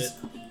so he's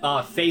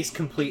face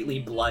completely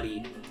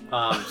bloodied,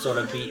 sort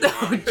of beaten,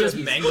 just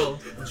He's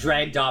mangled.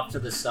 dragged off to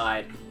the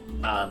side,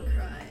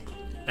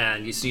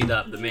 and you see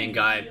the main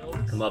guy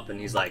come up and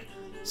he's like,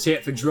 "Say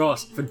it for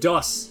Dus,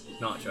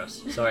 not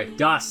Truss, sorry,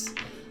 Dus,"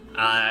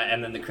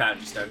 and then the crowd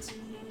just starts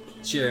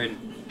cheering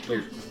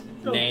your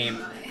name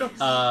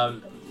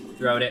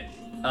throughout it,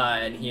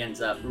 and he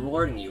ends up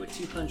rewarding you with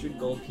 200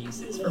 gold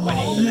pieces for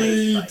winning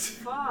the fight.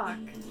 Fuck.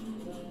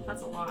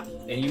 That's a lot.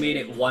 And you made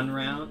it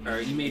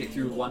you made it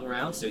through 1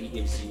 round, so he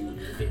gives you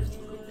 50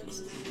 gold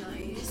pieces.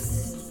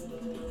 Nice.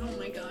 Oh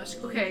my gosh.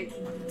 Okay,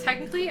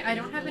 technically I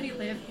don't have any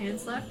lay of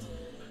hands left,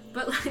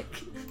 but like,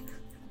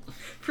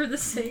 for the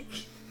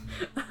sake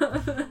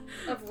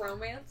of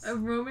romance.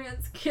 of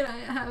romance, can I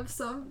have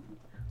some?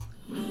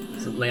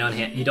 So lay on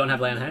hand. You don't have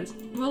lay on hands?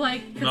 Well,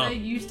 like, because No. I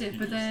used it,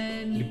 but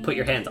then. You put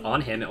your hands on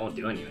him, it won't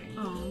do anything.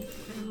 Oh.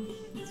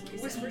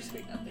 Whisper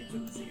sweet nothings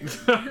in the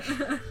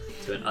ear.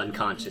 To an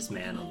unconscious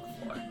man on the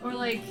floor. Or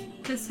like,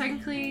 because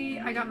technically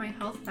I got my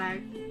health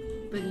back,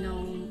 but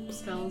no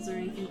spells or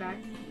anything back.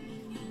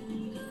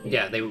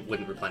 Yeah, they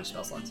wouldn't replenish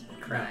spell slots.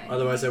 Cry.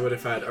 otherwise, I would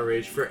have had a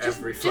rage for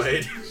every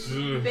fight.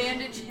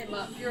 Bandage him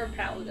up. You're a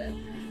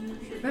paladin.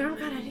 But I don't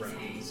got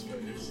anything.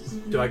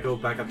 Do I go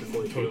back up to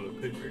 42?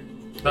 Toilet paper.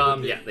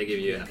 Yeah, they give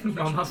you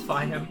Almost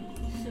find him.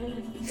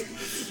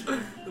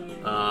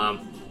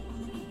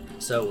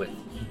 So with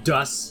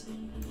Dus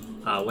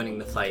winning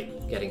the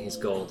fight, getting his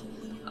gold,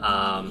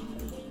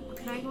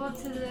 Can I go up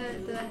to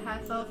the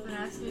half elf and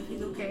ask him if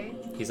he's okay?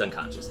 he's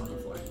unconscious on the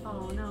floor.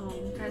 Oh no,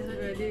 guys, what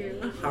do I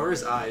do? How are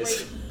his eyes?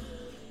 Wait.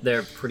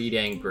 They're pretty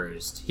dang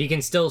bruised. He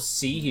can still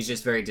see, he's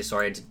just very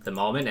disoriented at the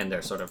moment, and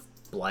they're sort of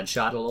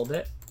bloodshot a little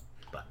bit.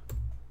 But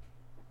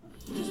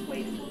Just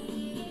wait.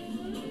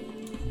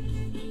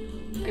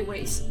 I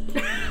wait.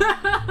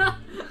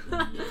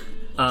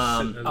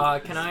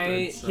 Can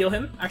I heal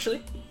him,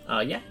 actually?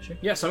 yeah, sure.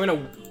 Yeah, so I'm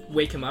gonna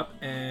wake him up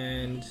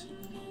and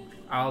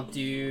I'll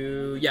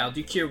do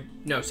cure.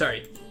 No,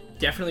 sorry.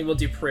 Definitely will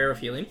do prayer of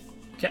healing.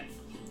 Okay.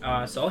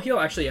 So I'll heal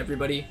actually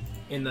everybody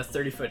in the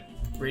 30-foot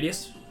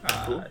radius.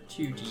 Cool.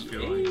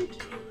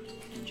 2d8.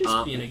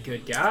 Just being a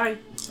good guy.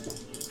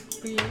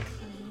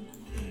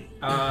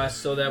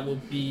 So that will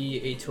be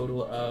a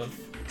total of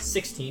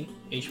 16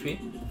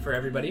 HP for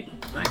everybody.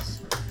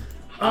 Nice.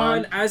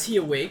 And as he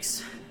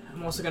awakes,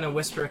 I'm also gonna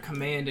whisper a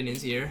command in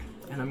his ear,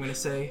 and I'm gonna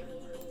say,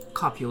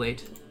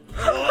 "Copulate."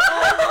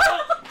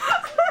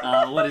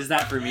 What is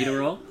that for me to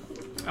roll?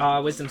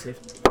 Wisdom save.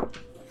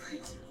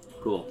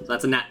 Cool. So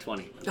that's a nat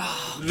 20.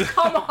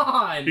 Come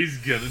on! He's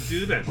gonna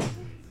do that.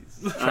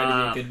 Try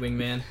to be a good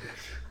wingman.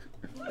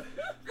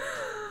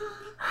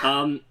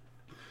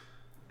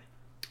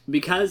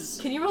 Because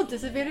Can you roll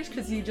disadvantage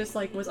because he just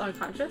like was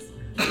unconscious?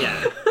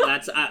 yeah,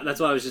 that's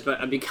what I was just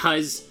about.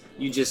 Because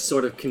you just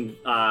sort of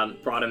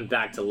brought him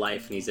back to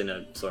life and he's in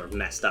a sort of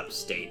messed up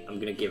state, I'm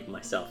gonna give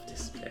myself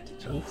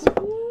disadvantage on this.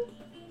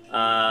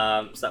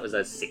 So that was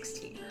a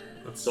 16.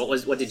 So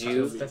what did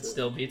you? That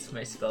still beats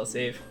my spell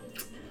save.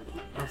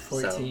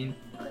 14.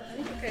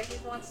 Okay, he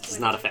wants to. It's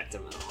not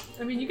effective at all.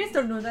 I mean, you guys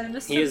don't know that in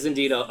this. He is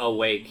indeed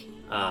awake,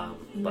 There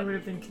but would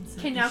have been consent.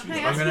 Okay, now can I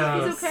I'm ask gonna-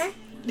 if he's okay?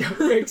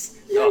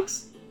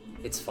 Yikes.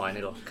 it's fine.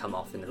 It'll come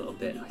off in a little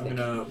bit. I I'm think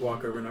gonna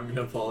walk over and I'm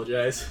gonna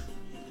apologize.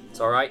 it's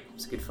all right.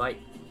 It's a good fight.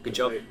 Good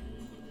job.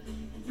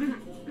 Can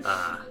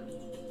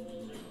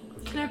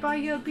I buy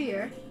you a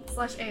beer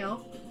 /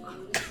 ale?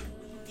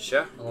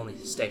 Sure, I'll only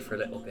stay for a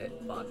little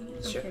bit, but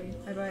sure. Okay,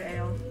 I buy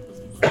ale.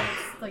 So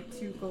that's like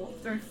 2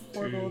 gold or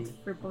 4 gold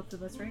for both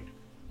of us, right?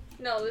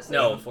 No, this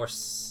No,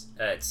 is...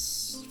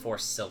 it's 4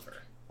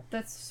 silver.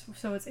 That's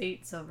so it's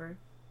 8 silver.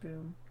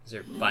 Boom. So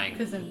you're buying.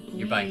 Because then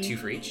You're buying 2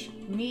 for each.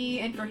 Me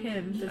and for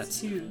him,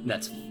 that's 2.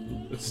 That's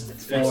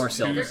It's 4 two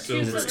silver.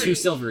 silver. Because it's 2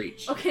 silver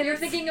each. Okay, You're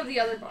thinking of the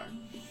other bar.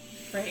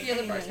 right. The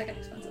other bar is second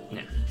expensive.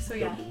 So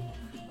yeah.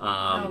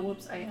 Oh,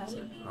 whoops! I have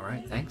it. All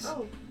right, thanks.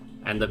 Oh.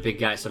 And the big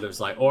guy sort of was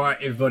like, "All right,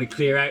 everybody,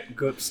 clear out.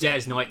 Go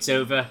upstairs. Night's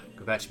over.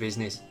 Go about your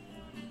business."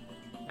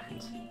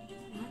 And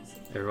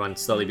everyone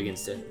slowly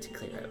begins to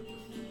clear out.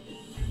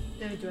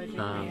 Do I drink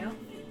my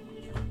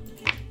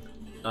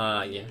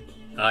ale? Yeah.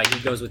 He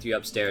goes with you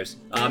upstairs.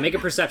 Make a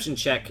perception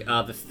check.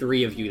 The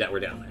 3 of you that were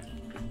down there.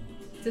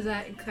 Does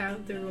that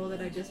count the roll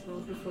that I just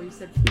rolled before you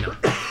said? No.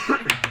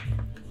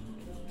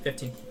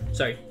 15.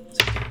 Sorry.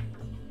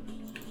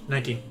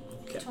 19.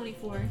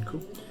 24.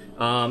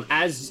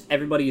 As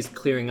everybody is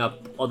clearing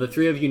up, all the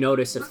 3 of you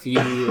notice a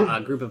few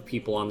group of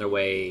people on their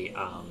way,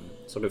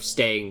 sort of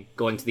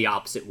going to the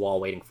opposite wall,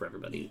 waiting for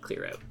everybody to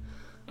clear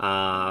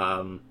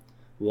out.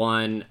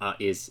 One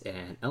is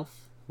an elf.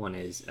 One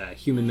is a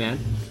human man.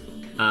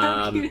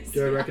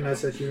 Do I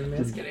recognize that human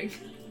man? Just kidding.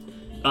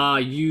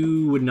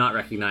 You would not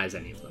recognize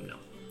any of them,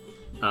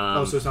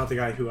 no. So it's not the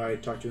guy who I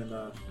talked to in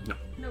the...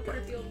 No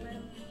creepy old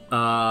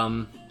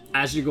man.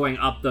 As you're going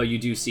up, though, you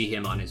do see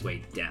him on his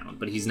way down,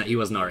 but he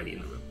wasn't already in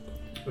the room.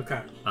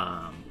 Okay.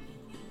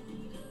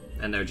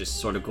 And they're just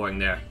sort of going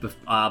there.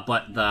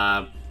 But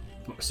the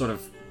sort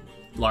of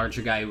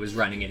larger guy who was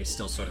running it is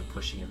still sort of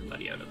pushing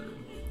everybody out of the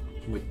room,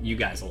 with you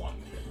guys along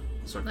with it.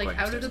 Sort of Like going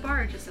out of upstairs. the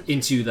bar or just upstairs?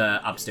 Into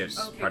the upstairs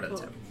Okay, part cool. of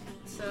the town.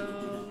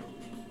 So,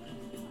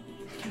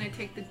 can I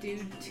take the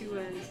dude to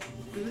a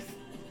booth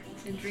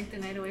and drink the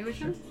night away with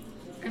him?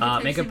 And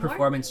Make a potentially more?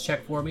 performance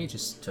check for me,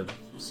 just to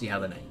see how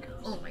the night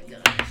goes. Oh my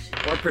gosh.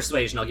 Or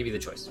persuasion, I'll give you the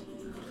choice.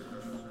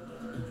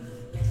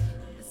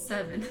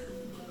 7.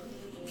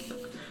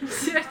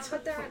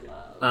 But they're in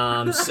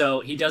love. So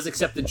he does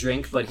accept the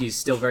drink, but he's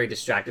still very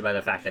distracted by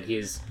the fact that he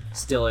is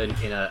still in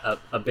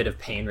a bit of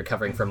pain,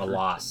 recovering from a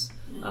loss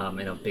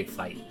in a big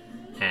fight,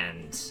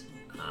 and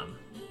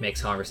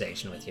makes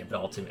conversation with you. But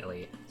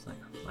ultimately, it's like,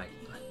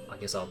 I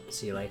guess I'll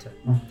see you later.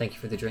 Thank you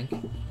for the drink.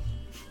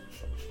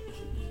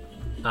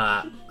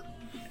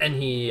 And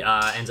he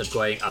ends up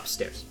going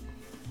upstairs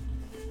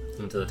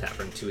into the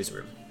tavern to his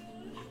room.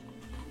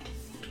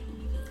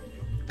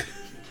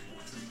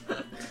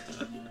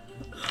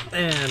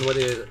 And what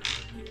are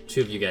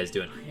 2 of you guys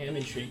doing? I am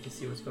intrigued to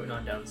see what's going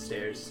on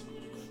downstairs.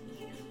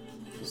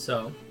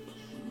 So,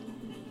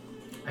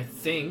 I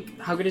think.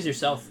 How good is your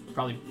stealth?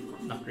 Probably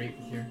not great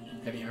with your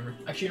heavy armor.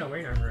 Actually, you're not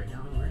wearing armor right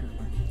now. I'm wearing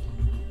armor.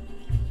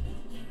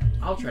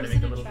 I'll try to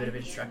make a little bit of a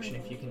distraction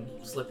if you can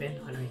slip in.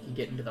 I know you can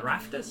get into the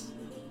rafters.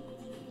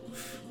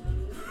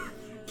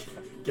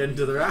 Get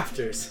into the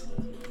rafters.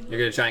 You're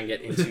gonna try and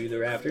get into the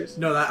rafters?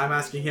 No, I'm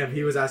asking him.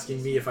 He was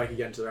asking me if I could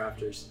get into the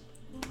rafters.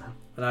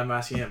 And I'm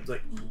asking him,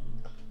 like...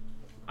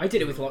 I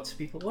did it with lots of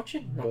people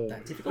watching. Not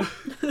that difficult.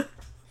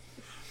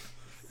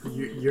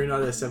 You're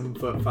not a 7'5",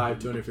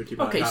 250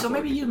 pound Okay, so half-orc.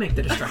 maybe you make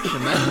the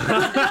distraction then.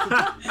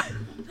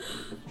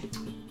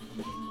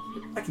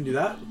 I can do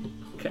that.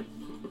 Okay.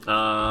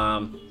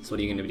 So what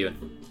are you gonna be doing?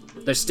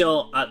 There's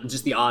still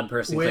just the odd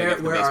person. Where clearing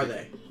up the are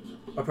basement.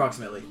 they?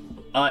 Approximately.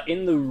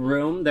 In the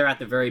room, they're at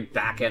the very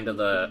back end of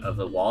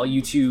the wall.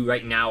 You 2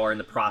 right now are in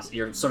the process.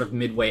 You're sort of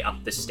midway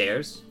up the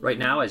stairs right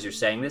now as you're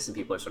saying this, and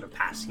people are sort of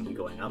passing you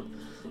going up.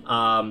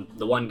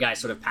 The one guy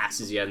sort of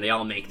passes you, and they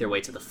all make their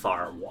way to the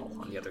far wall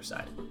on the other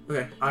side.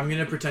 Okay, I'm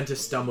gonna pretend to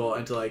stumble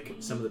into like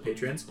some of the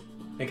patrons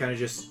and kind of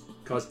just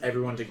cause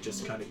everyone to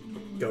just kind of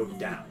go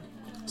down.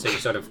 So you're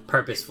sort of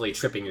purposefully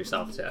tripping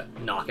yourself to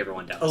knock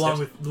everyone down. Along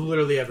with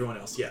literally everyone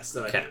else, yes.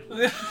 That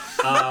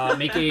Okay.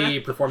 Make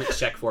a performance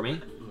check for me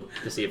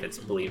to see if it's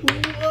believable.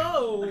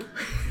 Whoa!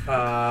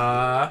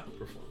 I...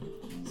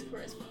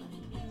 Charisma.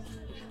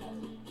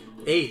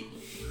 8.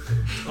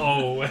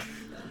 Oh.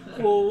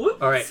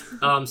 All right.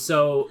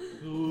 So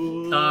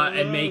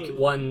and make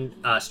one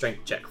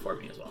strength check for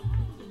me as well.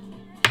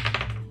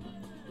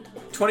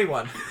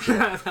 21.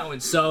 That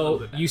one's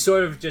so you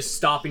sort of just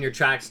stop in your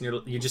tracks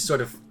and you just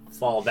sort of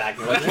fall back.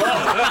 And you're like,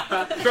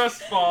 whoa!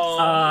 Trust fall.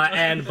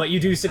 But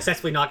you do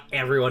successfully knock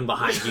everyone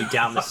behind you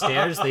down the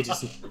stairs.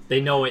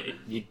 They know it.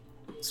 You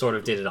sort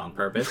of did it on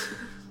purpose.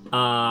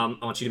 I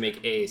want you to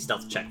make a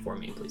stealth check for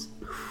me, please.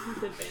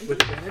 With advantage.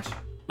 With advantage?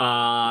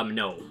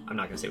 No, I'm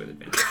not gonna say with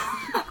advantage.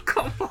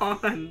 Come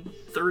on,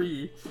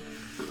 3.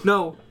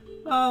 No,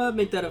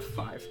 make that a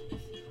 5.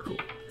 Cool.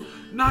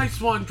 Nice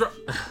one.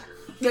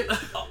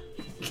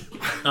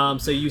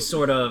 So you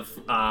sort of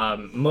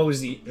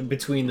mosey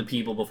between the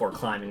people before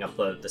climbing up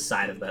the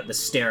side of the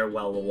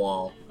stairwell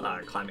wall,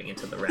 climbing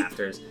into the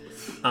rafters.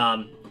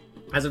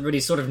 As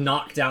everybody's sort of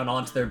knocked down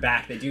onto their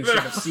back, they do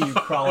sort of see you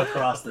crawl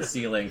across the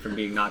ceiling from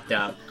being knocked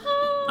down.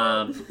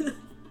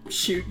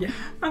 Shoot, yeah.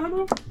 I don't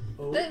know.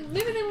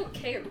 Maybe they won't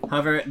care.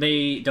 However,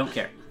 they don't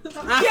care.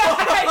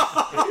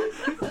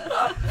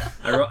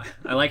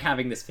 I like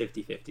having this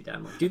 50-50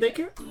 demo. Do they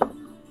care?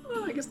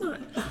 Oh, I guess not.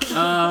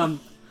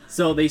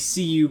 So they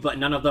see you, but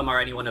none of them are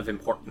anyone of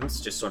importance,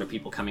 just sort of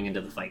people coming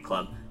into the fight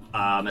club.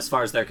 As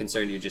far as they're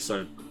concerned, you're just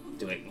sort of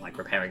doing, like,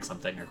 repairing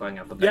something or going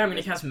up a bit. Yeah, I'm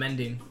gonna cast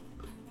mending.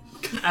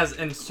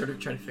 And sort of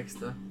try to fix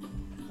the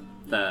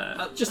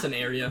just an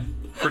area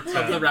of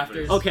the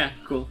rafters. Okay,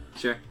 cool,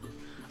 sure.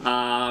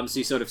 So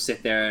you sort of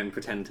sit there and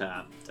pretend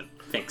to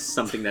fix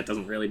something that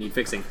doesn't really need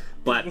fixing,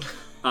 but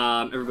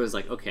everybody's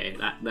like, okay,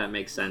 that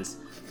makes sense.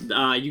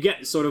 You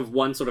get sort of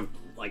one sort of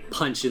like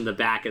punch in the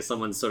back as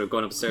someone's sort of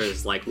going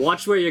upstairs, like,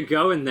 watch where you're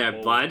going there,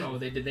 bud. Oh,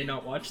 did they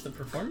not watch the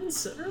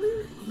performance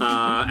earlier?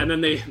 And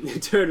then they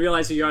turn,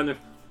 realize who you are, and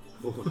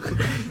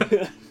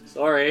they're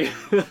sorry.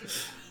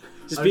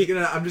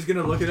 I'm just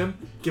gonna look at him,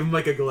 give him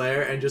like a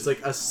glare, and just like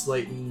a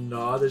slight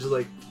nod. There's just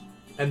like,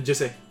 and just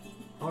say,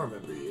 "I'll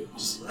remember you."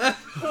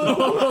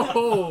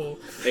 Oh.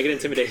 Make an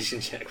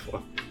intimidation check for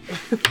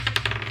him.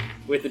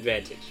 With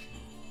advantage.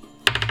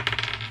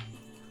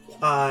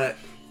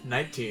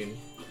 19.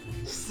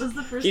 Was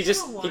the first He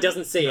one?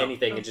 doesn't say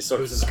anything and just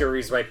sort of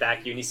scurries right back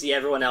at you, and you see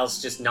everyone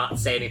else just not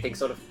say anything,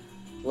 sort of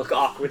look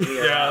awkwardly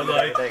around and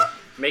everything,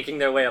 making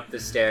their way up the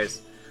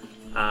stairs.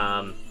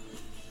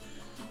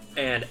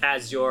 And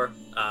as you're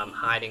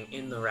hiding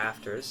in the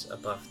rafters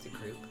above the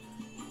group,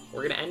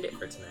 we're gonna end it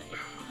for tonight.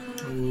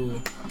 Ooh.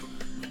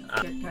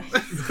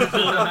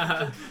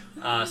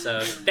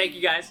 So thank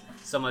you guys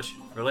so much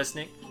for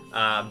listening.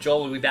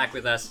 Joel will be back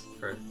with us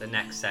for the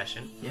next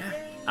session.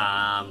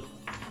 Yeah.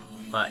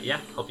 But yeah,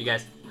 hope you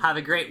guys have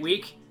a great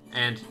week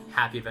and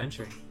happy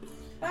adventuring.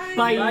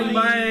 Bye.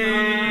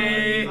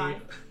 Bye.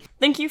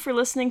 Thank you for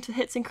listening to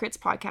Hits and Crits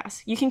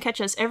podcast. You can catch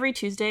us every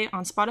Tuesday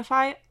on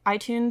Spotify,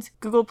 iTunes,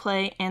 Google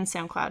Play, and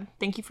SoundCloud.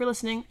 Thank you for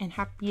listening and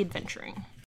happy adventuring.